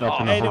posted up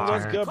in the And it whole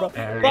was good, bro.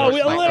 area. Bro,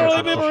 we Like,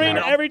 literally there's been a marine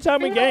every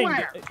time we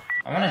gamed.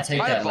 I want to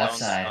take that left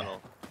side.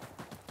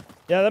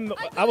 Yeah,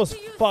 I was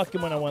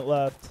fucking when I went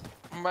left.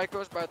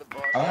 Micro's by the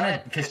bus. I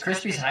want to, because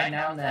Crispy's hiding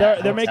out in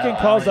that. They're making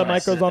calls that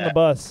Micro's on the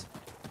bus.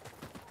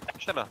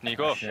 Shut up,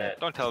 Nico. Shit.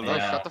 Don't tell Oh, them.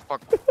 shut the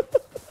fuck.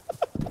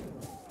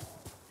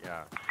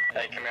 Yeah.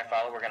 Hey, come here,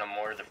 follow. We're gonna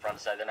mortar the front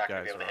side. They're not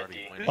gonna be Guys able are to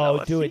hit already D. Oh,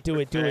 let's do see. it, do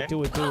it, do it,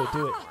 do it, do it,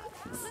 do it.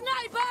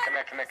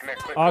 Come here,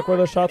 quick. Awkward,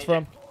 those shots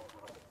from.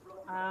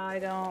 I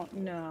don't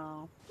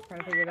know. Trying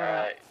to figure it out.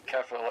 Alright,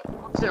 careful.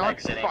 Say, what?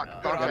 Exiting.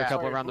 Fuck. Got a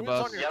couple around the Who's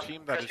bus. on your Yep,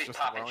 team that is Crispy just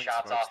popping throwing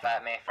shots smokes off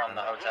at me from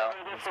the hotel.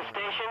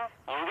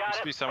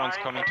 Crispy, someone's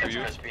coming to It's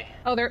you. Crispy.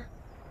 Oh, they're.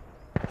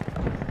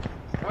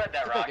 Who had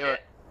that They'll do rocket?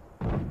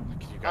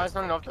 I just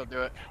don't know if they'll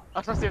do it. I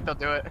just want to see if they'll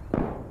do it.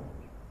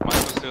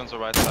 Michael's still on the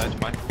right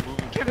side. Michael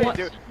moving to One,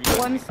 the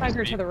one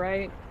side to the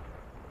right.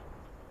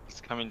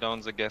 He's coming down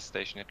the gas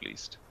station at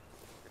least.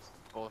 It's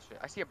bullshit.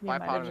 I see a You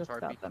might bipod have in this just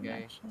got them,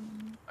 RPK. actually.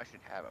 I should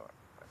have it.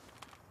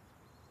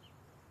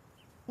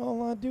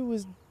 All I do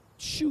is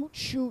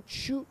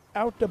Shoot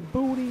out the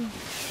booty.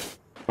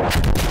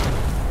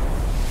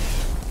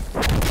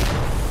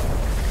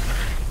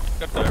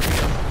 Got there.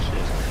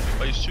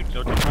 Why you shooting?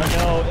 I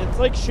know, it's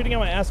like shooting at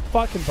my ass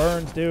fucking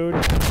burns, dude.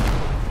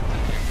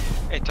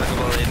 Hey, talk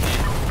about it.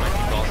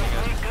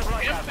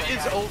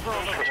 Is over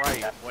on the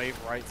right, way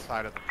right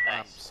side of the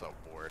map. I'm so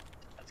bored.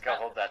 Let's go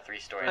hold that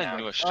 3-story I now.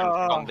 knew I should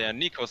have gone there.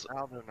 Nikko's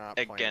Now they're not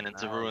again in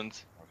the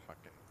ruins.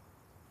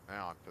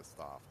 Now I'm pissed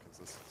off because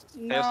this is just.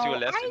 There's two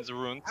left in the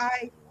ruins.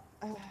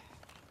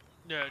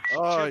 Yeah,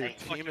 Oh, Chip your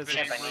fucking team is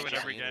Vinny just ruin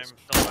every game. genius.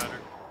 Don't matter.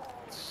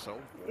 It's so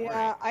boring.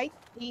 Yeah, I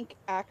think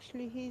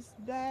actually he's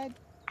dead.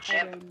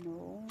 I don't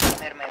know.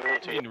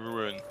 In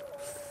ruin.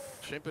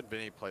 Chimp and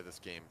Vinny play this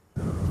game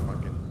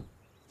fucking,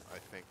 I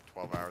think,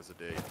 12 hours a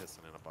day pissing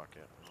in a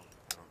bucket.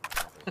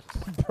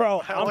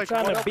 Bro, I I'm like,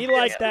 trying what to else be do you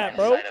like have that, to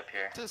bro. do?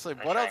 Seriously,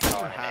 what else do you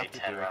have to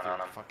do with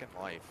your fucking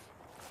life?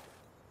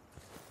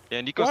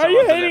 Yeah, Nikko's Why are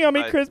you hating on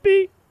me,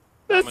 Crispy?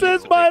 This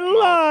is my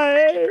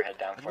life.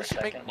 Unless you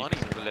make money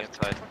to the left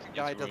side. the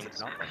guy does it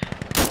nothing.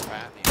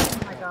 Oh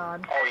my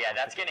god. Oh yeah,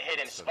 that's gonna hit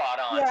him spot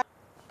on. Yeah.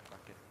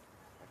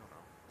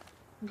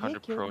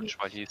 100%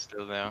 while he's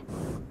still there.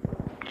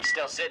 He's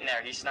still sitting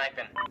there. He's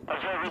sniping.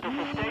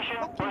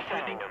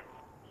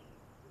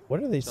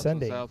 What are they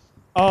sending?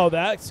 Oh,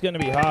 that's gonna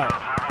be hot.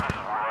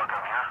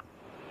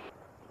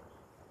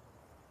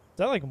 Is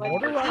that like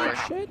mortar rocket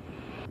shit?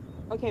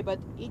 Okay, but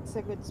it's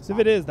a good spot. So if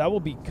it is, that will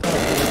be cut.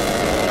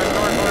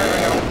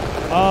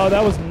 Oh,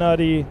 that was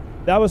nutty.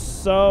 That was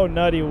so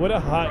nutty. What a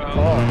hot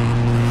call.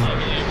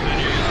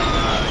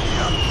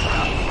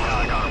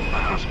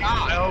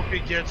 I hope he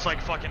gets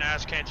like fucking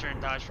ass cancer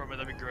and dies from it.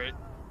 That'd be great.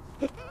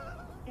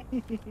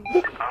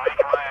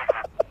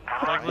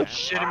 Like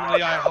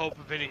legitimately, I hope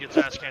Vinny gets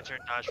ass cancer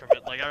and dies from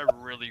it. Like I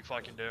really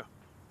fucking do.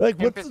 Like,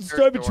 what's the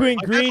story between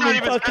Green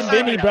and fucking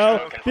Vinny,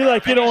 bro? Be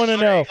like, you don't want to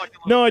know.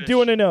 No, I do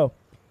want to know.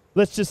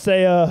 Let's just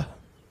say,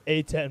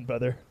 A10,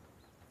 brother.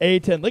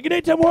 A10. Look at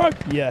A10 work.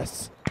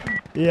 Yes.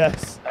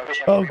 Yes.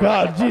 Oh,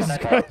 God. Jesus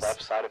Christ.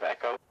 Left side of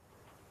Echo.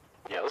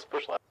 Yeah, let's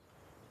push left.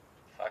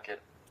 Fuck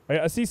it.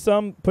 I see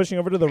some pushing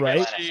over to the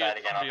right.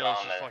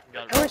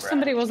 I wish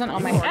somebody wasn't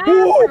on my ass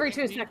Ooh. every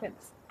 2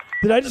 seconds.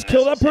 Did I just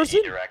kill that person?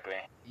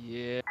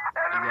 Yeah.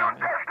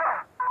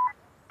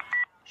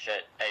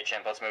 Shit. Hey,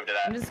 Chimp, let's move to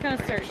that. I'm just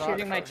gonna start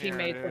shooting my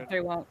teammates if they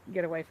won't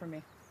get away from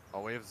me.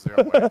 Oh, we have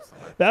 0 waves.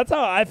 That's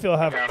how I feel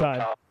half the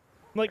time. I'm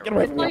like, get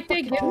away It's from me. like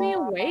they give me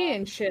away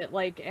and shit,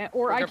 like,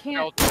 or I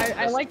can't.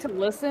 I like to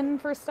listen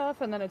for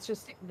stuff, and then it's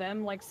just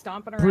them like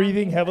stomping around.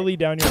 Breathing heavily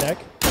down your neck.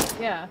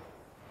 Yeah.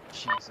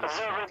 Jesus. It's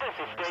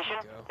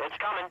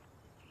coming.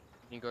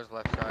 He goes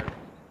left side.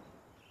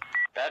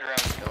 Bedroom.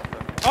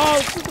 Oh,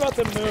 this is about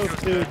to move,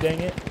 too. Dang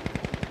it.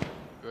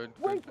 Good.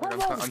 I'm trying to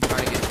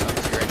get up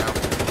here right now.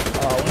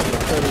 Oh, I want to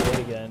get 38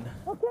 again.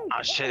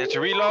 Oh shit, it's a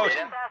reload.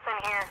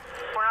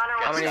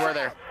 How many were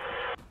there?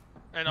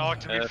 And all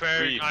to be fair,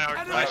 3.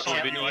 I saw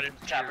Vinny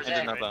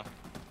And another.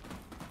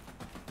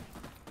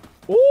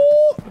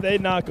 Ooh, they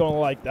not gonna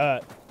like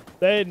that.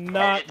 They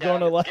not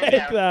gonna like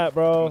that,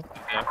 bro.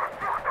 Yeah.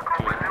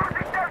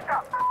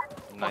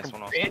 Nice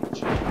one off.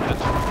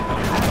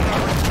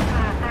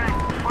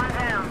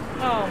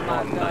 Oh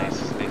my god. Nice.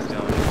 Stays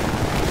down.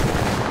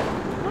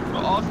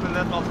 Off the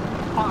left off.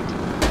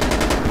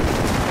 Fuck.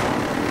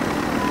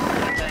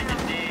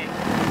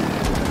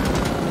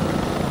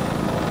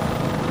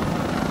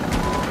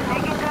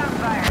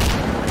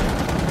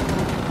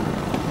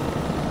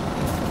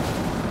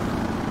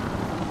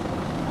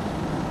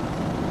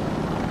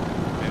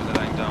 Maybe they're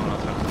lying down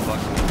outside of the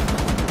block.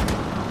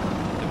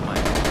 Never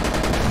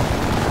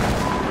mind.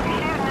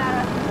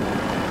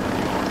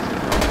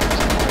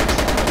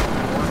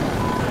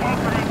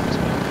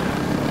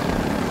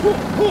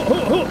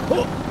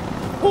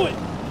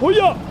 Oh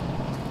yeah!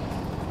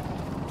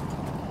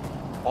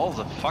 All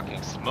the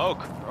fucking smoke.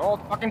 They're all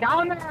fucking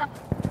down there.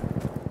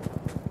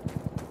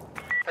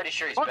 Pretty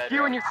sure he's Fuck bedroom.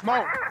 you and your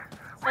smoke.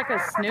 It's like a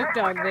Snoop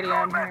Dogg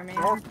video in here, man.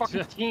 Your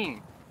fucking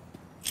team.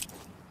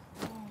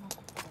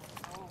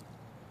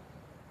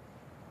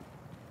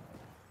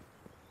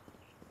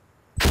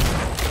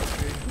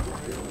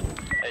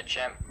 Hey,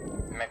 Chimp.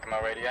 Make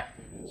my way to you.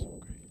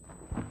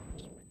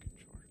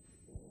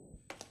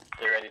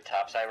 You ready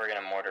topside? We're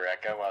gonna mortar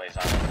Echo while he's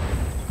on it.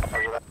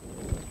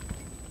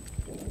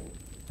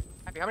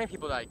 Happy, how many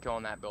people did I kill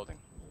in that building?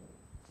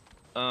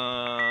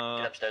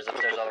 Get upstairs all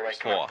the way.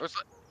 4.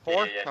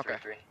 Four? Yeah, Okay.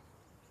 3.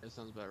 That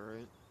sounds about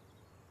right.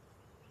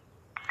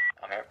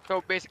 I'm here.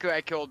 So basically,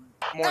 I killed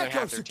more than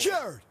half their team.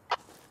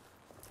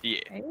 Yeah.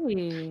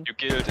 Hey. You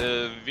killed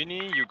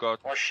Vinny, you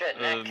got Well, shit,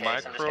 in that case, I'm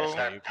just Micro, gonna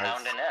start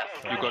pounding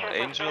F. you got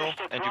Angel,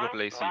 and you got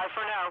Lacey.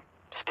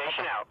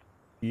 Station out.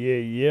 Yeah,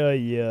 yeah,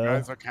 yeah.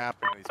 Guys are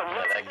capping these.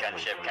 Yeah, that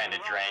gunship kind of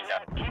drained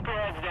up. Keep your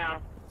heads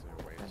down.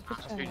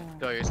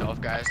 Kill yourself,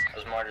 guys.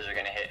 Those mortars are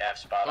gonna hit F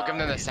spot Don't give on.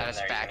 them the He's in there, he's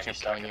gonna be satisfaction of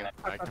stuck killing in you.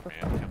 there. I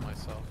command him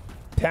myself.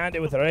 Pound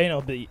it with our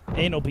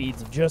anal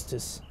beads of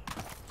justice.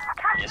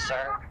 Yes,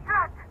 sir.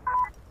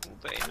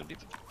 The angel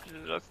needs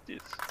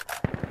justice.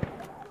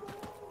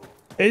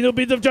 Anal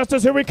beads of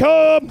justice, here we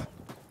come!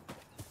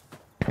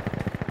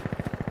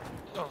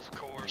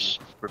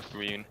 with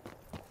green.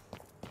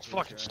 It's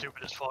fucking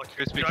stupid as fuck.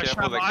 Just be Dude,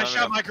 careful, I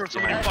shot micro so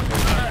many yeah. fucking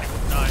times.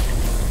 Died.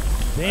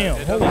 Damn,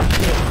 holy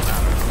shit.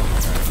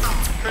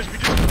 Crispy,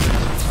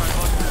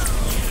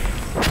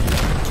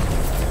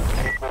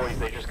 Boys,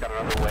 they just got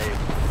another wave.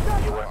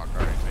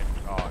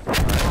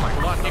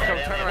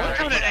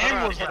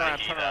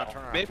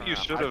 Maybe you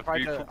should have.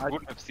 You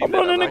wouldn't have seen I'm that.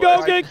 running to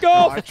go get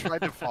golf. I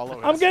tried to follow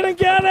him. I'm gonna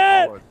get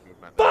it.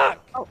 Fuck.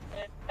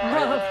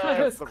 That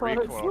was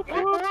close.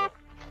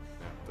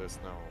 There's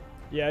no.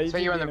 Yeah, he's So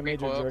you're on being the a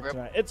major recoil, jerk Rip?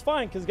 tonight. It's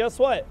fine, cause guess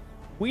what?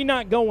 We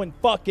not going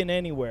fucking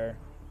anywhere.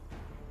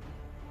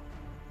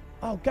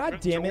 Oh god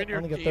damn it! I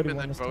only got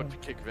 31 this vote time. to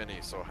kick Vinny,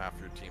 so half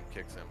your team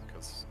kicks him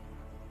because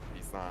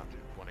he's not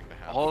wanting to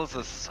have. All this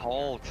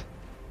assault.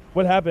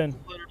 What happened?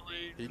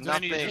 He's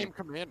Nothing. team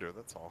commander.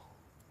 That's all.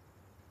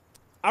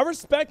 I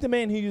respect the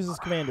man who uses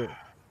commander.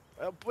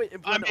 I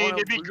mean,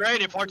 it'd be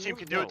great if our team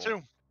could do it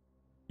too.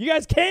 You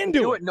guys can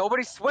do it.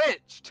 Nobody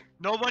switched.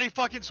 Nobody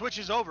fucking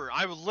switches over.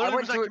 I literally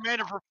was that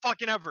commander for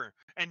fucking ever,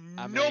 and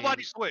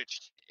nobody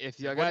switched. If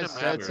you guys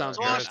said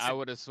something, I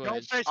would have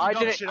switched. I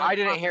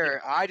didn't hear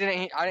it. I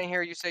didn't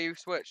hear you say you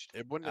switched.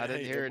 It wouldn't. I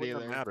didn't hear it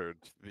either. Mattered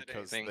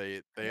because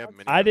they have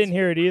many. I didn't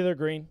hear it either,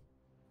 Green.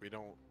 We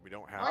don't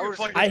have.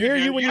 I hear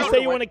you when you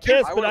say you want to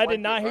kiss, but I did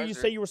not hear you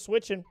say you were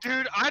switching.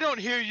 Dude, I don't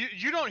hear you.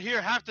 You don't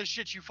hear half the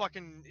shit you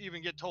fucking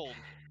even get told.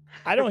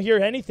 I don't hear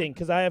anything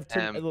because I have.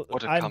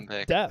 What a I'm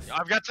comeback. deaf.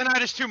 I've got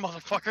tinnitus too,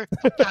 motherfucker.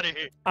 Fuck out of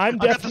here.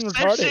 I'm I deaf got and the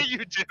same retarded. shit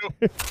you do.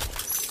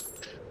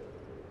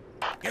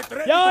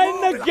 Yo, in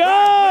the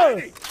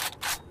ghost!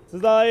 This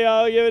is all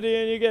y'all give it to you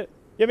and you get.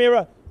 Give me a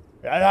run.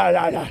 Yo, and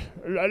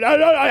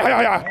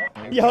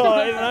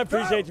I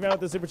appreciate you, man,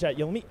 with the super chat.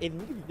 Yo, let me give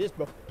you this,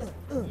 bro.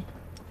 Oh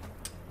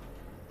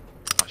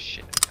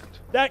shit.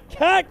 That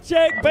cat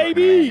check,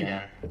 baby!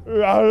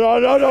 Bro,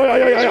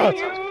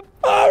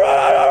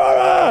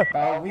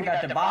 we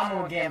about to bomb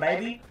them again,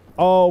 baby.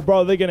 Oh,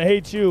 bro, they're gonna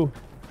hate you.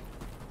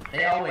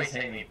 They always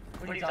hate me.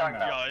 What are you talking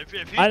about?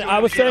 I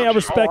was saying I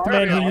respect the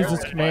man who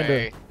uses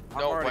commander.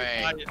 No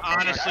way.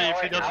 Honestly, if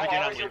he does it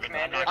again, I'm leaving.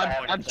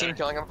 I'm team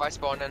killing him if I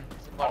spawn in.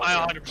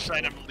 I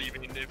 100% am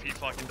leaving if he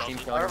fucking does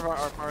it. Our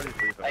party's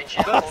leaving. I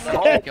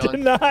did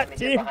not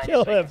team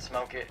kill him.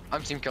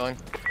 I'm team killing.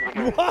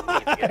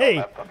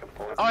 Why?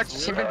 Oh,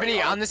 it's Team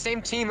Infinity on the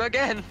same team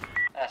again.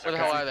 Where the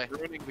hell are they?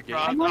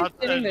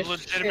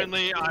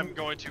 Legitimately, I'm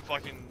going to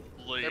fucking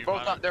leave. They're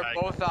both on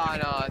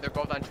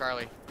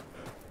Charlie.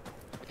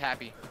 With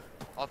Happy.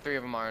 All three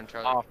of them are on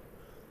Charlie.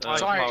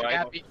 Sorry,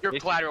 Happy. You're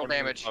collateral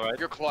damage.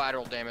 You're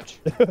collateral damage.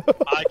 I can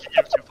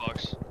give 2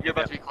 fucks. You're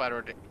about to be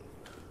collateral damage.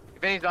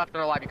 If Vinny's left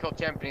and alive, you killed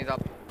Tim. Vinny's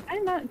up.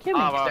 I'm not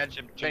kidding.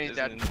 Vinny's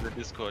dead.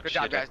 Good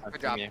job, guys.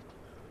 Good job.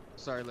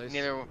 Sorry, Lace.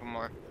 Neither of them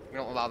are. We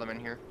don't allow them in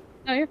here.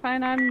 No, you're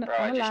fine. I'm Bro,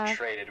 I alive. just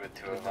traded with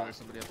 2 of them.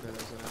 Somebody up there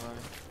that's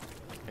alive.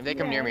 If they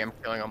come near me, I'm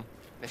killing them.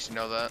 They should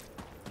know that.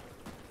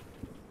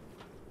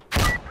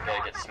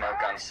 Gotta get smoke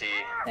on C.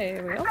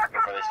 There we go.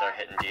 Before they start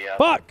hitting D up.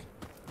 Fuck!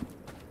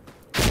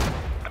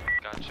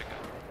 Gotcha.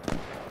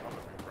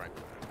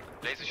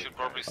 Lazy should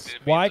probably still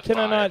be Why in the can I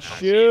fire not now.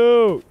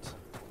 shoot?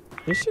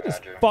 This shit is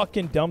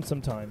fucking dumb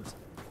sometimes.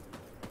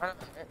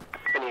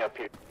 Vinny up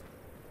here.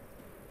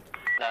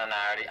 No,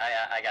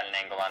 I got an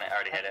angle on it. I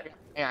already hit it.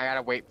 Yeah, I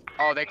gotta wait.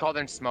 Oh, they called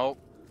in smoke.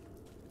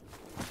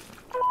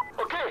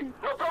 Okay,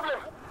 no problem.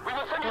 We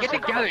will send you Get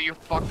together, you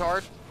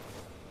fucktard.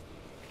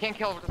 I can't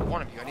kill just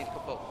one of you. I need to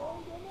kill both.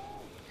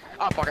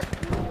 Oh, fuck it.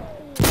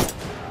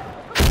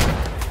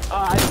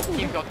 I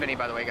team killed Vinny,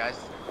 by the way, guys.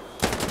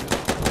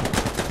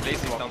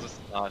 Lazy's down this.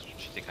 Oh, shit,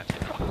 I can't.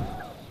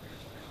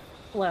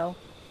 Hello.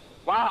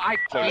 Wow, I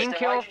team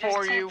kill Why'd you just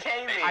for you.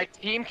 10K me? I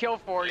team kill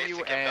for Lazy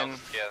you, can and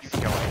bounce, yes. you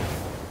kill it.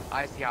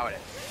 I see how it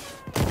is.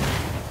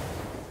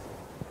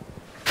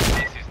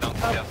 Lazy's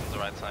downstairs on the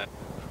right side.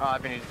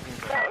 Vinny, team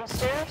kill.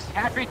 Downstairs?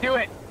 Happy, do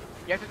it.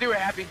 You have to do it,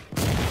 Happy.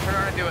 Turn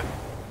around and do it.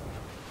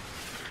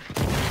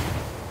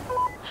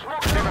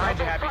 They're behind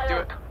you, Happy. Do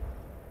it.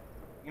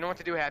 You know what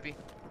to do, Happy.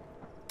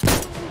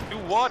 Do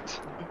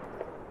what?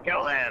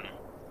 Kill him.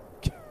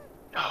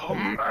 No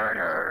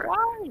murder.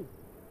 Why?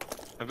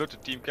 I'm going to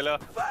team killer.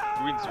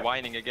 Green's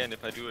whining again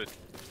if I do it.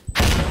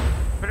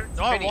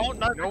 No, I won't.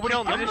 Nobody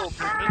else.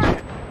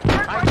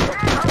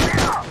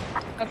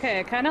 Okay,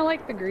 I kind of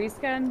like the grease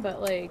gun,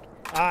 but like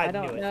I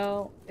don't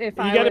know if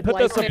I You gotta would put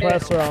the like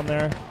suppressor on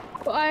there.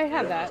 Well, I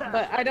have that,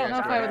 but I don't know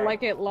if I would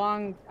like it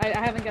long. I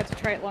haven't got to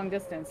try it long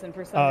distance, and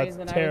for some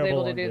reason I was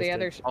able to do the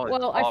other.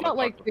 Well, I felt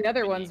like the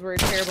other ones were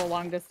terrible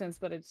long distance,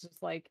 but it's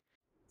just like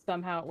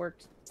somehow it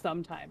worked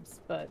sometimes.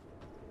 But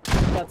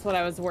that's what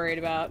I was worried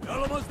about.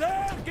 Almost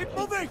there. Keep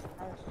moving.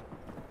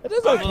 It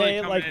is okay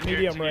at like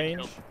medium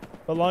range,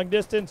 but long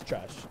distance,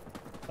 trash.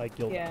 Like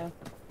you'll. Yeah.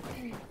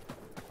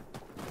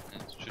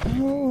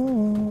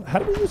 Oh, how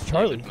do we use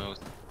Charlie?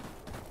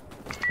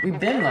 We've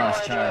been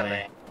lost,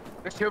 Charlie.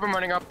 There's 2 of them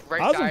running up right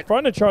I was side. in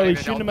front of Charlie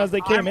shooting them as they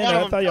came in.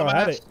 I thought y'all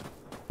had it.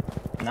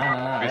 No.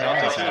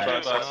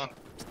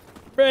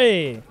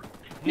 Hey,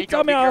 you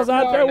tell me I was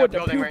out there with the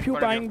building pew right in pew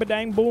front of bang ba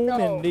dang boom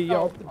and the.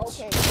 Okay.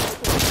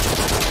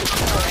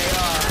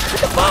 What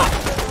the fuck?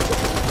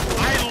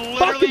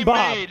 fucking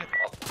Bob.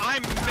 I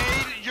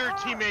made your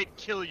teammate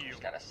kill you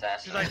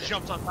because I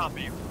jumped on top of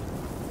you.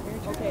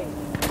 Okay.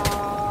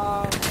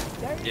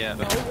 Yeah,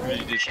 that's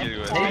really did kill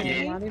you.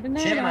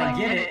 Jim, I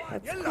get it.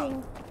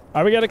 All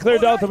right, we got to clear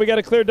Delta. We got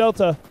to clear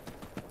Delta.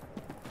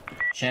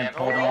 Champ,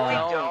 hold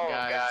on.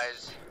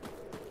 guys.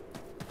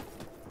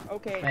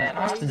 Okay. Man,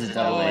 Austin's a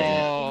double agent.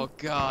 Oh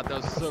god,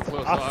 that was so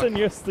close. Austin,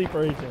 you're a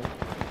sleeper agent.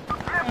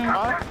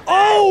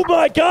 Oh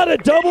my god, a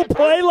double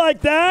play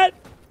like that?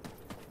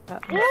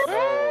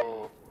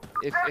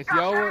 If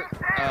y'all were,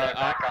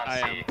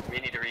 I am. We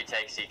need to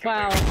retake C.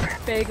 Wow,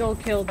 Bagel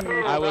killed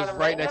me. I was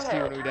right next to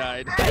you when we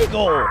died.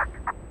 Bagel!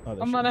 Oh,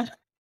 I'm gonna.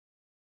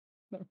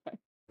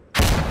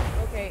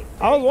 Okay.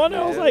 I was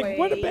wondering, I was like,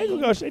 where did Bagel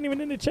go? She ain't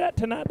even in the chat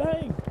tonight,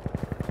 dang.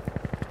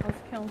 I was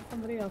killing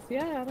somebody else.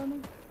 Yeah, I don't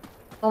know.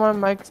 Oh, my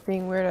mic's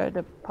being weird. I had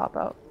to pop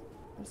out.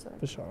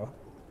 For sure.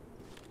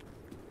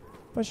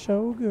 For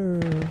sure, girl.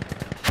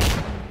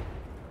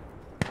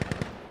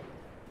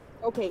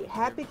 Okay,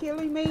 happy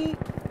killing me.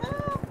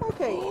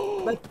 Okay,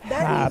 but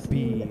that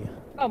Happy.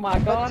 Oh my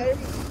god.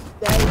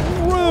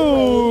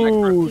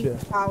 Rude.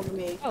 Called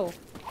me. Oh.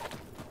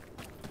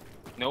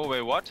 No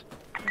way, what?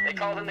 They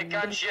called in the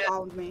gunship.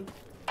 Called me.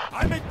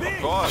 I'm a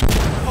big. God.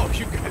 Oh,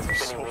 you guys are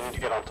so. We need to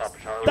get on top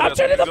of Charlie. Stop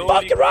shooting the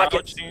fucking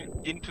rockets!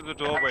 Into the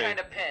doorway. I'm kind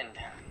of pinned.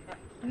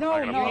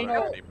 No.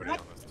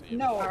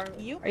 No, Are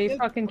you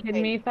fucking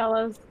kidding me,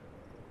 fellas?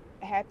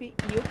 Happy,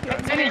 you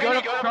killed Penny, me. go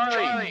to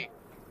Charlie.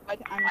 But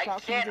I'm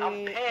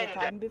talking the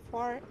time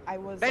before. I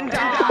was. Then die.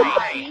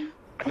 I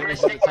think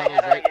it's the time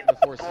was right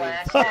before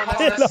sleep.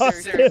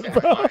 Austin,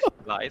 bro.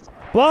 Lies.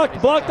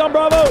 Blocked on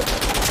Bravo.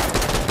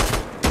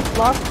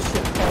 Blocked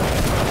shit.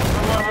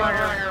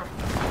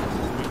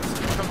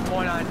 Come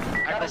on. I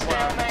got a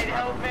stalemate,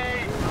 help me!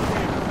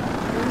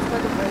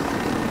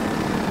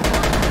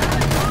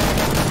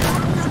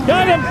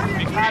 Got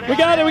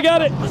him. We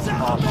got it.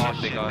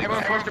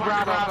 Everyone push to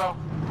Bravo.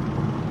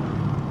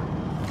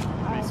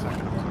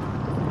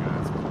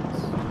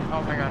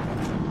 Oh my god.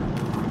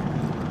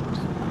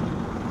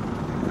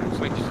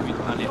 Wait, just be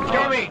funny.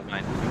 Kill me!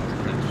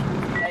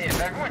 Hey, if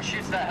everyone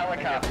shoots that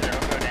helicopter,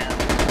 it'll go down.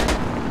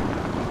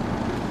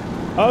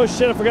 Oh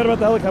shit, I forgot about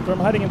the helicopter. I'm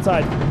hiding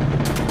inside.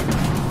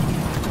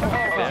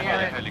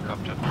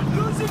 Helicopter.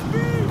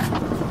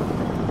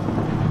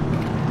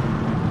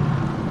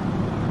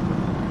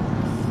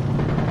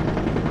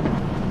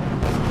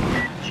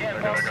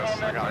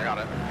 I got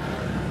it.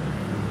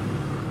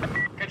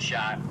 Good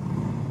shot.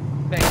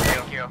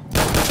 Thank you.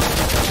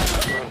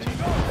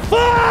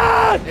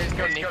 Fuck! Let's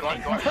go, Nikko.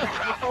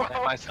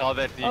 I saw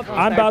that.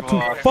 I'm about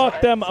to fuck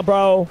them,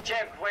 bro.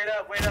 Jim, wait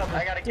up.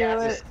 I gotta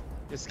gas it.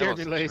 You scared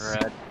me, Lace.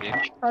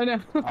 I know.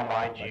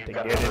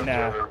 Get it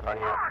now.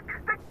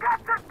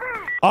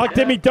 Ock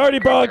did me dirty,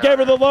 bro. I gave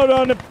her the load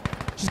on him.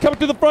 She's coming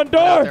through the front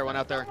door. One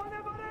out there.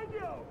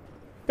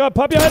 Go,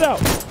 pop your head out.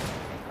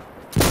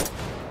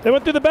 They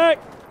went through the back.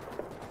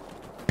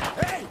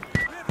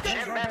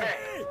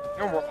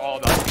 No, we're all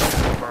about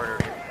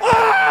murdered.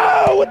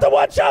 Oh, with the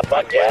one shot,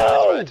 fuck you.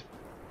 Dude,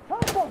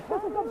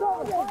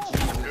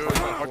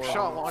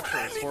 shot launcher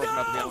is horrible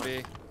about to be.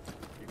 You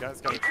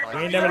guys gotta try.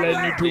 I ain't never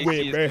letting you do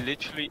it, bro.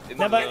 Literally in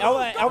Never, the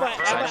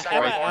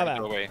ever.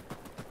 doorway.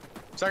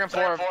 Second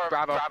floor,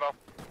 Bravo.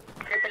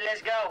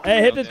 Let's go.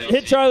 Hey,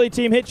 hit Charlie,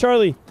 team. Hit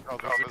Charlie. Oh,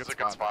 this is a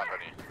good spot,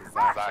 buddy.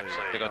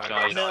 They got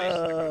Charlie.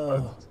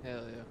 No.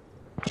 Hell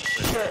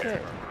yeah.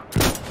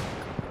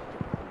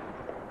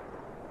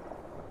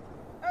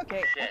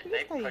 Okay. Shit,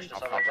 they pushed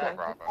us over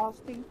back.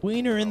 Austin.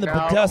 Wiener in the You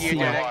Badussi.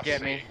 didn't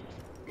get me.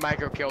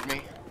 Micro killed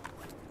me.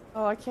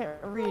 Oh, I can't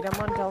read. I'm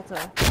on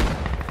Delta.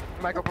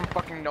 Micro from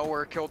fucking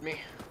nowhere killed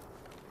me.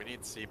 We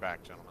need C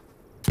back, gentlemen.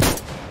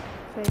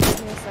 Okay,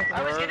 give me a second.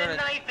 I was gonna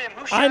knife him.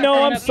 Who shot I know.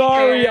 him? I'm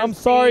sorry. I'm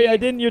sorry. I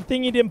didn't. Your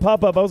thingy didn't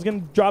pop up. I was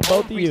gonna drop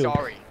both of you. Don't be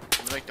sorry.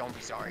 Like, don't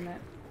be sorry.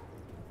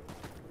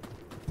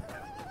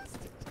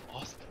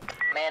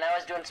 Man, I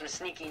was doing some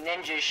sneaky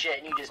ninja shit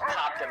and you just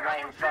popped it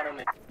right in front of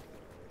me.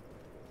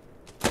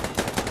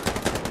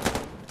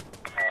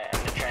 Alright, I'm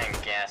gonna try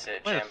and gas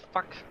it, What the Jim.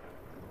 fuck?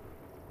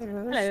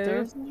 Hello.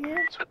 Stairs in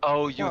here?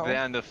 Oh, you Oh.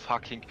 there in the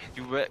fucking.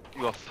 You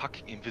are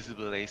fucking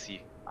invisible,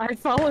 Lacy. I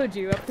followed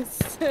you up the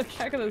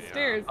back of the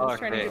stairs. I was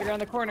trying to Okay. get around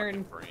the corner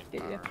and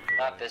get you.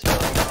 Not this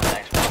building, but the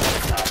next one.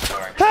 The top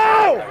floor.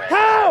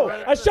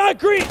 How? I shot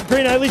Green.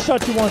 Green, I at least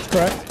shot you once,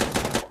 correct?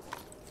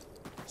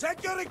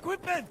 Check your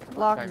equipment.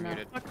 Lock.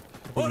 Muted.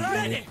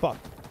 Fuck.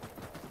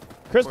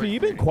 Crispy,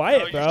 you've been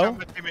quiet, You bro. shot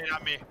my teammate,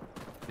 not me.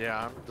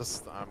 Yeah, I'm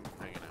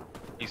hanging out.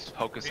 He's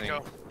focusing.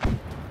 Nikko.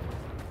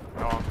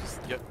 No, I'm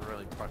just getting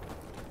really fucking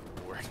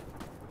bored.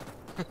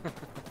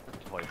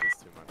 Played this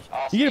too much.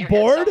 Austin, You get hit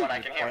bored? someone, I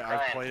can hear I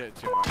crying. played it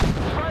too much.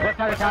 Left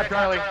side attack,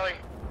 Charlie.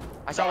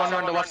 I saw one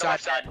run to left side.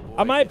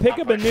 I might pick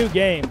up a new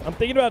game. I'm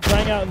thinking about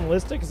trying out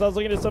Enlisted because I was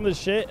looking at some of this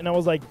shit and I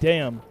was like,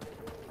 damn,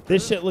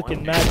 this shit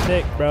looking mad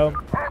thick, bro.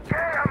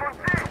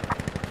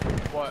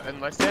 What,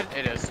 Enlisted?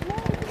 It is.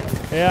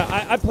 Yeah,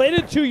 I played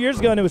it 2 years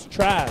ago and it was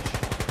trash.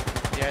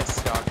 Yeah, it's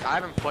stuck. I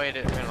haven't played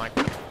it in like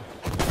a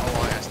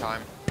long ass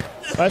time.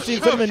 I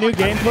seen some of the new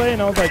gameplay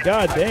and I was like,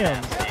 God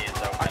damn.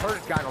 I heard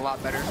it's gotten a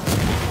lot better.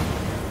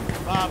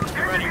 Bob,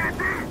 get ready.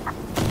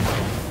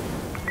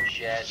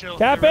 Shit. Chill.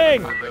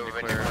 Capping!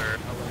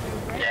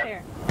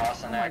 Yep.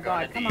 Austin, Oh my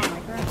god, come on, my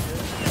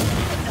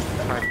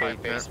friend. My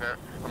basement.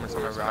 I'm gonna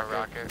send my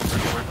rocket.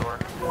 Door.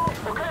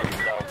 Okay.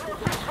 So,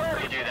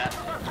 you do that.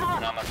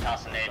 And I'm gonna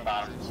toss a nade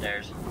bottom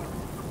stairs.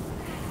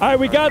 Alright,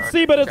 we got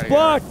C, but it's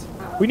blocked.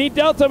 We need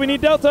Delta, we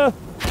need Delta.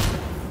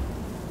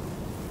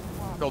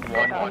 Build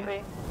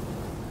one.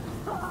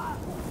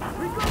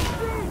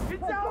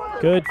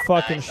 Good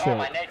fucking nice. shit. Oh,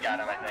 my nade got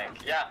him, I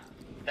think. Yeah.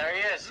 There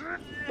he is.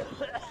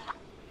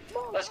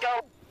 Let's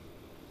go.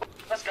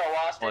 Let's go,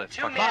 Austin.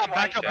 2 men, Bob, one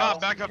back up, shell.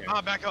 Bob, back up,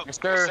 Bob, back up. Yes,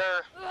 sir.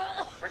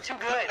 We're too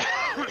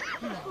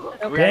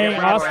good. Dang,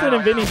 Austin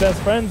and Vinny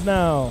best friends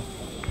now.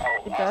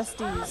 Oh,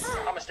 Besties.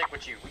 I'm gonna stick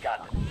with you. We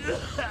got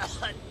this.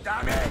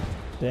 God damn it.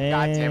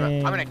 Dang.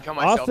 I'm gonna kill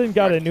myself. Austin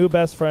got a new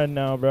best friend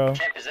now, bro.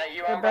 Champ, is that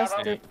you They're on Bravo?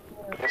 besties.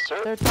 Yes,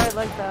 sir. They're tight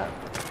like that.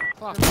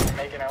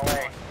 Making our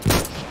way.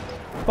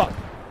 Fuck.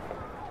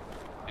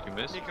 Did you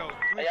miss? Nico,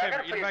 do me Hey, a I favor,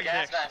 gotta eat put a your bag of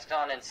gas dicks. mask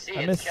on and see. I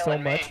It's missed so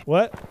killing much. me.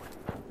 What?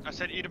 I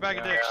said eat a bag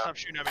of dicks, stop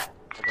shooting at me.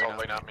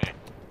 Totally not me.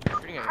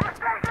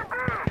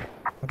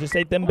 I just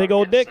ate them big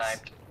old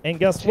dicks. And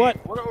guess what?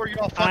 What are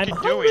y'all I'm fucking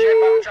hungry.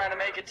 doing? I'm trying to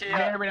make it to you. I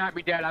may or may not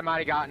be dead. I might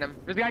have gotten him.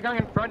 There's a guy coming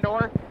in front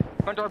door.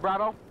 Front door,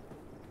 Bravo.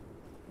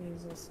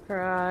 Jesus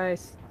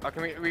Christ. Oh,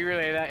 can we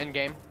relay that in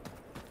game?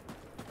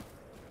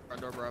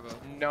 Front door, Bravo.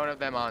 None of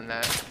them on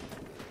that.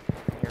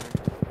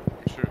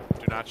 Shoot.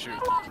 Do not shoot.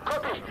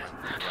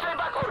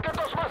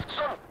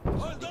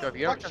 Nico, if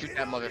you don't shoot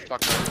that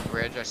motherfucker on the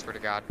bridge, I swear to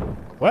God.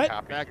 What?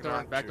 Back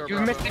door, You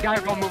Bravo. missed the guy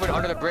who moving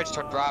under the bridge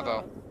toward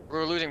Bravo. We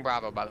were losing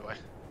Bravo, by the way.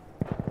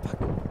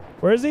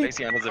 Where is he?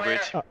 Basically under the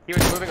bridge. He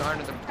was moving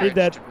under the bridge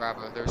dead. to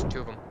Bravo. There's 2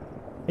 of them.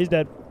 He's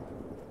dead.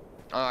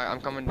 Alright,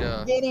 I'm coming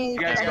to... Getting. You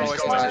guys go Let's as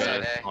go soon to as A.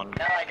 I-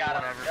 Now I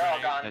got him. They're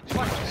all gone. That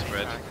just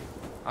spread.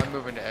 I'm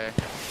moving to A.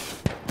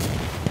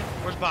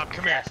 Where's Bob?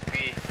 Come here. Has to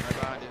be. Right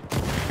behind you.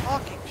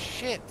 Fucking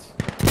shit.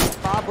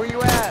 Bob, where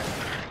you at?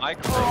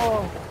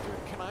 Micro. Dude,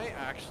 can I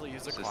actually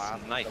use a This is class?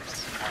 nice.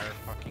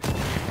 Fucking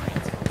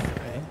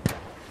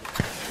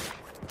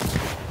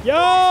Yo,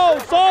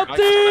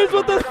 Salties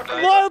with the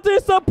loyalty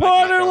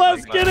supporter.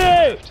 Let's get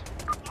it.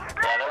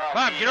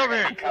 Bob, get over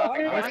here.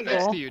 Right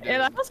next to you, dude. Yeah,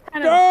 that was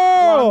kind of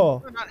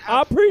Girl,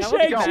 I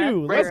appreciate That was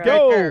you. right, Let's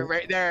go.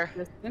 Right there.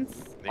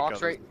 distance.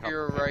 Ox right to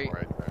your right.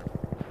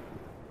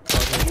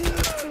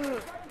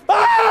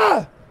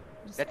 Ah!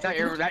 That's not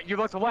your. That you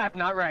look to left,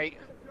 not right.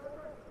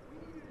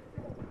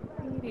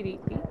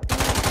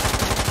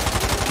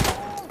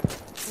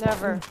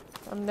 Never.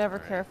 I'm never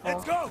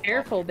careful.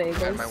 Careful, Got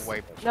bagels. my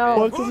wipe. No.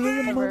 Welcome to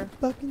the Never.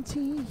 motherfucking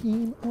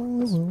team.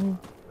 Oh.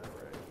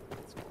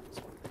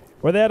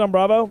 Where they at on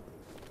Bravo?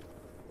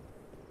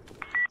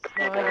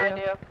 No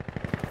idea.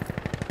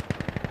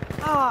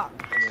 Ah!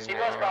 He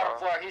was bottom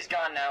floor. He's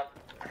gone now.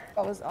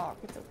 That was Ock.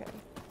 It's okay.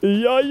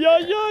 Yeah.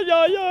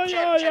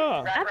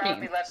 Chip, wrap around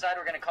me left side.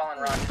 We're gonna call in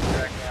Rocket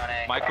directly on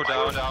A. Micro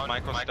down.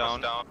 Micro's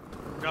down. No,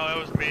 that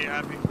was me,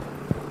 Happy.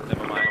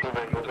 Never mind.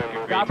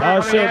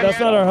 Oh shit, that's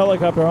not our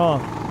helicopter, huh?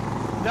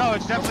 No,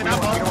 it's definitely not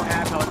We Bob. don't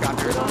have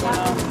helicopters. I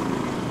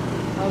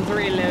was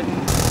reloading.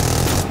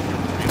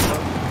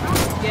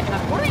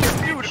 Yeah. What are you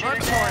doing?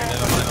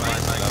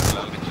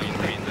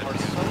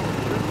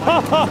 Ha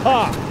ha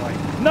ha!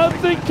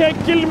 Nothing can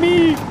kill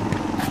me!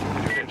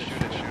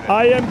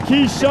 I am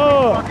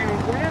Keisha!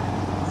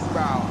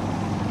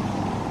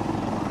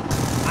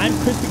 I'm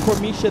Crispy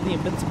Cormisha, the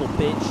invincible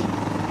bitch.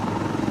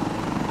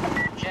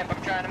 Champ,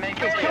 I'm trying to make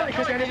it.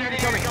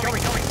 Kill me.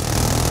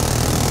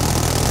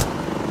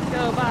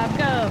 Go, Bob,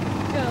 go.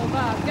 Go,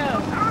 Bob, go.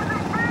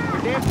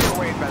 They have 0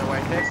 waves, by the way.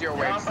 They have 0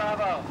 We're on waves.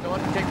 Bravo. Don't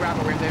let them take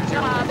Bravo waves. They have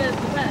 0 Bob waves. is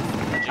the best.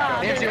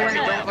 Bob They is have the 0 waves.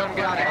 Don't best. let them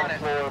get on it.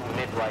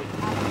 Mid-right.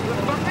 What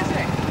the fuck is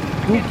it?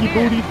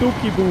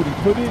 Dookie booty.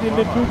 Put it in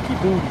the dookie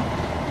booty.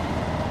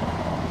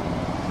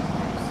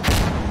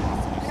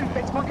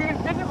 It's fucking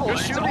invisible.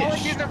 It's all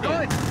like these are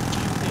good.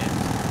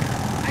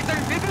 It's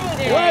invisible.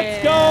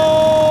 Let's go!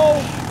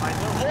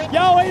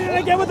 Yo, I did it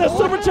again with the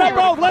super chat,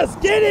 bro. Let's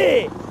get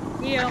it!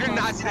 Yeah.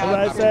 As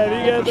I said,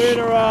 you get 3 in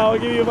a row. I'll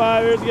give you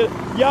 5 years.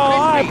 Yo,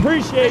 I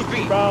appreciate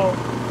you, bro.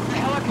 The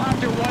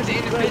helicopter was Yo,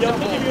 invisible. let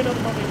me give you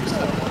another moment.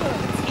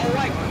 Oh,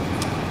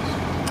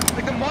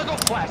 like the muzzle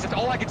flash. That's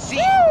all I could see.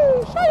 Make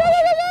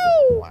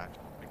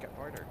it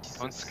harder.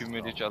 Don't scream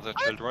at each other,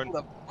 children.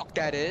 What the fuck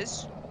that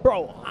is?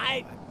 Bro,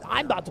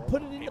 I'm about to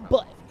put it in the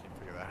butt.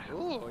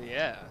 Ooh,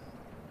 yeah.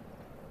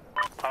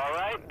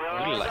 I like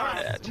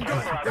that.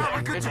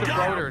 It's the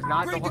rotors,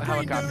 not the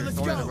helicopters. It's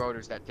only the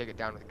rotors that take it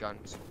down with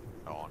guns.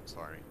 Oh, I'm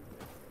sorry.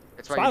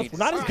 That's why Styles, you need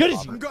we're not as good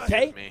as you,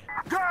 okay? Me.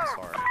 I'm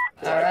sorry.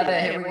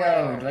 Alright, here we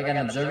go. Do I got an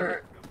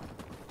observer?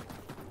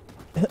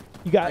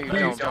 You got You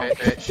don't,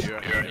 bitch. You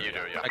do,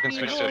 yeah. I can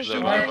switch to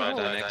observer Why-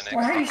 next.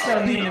 Why are you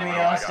so mean to me,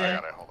 Austin? I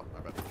got it. Hold on.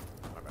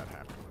 My bad.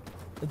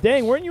 Happened.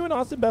 Dang, weren't you and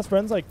Austin best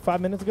friends like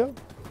 5 minutes ago?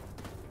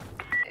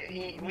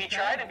 We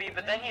try to be,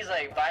 but then he's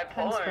like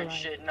bipolar and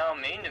shit, no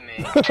mean to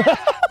me.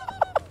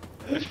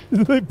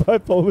 It's like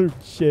bipolar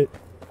shit.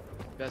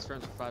 Best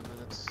friends for 5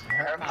 minutes.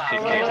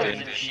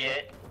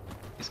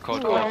 He's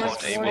called I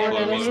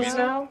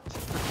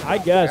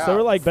guess they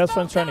were like best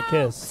friends trying to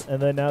kiss,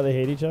 and then now they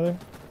hate each other.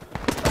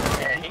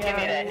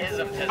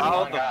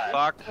 How the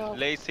fuck,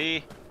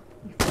 Lacey?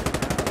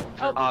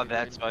 Oh,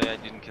 that's why I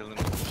didn't kill him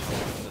on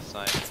the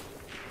side.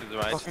 To the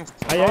right.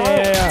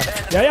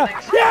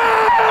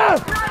 Yeah!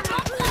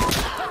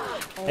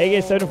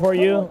 AK-74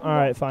 you?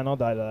 Alright, fine, I'll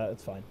die to that.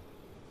 It's fine.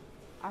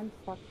 I'm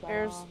fucked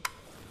up.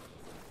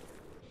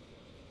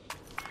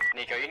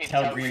 Nico, you need to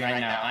tell Green right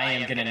now, I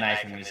am gonna knife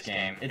him this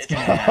game. It's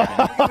gonna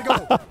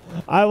happen.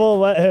 I will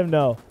let him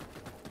know.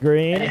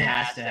 Green? It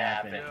has to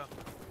happen.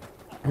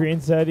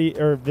 Green said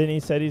Vinny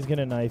said he's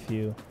gonna knife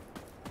you.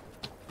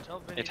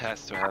 It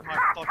has to happen.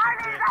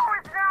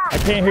 I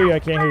can't hear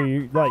you,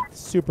 You're like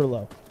super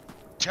low.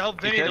 Tell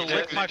Vinny to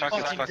lick my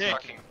fucking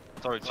dick.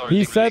 Sorry.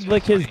 He said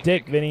lick his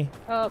dick, Vinny.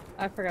 Oh,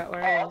 I forgot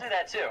where I I'll was. do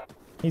that too.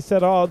 He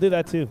said, oh, I'll do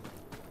that too.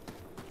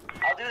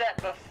 I'll do that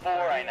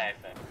before I knife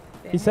him.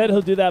 He said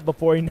he'll do that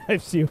before he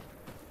knifes you.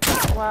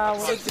 Wow,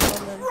 what a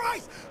gentleman.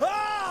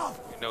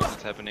 You know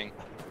what's happening.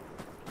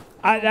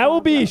 That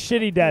will be a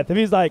shitty death. If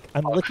he's like,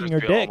 I'm licking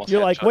your dick.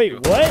 You're like, wait,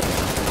 what?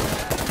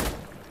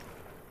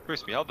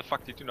 Crispy, how the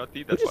fuck did you not need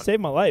You that just one?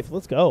 saved my life.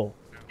 Let's go.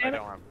 I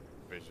don't have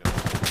vision.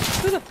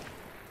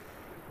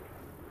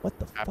 What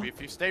the Happy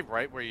if you stay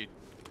right where you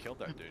killed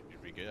that dude,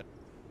 you'd be good.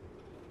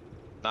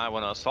 Now I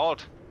want to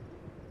assault.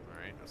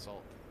 Alright,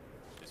 assault.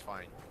 It's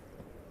fine.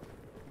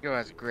 Nico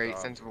has a great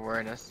sense of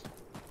awareness.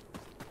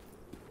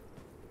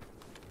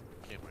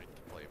 Can't wait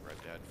to play Red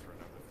Dead for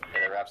another 3 Yeah,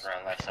 they wrapped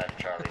around left side of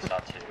Charlie, saw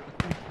 2.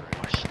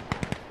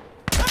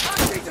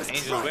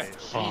 Angel, where?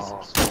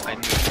 Jesus. I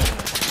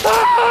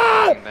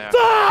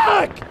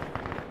Fuck!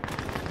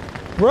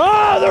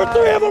 Bro, there were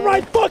 3 of them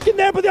right fucking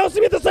there, but they all see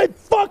me at the same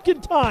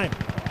fucking time.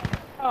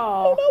 Oh.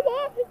 I don't know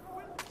why.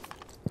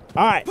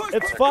 Alright,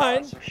 it's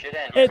fine.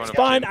 It's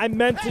fine. I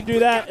meant to do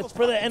that. It's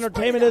for the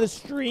entertainment of the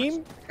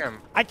stream.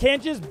 I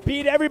can't just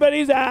beat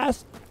everybody's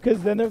ass,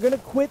 because then they're going to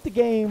quit the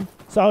game.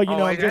 So, you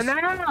know, I'm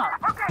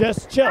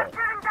just chilling.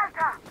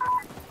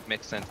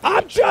 Makes sense.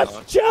 I'm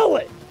just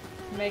chilling.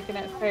 Making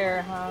it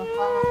fair, huh?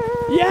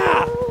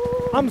 Yeah.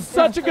 I'm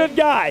such a good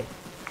guy.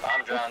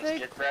 Bomb drones,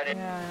 get ready.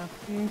 Yeah.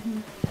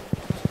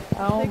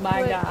 Oh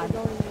my god.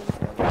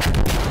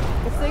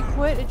 If they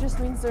quit, it just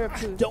means they're a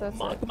poof. Don't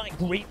mock my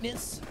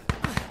greatness.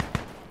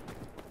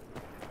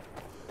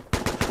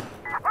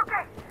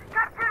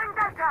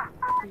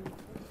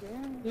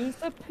 He's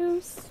a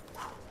poos.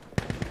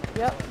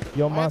 Yep.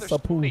 Yo, Why are there so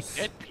masa many poos.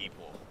 dead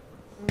people?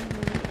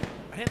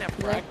 I didn't have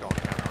frag going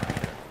down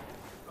right there.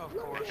 Of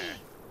course. Okay,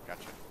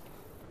 gotcha.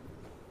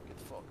 Get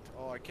fucked.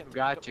 Oh, I can't.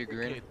 Got you,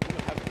 Green.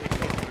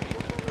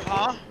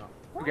 Huh?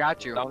 We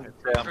got you. Down the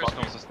stairs, bottom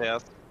of the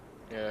stairs.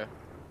 Yeah.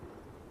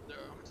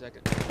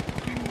 Second.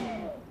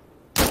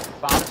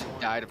 Bob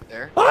died up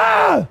there.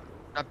 Ah!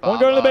 Not Don't Bob,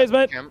 go to the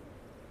basement. Chimp.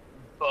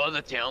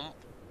 The Tim.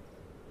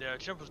 Yeah,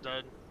 Chimp was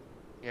dead.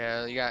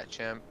 Yeah, you got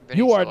Chimp.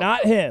 You are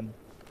not him.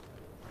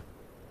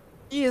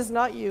 He is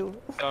not you.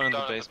 Down in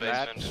the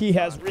basement. He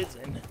has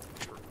risen.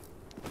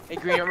 Hey,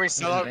 Green, I'm gonna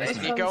sell out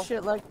Nico. Some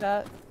shit like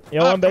that.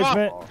 Yo, one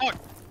basement.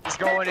 He's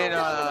going in,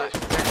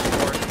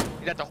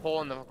 he's at the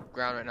hole in the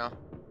ground right now.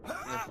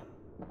 Yeah.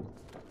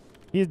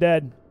 He's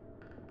dead.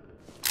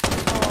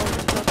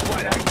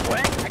 I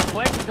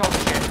clicked, dog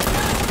shit.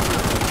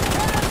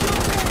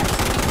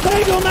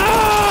 Bagel,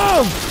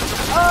 no!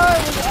 Oh,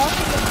 it was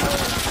awesome.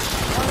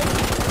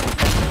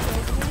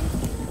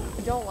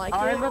 I don't like it.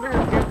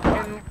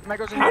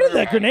 How did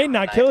that grenade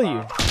not kill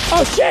you?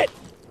 Oh shit!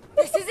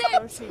 This is it.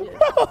 Oh, she did.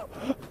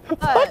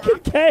 Fucking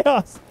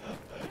chaos!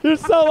 You're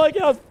so lucky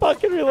I was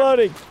fucking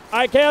reloading.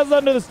 Alright, chaos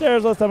under the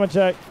stairs last time I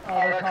checked. Oh,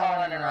 they're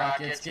calling in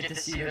rockets. Get to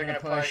see they're gonna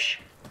push.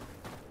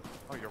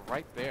 Oh, you're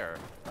right there.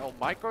 Oh,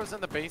 Micro's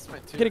in the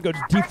basement too. Gonna go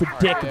deep for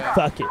dick and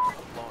fuck it.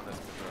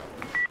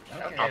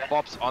 Okay.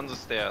 Bob's on the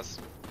stairs.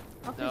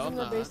 He's in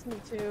the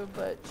basement too,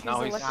 but she's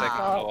Now he's electric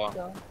second off, floor.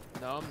 so.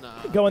 No, I'm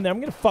not. Go in there. I'm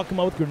gonna fuck him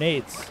up with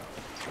grenades.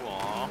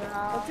 Aww.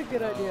 That's a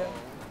good idea.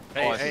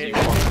 Hey,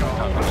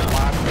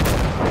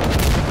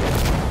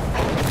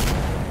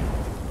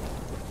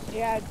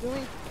 Yeah,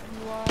 doing.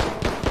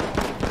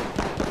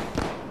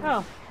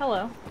 Oh,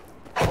 hello.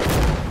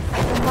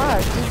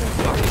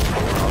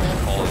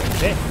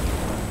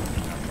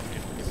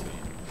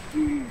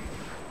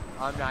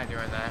 I'm not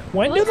doing that.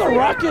 When do the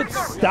rockets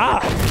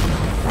stop?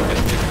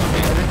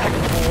 There's like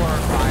 4 or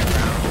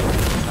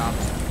 5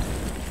 rounds.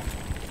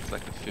 It's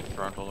like the 5th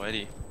round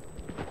already.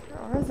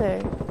 Where are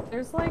they?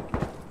 There's like...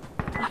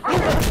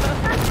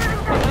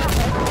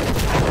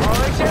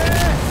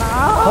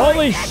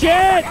 Holy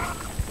shit!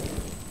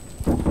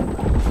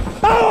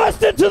 Oh,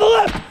 Austin, to the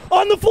left!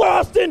 On the floor,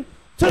 Austin!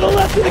 To the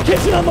left in the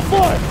kitchen on the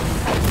floor! I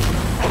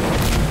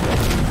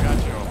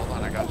got you. Hold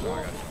on, I got you.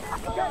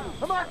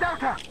 Come on,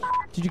 Delta!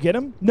 Did you get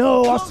him?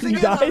 No, Austin, you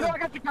died? I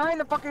got the guy in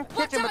the fucking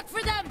kitchen. Watch out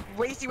for them!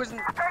 Lacey was to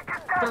my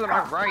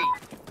right.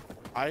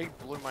 I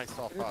blew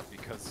myself up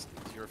because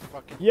you're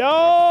fucking. Yo,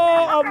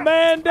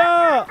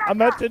 Amanda! I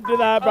meant to do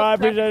that, bro. I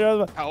appreciate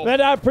you.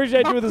 Amanda, I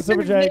appreciate you with the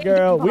super chat,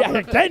 girl. We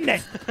didn't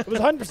it. It was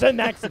 100% an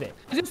accident.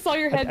 I just saw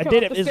your head I come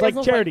did up it. the It's stairs,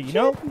 like charity, you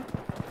know?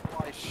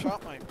 I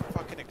shot my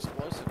fucking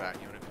explosive at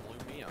you and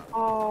it blew me up.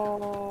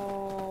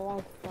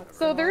 Oh.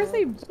 So there's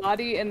a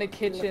body in the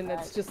kitchen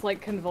that's just like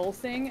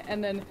convulsing,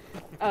 and then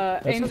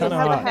Angel's kinda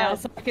out hot. now,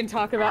 so I can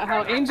talk about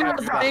how Angel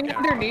was laying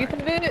underneath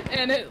of it,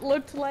 and it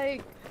looked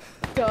like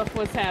stuff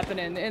was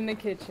happening in the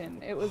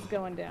kitchen. It was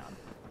going down.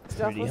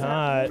 Stuff Pretty was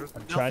hot. happening.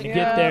 I'm trying to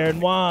get there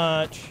and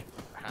watch.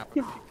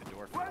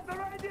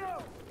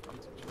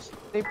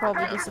 They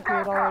probably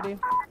disappeared already.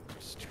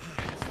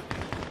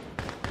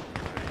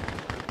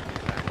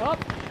 Oh.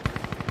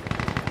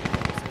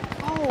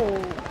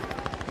 Oh.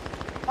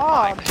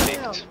 Oh,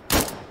 damn.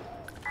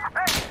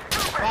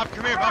 Bob,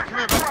 come here, Bob, come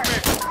here, Bob, come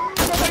here.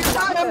 Somebody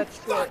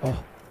shot him.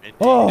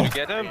 Oh. Did you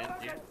get him? Not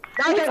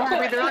dead,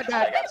 Happy, they're not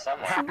dead. I got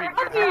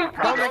someone.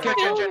 Cover,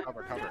 kitchen.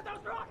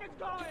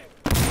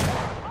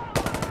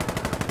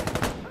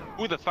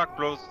 Who the fuck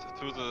blows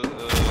through the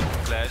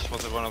flash?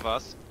 Was it one of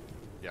us?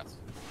 Yes.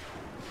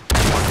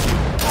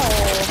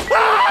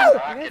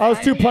 I was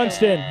too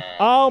punched in.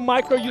 Oh,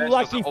 Micro, you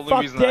lucky That's the only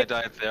fuck reason I dick.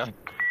 died there.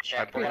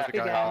 I blew the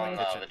guy out in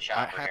the kitchen. the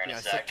chopper here in Happy, a I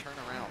said sec. turn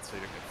around so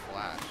you could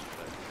flash.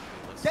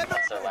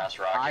 That's their last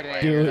rocket. I didn't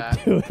wave. hear Dude,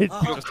 that. dude.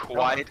 You're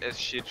quiet as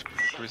shit,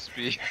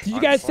 Crispy. Did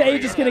you guys say you're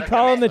just gonna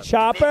call him the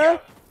chopper?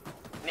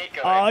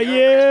 Nico, Oh, if you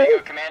yeah. and Crispy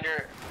go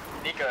commander,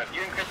 Nico, if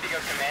you and Crispy go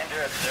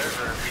commander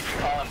observer, we can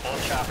call in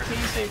both choppers at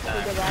the same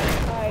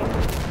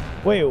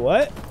time. Wait,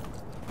 what?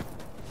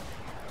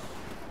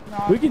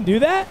 We can do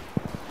that?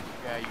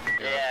 Yeah, you can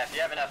do it. Yeah, if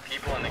you have enough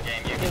people in the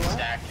game, you can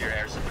stack your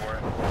air support.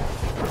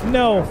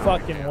 No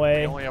fucking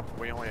way.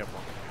 We only have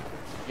one.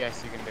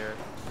 Yes, you can do it.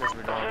 Because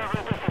we're doing it.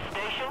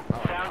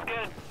 Sounds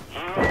good.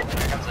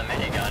 Here comes the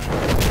minigun.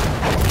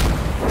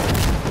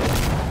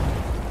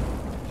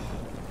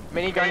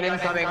 Minigun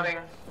incoming.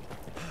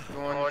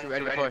 Going to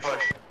ready to push.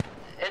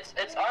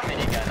 It's our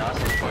minigun,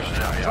 Austin.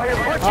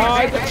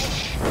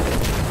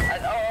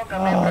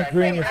 Oh,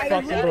 Green, you're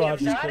fucking bro. I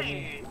just killed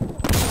me.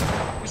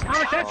 Just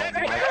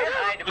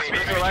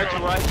make it right to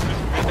right.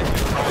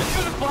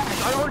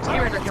 Our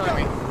teammates are killing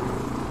me.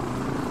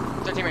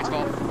 It's our teammates'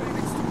 fault.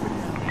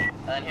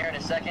 And then here in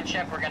a second,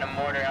 Chip, we're gonna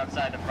mortar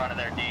outside the front of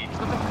their D. It's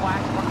with the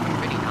flash fucking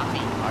mini, not me.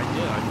 I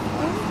did.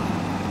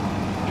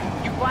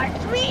 You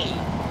flashed me!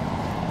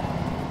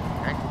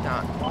 I'm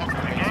not.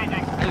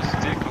 I'm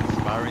still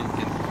conspiring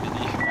against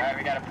Mini. Alright,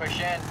 we gotta push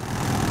in.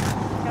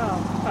 Oh,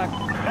 fuck.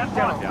 Let's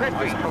go.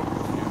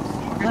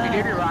 Crispy,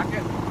 give your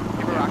rocket.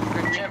 Give a rocket,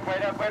 Crispy. Chip,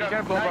 wait up. You got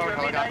a Bobo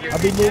helicopter.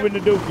 I'll be moving the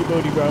dookie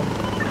booty, bro.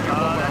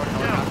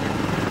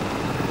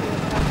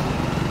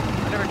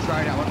 I never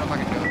tried it. I wonder if I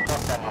can do it.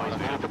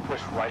 You need to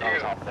push right on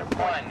top of their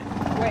point.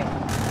 Wait.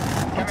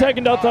 I'm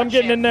taking Delta. I'm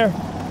getting in there.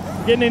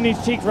 I'm getting in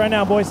these cheeks right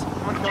now, boys.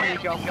 Someone's going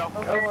to go. Go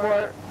for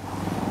it.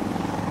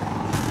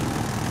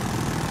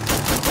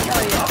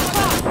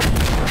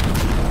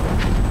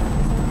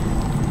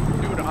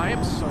 Dude, I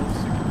am so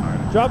sick and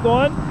tired. Drop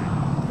one.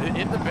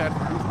 In the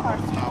bedroom,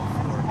 top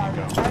floor,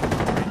 Nico.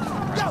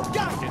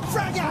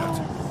 Frag out!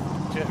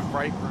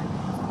 Right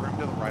room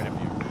to the right of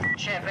you.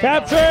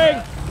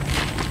 Capturing!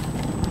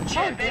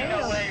 Champagne,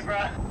 no way, bro.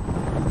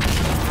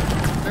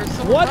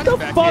 What the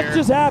fuck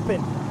just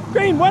happened?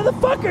 Green, where the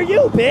fuck are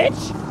you,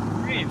 bitch?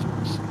 Green.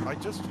 I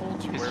just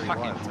told you His where he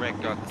fucking was.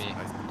 wreck got me.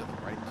 I said to the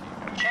right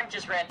to you. Chimp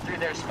just ran through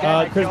their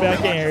spawn. Crispy, I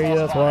can't hear you,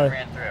 that's why.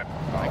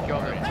 I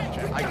killed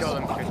him. I killed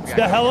him, Crispy.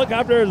 The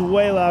helicopter is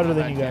way louder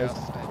than you guys.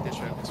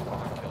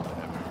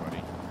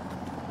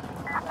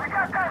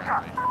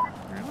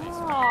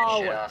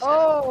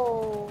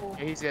 Oh.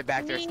 Yeah, he's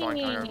back there spawn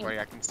counter, everybody.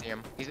 I can see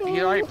him. He's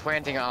already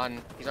planting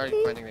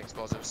the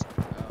explosives.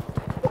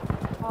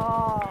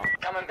 Oh.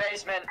 Coming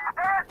basement.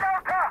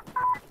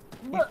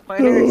 He's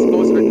planting the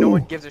explosive and no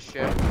one gives a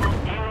shit.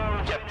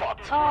 Get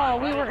fucked. Oh,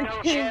 we weren't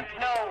kidding. Chimp,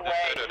 no way.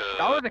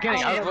 I wasn't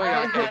kidding. I was really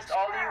I not kidding. passed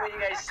all of you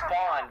when you guys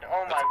spawned.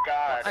 Oh my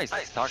god. I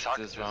sucked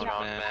this round,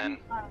 man.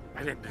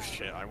 I didn't do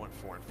shit. I went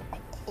 4 and 4.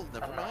 Oh,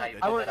 never I mind.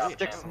 I went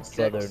did it 6 and 6.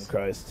 Southern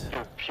Christ.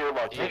 Pure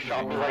luck. You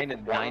shot me 9 like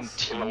and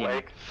once in the 19.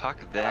 leg. Fuck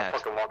And I that.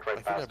 fucking walked I right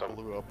think past I him.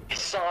 blew up. I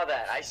saw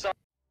that. I saw.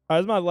 All right,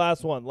 this is my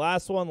last one.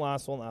 Last one. I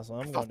I'm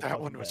thought going that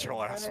one was your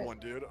last one,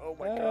 dude. Oh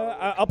my Uh,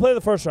 god. I'll play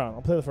the first round.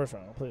 I'll play the first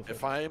round.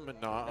 If I'm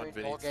not on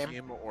Full Vinny's game.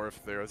 team, or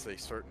if there's a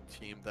certain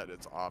team that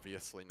it's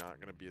obviously not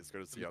going to be as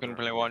good as the You other. can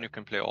play one, you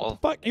can play all.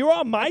 Fuck, you're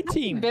on my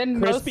team, Been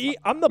Crispy.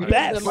 I'm the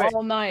best. Them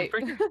all night.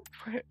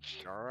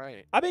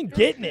 Alright. I've been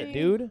getting it,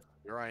 dude.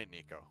 You're right,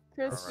 Nico.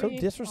 That's so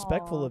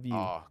disrespectful of you.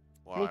 Oh,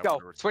 well, I've Nico,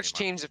 never switch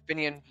seen teams if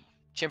Vinny and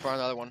Chimp are on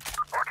the other one.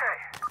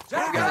 You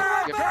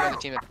have to be on the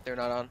team that they're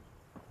not on.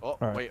 Oh,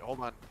 Alright. wait, hold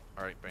on.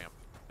 Alright, bam.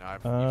 Now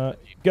I've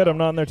Good, I'm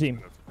not on their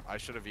team. I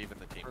should have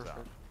evened the teams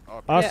out.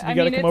 Oh, Austin, you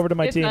gotta come over to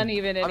my it's team.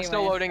 uneven anyway. I'm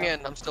still loading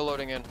in. I'm still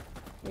loading in.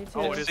 Me too.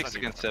 Oh, it is 6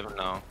 against 7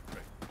 now.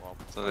 well,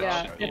 So that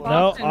Yeah, should be. if No,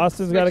 Austin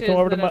Austin's got to come switches,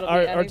 over to then it'll be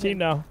our uneven. team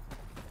now.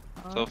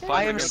 So Okay. 5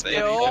 I am against 8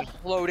 still even.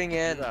 loading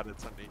in.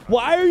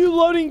 Why are you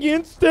loading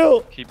in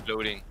still? Keep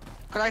loading.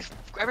 Cause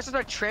ever since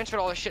I transferred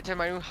all this shit to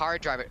my new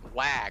hard drive, it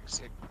lags.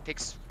 It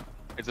takes.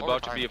 It's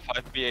about to be a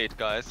 5v8,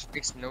 guys.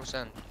 Makes no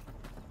sense.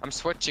 I'm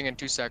switching in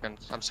 2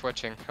 seconds. I'm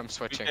switching. I'm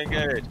switching. We can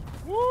get it.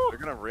 They're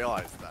gonna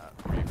realize that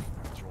we've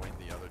joined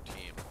the other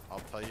team. I'll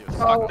tell you.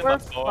 Oh, we're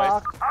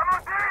fucked.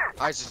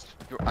 I just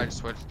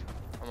switched.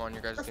 I'm on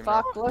your guys' team.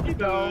 Fuck, let's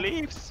go.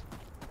 Leaves.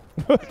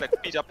 It's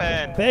like Peter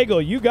Pan.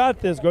 Bagel, you got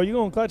this, girl. You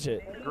gonna clutch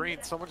it.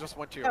 Green, someone just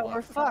went to your Yeah, left.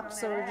 we're fucked,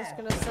 so we're just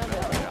gonna send it.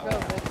 Let's go,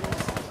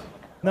 bitches.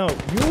 No,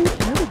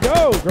 you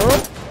go,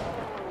 girl.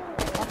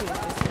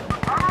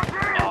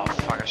 Oh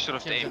fuck! I should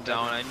have aimed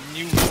down. I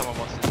knew someone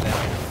was in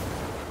there.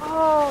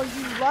 Oh,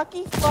 you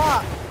lucky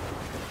fuck.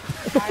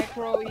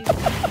 Micro is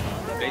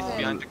Base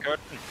behind the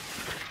curtain.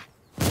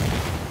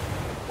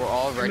 We're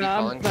already No,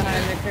 I'm falling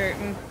behind the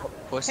curtain.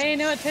 Pussy. Pay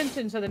no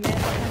attention to the man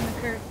behind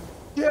the curtain.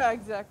 Yeah,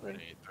 exactly.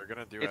 They're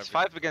gonna do It's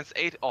 5 against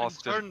 8,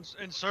 Austin.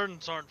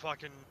 Insurgents aren't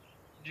fucking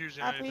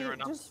using Happy, anything right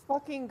now. just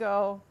fucking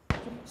go.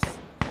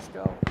 Just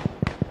go.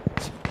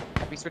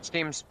 We switch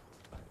teams.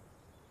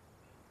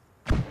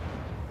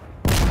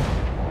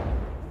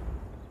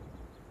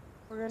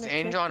 We're gonna Is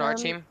Angel kick on our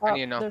them team? up I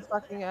need to know. their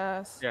fucking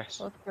ass. Yes.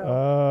 Let's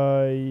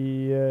go.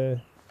 Yeah.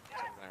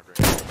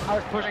 I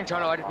was pushing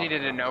tunnel. I just needed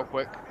to know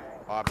quick.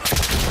 How?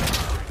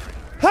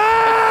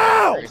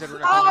 Oh,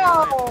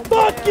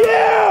 Fuck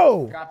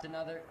you! Dropped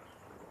another.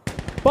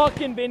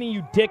 Fucking Vinny,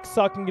 you dick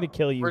suck. I'm gonna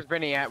kill you. Where's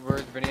Vinny at?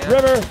 Where's Vinny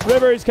at?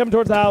 River, he's coming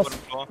towards the house.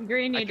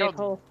 Green, you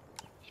dickhole.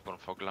 One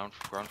for ground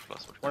floor.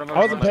 I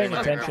wasn't paying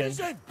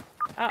attention.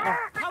 Uh-oh.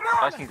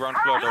 Austin ground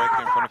floor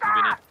directly in front of you,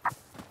 Vinny.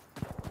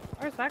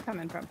 Where's that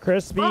coming from?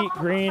 Crispy,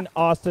 Green,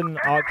 Austin,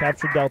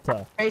 capture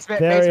Delta. Basement,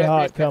 Very basement,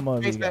 hot. basement, Come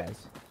on, basement. you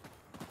guys.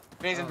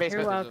 Vinny's in You're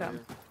basement. welcome.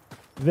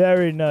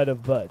 Very nut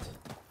of butt.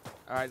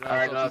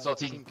 Alright, let's all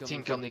team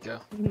kill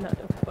Nico. Nut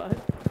of butt.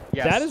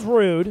 Yes. That is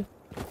rude.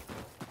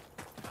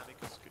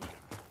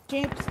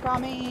 Jeep's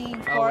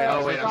coming. Oh wait,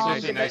 I'm from supposed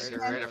to be the nice here,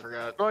 basement. right? I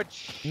forgot. Good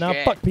shit. Now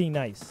fuck be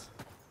nice.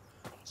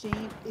 Jeep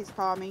is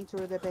coming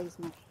to the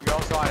basement. You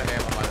also out of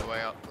ammo, by the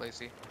way,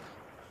 Lacey.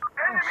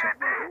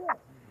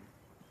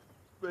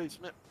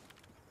 Basement.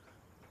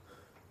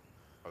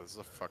 Oh, this is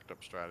a fucked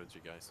up strategy,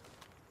 guys.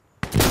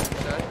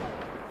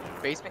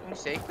 Basement, you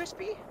say,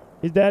 Crispy?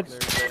 He's dead.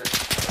 Where's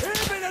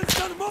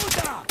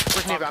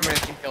Nico? I'm gonna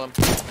team kill him.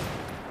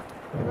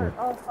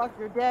 Oh, fuck,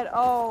 you're dead.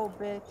 Oh,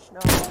 bitch, no.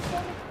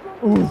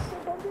 Oof.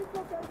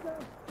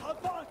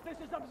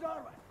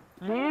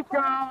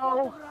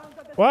 Nico!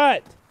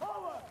 What?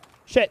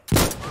 Shit.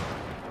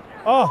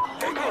 Oh.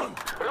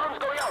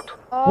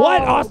 Oh,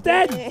 What,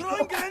 Austin?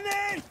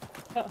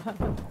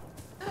 bitch.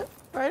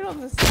 Right on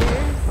the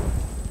stairs.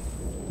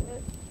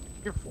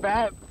 Your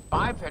fat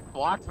biped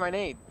blocked my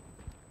nade.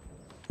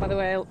 By the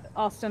way,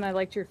 Austin, I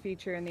liked your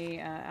feature in the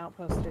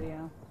Outpost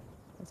video.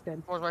 That's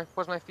good.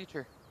 What's my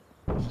feature?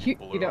 You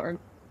don't remember.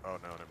 Oh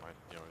no, never mind.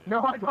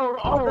 No, I don't.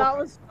 Oh, that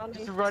was funny.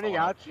 Just running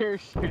out here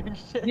shooting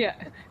shit. Yeah,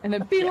 and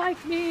then be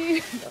like me.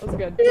 That was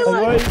good. He's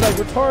like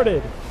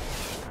retarded.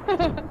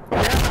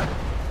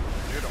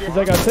 He's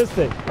like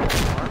autistic.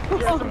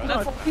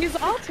 He's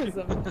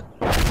autism.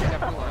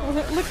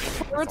 Look,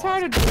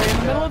 retarded boy in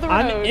the middle of the road.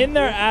 I'm in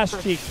their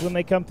ass cheeks when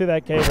they come through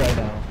that cave right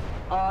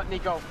now.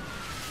 Nico.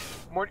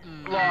 More,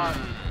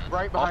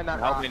 right behind that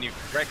rock. How many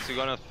wrecks you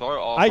gonna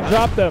throw off? I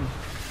dropped them.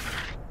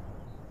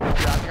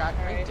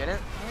 You did it?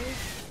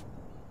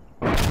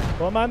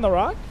 Well, am I on the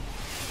rock?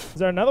 Is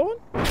there another one?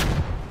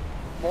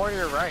 More to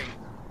your right.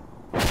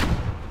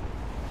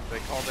 They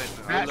called it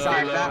That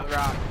side, that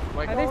rock.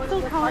 Like, Are they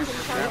still calling?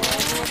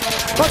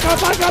 Fuck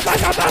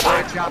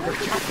off.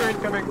 Chopper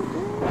incoming.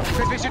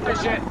 Crispy, shoot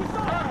this shit.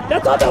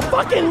 That's on the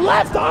fucking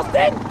left,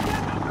 Austin!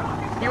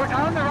 He was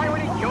on the right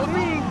when he killed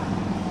me.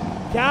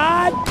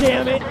 God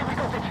damn it.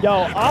 Yo,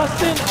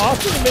 Austin and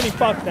Vinny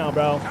fucked now,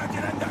 bro. Up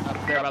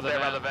there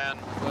by the van.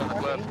 On the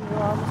cliff. You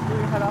almost blew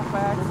your head off by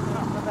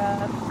accident. My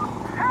bad.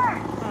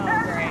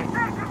 Oh, great.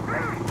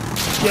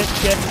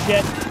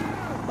 Shit.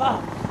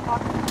 Fuck.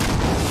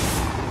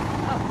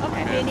 Oh,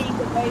 okay. Hitting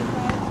the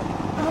basement.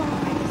 Oh,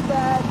 he's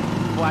bad.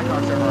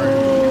 Blackhawks are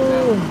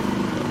hard.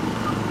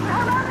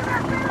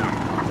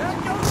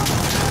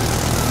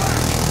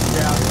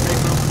 Yeah, they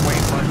move way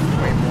more than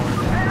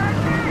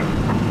imagine.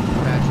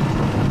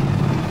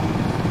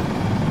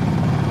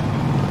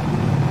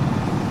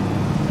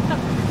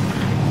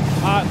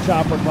 Hot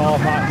chopper ball.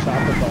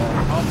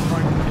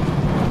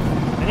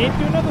 I need to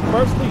do another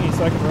burst thingy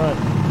so I can run.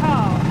 Oh.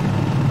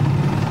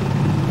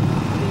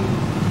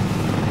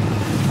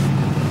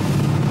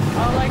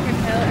 All I can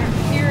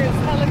hear is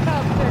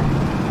helicopter.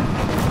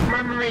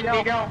 Remember me,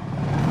 Nico.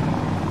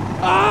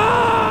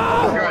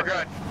 Ah!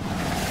 Good.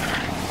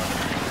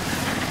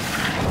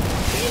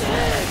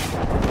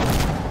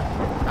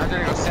 I'm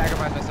gonna go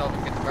sacrifice myself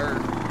and get the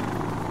bird.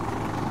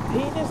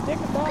 Penis, dick,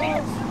 and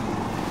balls.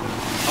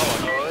 Oh,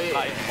 no, I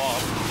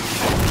mob.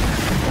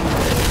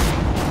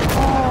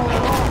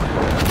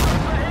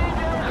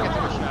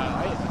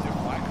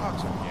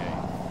 Blackhawks are gay.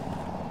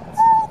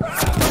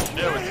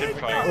 Yeah, with hip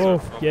fire. Oh.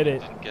 Oof, get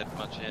it. Didn't get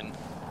much in.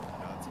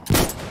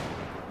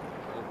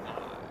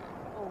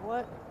 Oh,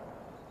 what?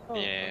 Oh,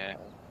 Yeah.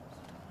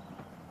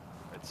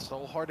 It's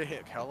so hard to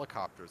hit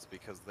helicopters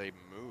because they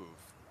move.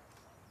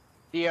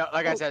 Yeah,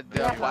 like I said, the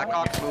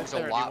Blackhawk moves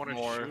a lot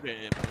more. Shoot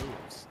it, it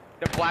moves.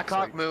 The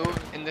Blackhawk move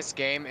in this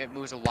game, it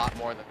moves a lot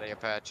more than the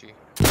Apache.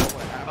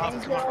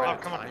 Angel,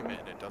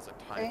 It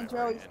doesn't time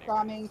Angel is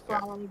coming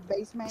from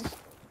basement.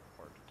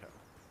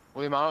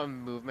 Well, the amount of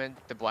movement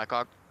the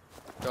Blackhawk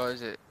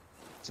does,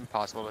 it's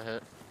impossible to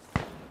hit.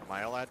 Am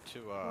I allowed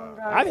to,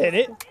 I've hit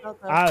it.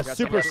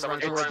 Super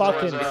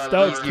fucking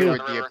stoked too.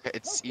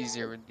 It's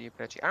easier with the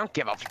Apache. I don't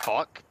give a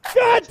fuck.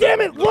 God damn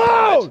it,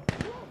 load!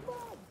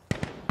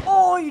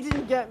 Oh, you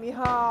didn't get me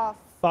half.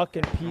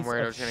 Fucking piece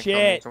of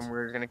shit. Some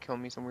weirdo's gonna kill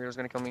me. Some weirdo's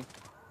gonna kill me.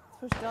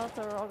 Push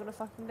Delta, we're all gonna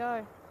fucking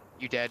die.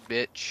 You dead,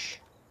 bitch.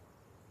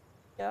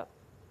 Yep.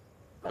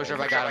 Push her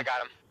if I got him.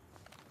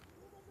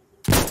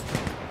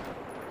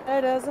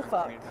 Dead as a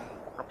fuck. I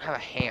don't have a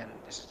hand.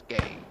 This is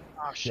gay.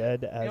 Oh,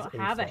 shit. Dead as you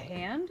don't have a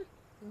hand?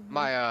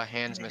 My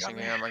hand's missing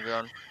here. Oh my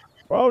god.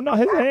 Oh no,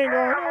 his hand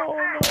going. Oh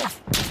no.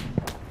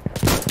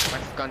 My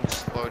gun's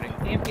exploding.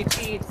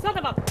 Amputee. Son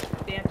of a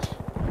bitch.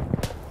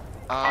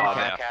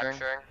 Capturing.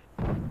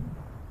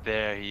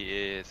 There he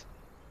is.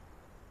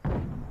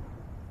 I'm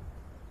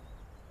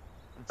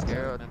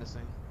scared.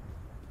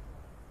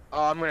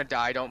 Oh, I'm gonna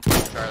die. Don't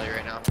push Charlie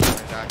right now. I'm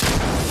gonna die.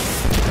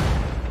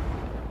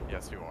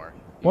 Yes, you are.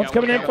 One's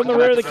coming in from the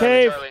rear of the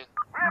cave.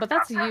 But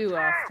that's you,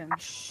 Austin.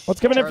 What's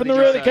coming in from the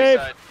rear of the cave?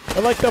 I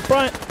like the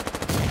front.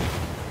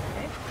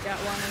 Okay, got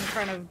one in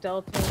front of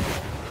Delta.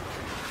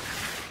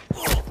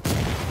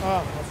 Oh,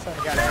 I was trying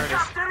to get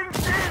Ernest.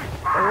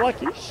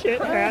 Lucky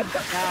shithead.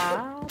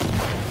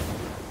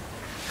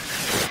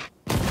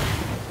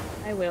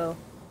 I will.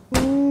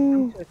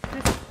 Come to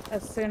assist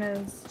as soon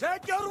as.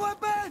 Take your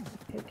weapon!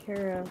 Take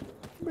care of.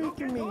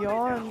 Making me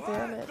yawn,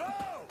 damn it.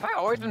 Have I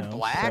always been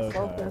black?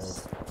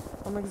 Focus.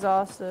 I'm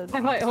exhausted.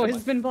 Have I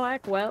always been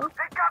black? Well.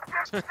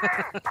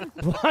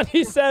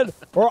 Lonnie said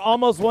we're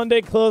almost one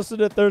day closer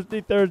to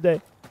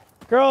Thursday.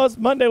 Girl, it's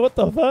Monday. What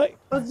the fuck?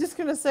 I was just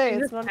gonna say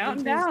it's not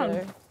counting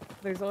down.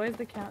 There's always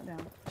the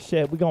countdown.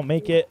 Shit, we gonna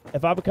make it.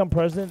 If I become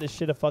president, this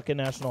shit a fucking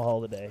national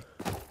holiday.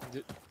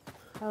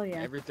 Hell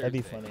yeah. Every Thursday. That'd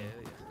be funny.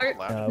 Yeah.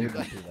 No, we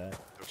wouldn't do that.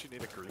 Don't you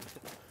need a green?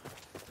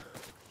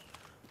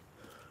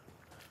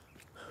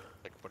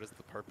 Like, what is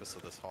the purpose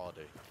of this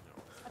holiday?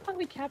 No. I thought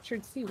we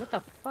captured C. What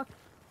the fuck?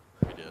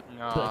 We did.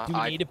 No, do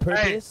we need a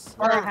purpose?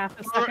 For half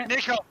a second.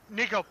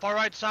 Nico, far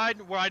right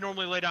side where I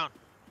normally lay down.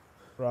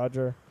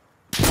 Roger.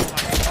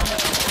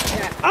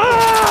 Yeah.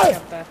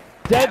 Ah!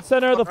 Dead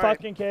center of the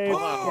fucking cave.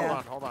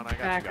 Hold on. I got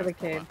Back you of the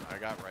guys. cave. I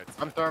got right.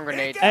 I'm throwing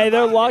grenades. Hey,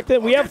 they're locked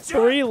in. We have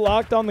 3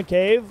 locked on the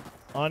cave.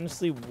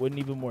 Honestly, wouldn't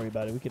even worry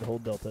about it. We could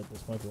hold Delta at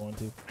this point if we want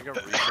to. I got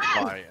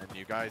resupply, and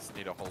you guys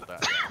need to hold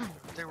that down. I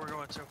think we're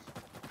going to.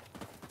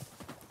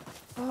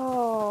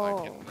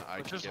 Oh.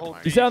 I can Just get hold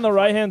my- You said on the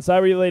right hand side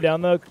where you lay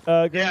down the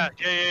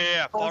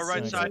Yeah. Far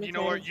right Nice. side. You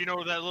know where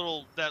that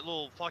little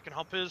fucking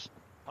hump is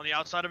on the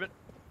outside of it.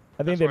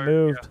 I think they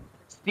moved.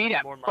 See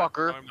that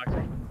fucker.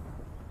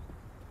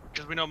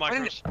 Because we know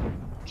Micro's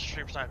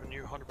stream sniping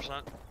you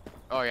 100%.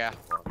 Oh yeah.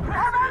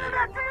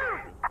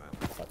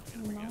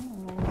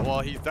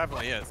 Well, he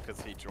definitely is, because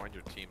he joined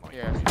your team like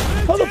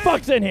Who the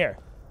fuck's in here?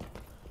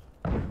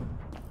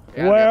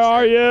 Yeah, Where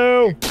are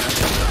you?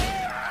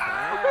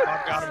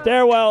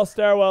 Stairwell.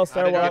 Stairwell.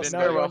 Now we're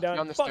going down.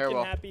 Down the Fucking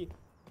stairwell. happy.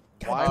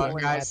 Why, God,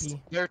 guys?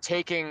 happy. They're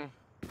taking.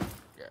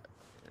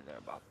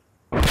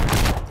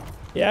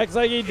 Yeah, acts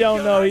like you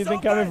don't know. He's been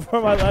coming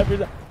for my life.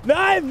 No,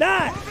 I'm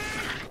not.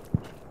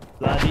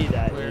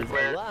 La-dee-da is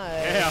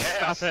alive.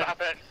 Yeah,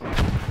 stop it.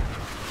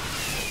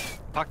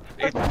 Fuck,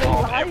 it's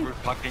bomb every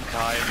fucking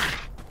time.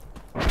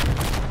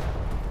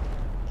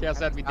 Chaos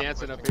had me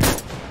dancing up here.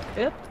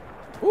 Yep.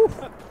 Oof.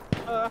 What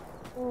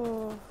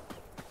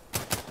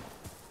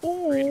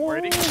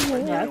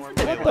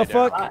the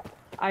fuck?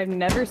 I've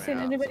never seen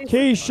anybody.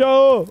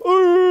 Keisha.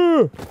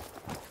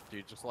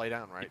 Dude, just lay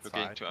down right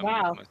side.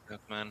 Wow.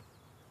 Man.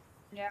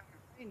 Yeah,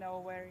 I know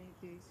where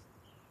he is.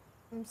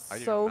 I'm I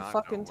do so not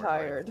fucking know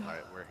where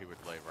tired. where he would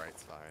lay right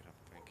side, I'm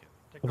thinking.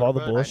 Of all the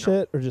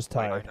bullshit, or just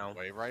tired?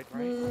 Way right?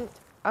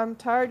 I'm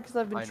tired because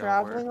I've been I know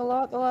traveling a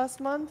lot the last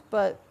month,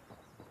 but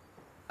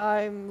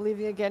I'm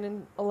leaving again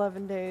in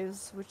 11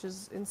 days, which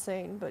is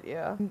insane, but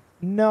yeah.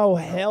 No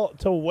hell.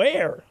 To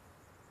where?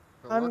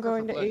 I'm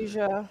going to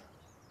Asia.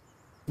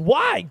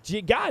 Why?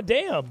 God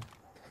damn.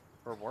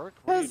 For work?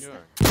 What are you doing?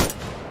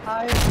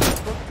 I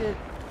booked it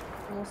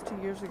almost 2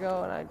 years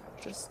ago, and I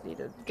just need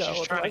to go.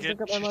 She's trying to Otherwise,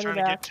 get, I'll she's my trying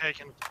money to back. get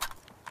taken.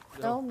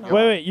 No, no.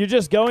 Wait. You're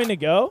just going to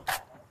go?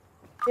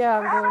 Yeah,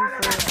 I'm going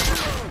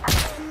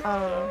for, I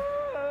don't know.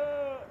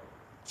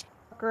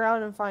 Look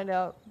around and find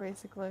out,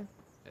 basically.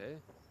 Hey.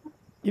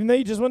 Even though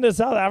you just went to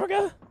South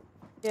Africa?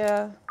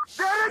 Yeah.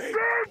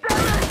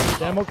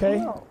 Damn,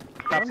 okay.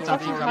 I'm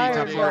fucking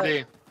tired, but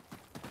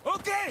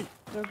Okay.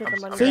 don't get the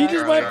money So you back.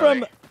 just went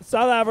from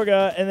South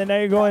Africa, and then now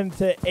you're going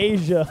to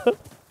Asia.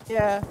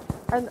 Yeah,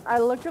 and I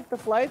looked up the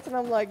flights, and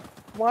I'm like,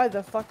 Why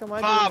the fuck am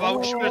I Bob, doing I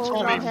wish you would've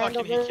told me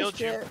fucking he this killed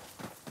you. shit?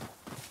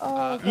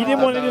 Oh, You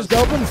didn't want to just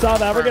go from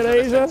South Africa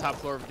to Asia? Top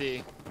floor of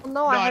D. well,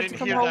 no, I had to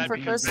come home for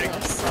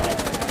Christmas.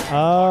 So.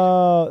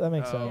 Oh, that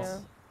makes sense. Yeah.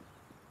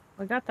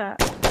 We got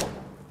that.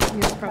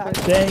 He's probably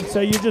Dang,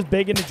 so you're just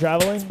big into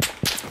traveling?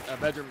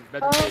 Bedroom.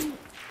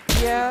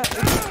 Yeah,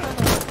 it's kind of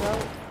worked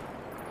out.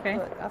 Okay.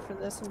 But after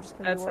this, I'm just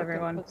gonna That's be working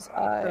everyone. because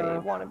I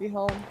So- want to be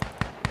home.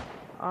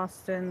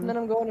 Austin. And then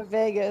I'm going to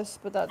Vegas,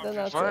 but then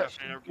that's it.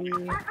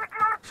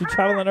 She's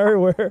traveling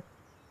everywhere.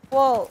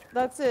 Well,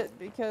 that's it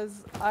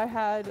because I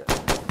had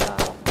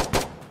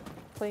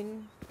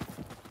plane,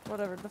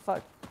 whatever the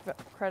fuck,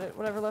 credit,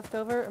 whatever left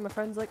over, and my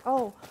friend's like,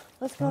 "Oh,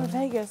 let's go to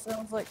Vegas," and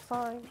I was like,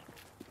 "Fine."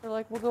 They're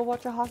like, "We'll go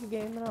watch a hockey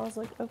game," and I was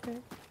like, "Okay."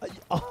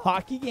 A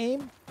hockey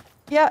game?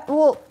 Yeah,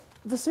 well,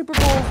 the Super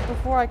Bowl is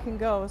before I can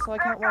go, so I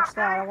can't watch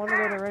that. I want to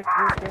go to a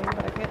Rangers game,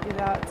 but I can't do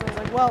that. So I was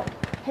like, "Well,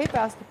 I hate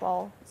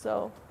basketball,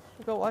 so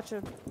we'll go watch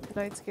a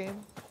tonight's game."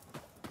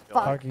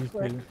 Fuck. Hockey's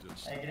quick. cool.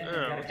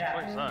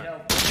 Yeah,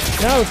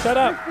 No, shut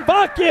up.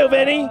 Fuck you,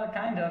 Vinny.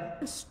 Kind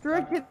of.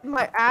 Restricted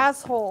my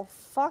asshole.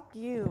 Fuck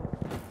you.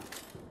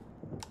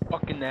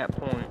 Fucking that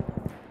point.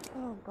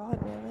 Oh god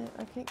damn it.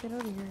 I can't get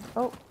out of here.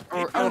 Oh.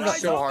 I worked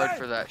so hard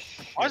for that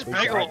shit. Why is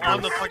Bagel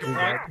on the fucking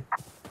point?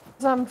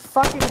 Cause I'm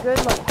fucking good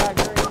like that,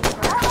 Green.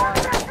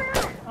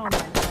 Oh my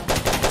god.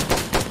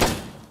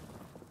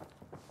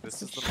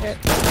 This is the Shit.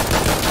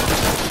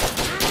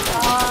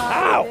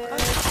 Ow!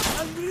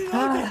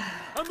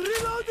 I'm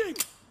reloading.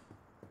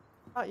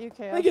 Not UK.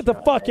 Let me get the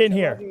fuck in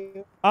here.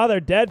 Oh, they're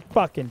dead?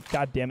 Fucking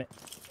god damn it.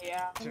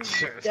 Yeah.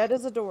 Dead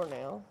as a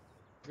doornail.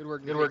 Good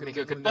work, Nico.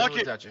 Couldn't Fuck never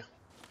it. touch you.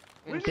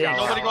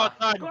 Nobody go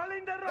outside.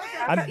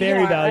 I'm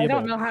very I valuable.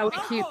 don't know how we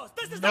keep.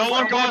 No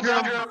one go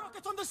outside.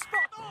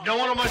 No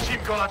one on my team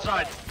go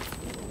outside.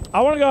 I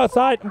want to go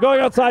outside. I'm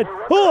going outside.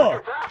 Oh,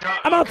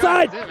 I'm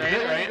outside.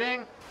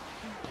 Anything?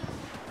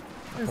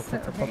 I'm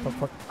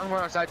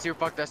going outside too.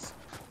 Fuck this.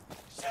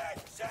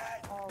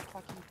 Oh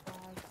fucking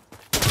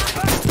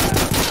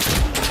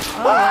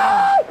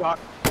Ah!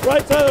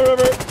 Right side of the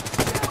river.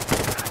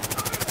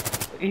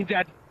 He's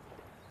dead.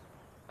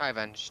 I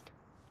avenged.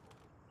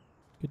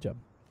 Good job.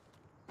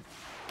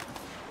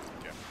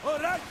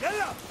 Alright, get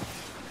up.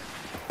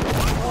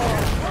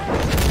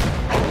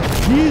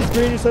 Jeez,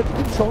 Green, you're such a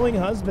controlling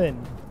husband.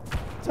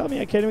 Tell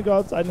me I can't even go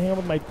outside and hang out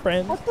with my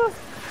friends. What the?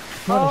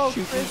 You wanna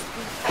shoot me?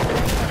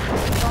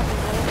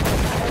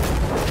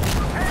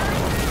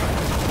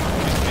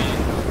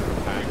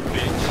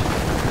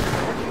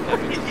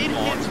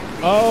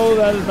 Oh,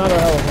 that is not our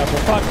helicopter.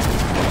 Fuck.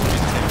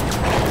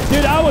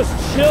 Dude, I was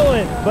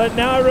chilling, but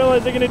now I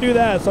realize they're gonna do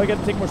that, so I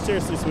gotta take more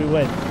seriously so we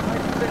win. Fuck.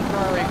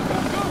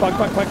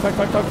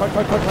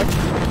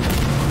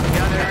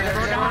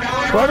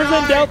 Whoever's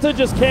in Delta,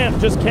 just camp.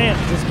 Just camp.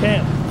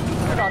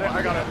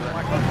 I got it.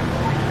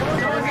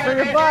 For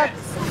your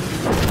butts.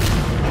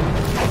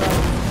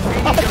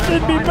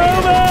 Austin, be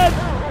moving!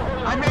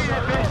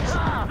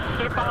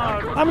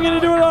 I'm gonna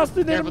do what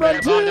Austin did and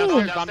run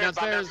too! Bomb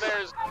downstairs.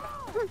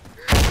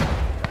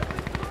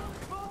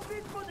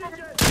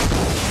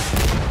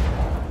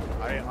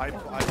 I blew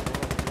up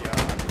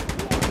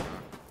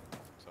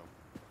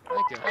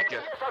the, Thank you.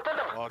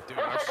 Oh, dude,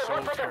 I'm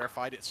so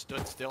terrified. It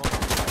stood still.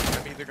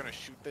 I'm either gonna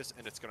shoot this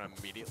and it's gonna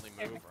immediately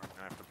move, or I'm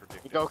gonna have to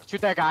predict it. Go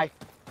shoot that guy.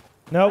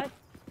 Nope.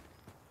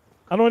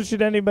 I don't want to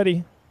shoot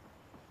anybody.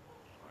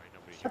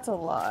 That's a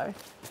lie.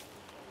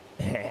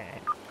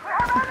 That's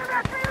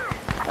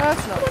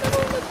not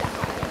true.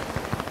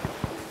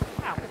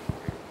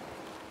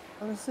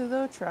 Honestly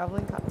though,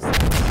 traveling kind of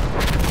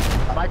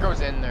sucks. Micro's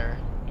in there.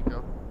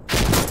 Nico. I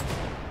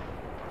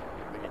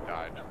think he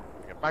died.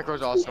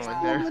 Micro's also in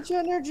How there. much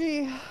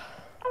energy?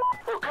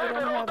 I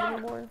don't have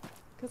anymore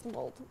because I'm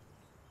old.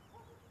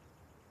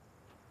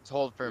 Let's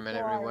hold for a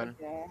minute, everyone.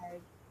 Oh,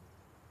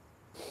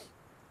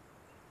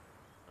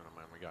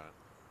 man, we got it.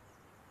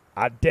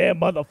 I dare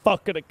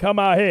motherfucker to come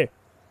out here.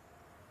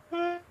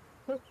 We're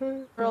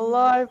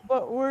alive,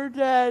 but we're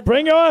dead.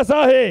 Bring your ass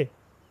out here.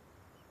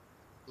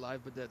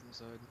 Live but dead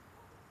inside.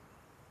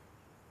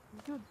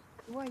 Do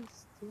I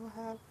still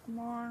have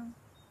more?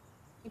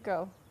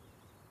 Nico.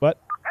 What?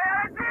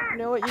 You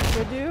know what you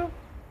could do?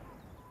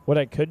 What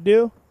I could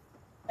do?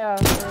 Yeah,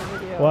 for a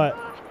video. What?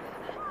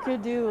 You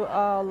could do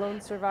lone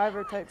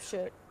survivor type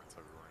shit.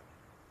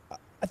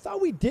 I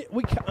thought we did.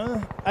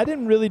 I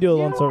didn't really do a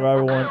Lone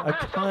Survivor one. I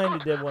kind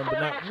of did one, but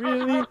not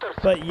really.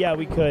 But yeah,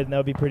 we could, and that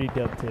would be pretty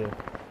dope too.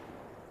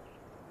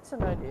 It's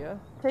an idea.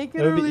 Take it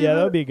That or would be, leave yeah, it.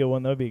 that would be a good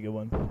one. That would be a good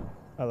one.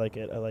 I like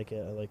it.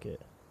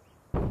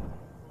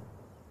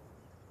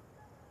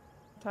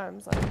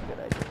 Sometimes I have good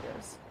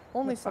ideas.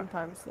 Only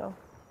sometimes though.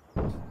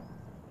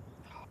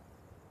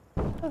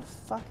 What the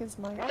fuck is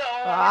my? No,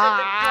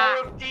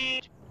 Ah!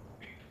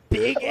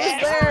 Big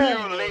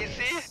ass. You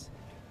lazy.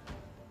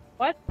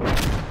 What?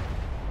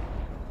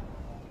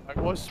 I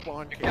was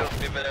spawn Kills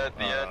me at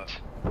the end.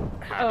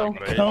 Oh.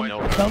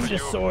 Come to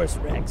Source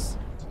Rex.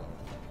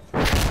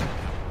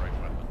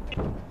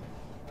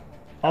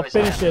 I'll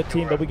finish it,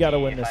 team, but we gotta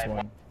win this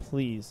one,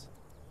 please.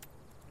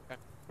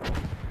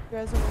 You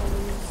guys are gonna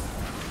lose.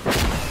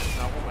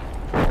 No, we'll win.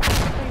 No,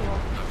 you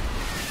won't.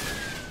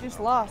 You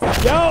just lost.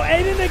 Yo,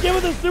 Aiden again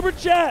with a super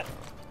chat.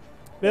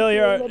 Bill,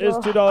 here is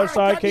 $2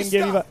 so I can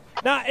give you.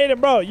 Nah,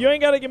 Aiden, bro, you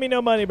ain't gotta give me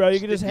no money, bro. You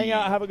can just hang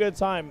out, have a good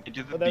time with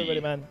everybody,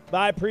 man. But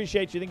I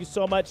appreciate you. Thank you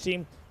so much,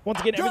 team.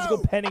 Once again, every single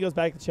penny goes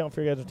back to the channel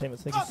for your guys'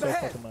 entertainment. Thank you so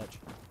fucking much.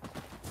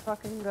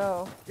 Fucking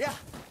go. Yeah,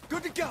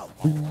 good to go.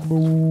 We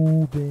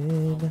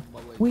moving.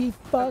 We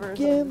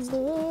fucking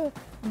move.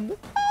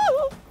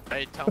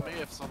 Hey, tell me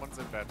if someone's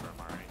in bedroom,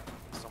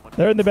 alright?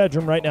 They're in the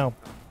bedroom right now.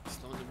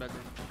 Someone's in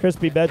bedroom.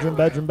 Crispy, bedroom.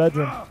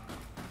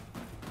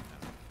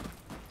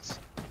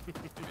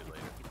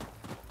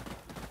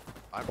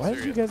 Why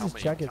is you guys'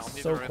 jacket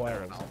so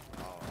quiet?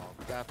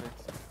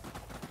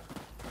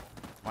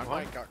 My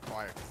mic got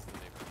quiet because the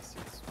new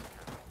PC's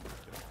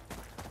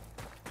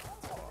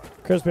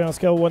Crispy, on a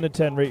scale of 1 to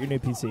 10, rate your new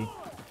PC.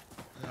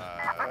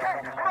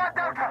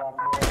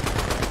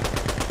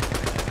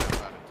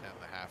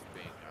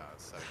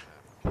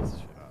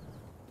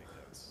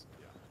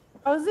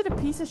 How is it a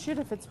piece of shit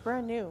if it's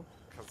brand new?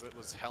 Because it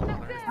was hell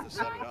on earth to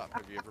set it up.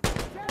 Have you ever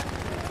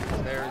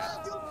been? There's.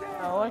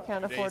 No, I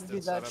can't afford to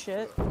do that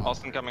shit.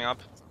 Austin coming up.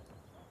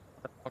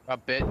 Fuck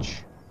up,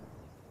 bitch.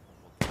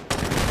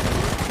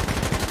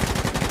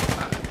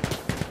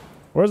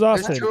 Where's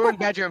Austin? There's two in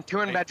bedroom.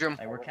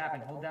 Hey, we're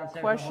capping. Hold down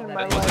 7. Question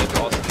my life.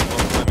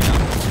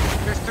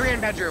 There's 3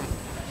 in bedroom.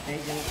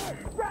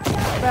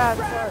 Bad,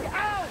 sorry.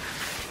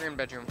 3 in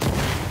bedroom.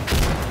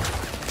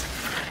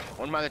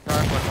 One by the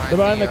curtain, one behind They're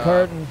behind the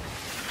curtain.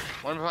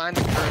 One behind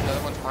the curtain, the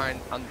other one's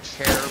behind on the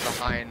chair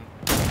behind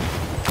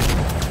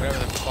whatever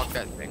the fuck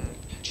that thing.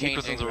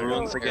 Nikko's in the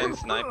ruins again,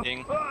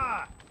 sniping.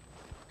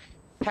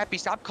 Peppy,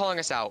 stop calling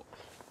us out.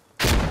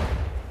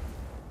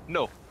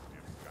 No.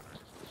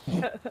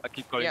 I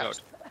keep calling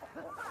out.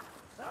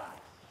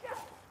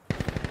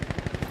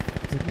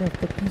 No,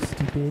 fuck you,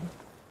 stupid.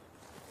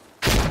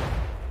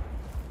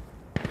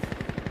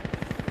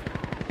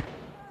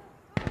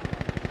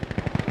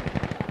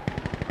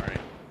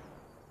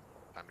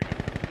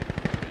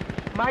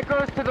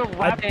 Micro's to the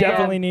left. I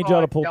definitely need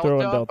y'all to pull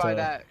through in Delta. By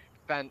that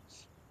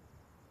fence.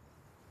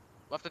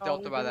 Left the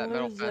Delta by that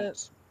metal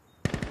fence.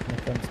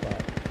 Fence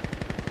spot.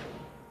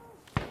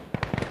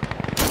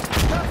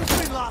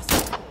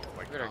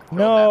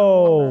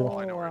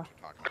 No.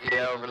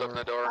 Yeah, overlooking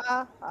the door.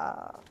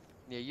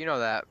 Yeah, you know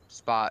that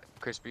spot,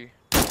 Crispy.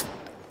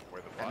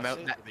 Where the bus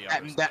is, or the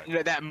other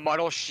side? That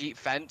muddle sheet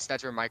fence,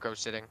 that's where Micro's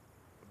sitting.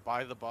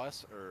 By the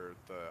bus or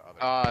the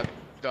other?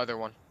 The other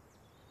one.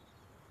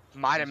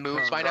 Might have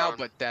moved by now,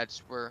 but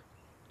that's where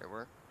they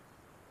were.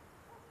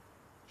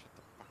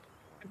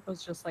 It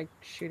was just like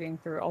shooting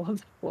through all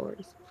of the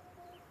floors.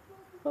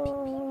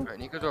 Alright,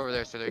 Nico's over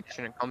there, so they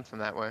shouldn't come from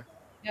that way.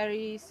 There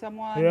is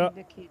someone Yeah. in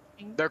the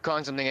kitchen. They're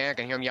calling something in, I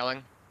can hear them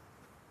yelling.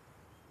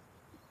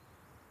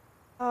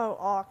 Oh,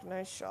 Auk,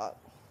 nice shot.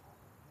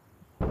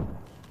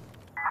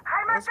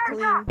 That's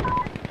clean.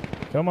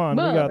 Come on,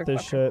 we got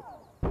this shit.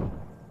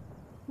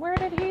 Where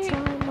did he?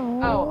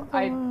 Oh,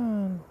 I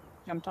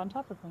jumped on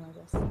top of him, I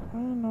guess.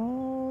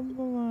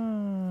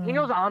 He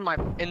goes on my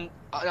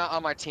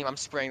on my team. I'm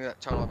spraying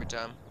that tunnel every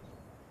time.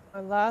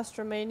 My last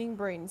remaining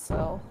brain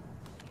cell.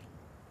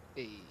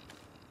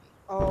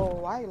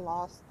 Oh, I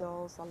lost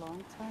those a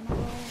long time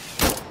ago.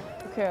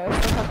 Okay,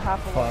 I still have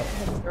half of one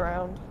hit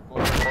around.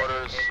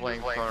 Orders.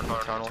 Playing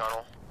tunnel.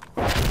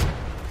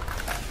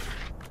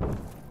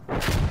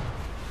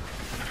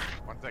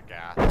 What's that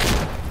gas?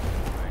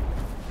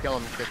 Kill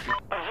him, 50.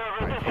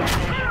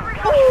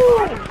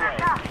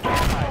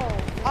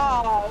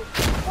 Oh,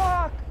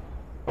 fuck!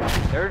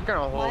 They're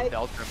gonna hold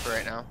Delta for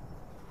right now.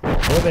 Where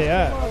are they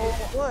at?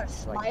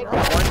 Like,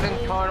 one's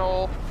in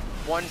tunnel,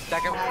 one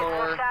second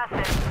floor.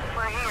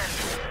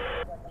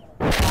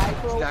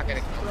 Micro not gonna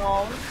is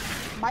prone.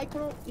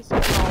 Micro is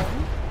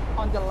prone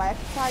on the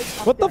left side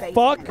of What the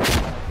fuck?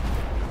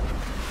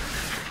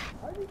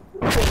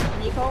 Okay,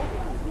 Nico,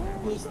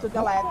 he's to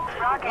the left.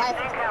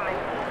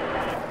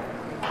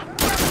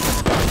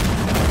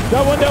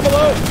 Got one down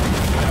below.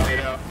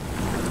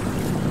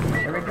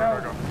 Here we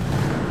go.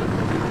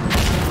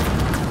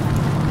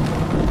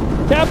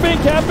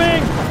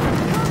 Capping!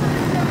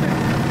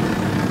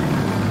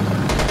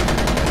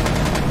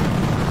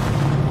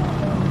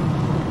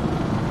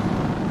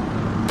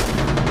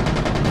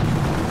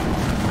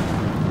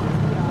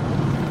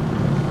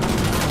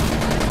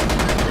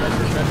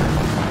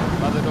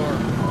 By the door.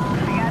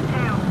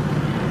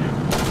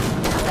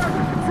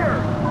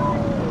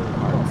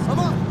 I'm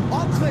up.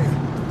 All clear.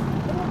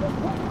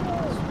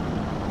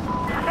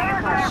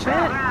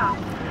 Shit.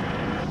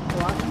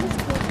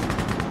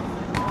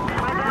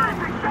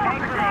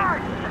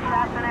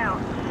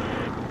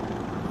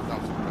 That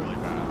was really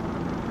bad.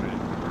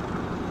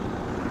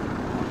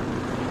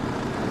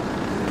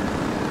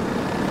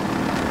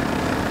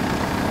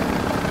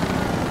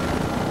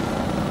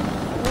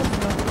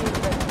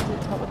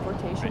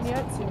 Teleportation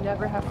yet, so you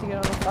never have to get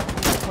on a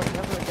fucking airplane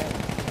ever again.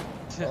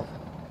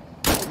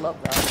 I love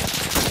that.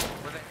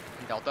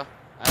 In Delta.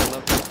 I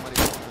love this money.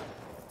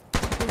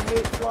 The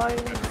gate flying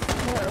is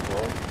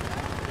terrible.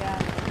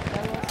 Yeah.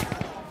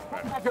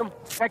 Bedroom.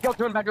 I killed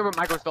 2 in bedroom, but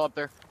Micro's still up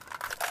there.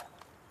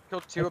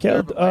 Killed 2 I up there,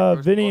 killed but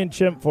Micro's Vinny still and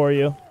Chimp for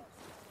you.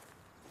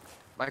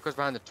 Micro's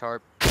behind the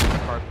tarp.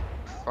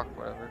 Fuck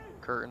whatever.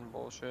 Curtain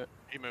bullshit.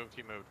 He moved.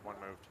 One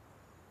moved.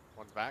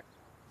 One's back.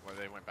 Well,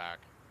 they went back.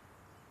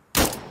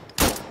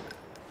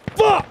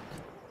 Fuck!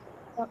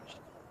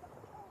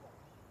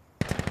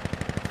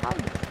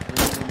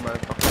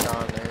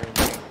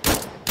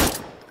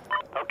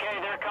 Okay,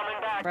 they're coming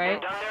back. Right.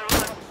 They've done their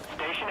run.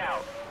 Station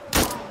out.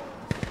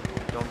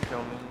 Don't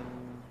kill me.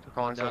 They're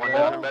calling down. One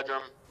down in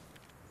bedroom.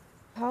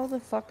 How the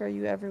fuck are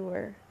you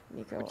everywhere,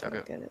 Nico? I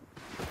don't get it.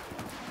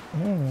 I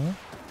don't know.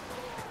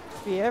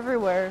 Be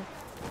everywhere.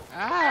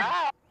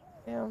 Ah!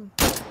 Damn.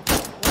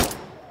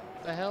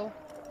 The hell?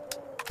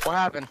 What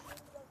happened?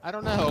 I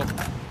don't know.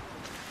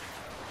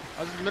 I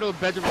was in the middle of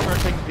the bedroom and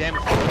started taking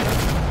damage.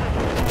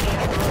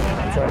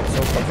 I'm trying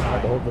so fucking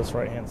hard to hold this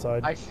right hand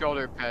side. I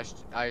shoulder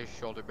bashed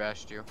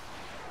you.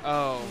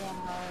 Oh.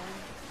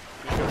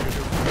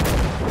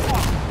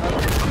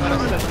 That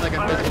was such like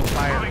a physical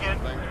fire or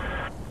something.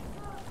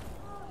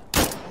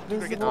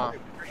 Oh.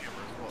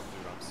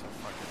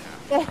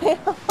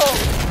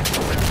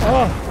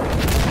 Oh.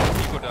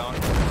 Go down.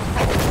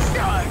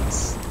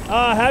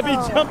 Ah, Happy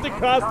jumped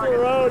across the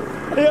road.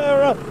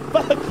 Yeah,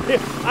 fuck you.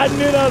 I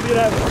knew that was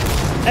gonna happen.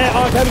 Hey,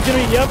 oh, Happy's gonna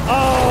be, yep.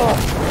 Oh.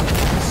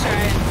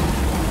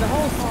 The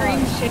whole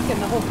screen shaking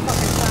the whole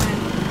fucking time.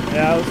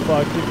 Yeah, it was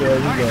fucked. You're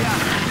good. You're good.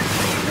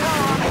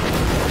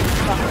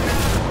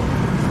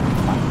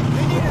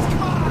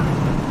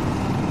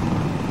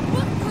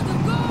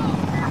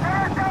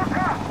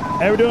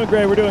 Hey, we're doing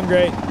great. We're doing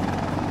great.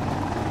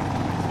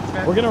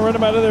 We're gonna run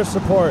them out of their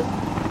support.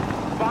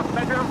 Box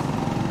bedroom.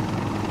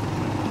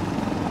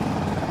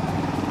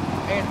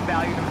 And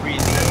value to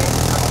breathe.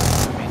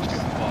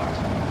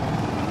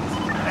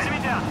 Enemy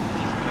down.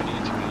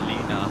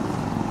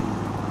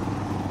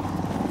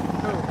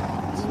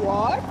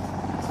 What?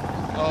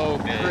 Oh,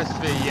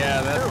 crispy.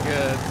 Yeah, that's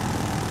good.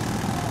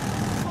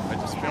 I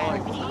just feel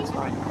like.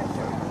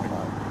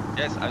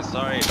 Yes, I'm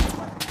sorry.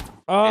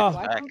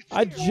 Ah,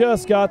 I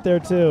just got there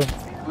too.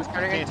 Who's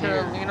turning into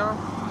Lena?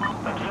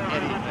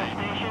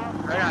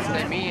 They're not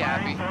saying me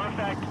happy.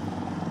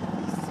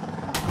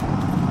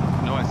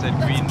 No, I said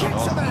green, not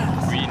awesome.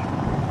 Green. I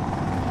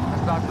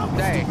was about to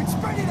say.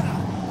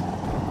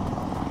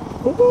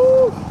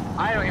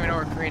 I don't even know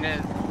where green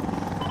is.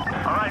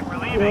 Alright, we're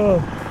leaving.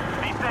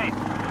 Be safe.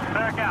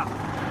 Back out. I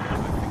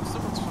think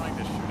someone's trying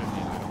to shoot at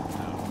me. I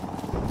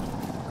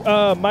don't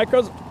know.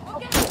 Micros.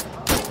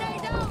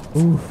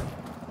 Oof.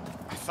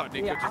 I thought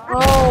Nico just.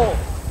 Oh!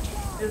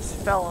 Just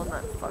fell on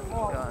that fucking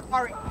gun.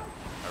 Sorry.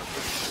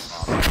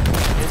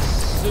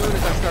 As soon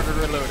as I started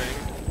reloading.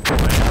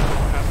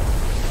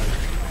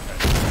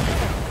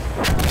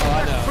 Oh,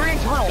 I know. Green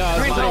tunnel. No,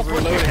 Green it's tunnel.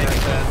 reloading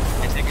right then.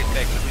 I take it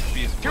back. Let me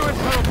be. 2 in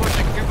tunnel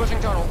pushing. 2 pushing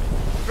tunnel.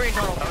 Green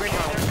tunnel. Green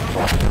tunnel.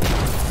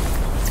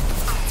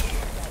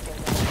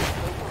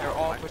 They're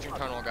all pushing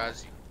tunnel,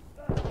 guys.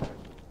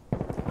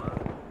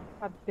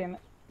 God damn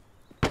it.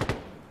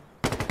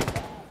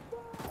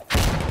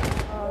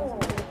 I was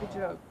gonna make a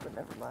joke, but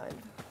never mind.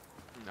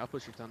 I'll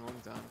push your tunnel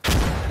anytime.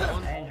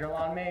 Angel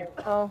on me.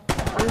 Oh,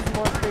 there's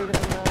more creative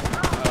than that.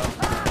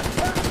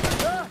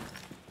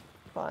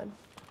 Fine.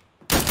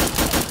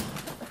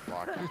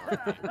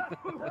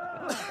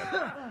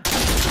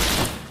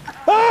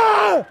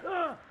 Ah!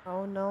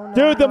 Oh no, no.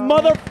 Dude, the no.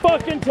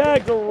 motherfucking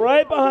tag's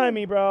right behind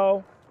me,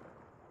 bro.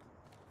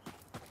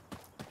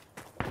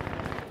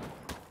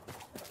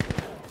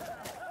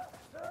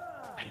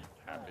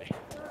 Happy.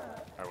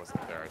 I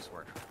wasn't there, I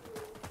swear.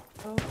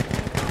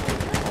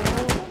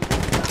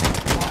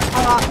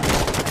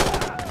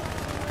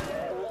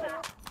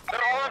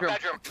 They're all in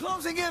bedroom.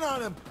 Closing in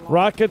on him.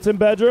 Rockets in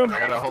bedroom.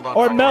 Hold on.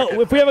 Or melt.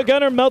 If we have a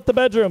gunner, melt the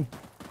bedroom.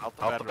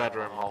 Out the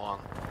bedroom. Hold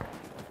on.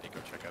 Nico,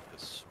 check out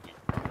this sweet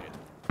rocket.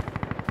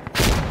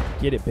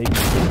 Get it, baby. I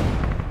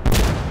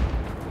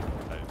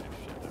didn't do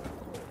shit to it.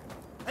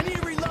 I need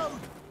to reload.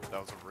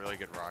 That was a really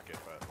good rocket,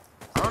 but.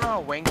 I don't know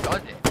how Wayne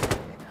does it.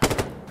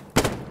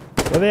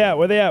 Where they at?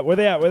 Where they at? Where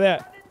they at? Where they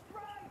at?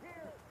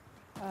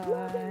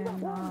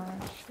 I'm not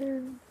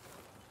sure.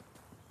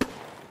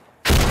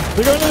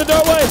 They're going to the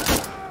doorway.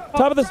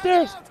 Top of the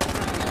stairs.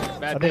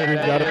 I think we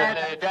got it.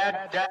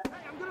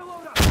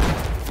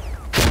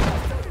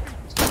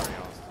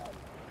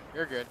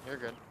 You're good. You're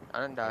good.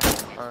 I didn't die.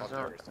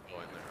 Awesome.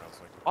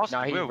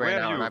 No, he Where ran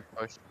are out and I you?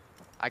 pushed.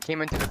 I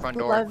came into the front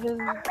door. 11.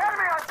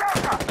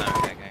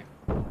 Okay.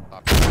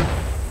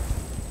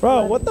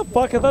 Bro, what the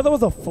fuck? I thought that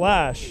was a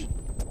flash.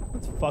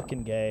 That's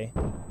fucking gay. I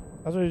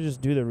was ready to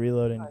just do the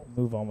reload and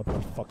move on with my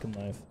fucking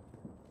life.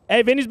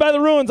 Hey, Vinny's by the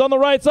ruins on the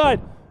right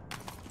side.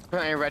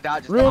 Red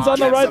dot just Ruins on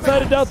the right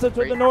side of Delta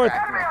to the north.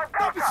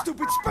 Don't be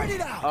stupid. Spread it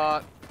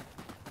out.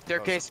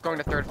 Staircase going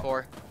to 3rd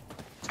floor.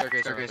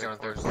 Staircase on the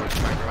 3rd floor.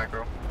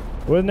 Micro.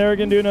 Wasn't never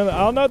gonna do another. I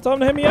don't know. Tell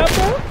him to hit me up,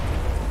 bro.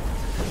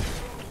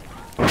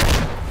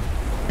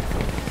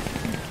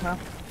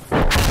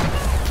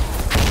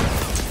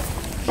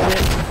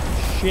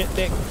 Shit,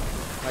 dick.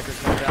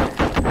 Micro's going down.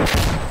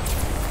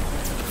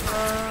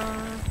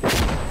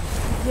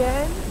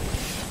 Again?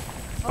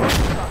 Oh,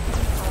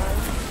 fucking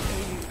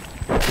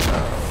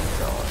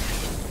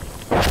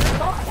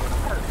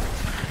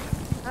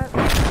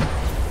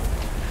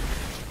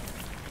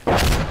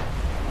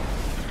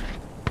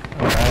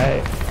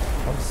Alright.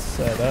 I'm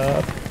set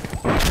up.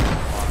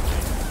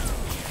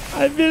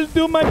 I will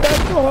do my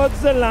best to hold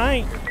the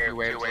line. 2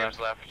 waves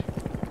left.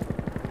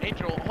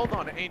 Angel, hold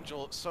on,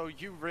 Angel. So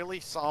you really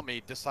saw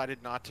me,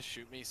 decided not to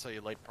shoot me, so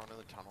you laid prone in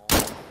the tunnel?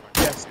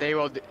 Yes, they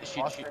will.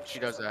 She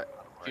does that.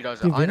 She does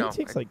Dude, it. I know. it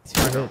takes like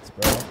 2 hits,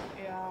 bro.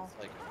 Yeah.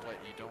 Like, what,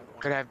 you don't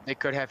want They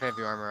could have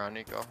heavy armor on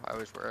Nico. I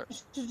always wear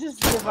it. should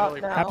just give up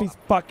now. Happy's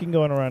fucking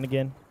going around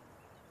again.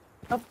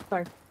 Oh,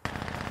 sorry.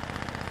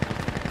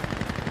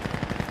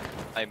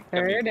 I'm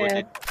You're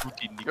dead.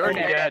 You're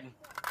dead.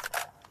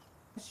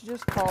 I should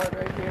just call it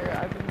right here.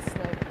 I've been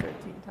sniped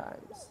 13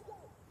 times.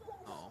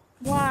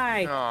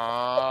 Why?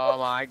 Oh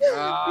my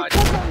god.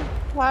 Because I'm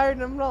tired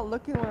and I'm not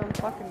looking where I'm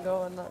fucking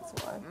going, that's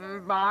why.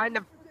 Behind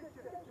the...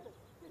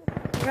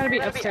 You gotta be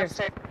upstairs.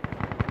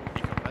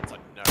 That's a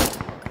no.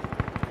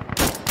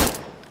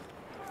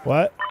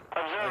 What?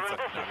 Observer at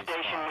this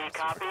station, we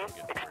copy.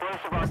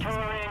 Explosive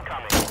artillery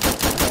incoming.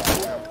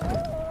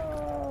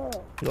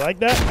 You like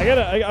that?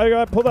 I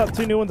got pulled out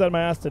 2 new ones out of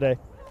my ass today.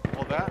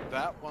 Well,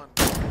 that one,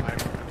 I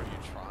remember you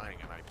trying,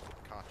 and I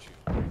caught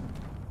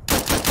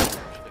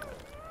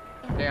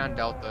you. Stay on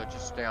Delta.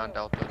 Just stay on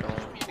Delta.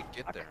 Don't need to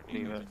get there.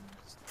 leave it.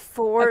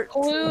 Fort.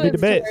 Be the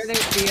base.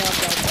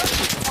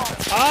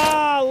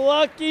 Ah,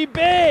 lucky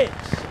bitch!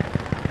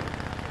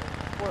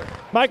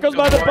 Michael's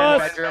by the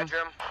bus.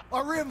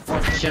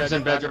 Ship's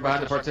in bedroom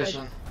behind the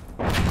partition.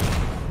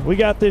 We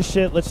got this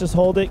shit. Let's just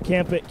hold it.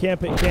 Camp it.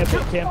 Camp it. Camp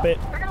it. Camp it.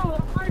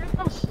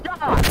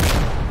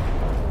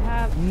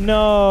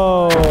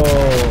 No.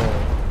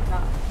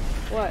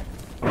 What?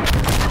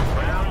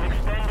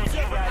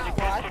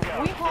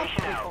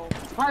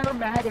 Fire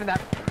mag in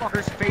that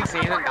fucker's face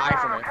and he didn't die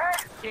from it.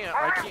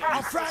 I can't.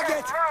 I'll frag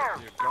it!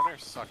 Dude, Gunner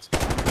sucks. I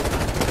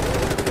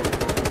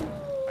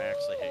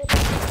actually hate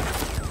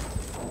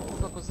What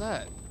the fuck was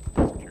that?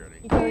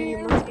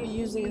 You must be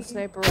using a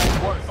sniper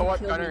rifle.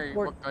 What gunner?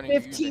 What gunner?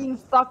 15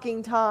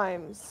 fucking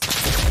times.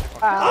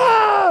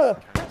 Ah!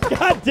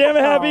 God damn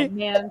it, Happy. Oh,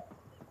 man.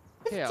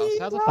 Chaos,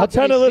 how the I'm fuck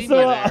trying to did he listen see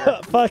to me what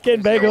there?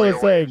 fucking Bagel is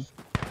saying.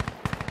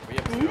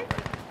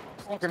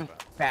 Fucking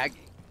fag.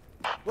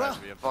 Well,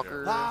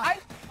 fucker.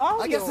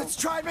 I guess let's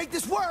try and make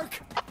this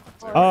work.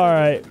 All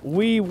right.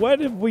 What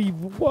did we,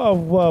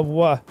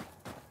 whoa.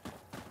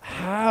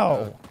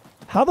 How?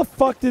 How the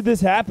fuck did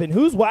this happen?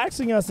 Who's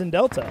waxing us in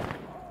Delta?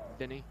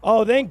 Denny.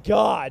 Oh, thank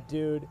God,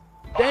 dude.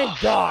 Thank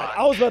God.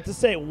 I was about to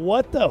say,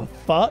 what the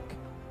fuck?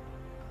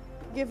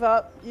 Give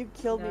up. You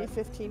killed me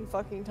 15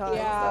 fucking times.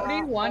 Yeah.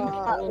 41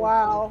 kills.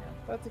 Wow.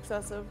 That's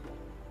excessive.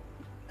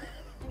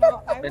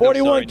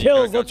 41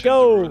 kills. Let's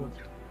go. Did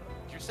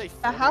you say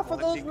Half of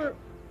those were...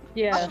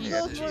 Yeah. Half of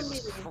those were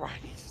Jesus me.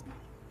 Christ.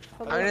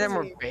 How many of them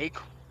were bake?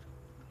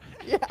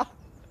 Yeah.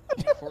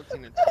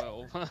 14 and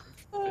 12. 15 of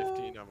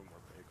them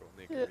were bagel.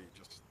 Nick, you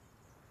just...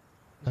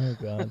 Oh,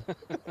 God.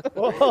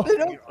 Whoa.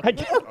 They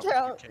don't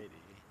count.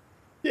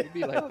 It'd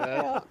be like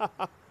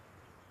that.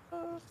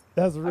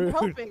 That's rude.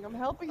 I'm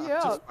helping you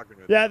out.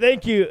 Yeah,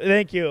 thank you.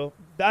 Thank you.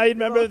 I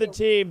member of the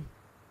team.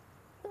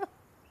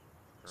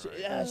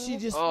 She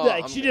just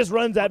she just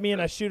runs at me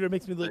and I shoot her.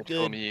 Makes me look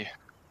good.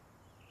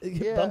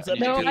 Yeah. Bumps up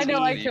No, my I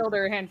know I titties. killed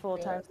her a handful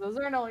of times. Those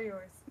aren't all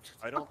yours.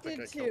 I don't think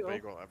I did killed too.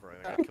 Bagel ever.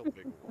 I think I killed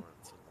Bagel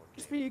once.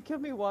 Just me, you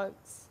killed me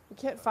once. You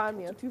can't find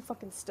me. I'm too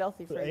fucking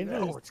stealthy for you.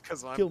 Angel No, it's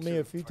 'cause I'm killed me too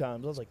a few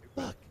times. I was like,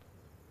 fuck.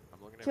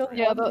 I'm looking at Killed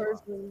Yeah, one the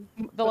person.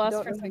 the but last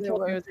don't know person who they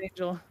killed me were. was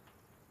Angel.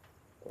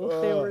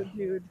 If they were a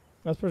dude.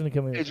 Last person to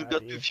kill me was Angel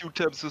got me a few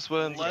times as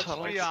well in the Let's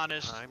tunnel. be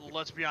honest.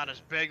 Let's be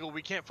honest. Bagel,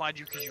 we can't find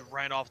you because you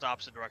ran off the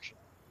opposite direction.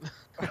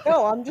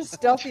 No, I'm just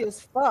stealthy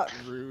as fuck.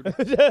 Rude.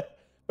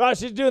 Bro,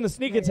 she's doing the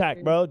sneak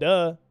attack, bro.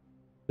 Duh.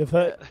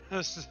 The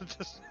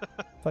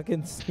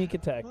fucking sneak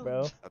attack,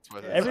 bro. That's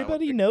what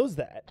Everybody knows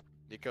that.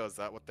 Nico, is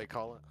that what they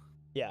call it?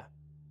 Yeah.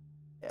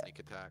 Sneak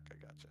attack. I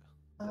gotcha.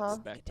 Uh-huh.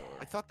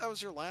 I thought that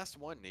was your last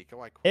one,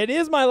 Nico. It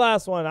is my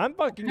last one. I'm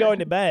fucking going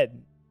to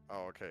bed.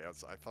 Oh, okay.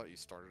 I thought you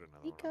started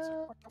another one. I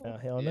was like, Oh,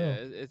 hell Yeah,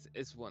 no.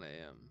 it's 1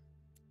 a.m.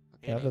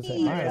 Yeah, I was gonna say,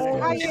 Yeah.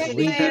 mine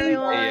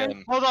is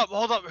good.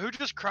 Hold up. Who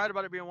just cried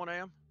about it being 1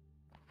 a.m.?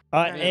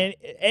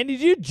 And did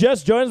you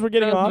just join us? We're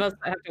getting off.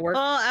 I have to work.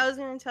 Well, I was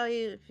gonna tell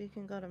you if you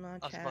can go to mod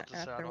I was chat about to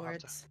say, I don't have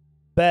to. afterwards.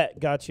 Bet.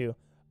 Got you.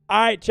 All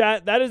right,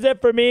 chat. That is it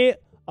for me.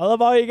 I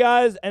love all you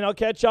guys, and I'll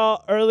catch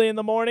y'all early in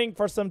the morning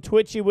for some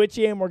Twitchy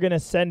Witchy, and we're going to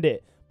send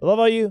it. I love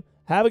all you.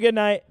 Have a good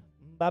night.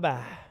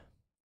 Bye-bye.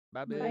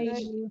 Bye, Bye.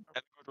 bitch.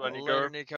 Later, Nico.